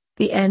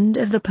 The end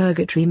of the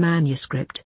Purgatory Manuscript.